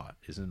ascot,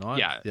 is it not?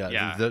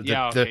 Yeah.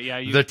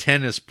 The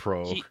tennis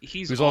pro.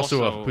 He's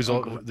also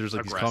there's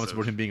like these comments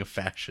about him being a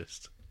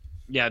fascist.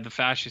 Yeah, the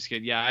fascist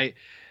kid. Yeah,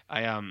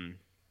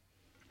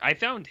 I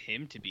found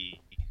him to be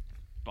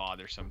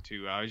bothersome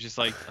too. I was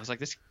like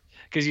this,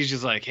 because he's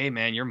just like, hey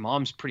man, your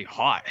mom's pretty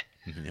hot.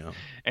 Yeah.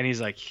 And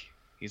he's like,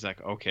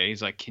 okay.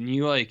 He's like, can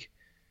you like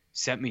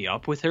set me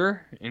up with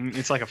her? And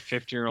it's like a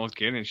 15-year-old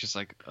kid, and it's just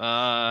like,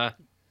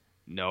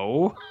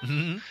 no.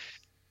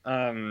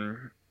 Mm-hmm.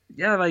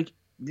 Yeah, like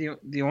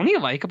the only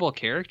likable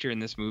character in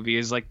this movie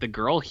is like the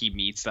girl he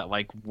meets that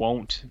like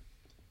won't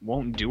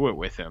do it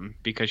with him,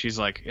 because she's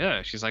like,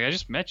 I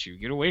just met you,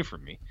 get away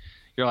from me.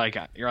 You're like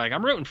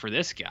I'm rooting for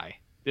this guy,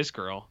 this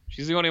girl.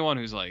 She's the only one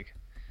who's like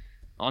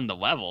on the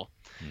level.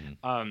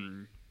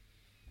 Mm-hmm.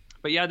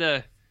 But yeah,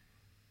 the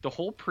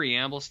whole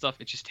preamble stuff,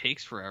 it just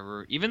takes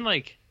forever. Even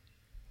like,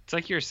 it's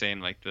like you were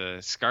saying, like the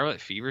Scarlet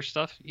Fever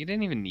stuff, you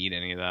didn't even need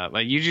any of that.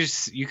 Like you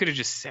could have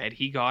just said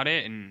he got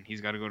it and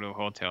he's got to go to a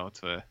hotel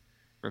to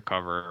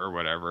recover or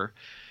whatever.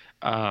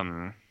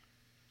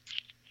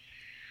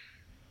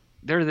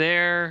 They're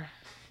there.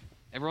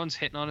 Everyone's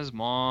hitting on his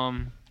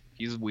mom.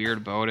 He's weird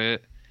about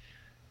it.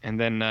 And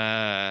then,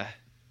 I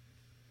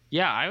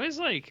was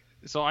like,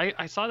 so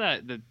I saw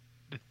that the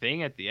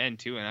thing at the end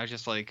too, and I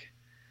was like,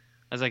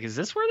 is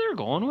this where they're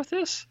going with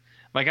this?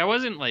 Like, I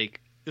wasn't like,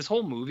 this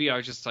whole movie, I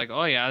was just like,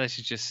 oh yeah, this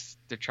is just,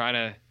 they're trying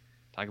to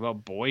talk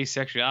about boy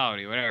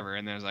sexuality, whatever.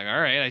 And then I was like, all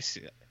right, I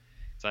see.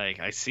 It's like,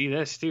 I see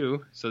this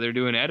too. So they're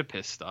doing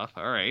Oedipus stuff.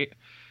 All right.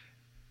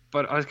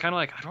 But I was kind of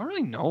like, I don't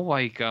really know,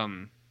 like,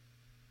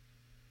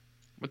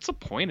 what's the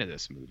point of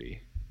this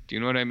movie? Do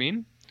you know what I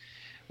mean?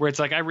 Where it's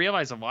like, I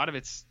realize a lot of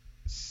it's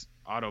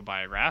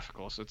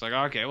autobiographical. So it's like,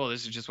 okay, well,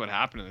 this is just what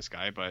happened to this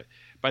guy. But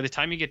by the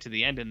time you get to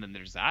the end and then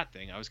there's that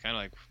thing, I was kind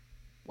of like,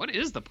 what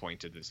is the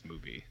point of this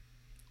movie?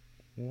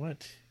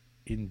 What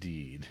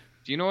indeed?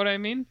 Do you know what I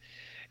mean?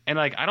 And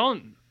like,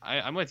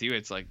 I'm with you.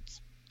 It's like,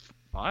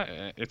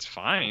 it's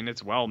fine.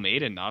 It's well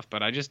made enough,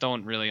 but I just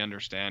don't really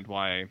understand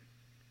why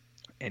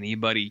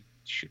anybody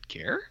should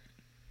care.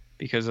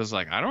 Because I was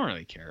like, I don't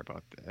really care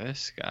about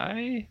this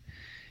guy.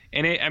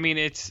 And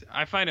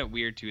I find it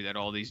weird too that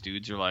all these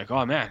dudes are like,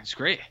 oh man, it's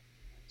great.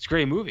 It's a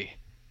great movie.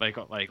 Like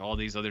all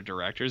these other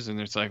directors,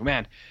 and it's like,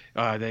 man,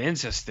 the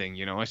incest thing,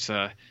 it's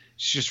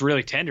just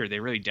really tender.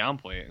 They really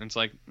downplay it. And it's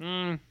like,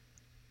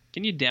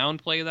 can you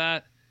downplay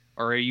that?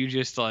 Or are you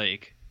just kind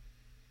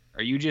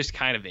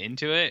of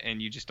into it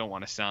and you just don't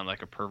want to sound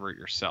like a pervert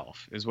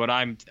yourself? Is what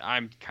I'm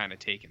kind of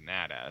taking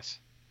that as.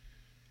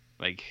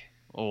 Like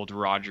old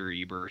Roger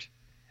Ebert.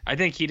 I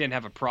think he didn't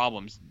have a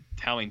problem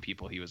telling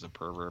people he was a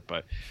pervert,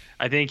 but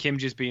I think him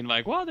just being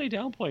like, well, they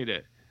downplayed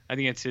it. I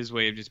think it's his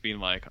way of just being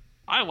like,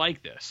 I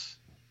like this,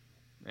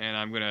 and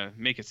I'm going to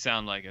make it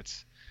sound like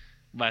it's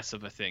less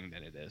of a thing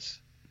than it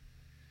is.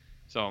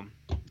 So,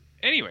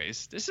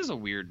 anyways, this is a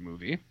weird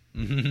movie.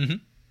 Mm-hmm.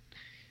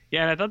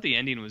 Yeah, and I thought the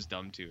ending was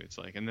dumb too. It's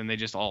like, and then they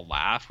just all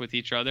laugh with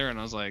each other, and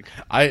I was like,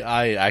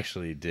 I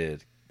actually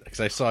did,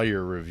 because I saw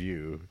your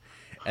review,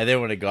 And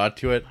then when it got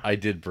to it, I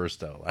did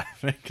burst out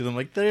laughing because I'm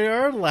like, they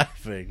are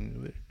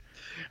laughing.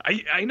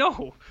 I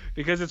know,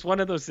 because it's one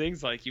of those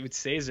things like you would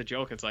say as a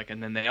joke. It's like,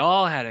 and then they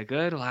all had a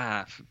good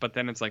laugh, but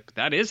then it's like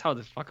that is how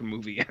this fucking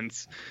movie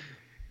ends.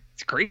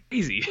 It's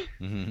crazy.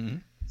 Mm-hmm.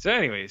 So,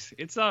 anyways,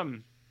 it's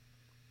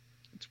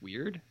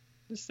weird.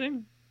 This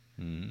thing.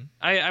 Mm-hmm.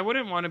 I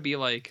wouldn't want to be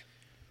like.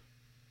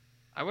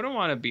 I wouldn't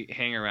want to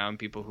hang around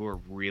people who are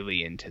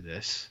really into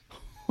this.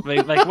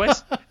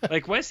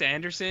 Like Wes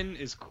Anderson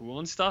is cool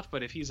and stuff,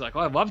 but if he's like, "Oh,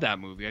 I love that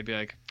movie," I'd be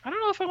like, "I don't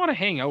know if I want to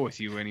hang out with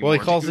you anymore." Well,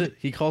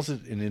 he calls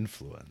it an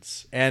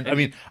influence, and I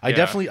mean, I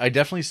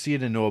definitely see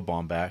it in Noah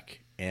Baumbach,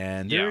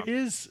 and there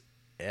is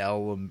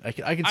element.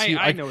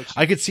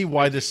 I could see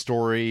why this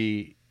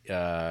story,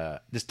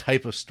 this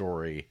type of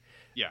story,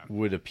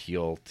 would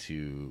appeal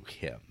to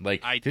him.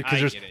 Like,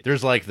 because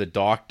there's like the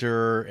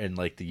doctor and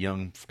like the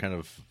young kind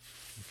of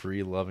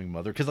free loving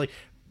mother, because like,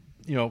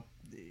 you know,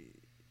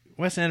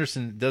 Wes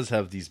Anderson does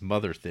have these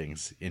mother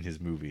things in his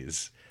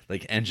movies,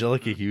 like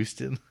Angelica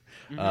Houston,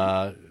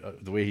 the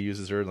way he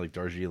uses her in like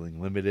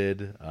Darjeeling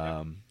Limited.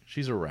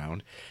 She's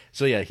around,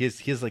 so yeah, he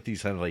has like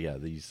these kind of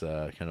like these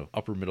kind of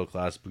upper middle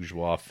class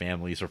bourgeois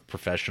families or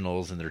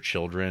professionals and their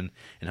children,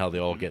 and how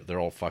they're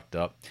all fucked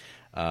up.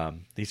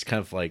 These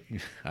kind of like,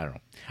 I don't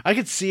know, I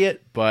could see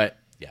it, but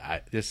yeah,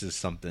 this is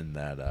something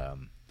that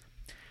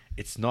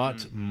it's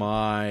not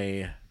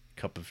my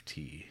cup of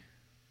tea.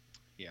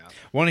 Yeah.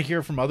 Want to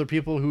hear from other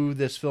people who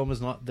this film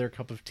is not their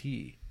cup of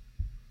tea?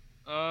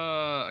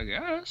 I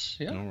guess.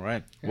 Yeah. All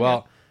right. Yeah.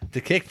 Well, to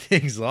kick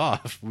things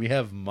off, we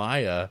have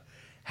Maya,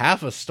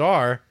 half a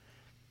star.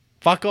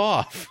 Fuck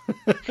off.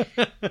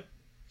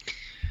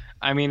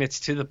 I mean, it's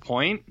to the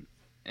point,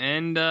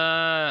 and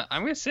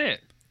I'm gonna say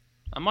it.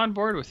 I'm on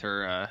board with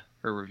her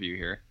review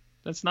here.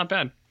 That's not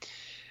bad.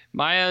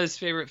 Maya's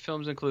favorite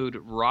films include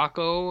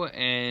Rocco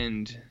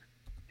and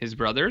His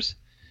Brothers,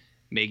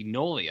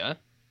 Magnolia,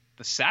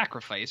 The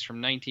Sacrifice from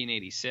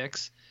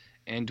 1986,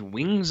 and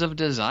Wings of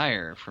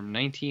Desire from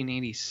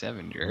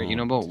 1987. Jared, you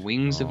know about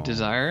Wings of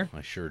Desire?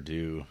 I sure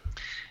do.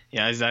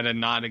 Yeah, is that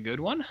not a good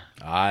one?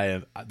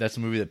 That's a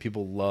movie that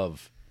people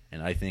love,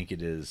 and I think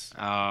it is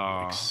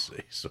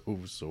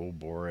so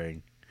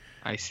boring.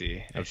 I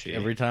see.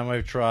 Every time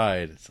I've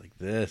tried, it's like,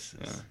 this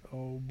is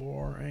so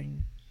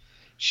boring.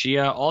 She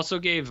also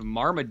gave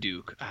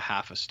Marmaduke a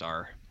half a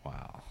star.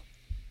 Wow.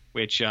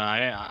 Which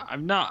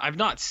I've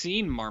not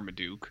seen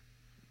Marmaduke.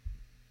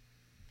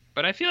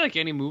 But I feel like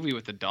any movie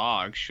with a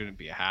dog shouldn't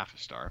be a half a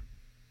star.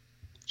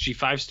 She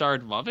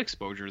 5-starred Love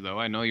Exposure, though.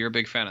 I know you're a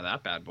big fan of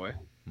that bad boy.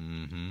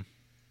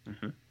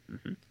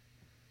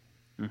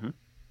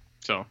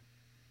 So,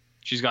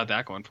 she's got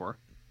that going for her.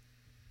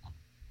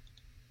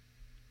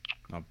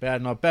 Not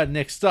bad, not bad.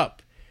 Next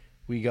up,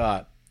 we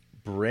got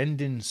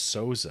Brendan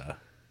Souza.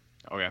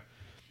 Oh, yeah.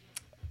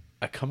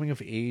 A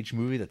coming-of-age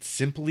movie that's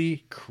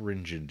simply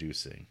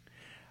cringe-inducing.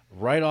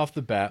 Right off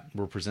the bat,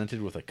 we're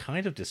presented with a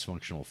kind of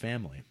dysfunctional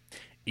family.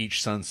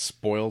 Each son's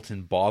spoilt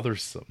and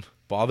bothersome,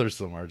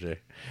 RJ.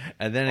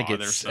 And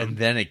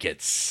then it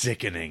gets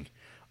sickening.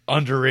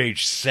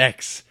 Underage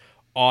sex,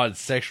 odd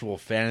sexual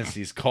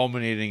fantasies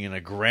culminating in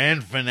a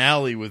grand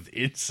finale with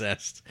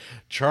incest.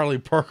 Charlie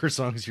Parker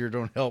songs here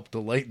don't help to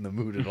lighten the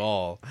mood at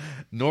all.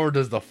 Nor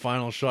does the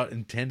final shot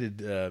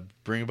intended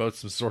bring about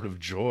some sort of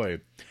joy.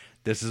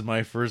 This is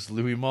my first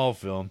Louis Malle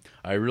film.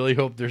 I really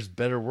hope there's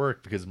better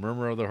work because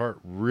Murmur of the Heart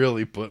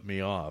really put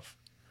me off.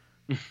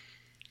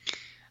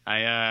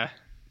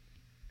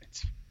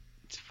 It's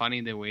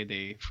funny the way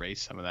they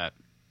phrase some of that.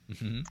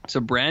 So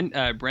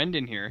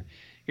Brendan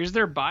here's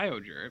their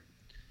bio, Jared.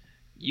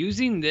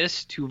 Using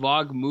this to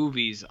log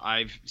movies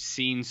I've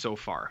seen so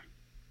far,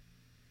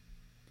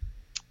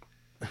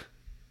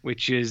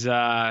 which is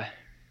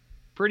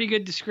pretty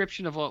good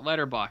description of what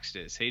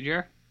Letterboxd is. Hey,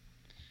 Jared?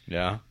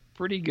 Yeah.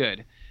 Pretty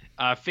good.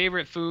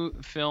 Favorite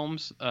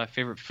films,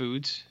 favorite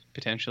foods,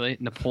 potentially.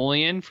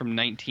 Napoleon from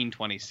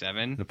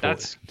 1927.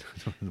 That's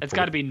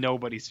got to be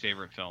nobody's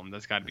favorite film.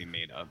 That's got to be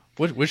made up.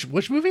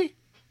 Which movie?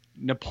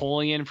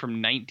 Napoleon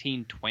from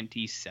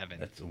 1927.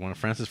 That's one of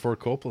Francis Ford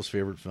Coppola's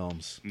favorite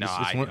films. No,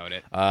 I know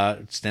it.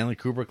 Stanley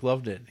Kubrick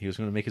loved it. He was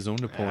going to make his own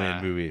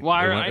Napoleon movie. Well,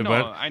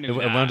 I knew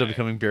it wound up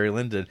becoming Barry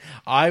Lyndon.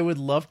 I would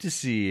love to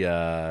see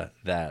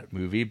that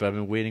movie, but I've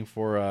been waiting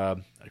for a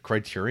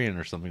Criterion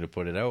or something to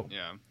put it out.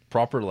 Yeah.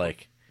 Proper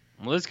like.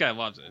 Well, this guy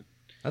loves it.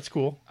 That's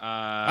cool.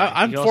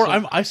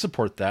 I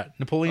support that.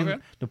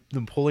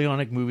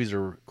 Napoleonic movies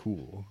are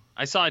cool.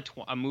 I saw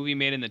a movie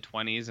made in the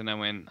 1920s, and I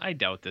went, I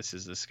doubt this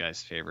is this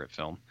guy's favorite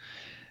film.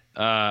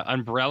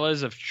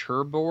 Umbrellas of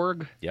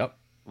Cherbourg. Yep.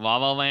 La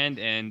La Land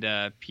and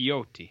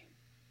Peyote.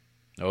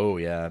 Oh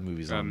yeah, that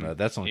movie's on.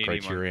 That's on 81.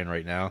 Criterion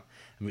right now.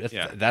 I mean,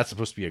 that's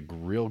supposed to be a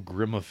real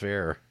grim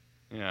affair.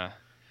 Yeah.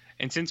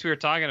 And since we were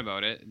talking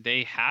about it,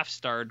 they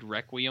half-starred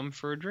Requiem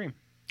for a Dream.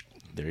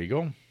 There you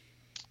go.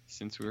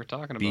 Since we were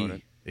talking about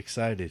it.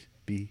 Excited.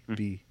 Be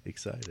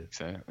excited.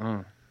 Excited.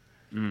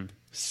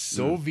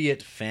 Soviet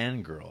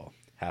Fangirl,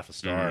 half a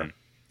star.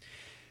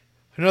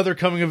 Another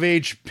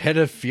coming-of-age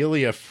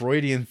pedophilia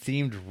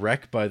Freudian-themed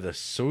wreck by the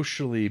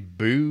socially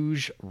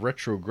bouge,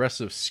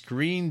 retrogressive,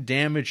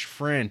 screen-damaged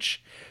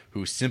French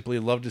who simply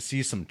love to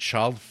see some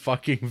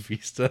child-fucking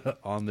vista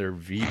on their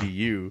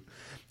VDU.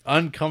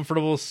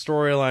 Uncomfortable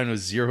storyline with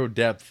zero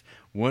depth.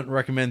 Wouldn't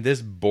recommend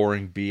this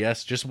boring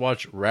BS. Just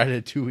watch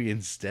Ratatouille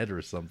instead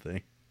or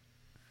something.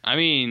 I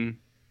mean,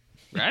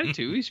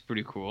 Ratatouille's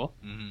pretty cool.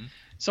 Mm-hmm.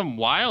 Some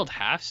wild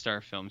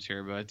half-star films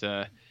here,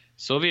 but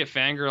Soviet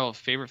fangirl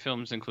favorite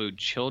films include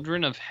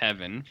Children of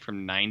Heaven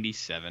from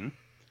 97,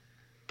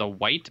 The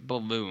White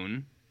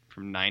Balloon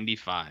from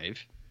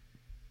 95,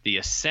 The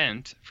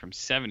Ascent from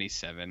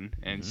 77,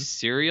 and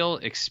Serial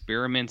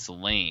Experiments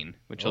Lane,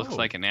 which looks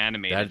like an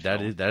animated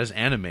film. That is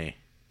anime.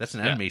 That's an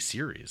anime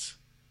series.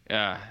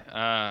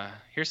 Yeah.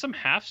 Here's some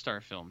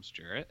half-star films,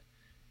 Jarrett.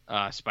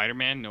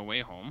 Spider-Man No Way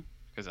Home,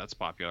 because that's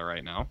popular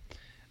right now.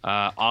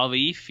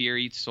 Ali, Fear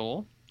Eats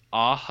Soul.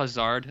 Ah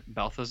Hazard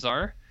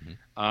Balthazar.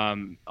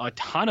 A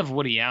ton of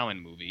Woody Allen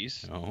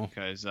movies,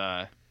 because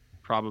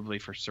probably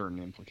for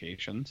certain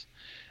implications.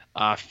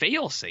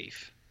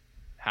 Failsafe,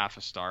 half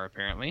a star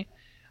apparently.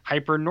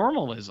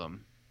 Hypernormalism,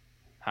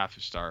 half a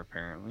star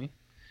apparently.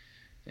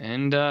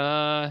 And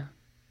I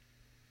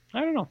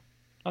don't know,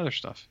 other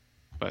stuff,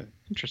 but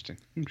interesting.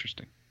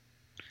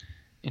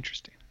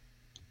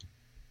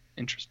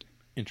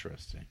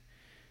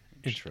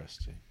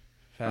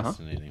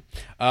 Fascinating.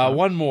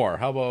 One more.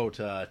 How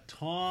about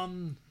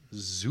Tom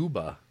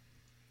Zuba?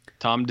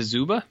 Tom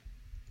DeZuba?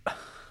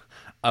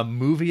 A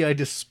movie I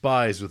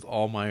despise with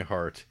all my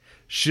heart.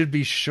 Should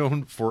be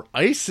shown for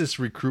ISIS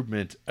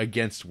recruitment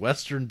against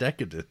Western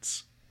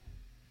decadence.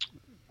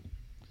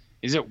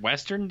 Is it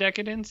Western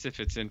decadence if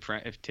it's if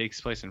it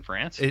takes place in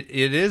France? It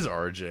is,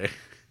 RJ.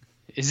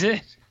 Is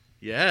it?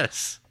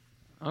 Yes.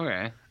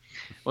 Okay.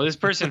 Well, this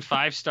person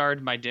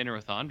 5-starred My Dinner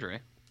with Andre.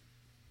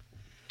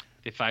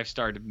 They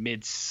 5-starred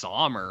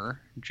Midsommar,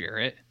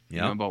 Jarrett. You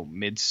know about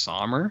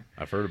Midsommar?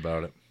 I've heard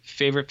about it.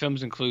 Favorite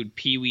films include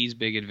Pee-wee's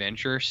Big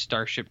Adventure,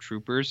 Starship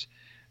Troopers,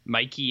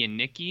 Mikey and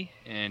Nicky,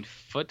 and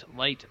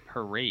Footlight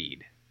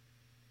Parade.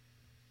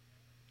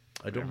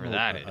 I don't know.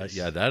 That is.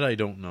 That I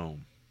don't know.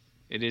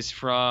 It is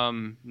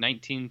from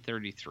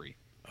 1933.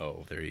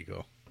 Oh, there you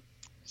go.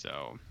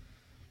 So,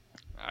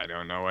 I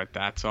don't know what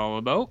that's all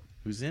about.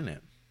 Who's in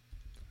it?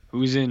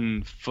 Who's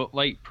in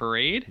Footlight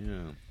Parade?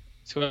 Yeah.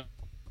 So,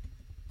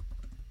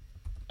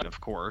 of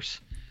course,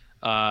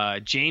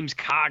 James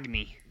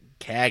Cagney.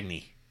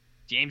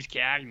 James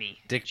Cagney.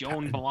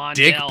 Joan Blondell.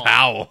 Dick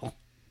Powell.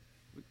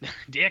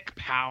 Dick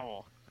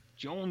Powell.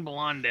 Joan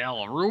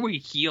Blondell. Rui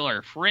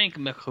Keeler. Frank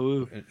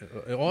McHugh.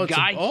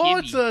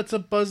 It's a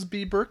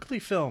Busby Berkeley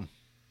film.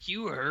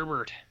 Hugh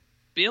Herbert.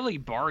 Billy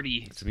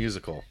Barty. It's a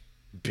musical.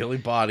 Billy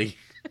Body.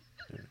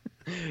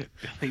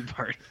 Billy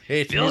Barty.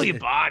 Hey, Billy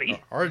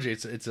Body.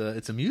 RJ,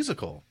 it's a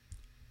musical.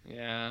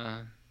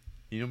 Yeah.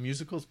 You know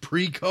musicals?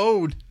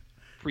 Pre-code.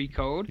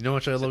 Pre-code? You know how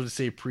much I love to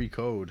say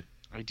pre-code.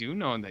 I do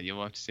know that you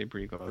love to say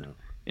pre-code. Yeah.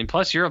 And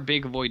plus, you're a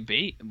big Lloyd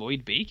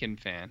Bacon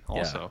fan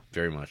also. Yeah,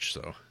 very much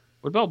so.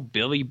 What about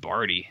Billy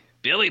Barty?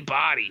 Billy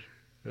Body.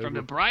 From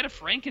The Bride of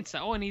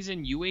Frankenstein. Oh, and he's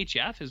in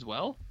UHF as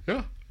well?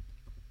 Yeah.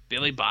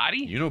 Billy Body?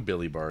 You know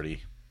Billy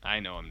Barty. I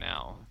know him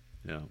now.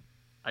 Yeah.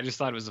 I just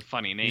thought it was a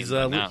funny name. He's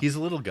a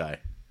little guy.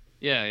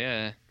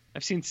 Yeah.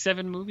 I've seen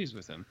 7 movies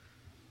with him.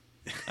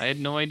 I had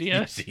no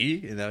idea.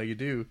 See? And now you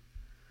do.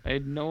 I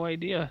had no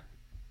idea.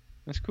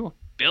 That's cool.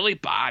 Billy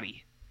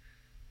Body.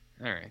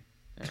 All right.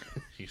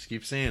 You just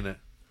keep saying it.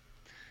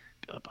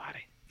 Billy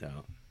Body.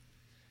 No.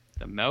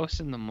 The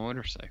Mouse and the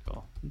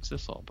Motorcycle. What's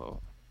this all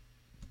about?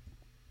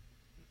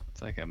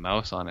 It's like a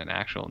mouse on an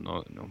actual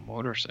no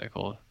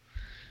motorcycle.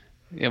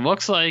 It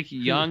looks like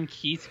young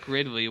Keith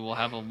Gridley will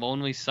have a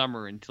lonely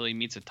summer until he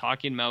meets a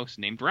talking mouse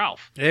named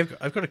Ralph. Hey,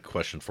 I've got a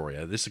question for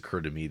you. This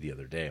occurred to me the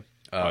other day.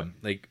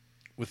 Like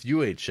with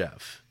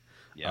UHF,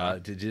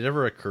 did it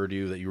ever occur to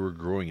you that you were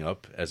growing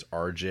up as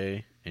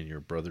RJ and your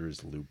brother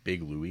is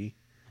Big Louie?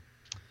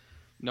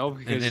 No,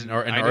 because and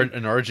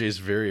RJ is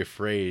very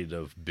afraid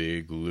of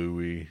Big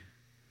Louie.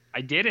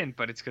 I didn't,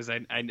 but it's because I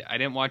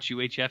didn't watch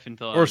UHF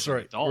until I was an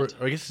adult.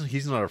 Or I guess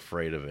he's not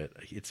afraid of it.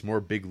 It's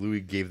more Big Louie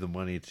gave the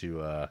money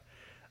to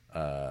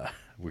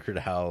Weird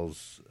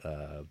Al's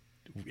to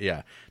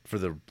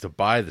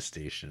buy the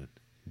station.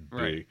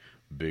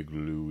 Big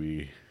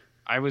Louie.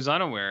 I was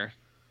unaware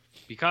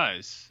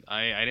because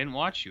I didn't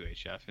watch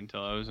UHF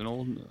until I was an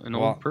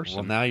old person.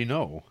 Well, now you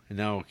know, and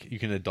now you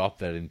can adopt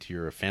that into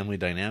your family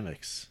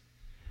dynamics.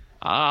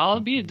 I'll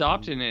be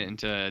adopting it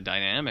into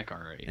dynamic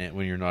already. And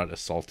when you're not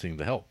assaulting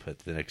the help at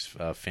the next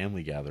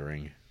family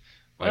gathering,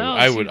 well,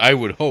 I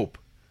would hope.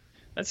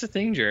 That's the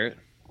thing, Jarrett.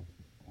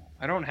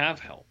 I don't have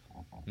help.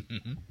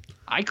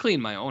 I clean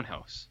my own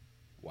house.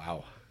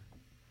 Wow.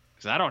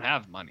 Because I don't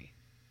have money.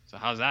 So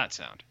how's that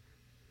sound?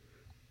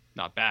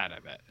 Not bad, I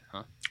bet,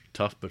 huh?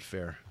 Tough but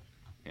fair.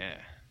 Yeah,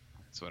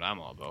 that's what I'm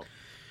all about.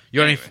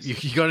 You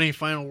got any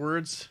final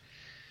words?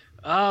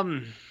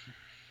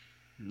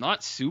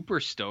 Not super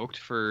stoked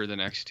for the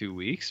next 2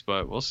 weeks,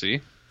 but we'll see.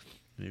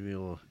 Maybe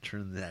we'll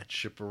turn that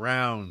ship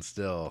around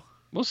still.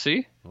 We'll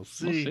see. We'll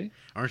see.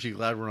 Aren't you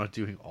glad we're not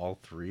doing all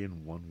 3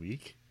 in 1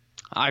 week?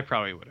 I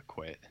probably would have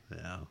quit.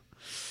 Yeah.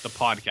 The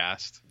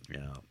podcast.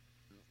 Yeah.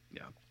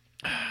 Yeah.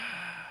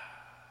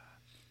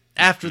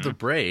 After the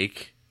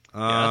break, we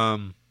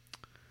all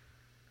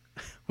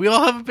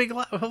have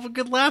a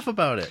good laugh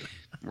about it.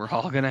 We're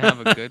all gonna have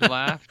a good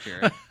laugh,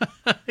 Jared.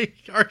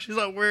 Archie's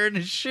not wearing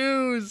his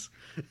shoes.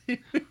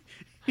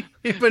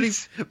 but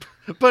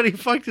he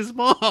fucked his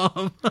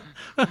mom.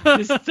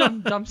 This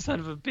dumb son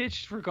of a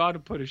bitch forgot to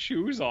put his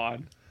shoes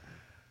on.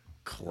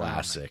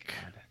 Classic.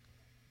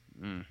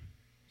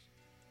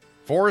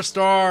 4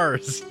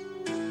 stars.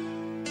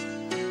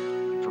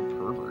 For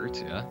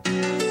perverts, yeah.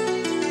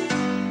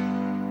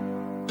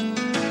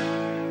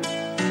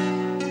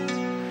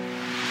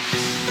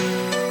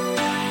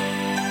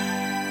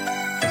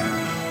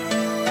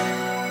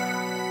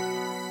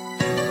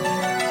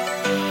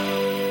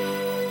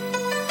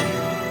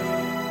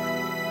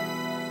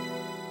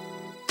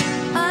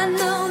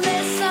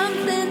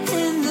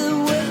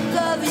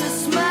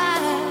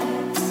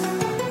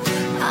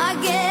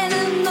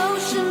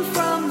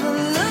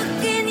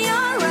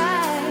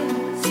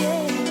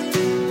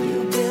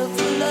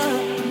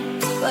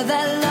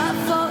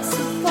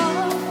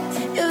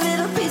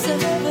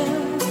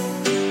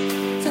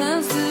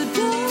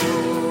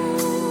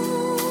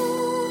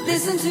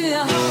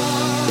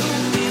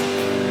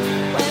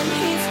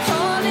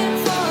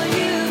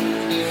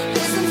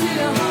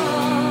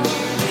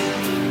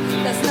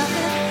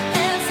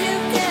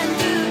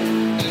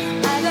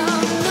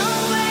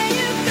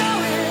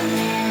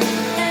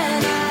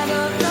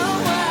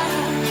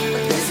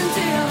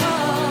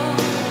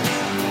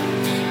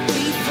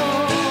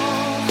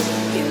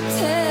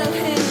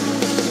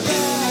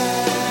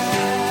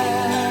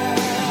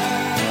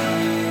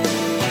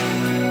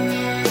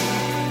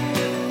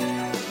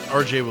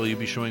 RJ, will you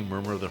be showing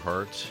Murmur of the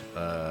Heart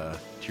to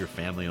your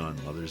family on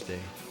Mother's Day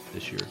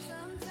this year?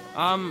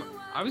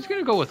 I was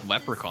gonna go with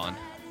Leprechaun.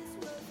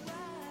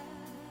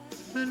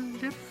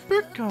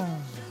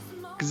 Leprechaun.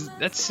 Because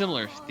that's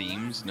similar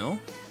themes, no?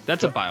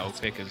 That's a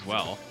biopic as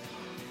well.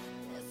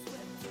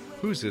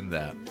 Who's in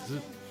that? Is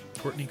it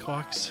Courtney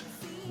Cox?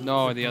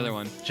 No, the other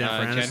one.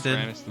 Jennifer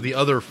Aniston. The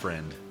other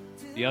friend.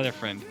 The other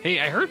friend. Hey,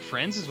 I heard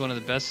Friends is one of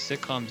the best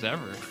sitcoms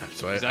ever.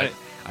 So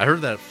I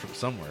heard that from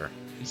somewhere.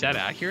 Is that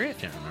accurate?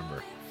 Can't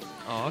remember.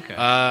 Oh,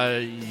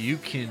 okay. You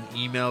can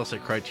email us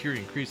at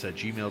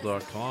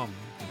criterioncrease@gmail.com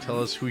and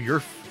tell us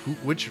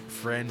which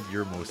friend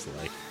you're most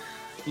like.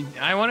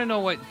 I want to know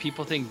what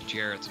people think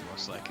Jarrett's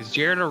most like. Is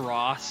Jarrett a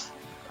Ross?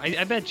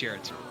 I bet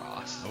Jarrett's a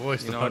Ross. I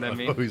always thought of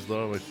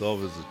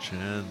myself as a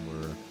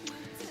Chandler.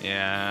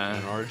 Yeah.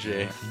 And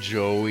RJ. Yeah.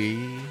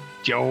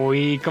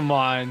 Joey, come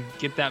on.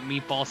 Get that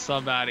meatball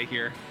sub out of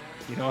here.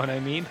 You know what I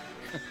mean?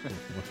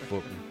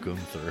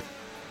 Gunther.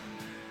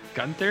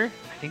 Gunther?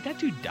 I think that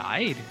dude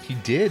died. He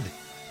did.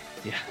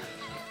 Yeah.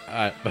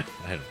 But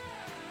I don't.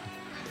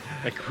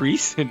 Like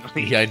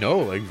recently. Yeah, I know.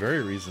 Like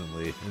very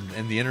recently,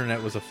 and the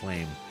internet was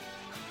aflame.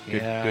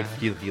 Good.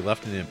 He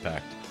left an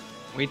impact.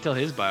 Wait till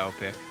his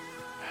biopic.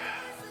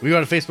 We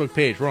got a Facebook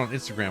page. We're on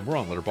Instagram. We're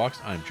on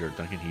Letterboxd. I'm Jared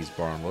Duncan. He's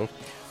Bar and Loaf.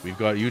 We've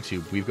got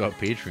YouTube. We've got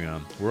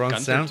Patreon. We're on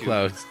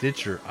SoundCloud,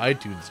 Stitcher,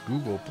 iTunes,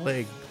 Google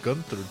Play,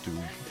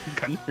 GuntherTube.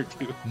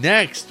 GuntherTube.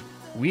 Next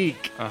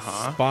week,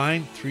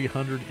 Spine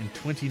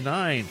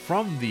 329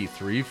 from the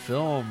 3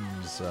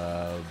 films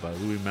by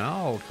Louis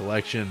Malle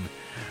collection,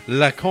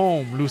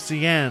 Lacombe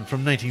Lucien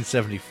from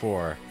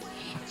 1974.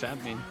 What's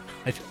that mean?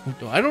 I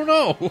don't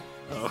know.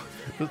 Oh.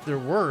 They're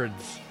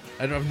words.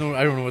 I don't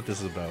know what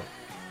this is about.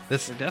 They're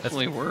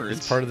definitely words.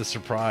 It's part of the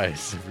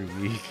surprise every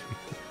week.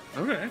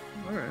 Okay.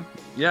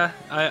 Yeah,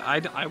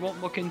 I won't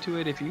look into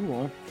it if you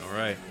won't. All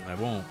right, I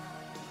won't.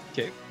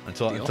 Okay.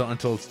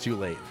 Until it's too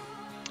late.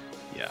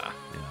 Yeah.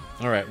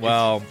 All right.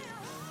 Well,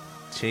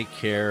 take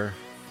care.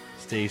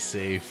 Stay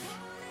safe.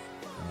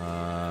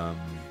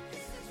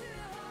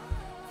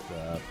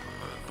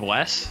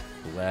 Bless.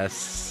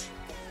 Blesses.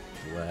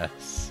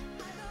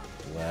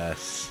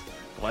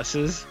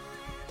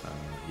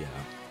 Yeah.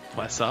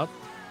 Bless up.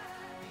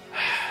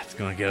 It's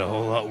gonna get a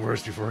whole lot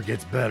worse before it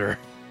gets better.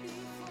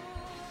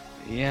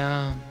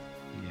 Yeah.